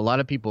a lot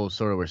of people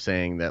sort of were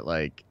saying that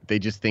like they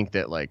just think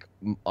that like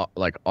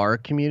our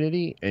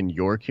community and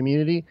your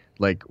community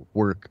like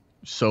work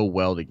so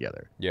well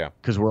together. Yeah.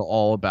 Because we're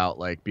all about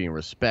like being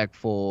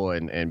respectful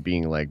and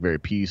being like very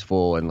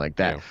peaceful and like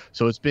that. Yeah.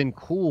 So it's been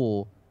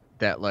cool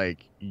that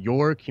like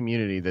your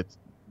community that's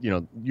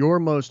your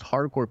most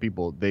hardcore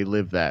people, they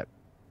live that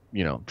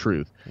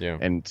truth. Yeah.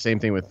 And same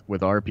thing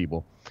with our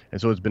people. And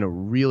so it's been a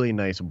really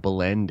nice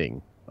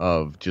blending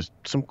of just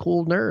some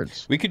cool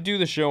nerds. We could do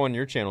the show on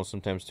your channel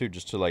sometimes too,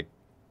 just to like.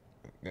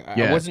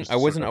 I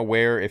wasn't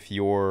aware if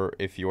your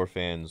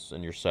fans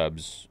and your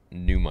subs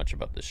knew much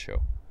about this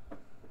show.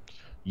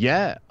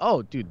 Yeah.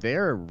 Oh, dude,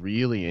 they're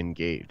really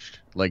engaged.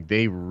 Like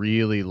they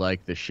really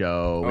like the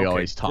show. We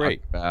always talk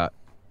about.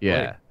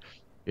 Yeah. Great.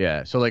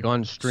 Yeah. So like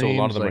on streams. So a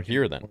lot of them are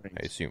here then,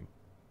 I assume.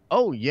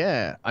 Oh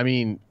yeah. I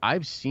mean,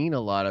 I've seen a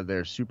lot of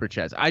their super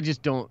chats. I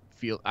just don't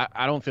feel.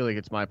 I don't feel like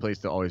it's my place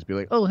to always be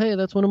like, oh hey,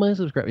 that's one of my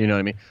subscribers. You know what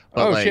I mean?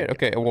 But shit.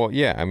 Okay. Well,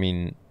 yeah. I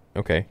mean,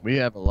 okay. We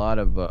have a lot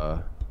of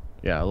a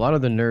lot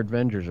of the Nerd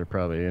Vengers are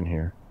probably in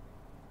here.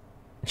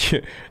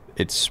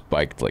 It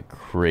spiked like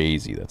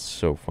crazy. That's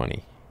so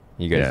funny.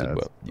 You guys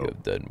you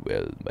have done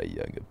well, my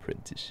young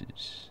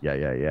apprentices.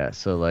 Yeah.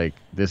 So like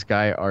this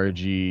guy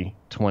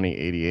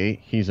RG2088,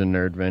 he's a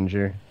Nerd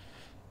Venger.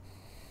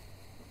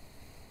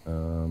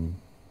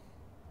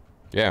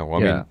 Yeah,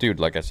 well, I mean, dude,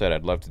 like I said,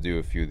 I'd love to do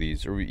a few of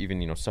these, or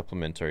even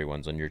supplementary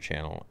ones on your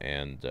channel,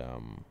 and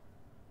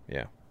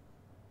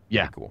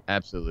yeah, cool.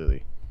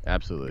 Absolutely.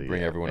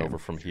 Bring everyone over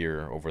from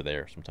here over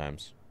there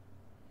sometimes.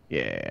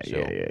 Yeah.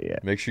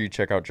 Make sure you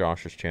check out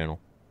Josh's channel.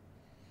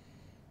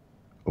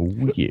 Oh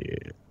yeah.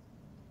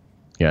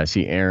 Yeah, I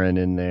see Aaron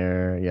in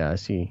there. I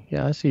see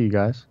you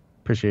guys.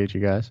 Appreciate you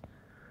guys.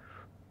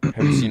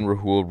 Have you seen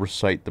Rahul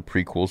recite the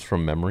prequels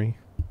from memory?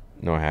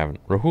 No, I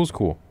haven't. Rahul's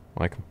cool.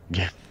 I like him.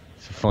 Yeah.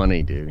 It's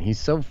funny, dude. He's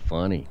so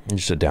funny. He's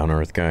just a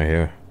down-to-earth guy,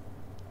 yeah.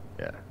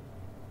 Yeah.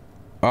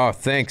 Oh,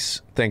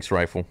 thanks. Thanks,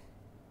 Rifle.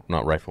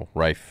 Not Rifle.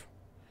 Rife.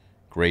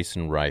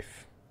 Grayson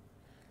Rife.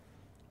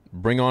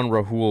 Bring on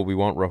Rahul. We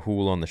want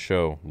Rahul on the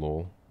show,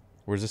 lol.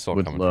 Where's this all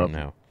coming from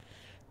now?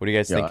 What do you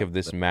guys think of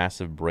this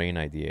massive brain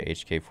idea,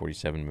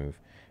 HK-47 move?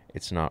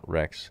 It's not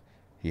Rex.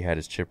 He had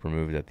his chip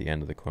removed at the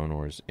end of the Clone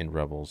Wars in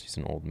Rebels. He's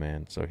an old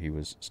man, so he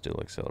was still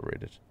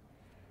accelerated.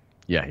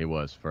 Yeah, he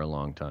was for a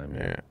long time.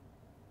 Yeah.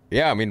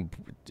 Yeah, I mean,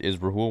 is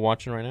Rahul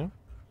watching right now?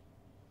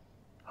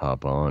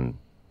 Hop on.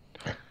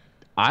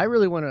 I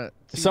really want to...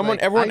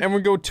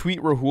 Everyone go tweet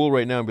Rahul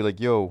right now and be like,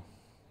 yo,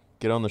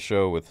 get on the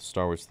show with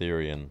Star Wars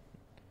Theory and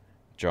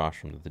Josh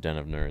from the Den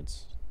of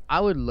Nerds. I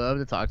would love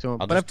to talk to him,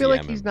 but I feel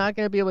like he's not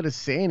going to be able to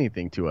say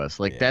anything to us.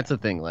 Like, that's the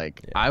thing.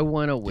 Like, I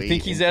want to wait. You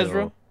think he's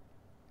Ezra? You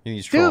think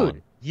he's trolling?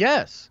 Dude,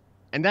 yes.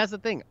 And that's the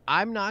thing.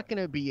 I'm not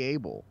going to be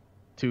able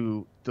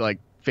to like,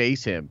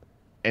 face him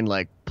and,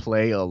 like,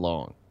 play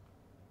along.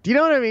 Do you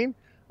know what I mean?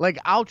 Like,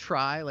 I'll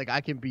try. Like,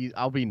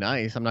 I'll be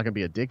nice. I'm not going to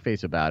be a dick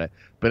face about it.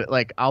 But,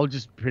 like, I'll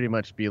just pretty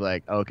much be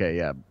like, okay,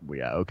 yeah,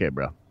 okay,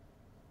 bro.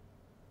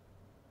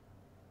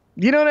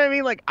 You know what I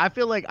mean? Like, I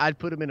feel like I'd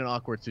put him in an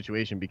awkward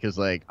situation because,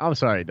 like, I'm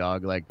sorry,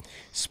 dog. Like,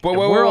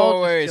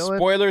 wait.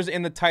 Spoilers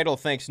in the title,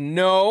 thanks.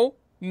 No,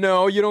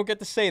 you don't get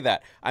to say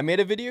that. I made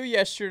a video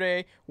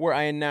yesterday where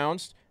I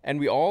announced, and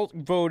we all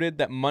voted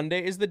that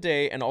Monday is the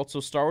day, and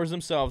also Star Wars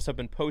themselves have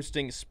been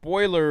posting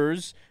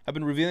spoilers, have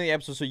been revealing the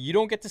episode, so you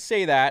don't get to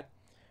say that.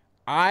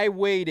 I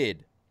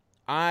waited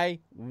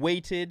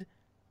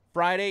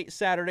Friday,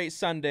 Saturday,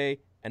 Sunday,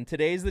 and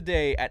today's the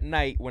day at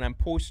night when I'm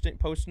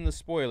posting the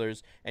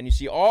spoilers, and you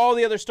see all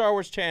the other Star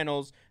Wars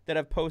channels that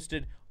have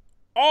posted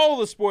all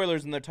the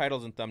spoilers in their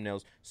titles and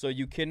thumbnails, so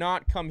you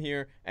cannot come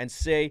here and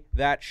say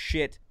that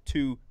shit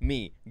to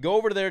me. Go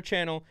over to their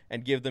channel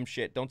and give them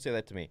shit. Don't say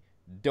that to me.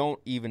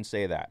 Don't even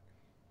say that.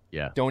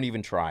 Yeah. Don't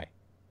even try.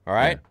 All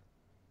right?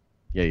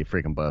 Yeah, you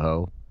freaking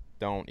butthole.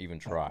 Don't even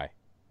try.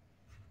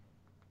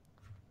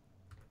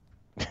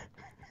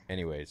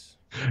 Anyways.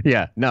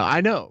 Yeah, no,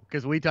 I know,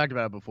 because we talked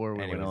about it before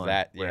we went on.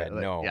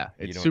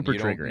 It's super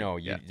triggering. No,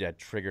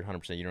 triggered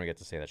 100%. You don't get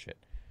to say that shit.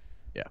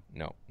 Yeah.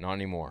 No, not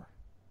anymore.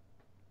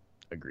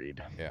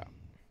 Agreed. Yeah.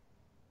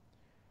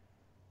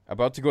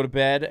 About to go to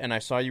bed, and I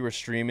saw you were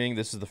streaming.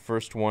 This is the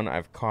first one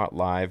I've caught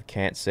live.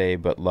 Can't say,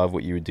 but love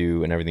what you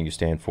do and everything you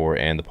stand for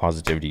and the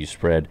positivity you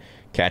spread.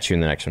 Catch you in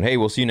the next one. Hey,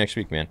 we'll see you next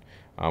week, man.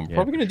 Probably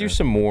going to do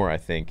some more, I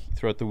think.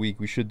 Throughout the week,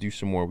 we should do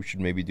some more. We should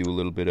maybe do a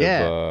little bit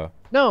of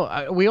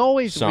we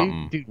always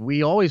something.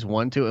 We always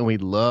want to, and we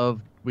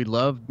love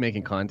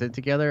making content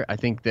together. I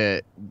think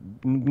that,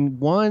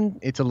 one,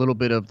 it's a little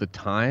bit of the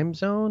time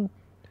zone,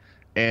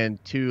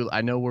 and two,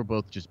 I know we're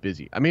both just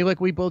busy. I mean, like,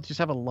 we both just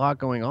have a lot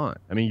going on.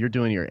 I mean, you're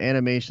doing your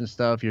animation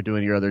stuff. You're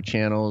doing your other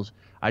channels.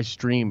 I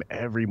stream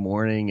every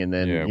morning, and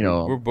then,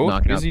 we're both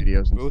knocking busy, out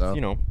videos and both,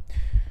 stuff.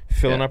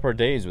 Filling up our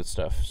days with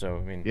stuff. So, I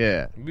mean,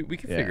 we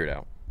can figure it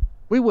out.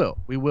 We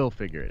will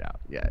figure it out.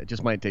 Yeah, it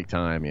just might take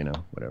time,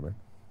 whatever.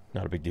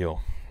 Not a big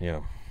deal.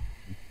 Yeah.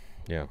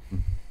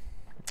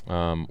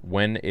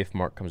 When, if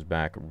Mark comes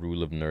back,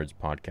 Rule of Nerds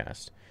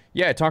podcast.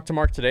 Yeah, I talked to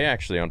Mark today,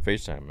 actually, on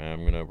FaceTime.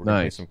 We're gonna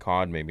play some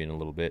COD maybe in a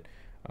little bit.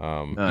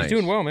 He's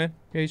doing well, man.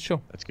 Yeah, he's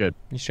chill. That's good.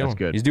 He's chilling. That's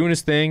good. He's doing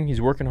his thing. He's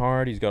working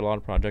hard. He's got a lot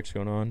of projects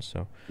going on.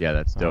 So yeah,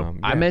 that's dope.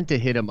 I meant to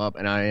hit him up,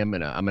 and I'm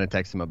gonna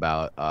text him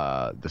about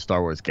the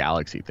Star Wars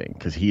Galaxy thing,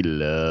 because he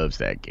loves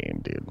that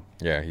game, dude.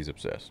 Yeah, he's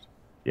obsessed.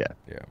 Yeah.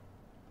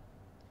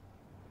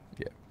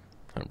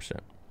 100%.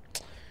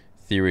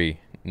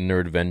 Theory,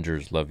 Nerd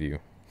Avengers love you.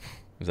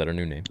 Is that our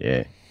new name?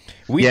 Yeah.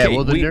 We need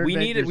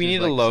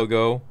a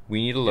logo.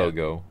 We need a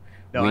logo.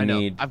 No, I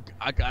know.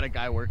 I got a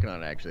guy working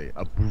on it, actually.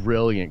 A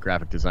brilliant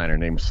graphic designer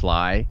named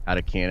Sly out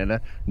of Canada.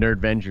 Nerd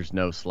Vengers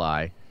know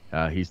Sly.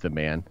 He's the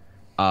man.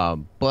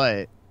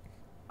 But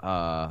what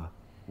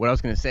I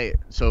was going to say,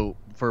 so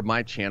for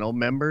my channel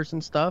members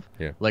and stuff,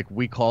 like,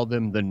 we call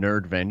them the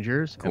Nerd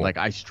Vengers. Cool. And, like,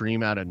 I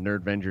stream out of Nerd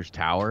Vengers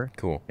Tower.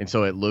 Cool. And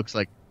so it looks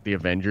like the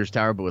Avengers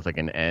Tower, but with, like,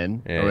 an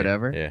N or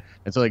whatever. Yeah.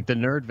 And so, like, the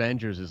Nerd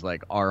Vengers is,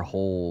 like, our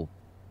whole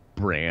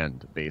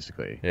brand,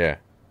 basically. Yeah.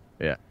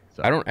 Yeah.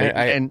 So, I don't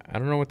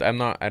know what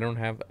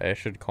I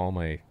should call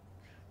my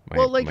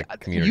my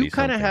community. You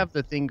kind of have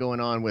the thing going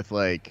on with,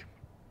 like,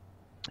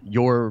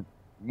 your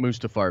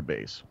Mustafar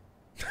base.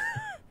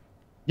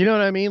 You know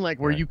what I mean? Like,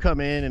 where you come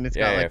in and it's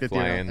got like the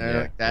thing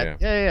like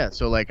that. Yeah.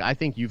 So, like, I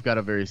think you've got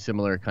a very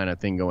similar kind of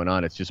thing going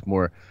on. It's just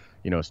more,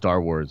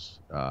 Star Wars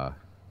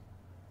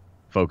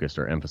focused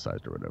or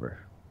emphasized or whatever.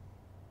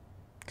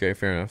 Okay,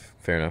 fair enough.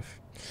 Fair enough.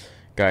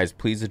 Guys,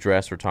 please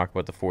address or talk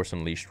about the Force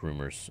Unleashed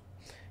rumors.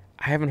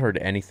 I haven't heard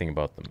anything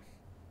about them.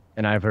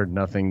 And I've heard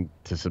nothing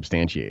to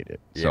substantiate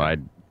it. So Yeah.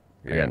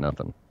 I got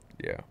nothing.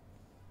 Yeah.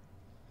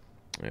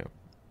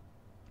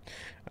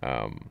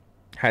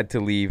 Had to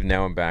leave.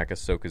 Now I'm back.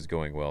 Ahsoka's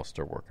going well.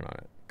 Start working on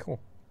it.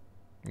 Cool.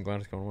 I'm glad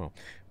it's going well.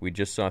 We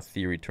just saw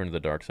Theory turn to the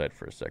dark side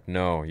for a sec.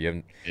 No, you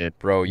haven't.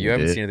 Bro, you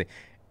haven't seen anything.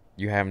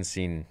 You haven't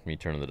seen me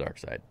turn to the dark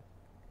side.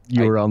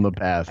 You were on the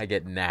path. I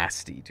get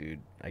nasty, dude.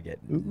 I get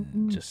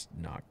just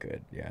not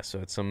good. Yeah,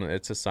 so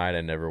it's a side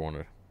I never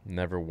want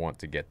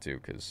to get to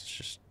because it's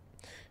just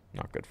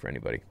not good for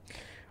anybody.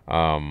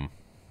 There's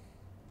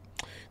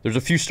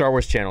a few Star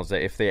Wars channels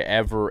that if they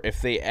ever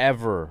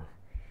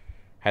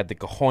had the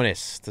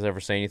cojones to ever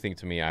say anything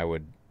to me,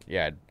 I'd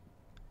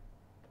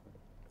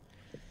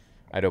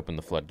open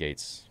the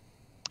floodgates.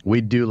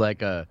 We'd do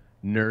like a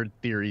nerd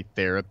theory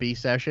therapy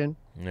session.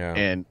 Yeah.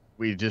 And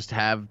we just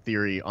have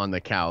Theory on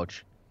the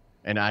couch,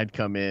 and I'd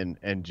come in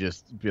and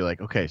just be like,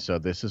 okay, so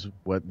this is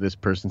what this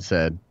person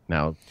said.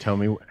 Now tell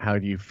me, how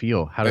do you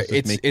feel? How does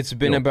this make you It's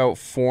been feel? about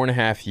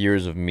 4.5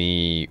 years of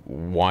me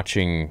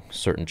watching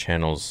certain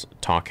channels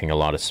talking a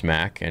lot of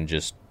smack and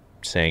just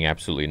saying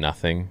absolutely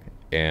nothing,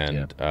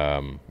 and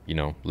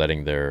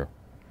letting their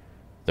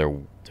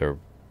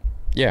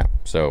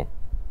So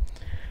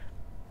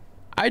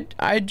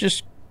I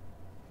just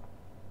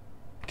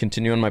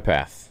continue on my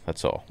path.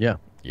 That's all. Yeah.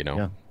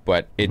 Yeah.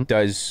 But it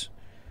does.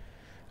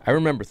 I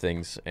remember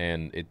things,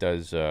 and it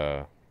does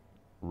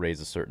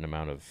raise a certain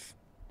amount of.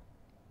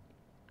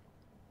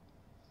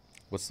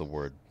 What's the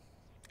word?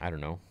 I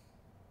don't know.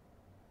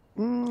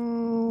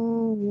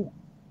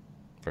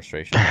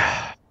 Frustration.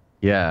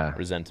 Yeah.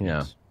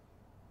 Resentment.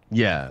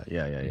 Yeah.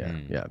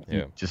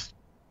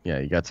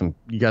 You got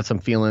some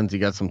feelings, you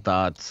got some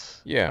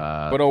thoughts.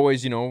 Yeah. But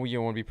always, you want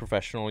to be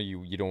professional.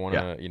 You don't want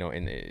to,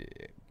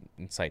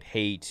 incite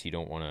hate. You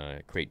don't want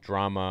to create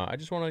drama. I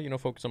just want to,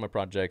 focus on my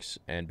projects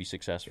and be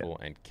successful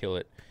and kill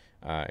it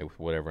with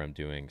whatever I'm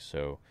doing.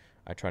 So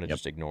I try to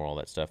just ignore all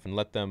that stuff and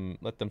let them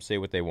say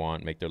what they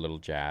want, make their little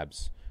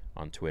jabs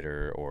on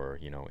Twitter or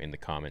in the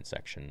comment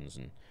sections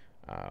and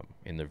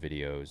in their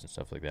videos and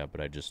stuff like that.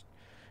 But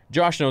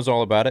Josh knows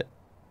all about it,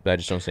 but I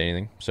just don't say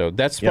anything. So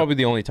that's probably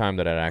the only time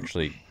that I'd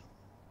actually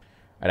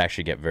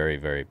get very,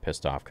 very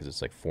pissed off, because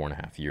it's like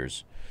 4.5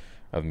 years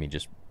of me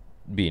just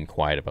being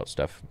quiet about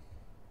stuff.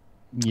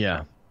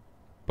 Yeah.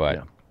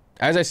 But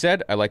as I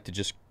said, I like to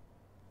just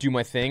do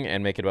my thing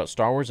and make it about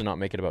Star Wars and not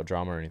make it about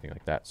drama or anything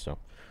like that. So.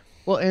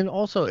 Well, and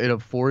also it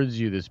affords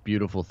you this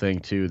beautiful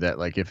thing too, that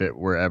like if it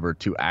were ever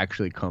to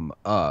actually come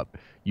up,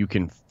 you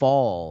can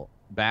fall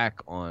back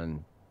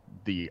on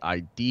the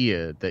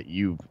idea that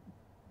you've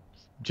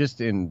just,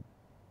 in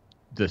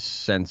the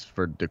sense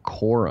for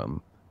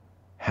decorum,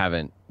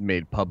 haven't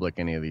made public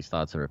any of these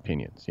thoughts or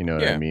opinions. You know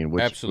what I mean?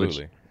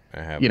 Absolutely.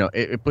 I have.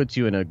 It puts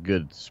you in a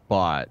good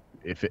spot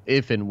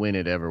if and when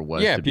it ever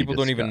was. Yeah, to people be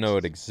don't even know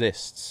it discussed.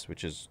 exists,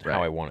 which is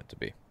how I want it to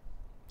be.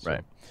 So.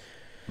 Right.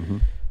 Mm-hmm.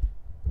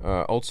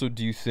 Also,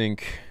 do you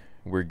think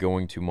we're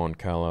going to Mon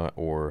Cala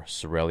or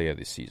Sorelia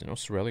this season? Oh,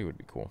 Sorelia would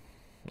be cool.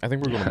 I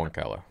think we're going to Mon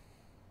Cala.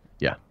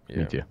 Yeah,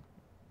 me too.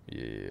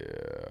 Yeah.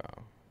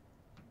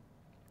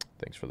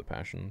 Thanks for the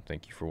passion.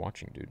 Thank you for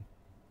watching, dude.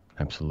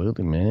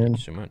 Absolutely, man. Thank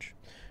you so much.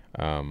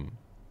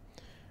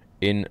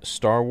 In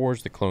Star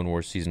Wars: The Clone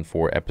Wars Season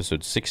 4,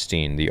 Episode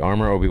 16, the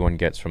armor Obi-Wan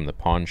gets from the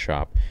pawn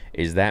shop,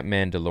 is that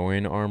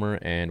Mandalorian armor,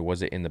 and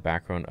was it in the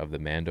background of the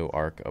Mando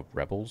arc of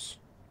Rebels?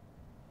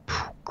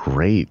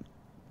 Great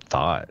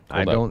thought.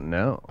 I don't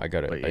know. I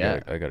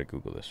gotta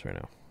Google this right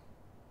now.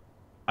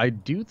 I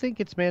do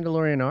think it's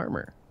Mandalorian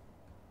armor.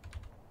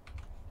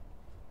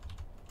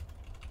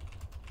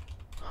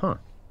 Huh.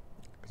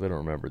 Because I don't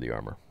remember the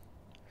armor.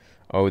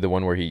 Oh, the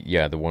one where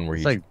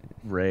It's like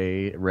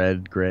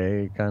red,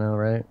 gray, kind of,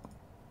 right?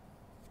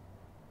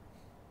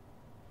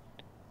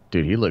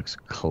 Dude, he looks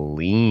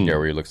clean. Yeah,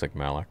 where he looks like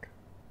Malak.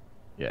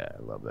 Yeah, I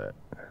love that.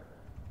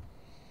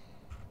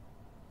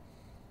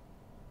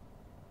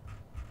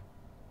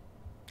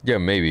 Yeah,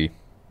 maybe.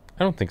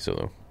 I don't think so,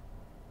 though.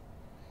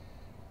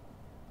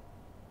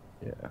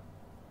 Yeah.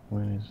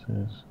 What is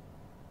this?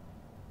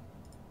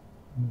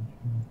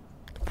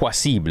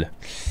 Possible.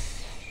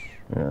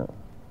 Yeah.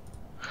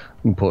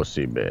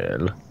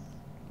 Impossible.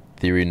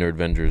 Theory Nerd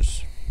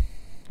Vengers.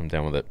 I'm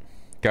down with it.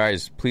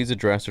 Guys, please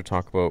address or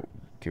talk about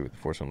with the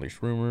Force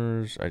Unleashed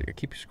rumors. I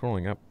keep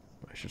scrolling up.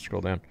 I should scroll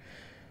down.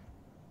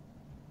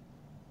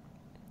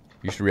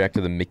 You should react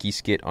to the Mickey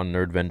skit on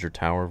Nerd Venger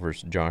Tower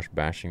versus Josh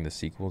bashing the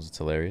sequels. It's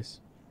hilarious.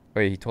 Oh,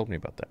 yeah, he told me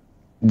about that.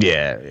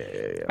 Yeah.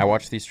 I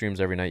watch these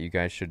streams every night. You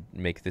guys should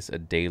make this a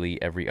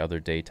daily, every other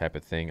day type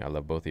of thing. I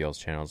love both of y'all's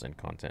channels and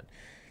content.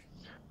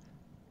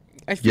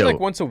 I feel like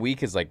once a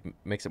week is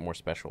makes it more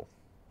special.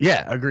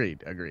 Yeah,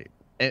 agreed.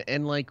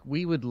 And like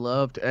we would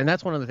love to, and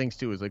that's one of the things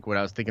too, is like when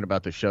I was thinking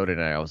about the show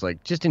tonight, I was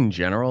like, just in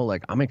general,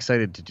 like I'm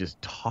excited to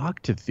just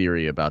talk to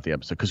Theory about the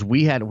episode, because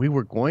we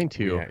were going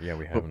to. Yeah,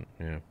 we haven't.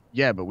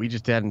 Yeah, but we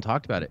just hadn't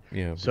talked about it.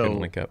 Yeah, we so couldn't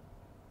link up.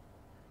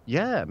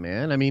 Yeah,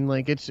 man. I mean,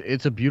 like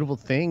it's a beautiful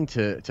thing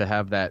to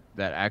have that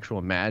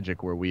actual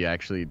magic where we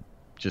actually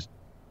just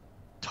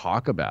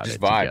talk about Just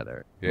it vibe.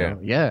 together. Yeah.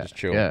 Yeah. Just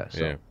chill. Yeah.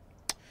 Yeah.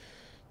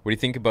 What do you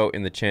think about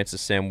in the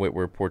chances Sam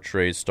Witwer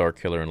portrays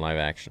Starkiller in live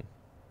action?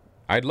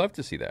 I'd love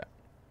to see that.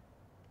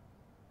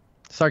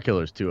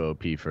 Starkiller's too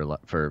OP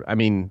for. I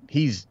mean,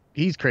 he's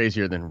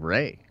crazier than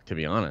Ray, to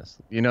be honest.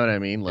 You know what I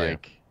mean?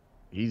 Like,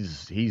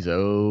 he's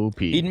OP.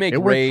 He'd make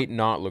Ray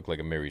not look like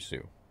a Mary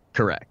Sue.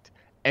 Correct,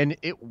 and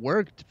it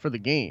worked for the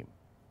game,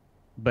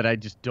 but I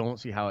just don't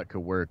see how it could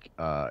work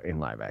in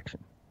live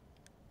action,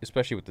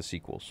 especially with the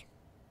sequels.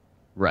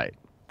 Right.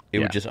 It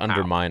would just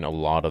undermine a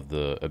lot of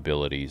the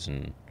abilities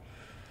and.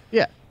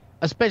 Yeah,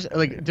 especially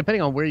like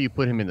depending on where you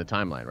put him in the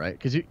timeline, right?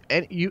 Because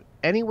you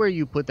anywhere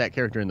you put that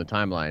character in the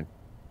timeline,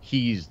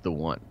 he's the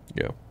one.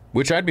 Yeah,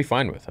 which I'd be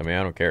fine with. I mean,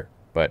 I don't care,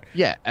 but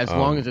yeah, as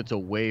long as it's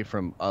away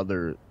from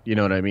other, you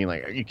know what I mean?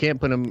 Like you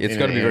can't put him. It's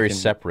got to be very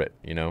separate,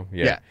 you know.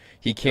 Yeah.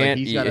 He can't.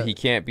 Like he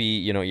can't be.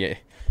 You know. Yeah.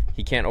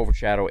 He can't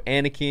overshadow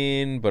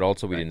Anakin, but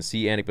also we didn't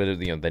see Anakin. But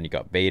you know, then you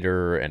got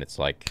Vader, and it's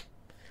like.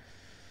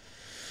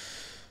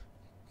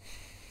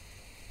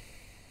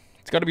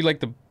 It's got to be like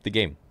the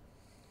game.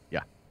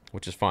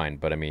 Which is fine,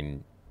 but I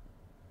mean,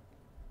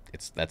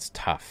 that's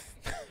tough.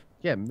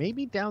 Yeah,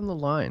 maybe down the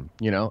line,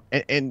 you know,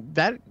 and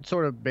that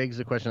sort of begs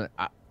the question.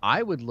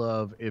 I would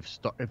love if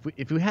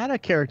we had a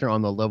character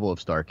on the level of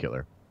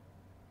Starkiller,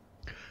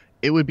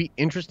 it would be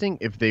interesting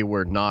if they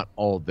were not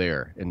all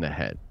there in the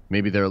head.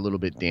 Maybe they're a little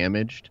bit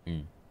damaged.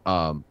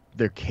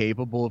 They're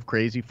capable of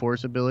crazy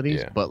force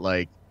abilities, but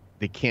like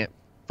they can't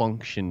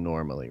function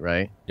normally,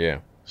 right? Yeah.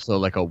 So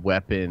like a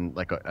weapon,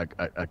 like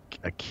a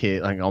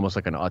kid, like almost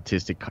like an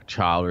autistic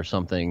child or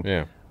something.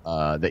 Yeah.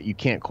 That you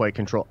can't quite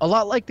control. A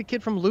lot like the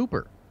kid from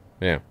Looper.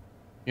 Yeah.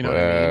 You know what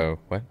I mean?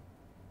 What?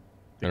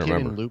 The kid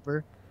in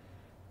Looper.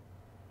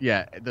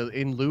 Yeah,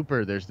 in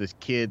Looper, there's this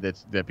kid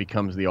that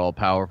becomes the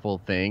all-powerful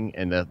thing,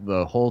 and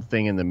the whole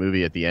thing in the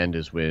movie at the end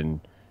is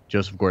when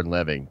Joseph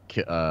Gordon-Levitt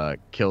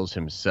kills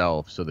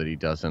himself so that he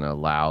doesn't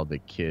allow the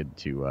kid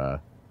to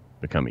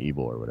become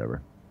evil or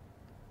whatever.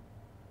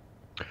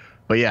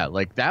 But yeah,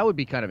 like that would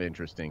be kind of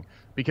interesting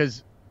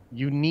because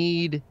there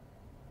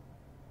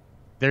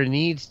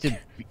needs to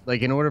be,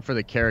 like, in order for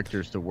the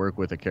characters to work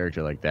with a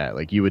character like that,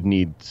 like you would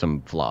need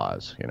some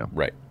flaws, you know?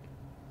 Right.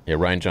 Yeah,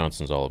 Rian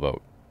Johnson's all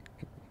about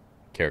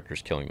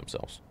characters killing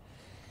themselves.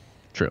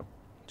 True.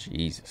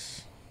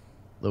 Jesus.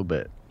 A little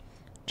bit.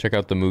 Check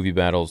out the movie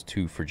battles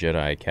 2 for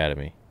Jedi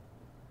Academy.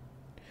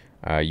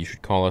 You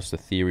should call us the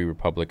Theory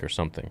Republic or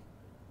something.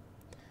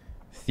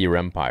 Theor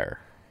Empire.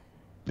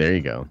 There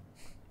you go.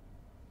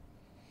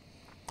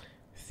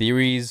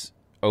 Theory's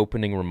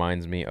opening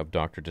reminds me of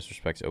Dr.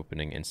 Disrespect's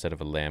opening. Instead of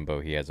a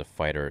Lambo, he has a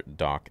fighter.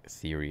 Doc,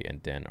 Theory,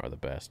 and Den are the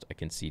best. I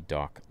can see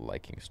Doc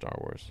liking Star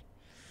Wars.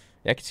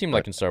 Yeah, I can see him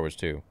liking Star Wars,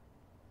 too.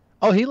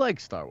 Oh, he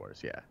likes Star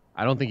Wars, yeah.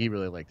 I don't think he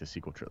really liked the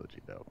sequel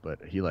trilogy, though,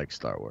 but he likes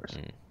Star Wars.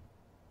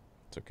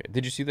 It's okay.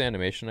 Did you see the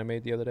animation I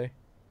made the other day?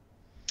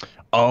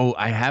 Oh,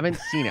 I haven't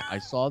seen it. I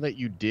saw that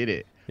you did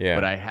it. Yeah.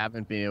 But I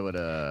haven't been able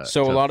to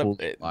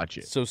watch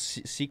it. So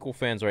sequel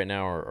fans right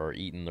now are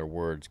eating their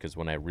words because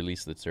when I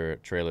released the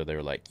trailer, they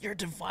were like, "You're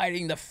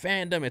dividing the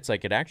fandom." It's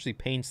like it actually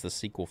paints the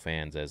sequel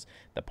fans as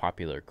the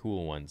popular,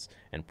 cool ones,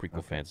 and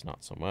prequel fans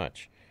not so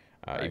much.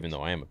 Even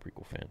though I am a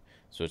prequel fan,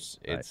 so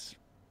it's.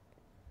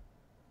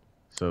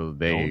 So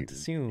they don't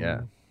assume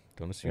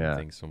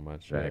things so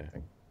much.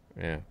 Exactly.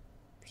 Yeah.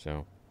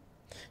 So,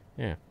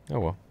 yeah. Oh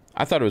well.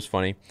 I thought it was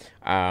funny.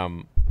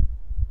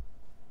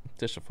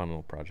 Just a fun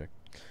little project.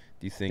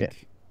 Do you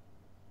think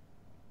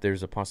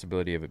there's a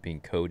possibility of it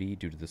being Cody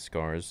due to the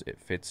scars? It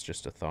fits,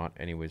 just a thought.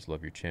 Anyways,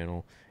 love your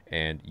channel.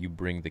 And you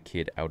bring the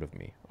kid out of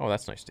me. Oh,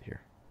 that's nice to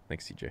hear.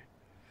 Thanks, CJ.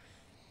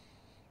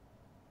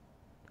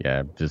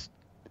 Yeah,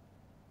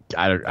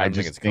 I just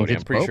think it's Cody.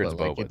 I'm pretty Boba. sure it's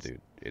Boba, dude.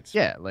 It's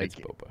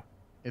Boba.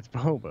 It's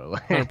Boba.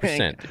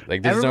 100%.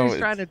 Like, everybody's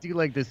trying to do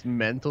like this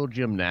mental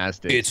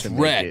gymnastics. It's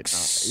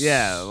Rex.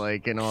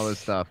 Like, and all this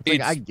stuff.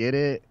 Like, I get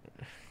it.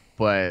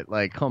 But,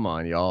 like, come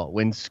on, y'all.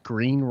 When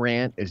Screen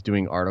Rant is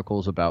doing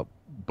articles about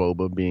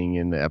Boba being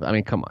in the... I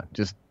mean, come on.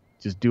 Just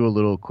do a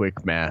little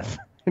quick math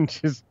and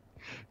just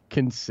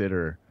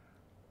consider,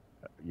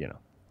 you know.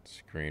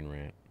 Screen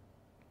Rant.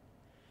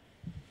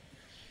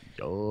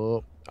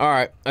 Yo. All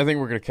right. I think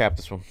we're going to cap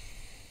this one.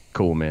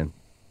 Cool, man.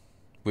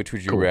 Which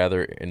would you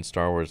rather in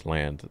Star Wars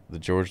land? The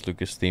George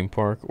Lucas theme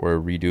park or a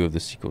redo of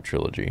the sequel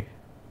trilogy?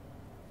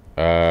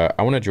 I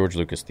want a George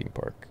Lucas theme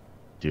park.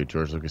 Dude,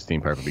 George Lucas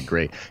theme park would be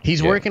great.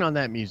 He's working on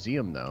that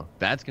museum, though.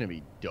 That's going to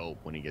be dope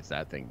when he gets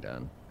that thing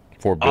done.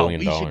 $4 billion.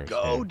 We should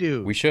go,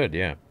 dude. We should,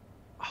 yeah.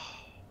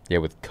 Yeah,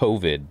 with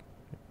COVID.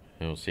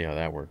 We'll see how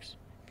that works.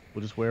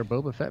 We'll just wear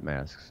Boba Fett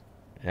masks.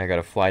 I got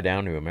to fly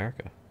down to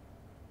America.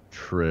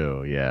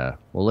 True, yeah.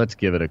 Well, let's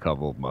give it a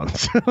couple of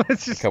months.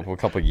 Let's just... a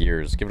couple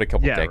years. Give it a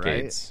couple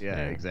decades. Right?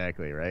 Yeah,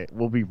 exactly, right?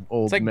 We'll be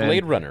old. It's like men.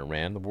 Blade Runner,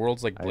 man. The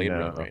world's like Blade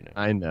Runner right now.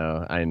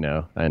 I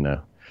know.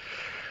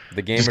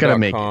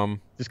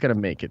 TheGamer.com. Just gotta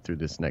make it through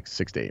this next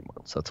 6 to 8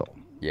 months. That's all.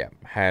 Yeah,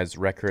 has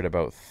record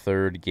about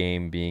third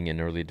game being in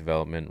early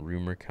development.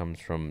 Rumor comes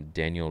from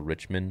Daniel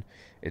Richman.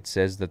 It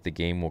says that the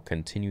game will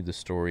continue the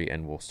story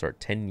and will start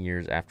 10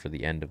 years after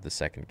the end of the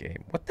second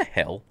game. What the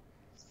hell?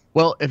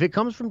 Well, if it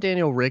comes from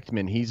Daniel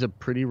Richtman, he's a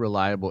pretty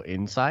reliable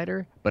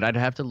insider, but I'd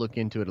have to look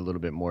into it a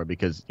little bit more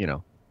because,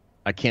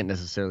 I can't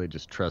necessarily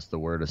just trust the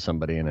word of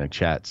somebody in a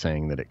chat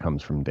saying that it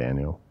comes from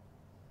Daniel.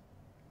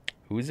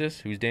 Who is this?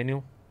 Who's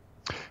Daniel?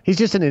 He's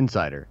just an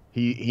insider.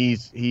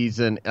 He's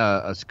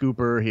a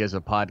scooper. He has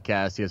a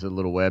podcast. He has a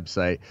little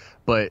website.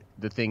 But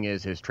the thing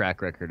is, his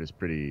track record is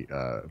pretty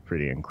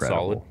incredible.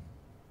 Solid.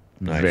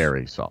 Nice.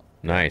 Very solid.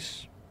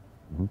 Nice.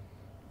 Mm-hmm.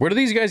 Where do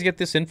these guys get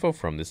this info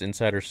from? This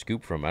insider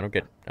scoop from? I don't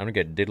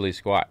get diddly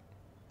squat.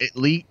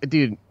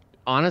 Dude.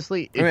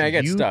 Honestly, I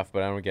get stuff,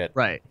 but I don't get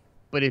right.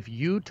 But if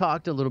you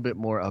talked a little bit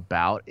more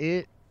about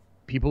it,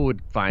 people would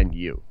find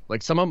you.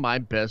 Like some of my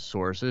best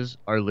sources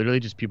are literally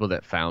just people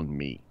that found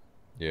me.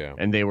 Yeah.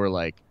 And they were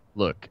like,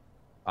 look,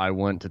 I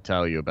want to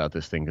tell you about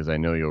this thing because I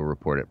know you'll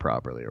report it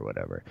properly or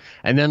whatever.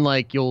 And then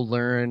you'll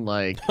learn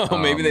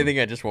maybe they think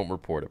I just won't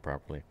report it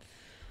properly.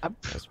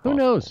 Who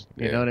knows?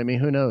 You know what I mean?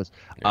 Who knows?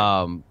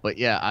 Yeah. But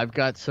yeah, I've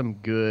got some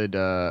good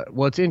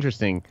it's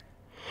interesting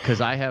because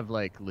I have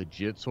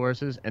legit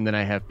sources and then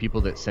I have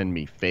people that send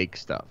me fake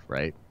stuff,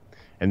 right?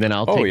 And then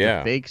I'll take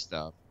the fake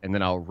stuff and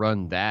then I'll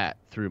run that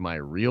through my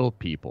real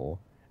people.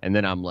 And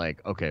then I'm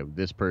like, okay,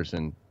 this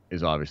person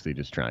is obviously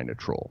just trying to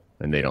troll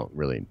and they don't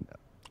really know.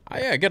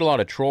 I get a lot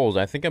of trolls.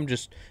 I think I'm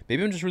just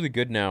really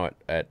good now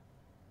at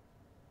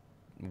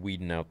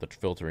weeding out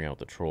filtering out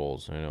the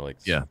trolls. I know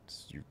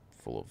you're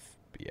full of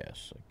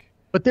BS.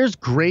 But there's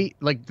great,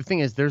 the thing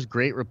is there's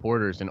great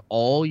reporters and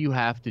all you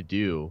have to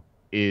do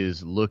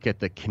is look at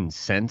the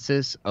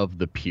consensus of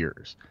the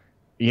peers.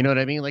 You know what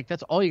I mean?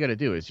 That's all you got to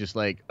do is just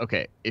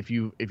okay, if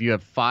you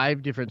have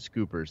 5 different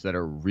scoopers that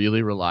are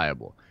really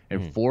reliable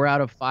and 4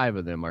 out of 5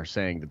 of them are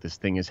saying that this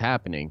thing is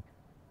happening,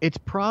 it's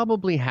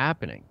probably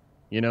happening.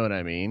 You know what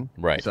I mean?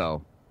 Right.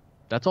 So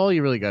that's all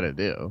you really got to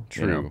do.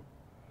 True.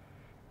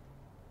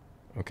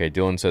 Okay,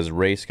 Dylan says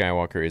Rey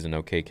Skywalker is an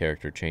okay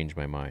character. Change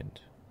my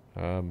mind.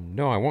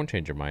 No, I won't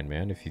change your mind,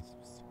 man. If you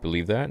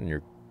believe that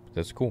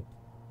that's cool.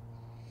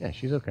 Yeah,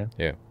 she's okay.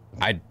 Yeah.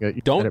 I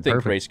don't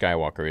think Rey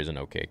Skywalker is an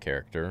okay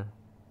character.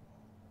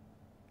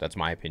 That's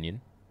my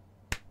opinion.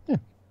 Yeah.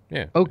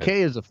 Yeah.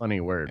 Okay is a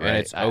funny word, right? And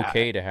it's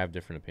okay to have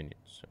different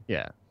opinions. So.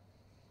 Yeah.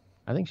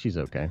 I think she's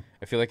okay.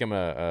 I feel like I'm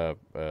a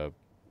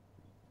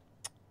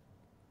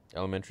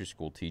elementary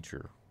school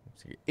teacher.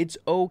 It's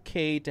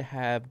okay to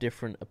have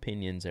different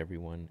opinions,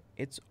 everyone.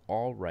 It's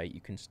all right.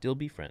 You can still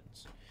be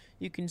friends.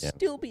 You can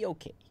still be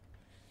okay.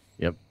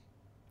 Yep.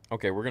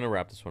 Okay, we're going to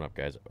wrap this one up,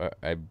 guys.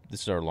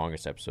 This is our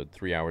longest episode,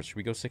 3 hours. Should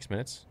we go 6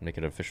 minutes? Make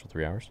it official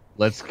 3 hours?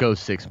 Let's go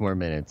 6 more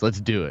minutes.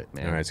 Let's do it,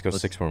 man. All right, let's go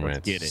 6 more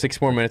minutes.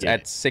 6 more minutes.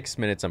 At 6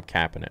 minutes, I'm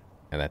capping it.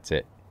 And that's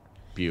it.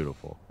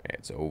 Beautiful.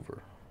 It's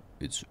over.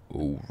 It's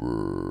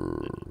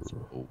over. It's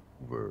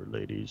over,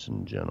 ladies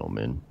and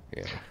gentlemen.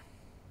 Yeah.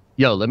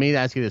 Yo, let me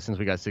ask you this since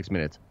we got 6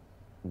 minutes.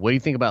 What do you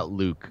think about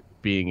Luke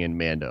being in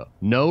Mando?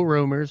 No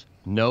rumors,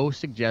 no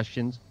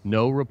suggestions,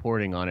 no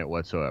reporting on it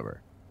whatsoever.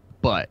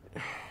 But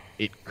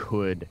it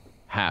could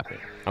happen.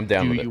 I'm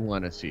down with it. Do you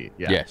want to see it?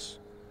 Yeah. Yes.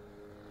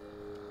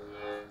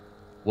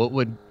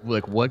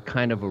 What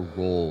kind of a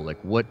role?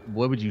 What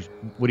do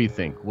you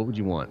think? What would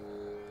you want?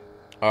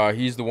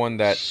 He's the one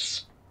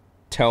that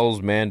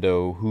tells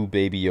Mando who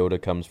Baby Yoda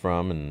comes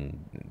from and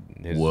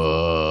his...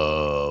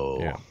 Whoa.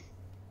 Yeah.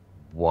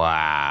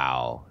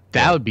 Wow.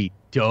 That would be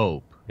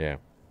dope. Yeah.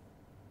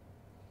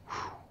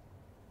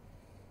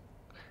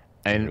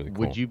 And really cool.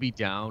 Would you be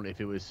down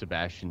if it was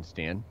Sebastian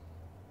Stan?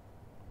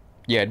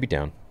 Yeah, I'd be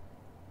down.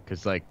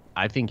 Because,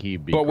 I think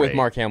he'd be But great. with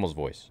Mark Hamill's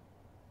voice.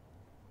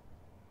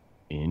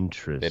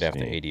 Interesting. They'd have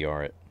to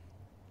ADR it.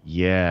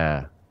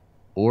 Yeah.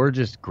 Or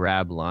just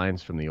grab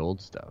lines from the old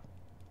stuff.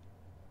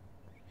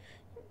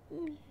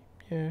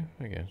 Yeah,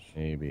 I guess.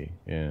 Maybe,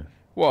 yeah.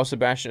 Well,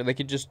 Sebastian, why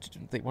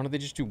don't they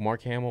just do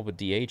Mark Hamill but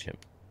DH him?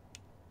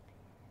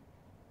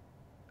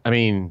 I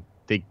mean,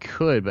 they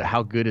could, but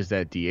how good is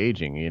that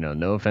de-aging?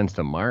 No offense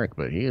to Mark,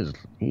 but he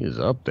is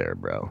up there,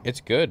 bro.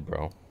 It's good,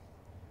 bro.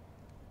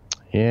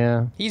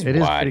 Yeah. He's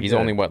what? He's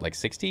only,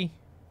 60?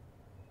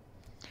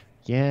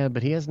 Yeah,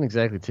 but he hasn't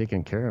exactly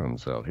taken care of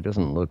himself. He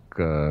doesn't look,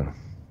 you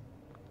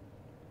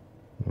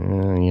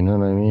know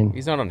what I mean?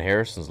 He's not on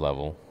Harrison's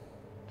level.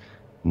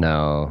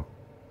 No,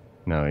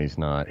 he's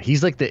not.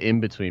 He's like the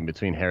in-between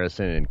between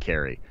Harrison and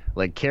Carrie.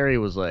 Carrie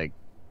was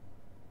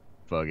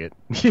fuck it.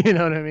 You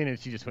know what I mean? And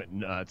she just went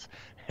nuts.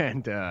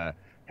 And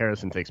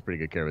Harrison takes pretty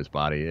good care of his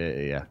body.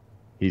 Yeah.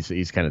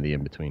 He's kind of the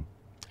in-between.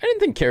 I didn't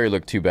think Carrie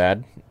looked too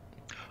bad.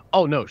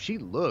 Oh, no, she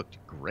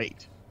looked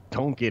great.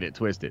 Don't get it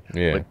twisted.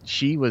 Yeah. But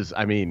she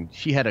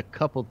had a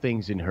couple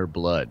things in her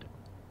blood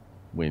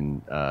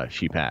when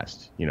she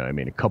passed.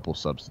 A couple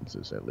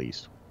substances at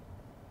least.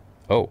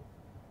 Oh.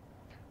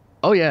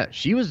 Oh, yeah.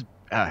 She was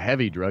a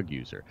heavy drug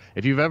user.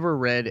 If you've ever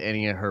read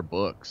any of her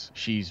books,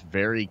 she's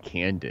very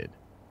candid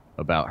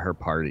about her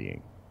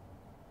partying.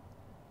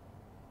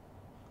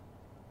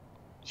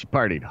 She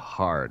partied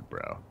hard,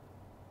 bro.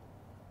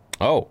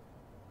 Oh.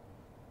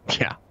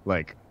 Yeah,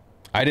 like.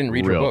 I didn't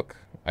read her book.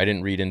 I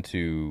didn't read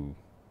into.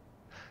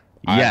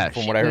 Yeah,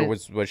 from what I heard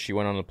was she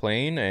went on a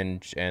plane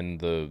and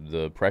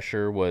the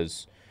pressure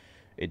was,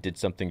 it did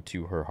something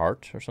to her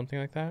heart or something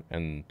like that,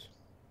 and.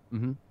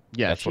 Mm-hmm.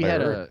 Yeah, she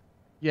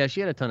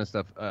had a ton of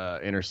stuff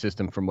in her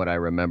system from what I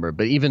remember.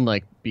 But even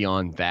like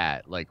beyond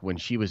that, like when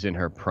she was in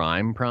her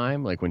prime,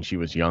 like when she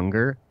was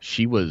younger,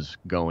 she was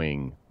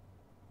going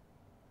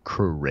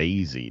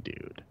crazy,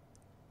 dude.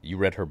 You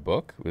read her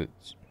book?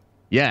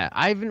 Yeah,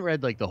 I haven't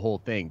read like the whole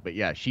thing, but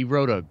yeah, she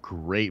wrote a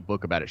great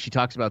book about it. She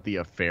talks about the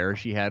affair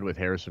she had with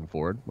Harrison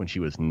Ford when she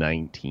was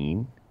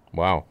 19.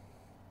 Wow.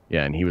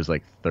 Yeah, and he was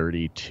like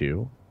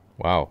 32.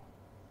 Wow.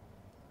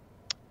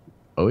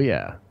 Oh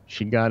yeah,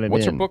 she got it.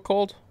 What's her book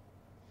called?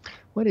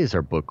 What is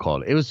her book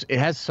called? It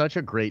has such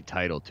a great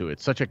title to it.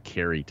 Such a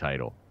Carrie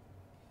title.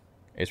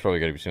 It's probably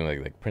got to be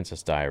something like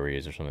Princess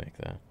Diaries or something like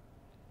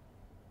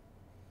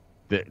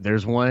that.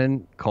 There's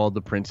one called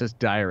The Princess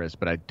Diarist,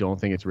 but I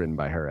don't think it's written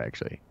by her,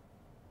 actually.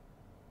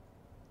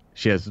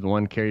 She has the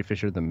one, Carrie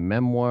Fisher, The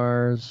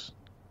Memoirs.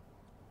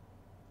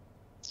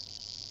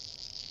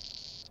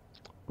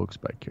 Books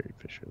by Carrie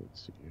Fisher.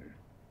 Let's see here.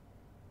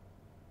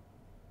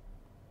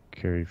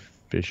 Carrie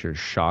Fisher,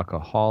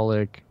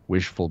 Shockaholic,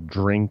 Wishful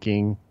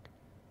Drinking,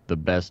 The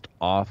Best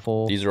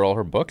Awful. These are all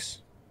her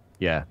books?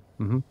 Yeah.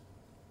 Mm-hmm.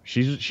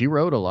 She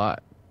wrote a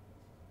lot.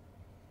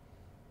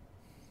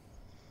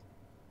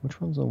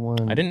 Which one's the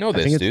one? I didn't know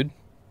this, dude.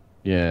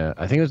 Yeah,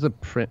 I think it was the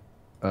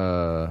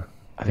Princess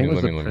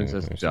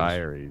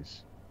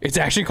Diaries. It's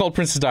actually called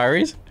Princess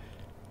Diaries?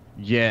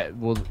 Yeah,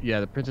 well,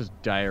 yeah, the Princess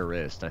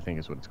Diarist, I think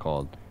is what it's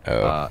called.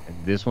 Oh.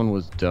 This one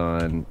was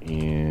done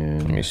in.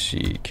 Let me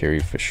see, Carrie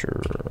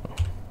Fisher.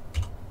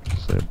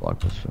 Say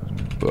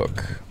Blockbuster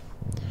book.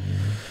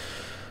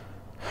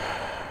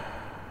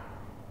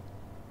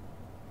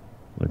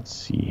 Let's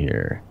see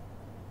here.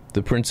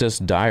 The Princess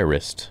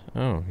Diarist.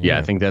 Oh, yeah.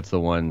 I think that's the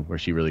one where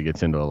she really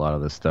gets into a lot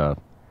of this stuff.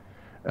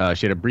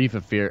 She had a brief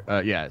affair.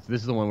 So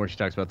this is the one where she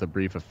talks about the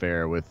brief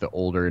affair with the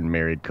older and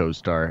married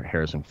co-star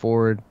Harrison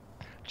Ford.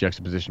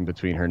 Juxtaposition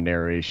between her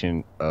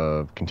narration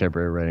of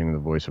contemporary writing and the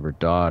voice of her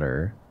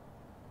daughter.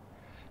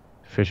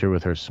 Fisher,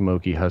 with her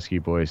smoky, husky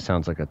voice,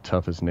 sounds like a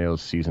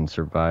tough-as-nails seasoned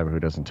survivor who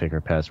doesn't take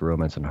her past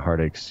romance and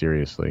heartache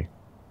seriously.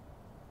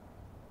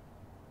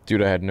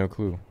 Dude, I had no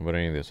clue about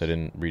any of this. I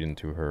didn't read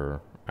into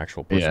her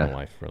actual personal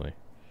life, really.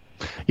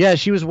 Yeah,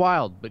 she was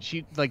wild, but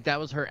she that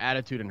was her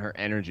attitude and her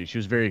energy. She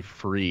was very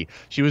free.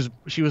 She was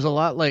a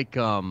lot like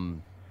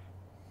Hunter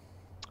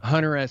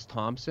S.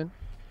 Thompson,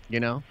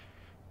 you know,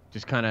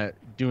 just kind of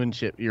doing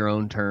shit your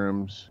own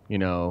terms, you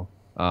know,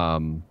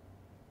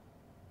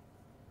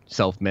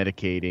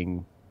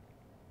 self-medicating,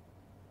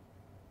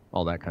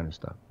 all that kind of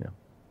stuff. Yeah.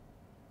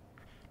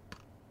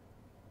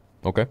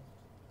 Okay.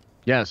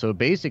 Yeah, so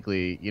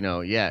basically, you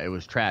know, yeah, it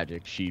was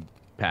tragic. She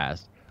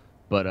passed,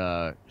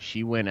 but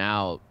she went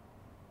out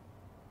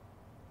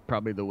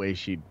probably the way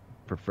she'd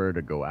prefer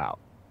to go out.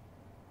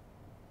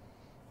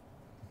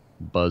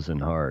 Buzzing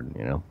hard,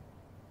 you know.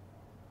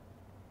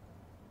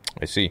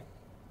 I see.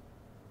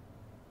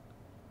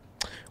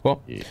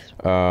 Well, yes.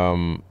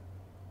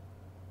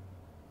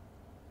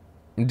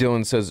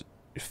 Dylan says,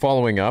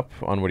 following up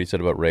on what he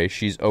said about Ray,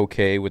 she's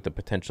okay with the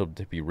potential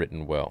to be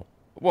written well.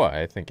 Well,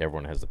 I think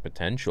everyone has the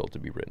potential to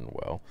be written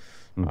well.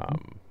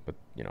 Mm-hmm. But,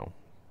 you know,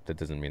 that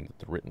doesn't mean that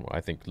they're written well.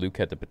 I think Luke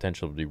had the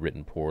potential to be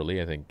written poorly.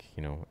 I think,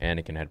 you know,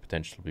 Anakin had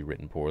potential to be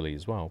written poorly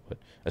as well. But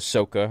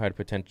Ahsoka had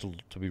potential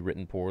to be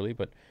written poorly,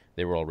 but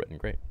they were all written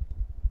great.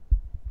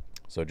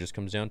 So it just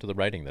comes down to the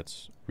writing.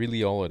 That's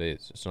really all it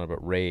is. It's not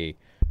about Rey,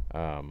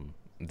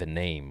 the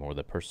name or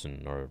the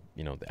person or,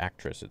 you know, the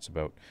actress. It's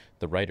about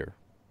the writer.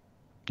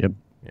 Yep.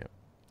 Yeah.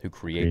 Who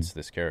creates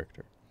this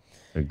character.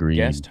 Agreed.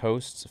 Guest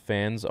hosts,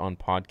 fans on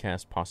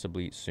podcast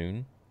possibly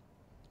soon.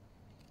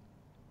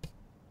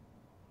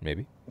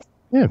 Maybe.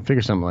 Yeah,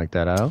 figure something like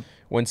that out.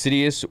 When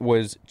Sidious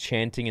was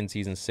chanting in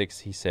season 6,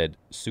 he said,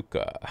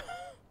 Suka.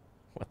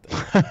 What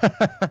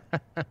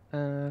the?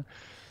 Oh,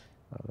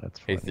 that's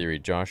funny. Hey, Theory.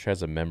 Josh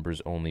has a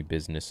members-only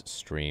business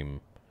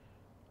stream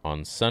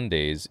on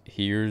Sundays.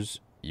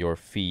 Here's your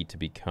fee to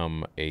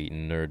become a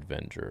nerd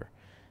vendor.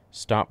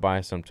 Stop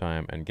by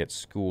sometime and get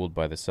schooled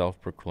by the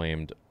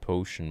self-proclaimed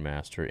potion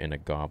master in a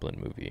goblin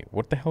movie.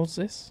 What the hell is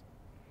this?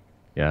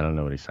 Yeah, I don't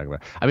know what he's talking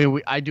about. I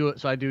mean, I do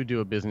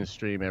a business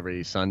stream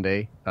every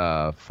Sunday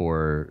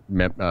for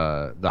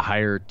the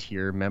higher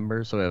tier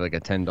members. So we have like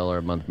a $10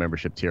 a month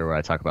membership tier where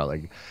I talk about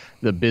like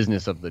the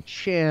business of the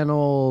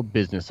channel,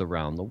 business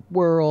around the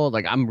world.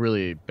 Like I'm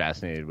really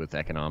fascinated with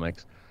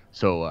economics,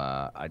 so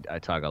I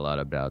talk a lot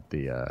about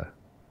the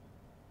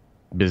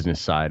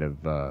business side of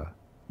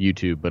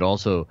YouTube, but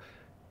also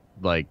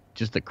like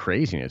just the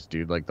craziness,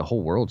 dude. Like the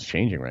whole world's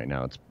changing right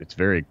now. It's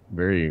very,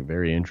 very,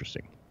 very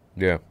interesting.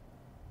 Yeah.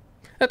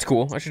 That's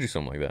cool. I should do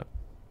something like that.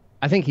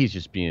 I think he's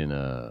just being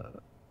I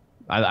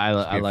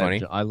funny.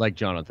 like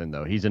Jonathan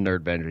though. He's a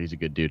nerd vendor. He's a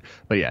good dude.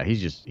 But yeah, he's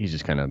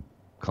just kind of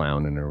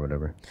clowning or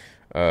whatever.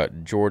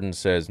 Jordan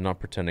says, not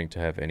pretending to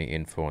have any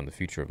info on the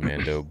future of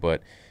Mando,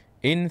 but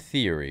in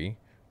theory,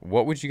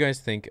 what would you guys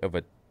think of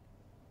a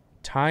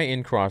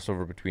tie-in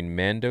crossover between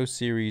Mando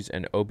series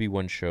and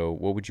Obi-Wan show?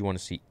 What would you want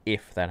to see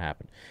if that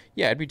happened?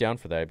 Yeah, I'd be down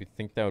for that. I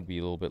think that would be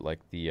a little bit like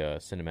the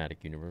cinematic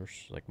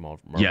universe, like Marvel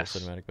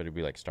Cinematic, but it'd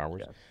be like Star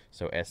Wars. Yeah.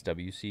 So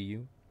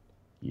SWCU.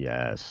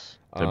 Yes.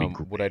 That'd be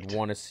great. What I'd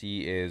want to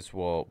see is,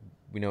 well,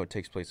 we know it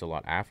takes place a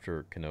lot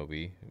after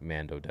Kenobi,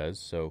 Mando does,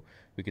 so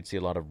we could see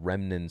a lot of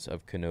remnants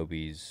of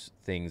Kenobi's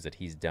things that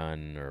he's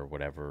done or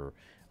whatever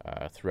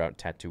throughout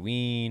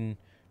Tatooine,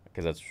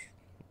 because that's,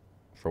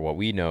 for what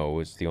we know,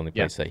 is the only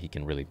place that he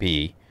can really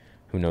be.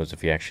 Who knows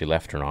if he actually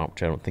left or not,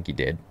 which I don't think he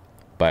did.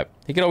 But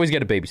he could always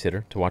get a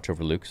babysitter to watch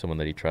over Luke, someone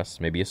that he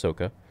trusts, maybe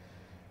Ahsoka.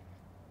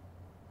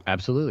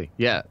 Absolutely.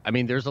 Yeah. I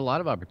mean, there's a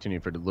lot of opportunity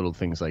for little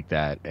things like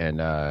that.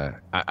 And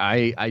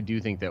I do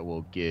think that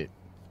we'll get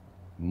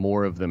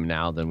more of them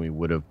now than we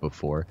would have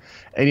before.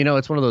 And,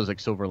 it's one of those like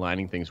silver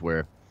lining things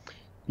where,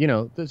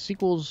 the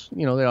sequels,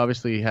 they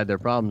obviously had their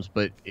problems,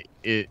 but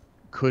it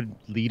could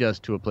lead us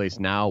to a place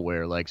now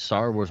where like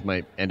Star Wars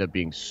might end up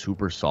being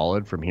super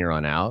solid from here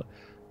on out,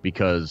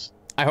 because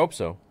I hope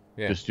so.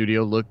 Yeah. The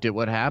studio looked at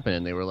what happened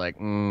and they were like,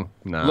 no.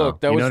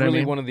 Look, that was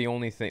really one of the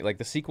only things. Like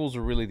the sequels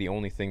were really the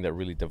only thing that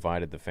really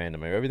divided the fandom. I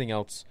mean, everything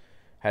else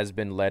has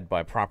been led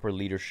by proper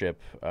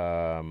leadership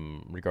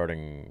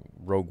regarding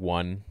Rogue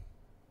One.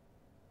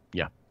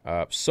 Yeah.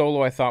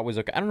 Solo, I thought, was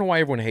okay. I don't know why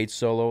everyone hates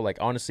Solo. Like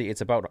honestly,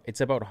 it's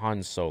about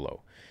Han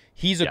Solo.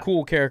 He's a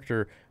cool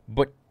character,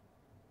 but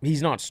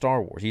he's not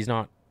Star Wars. He's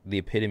not the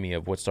epitome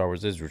of what Star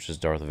Wars is, which is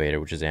Darth Vader,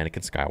 which is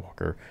Anakin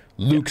Skywalker,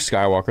 Luke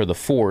Skywalker, the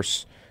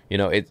Force.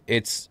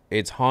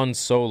 It's Han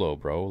Solo,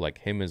 bro. Like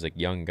him as a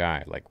young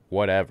guy, like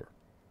whatever.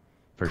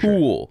 For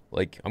cool. Sure.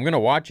 Like I'm gonna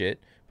watch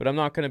it, but I'm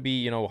not gonna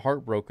be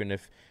heartbroken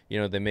if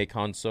they make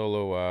Han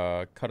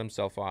Solo cut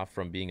himself off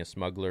from being a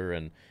smuggler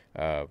and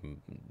I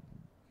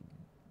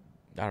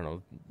don't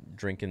know,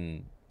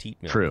 drinking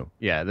teat milk. True.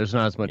 Yeah, there's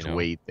not as much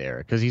weight there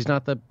because he's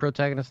not the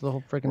protagonist of the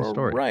whole freaking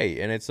story. Right,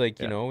 and it's like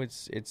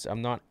it's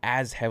I'm not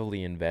as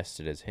heavily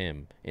invested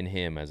in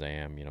him as I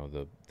am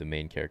the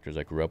main characters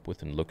I grew up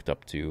with and looked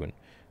up to and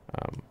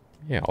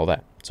all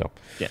that. So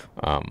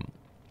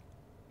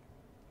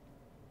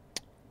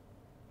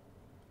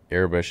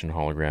Erebesh and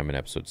hologram in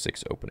episode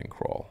 6 opening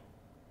crawl.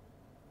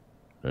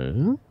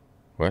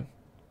 What?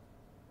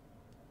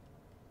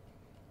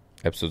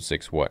 Episode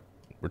 6 what?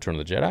 Return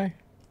of the Jedi?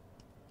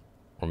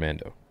 Or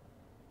Mando?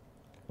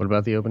 What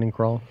about the opening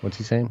crawl? What's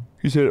he saying?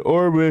 He said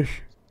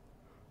Erebesh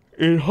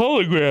in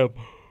hologram.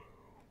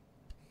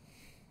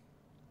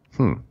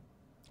 I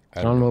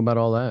don't know about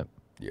all that.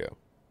 Yeah.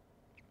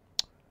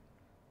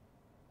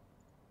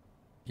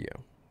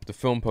 The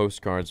film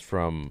postcards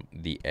from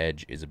The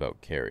Edge is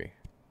about Carrie.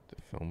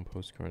 The film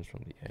postcards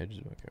from The Edge is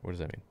about Carrie. What does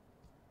that mean?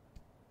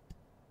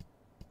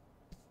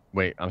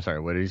 Wait, I'm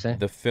sorry. What did he say?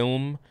 The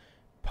film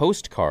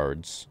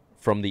postcards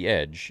from The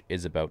Edge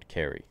is about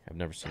Carrie. I've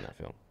never seen that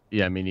film.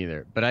 Yeah, me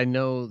neither. But I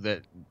know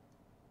that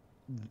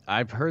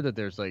I've heard that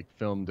there's like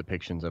film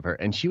depictions of her,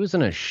 and she was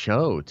in a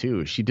show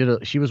too. She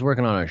was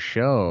working on a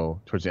show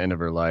towards the end of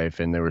her life,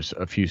 and there was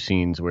a few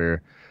scenes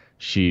where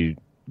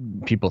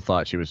people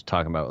thought she was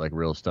talking about like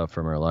real stuff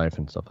from her life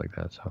and stuff like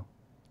that. So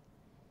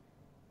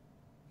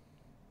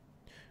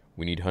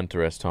we need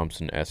Hunter S.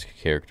 Thompson-esque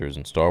characters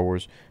in Star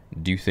Wars.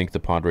 Do you think the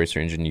pod racer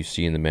engine you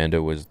see in the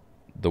Mando was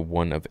the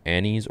one of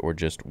Annie's or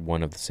just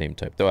one of the same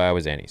type? Though I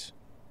was Annie's.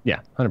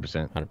 Yeah,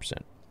 100%. 100%.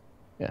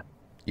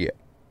 Yeah.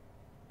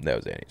 That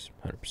was Annie's.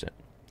 100%.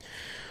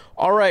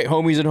 All right,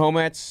 homies and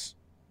homettes.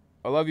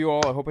 I love you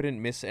all. I hope I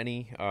didn't miss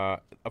any. The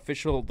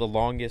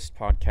longest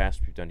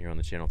podcast we've done here on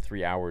the channel,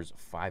 3 hours,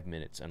 5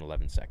 minutes, and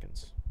 11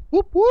 seconds.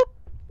 Whoop, whoop.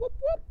 Whoop,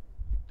 whoop.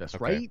 That's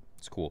okay. Right.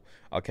 It's cool.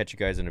 I'll catch you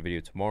guys in a video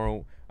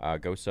tomorrow.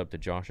 Go sub to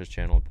Josh's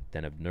channel,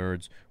 Den of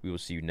Nerds. We will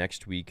see you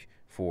next week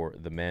for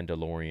The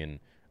Mandalorian.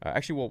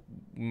 Actually,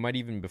 we might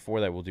even before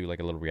that, we'll do like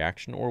a little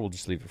reaction, or we'll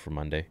just leave it for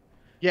Monday.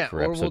 Yeah,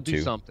 or we'll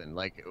do something.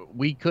 Like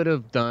we could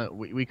have done.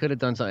 We could have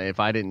done something if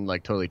I didn't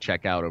like totally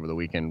check out over the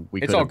weekend.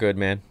 It's all good,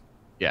 man.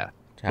 Yeah,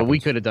 but we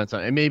could have done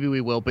something, and maybe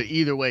we will. But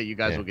either way, you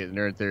guys will get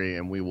Nerd Theory,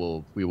 and we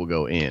will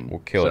go in. We'll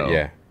kill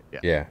it.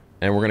 Yeah.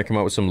 And we're gonna come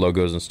out with some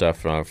logos and stuff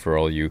for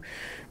all you.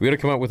 We got to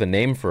come up with a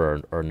name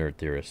for our nerd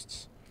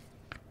theorists.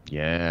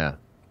 Yeah,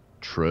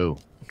 true.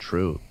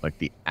 Like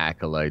the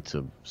acolytes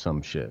of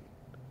some shit.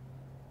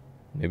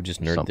 Maybe just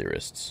nerd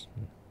theorists.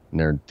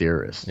 Nerd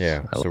theorists.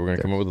 Yeah. So we're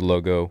gonna come up with a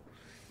logo.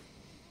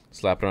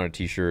 Slap it on a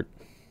T-shirt.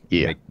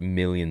 Yeah. Make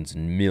millions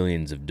and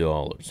millions of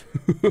dollars.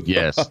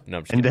 Yes.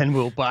 No, and then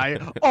we'll buy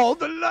all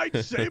the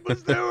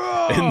lightsabers there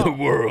are in the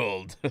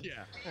world.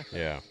 Yeah.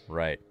 Yeah.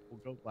 Right.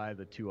 We'll go buy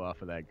the 2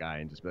 off of that guy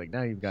and just be like,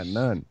 now you've got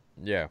none.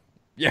 Yeah.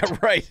 Yeah.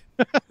 Right.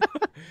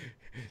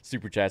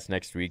 Super chats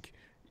next week.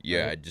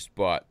 Yeah, I just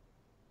bought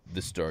the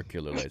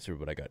Starkiller lightsaber,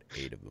 but I got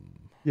 8 of them.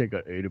 Yeah, I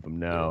got 8 of them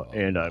now,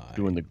 and I'm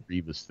doing the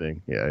Grievous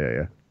thing.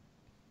 Yeah.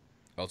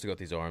 I also got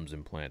these arms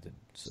implanted.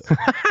 So.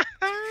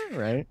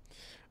 Right.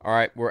 All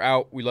right, we're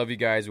out. We love you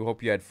guys. We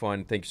hope you had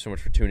fun. Thank you so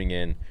much for tuning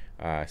in.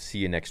 See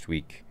you next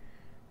week.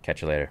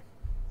 Catch you later.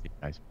 See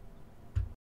you guys.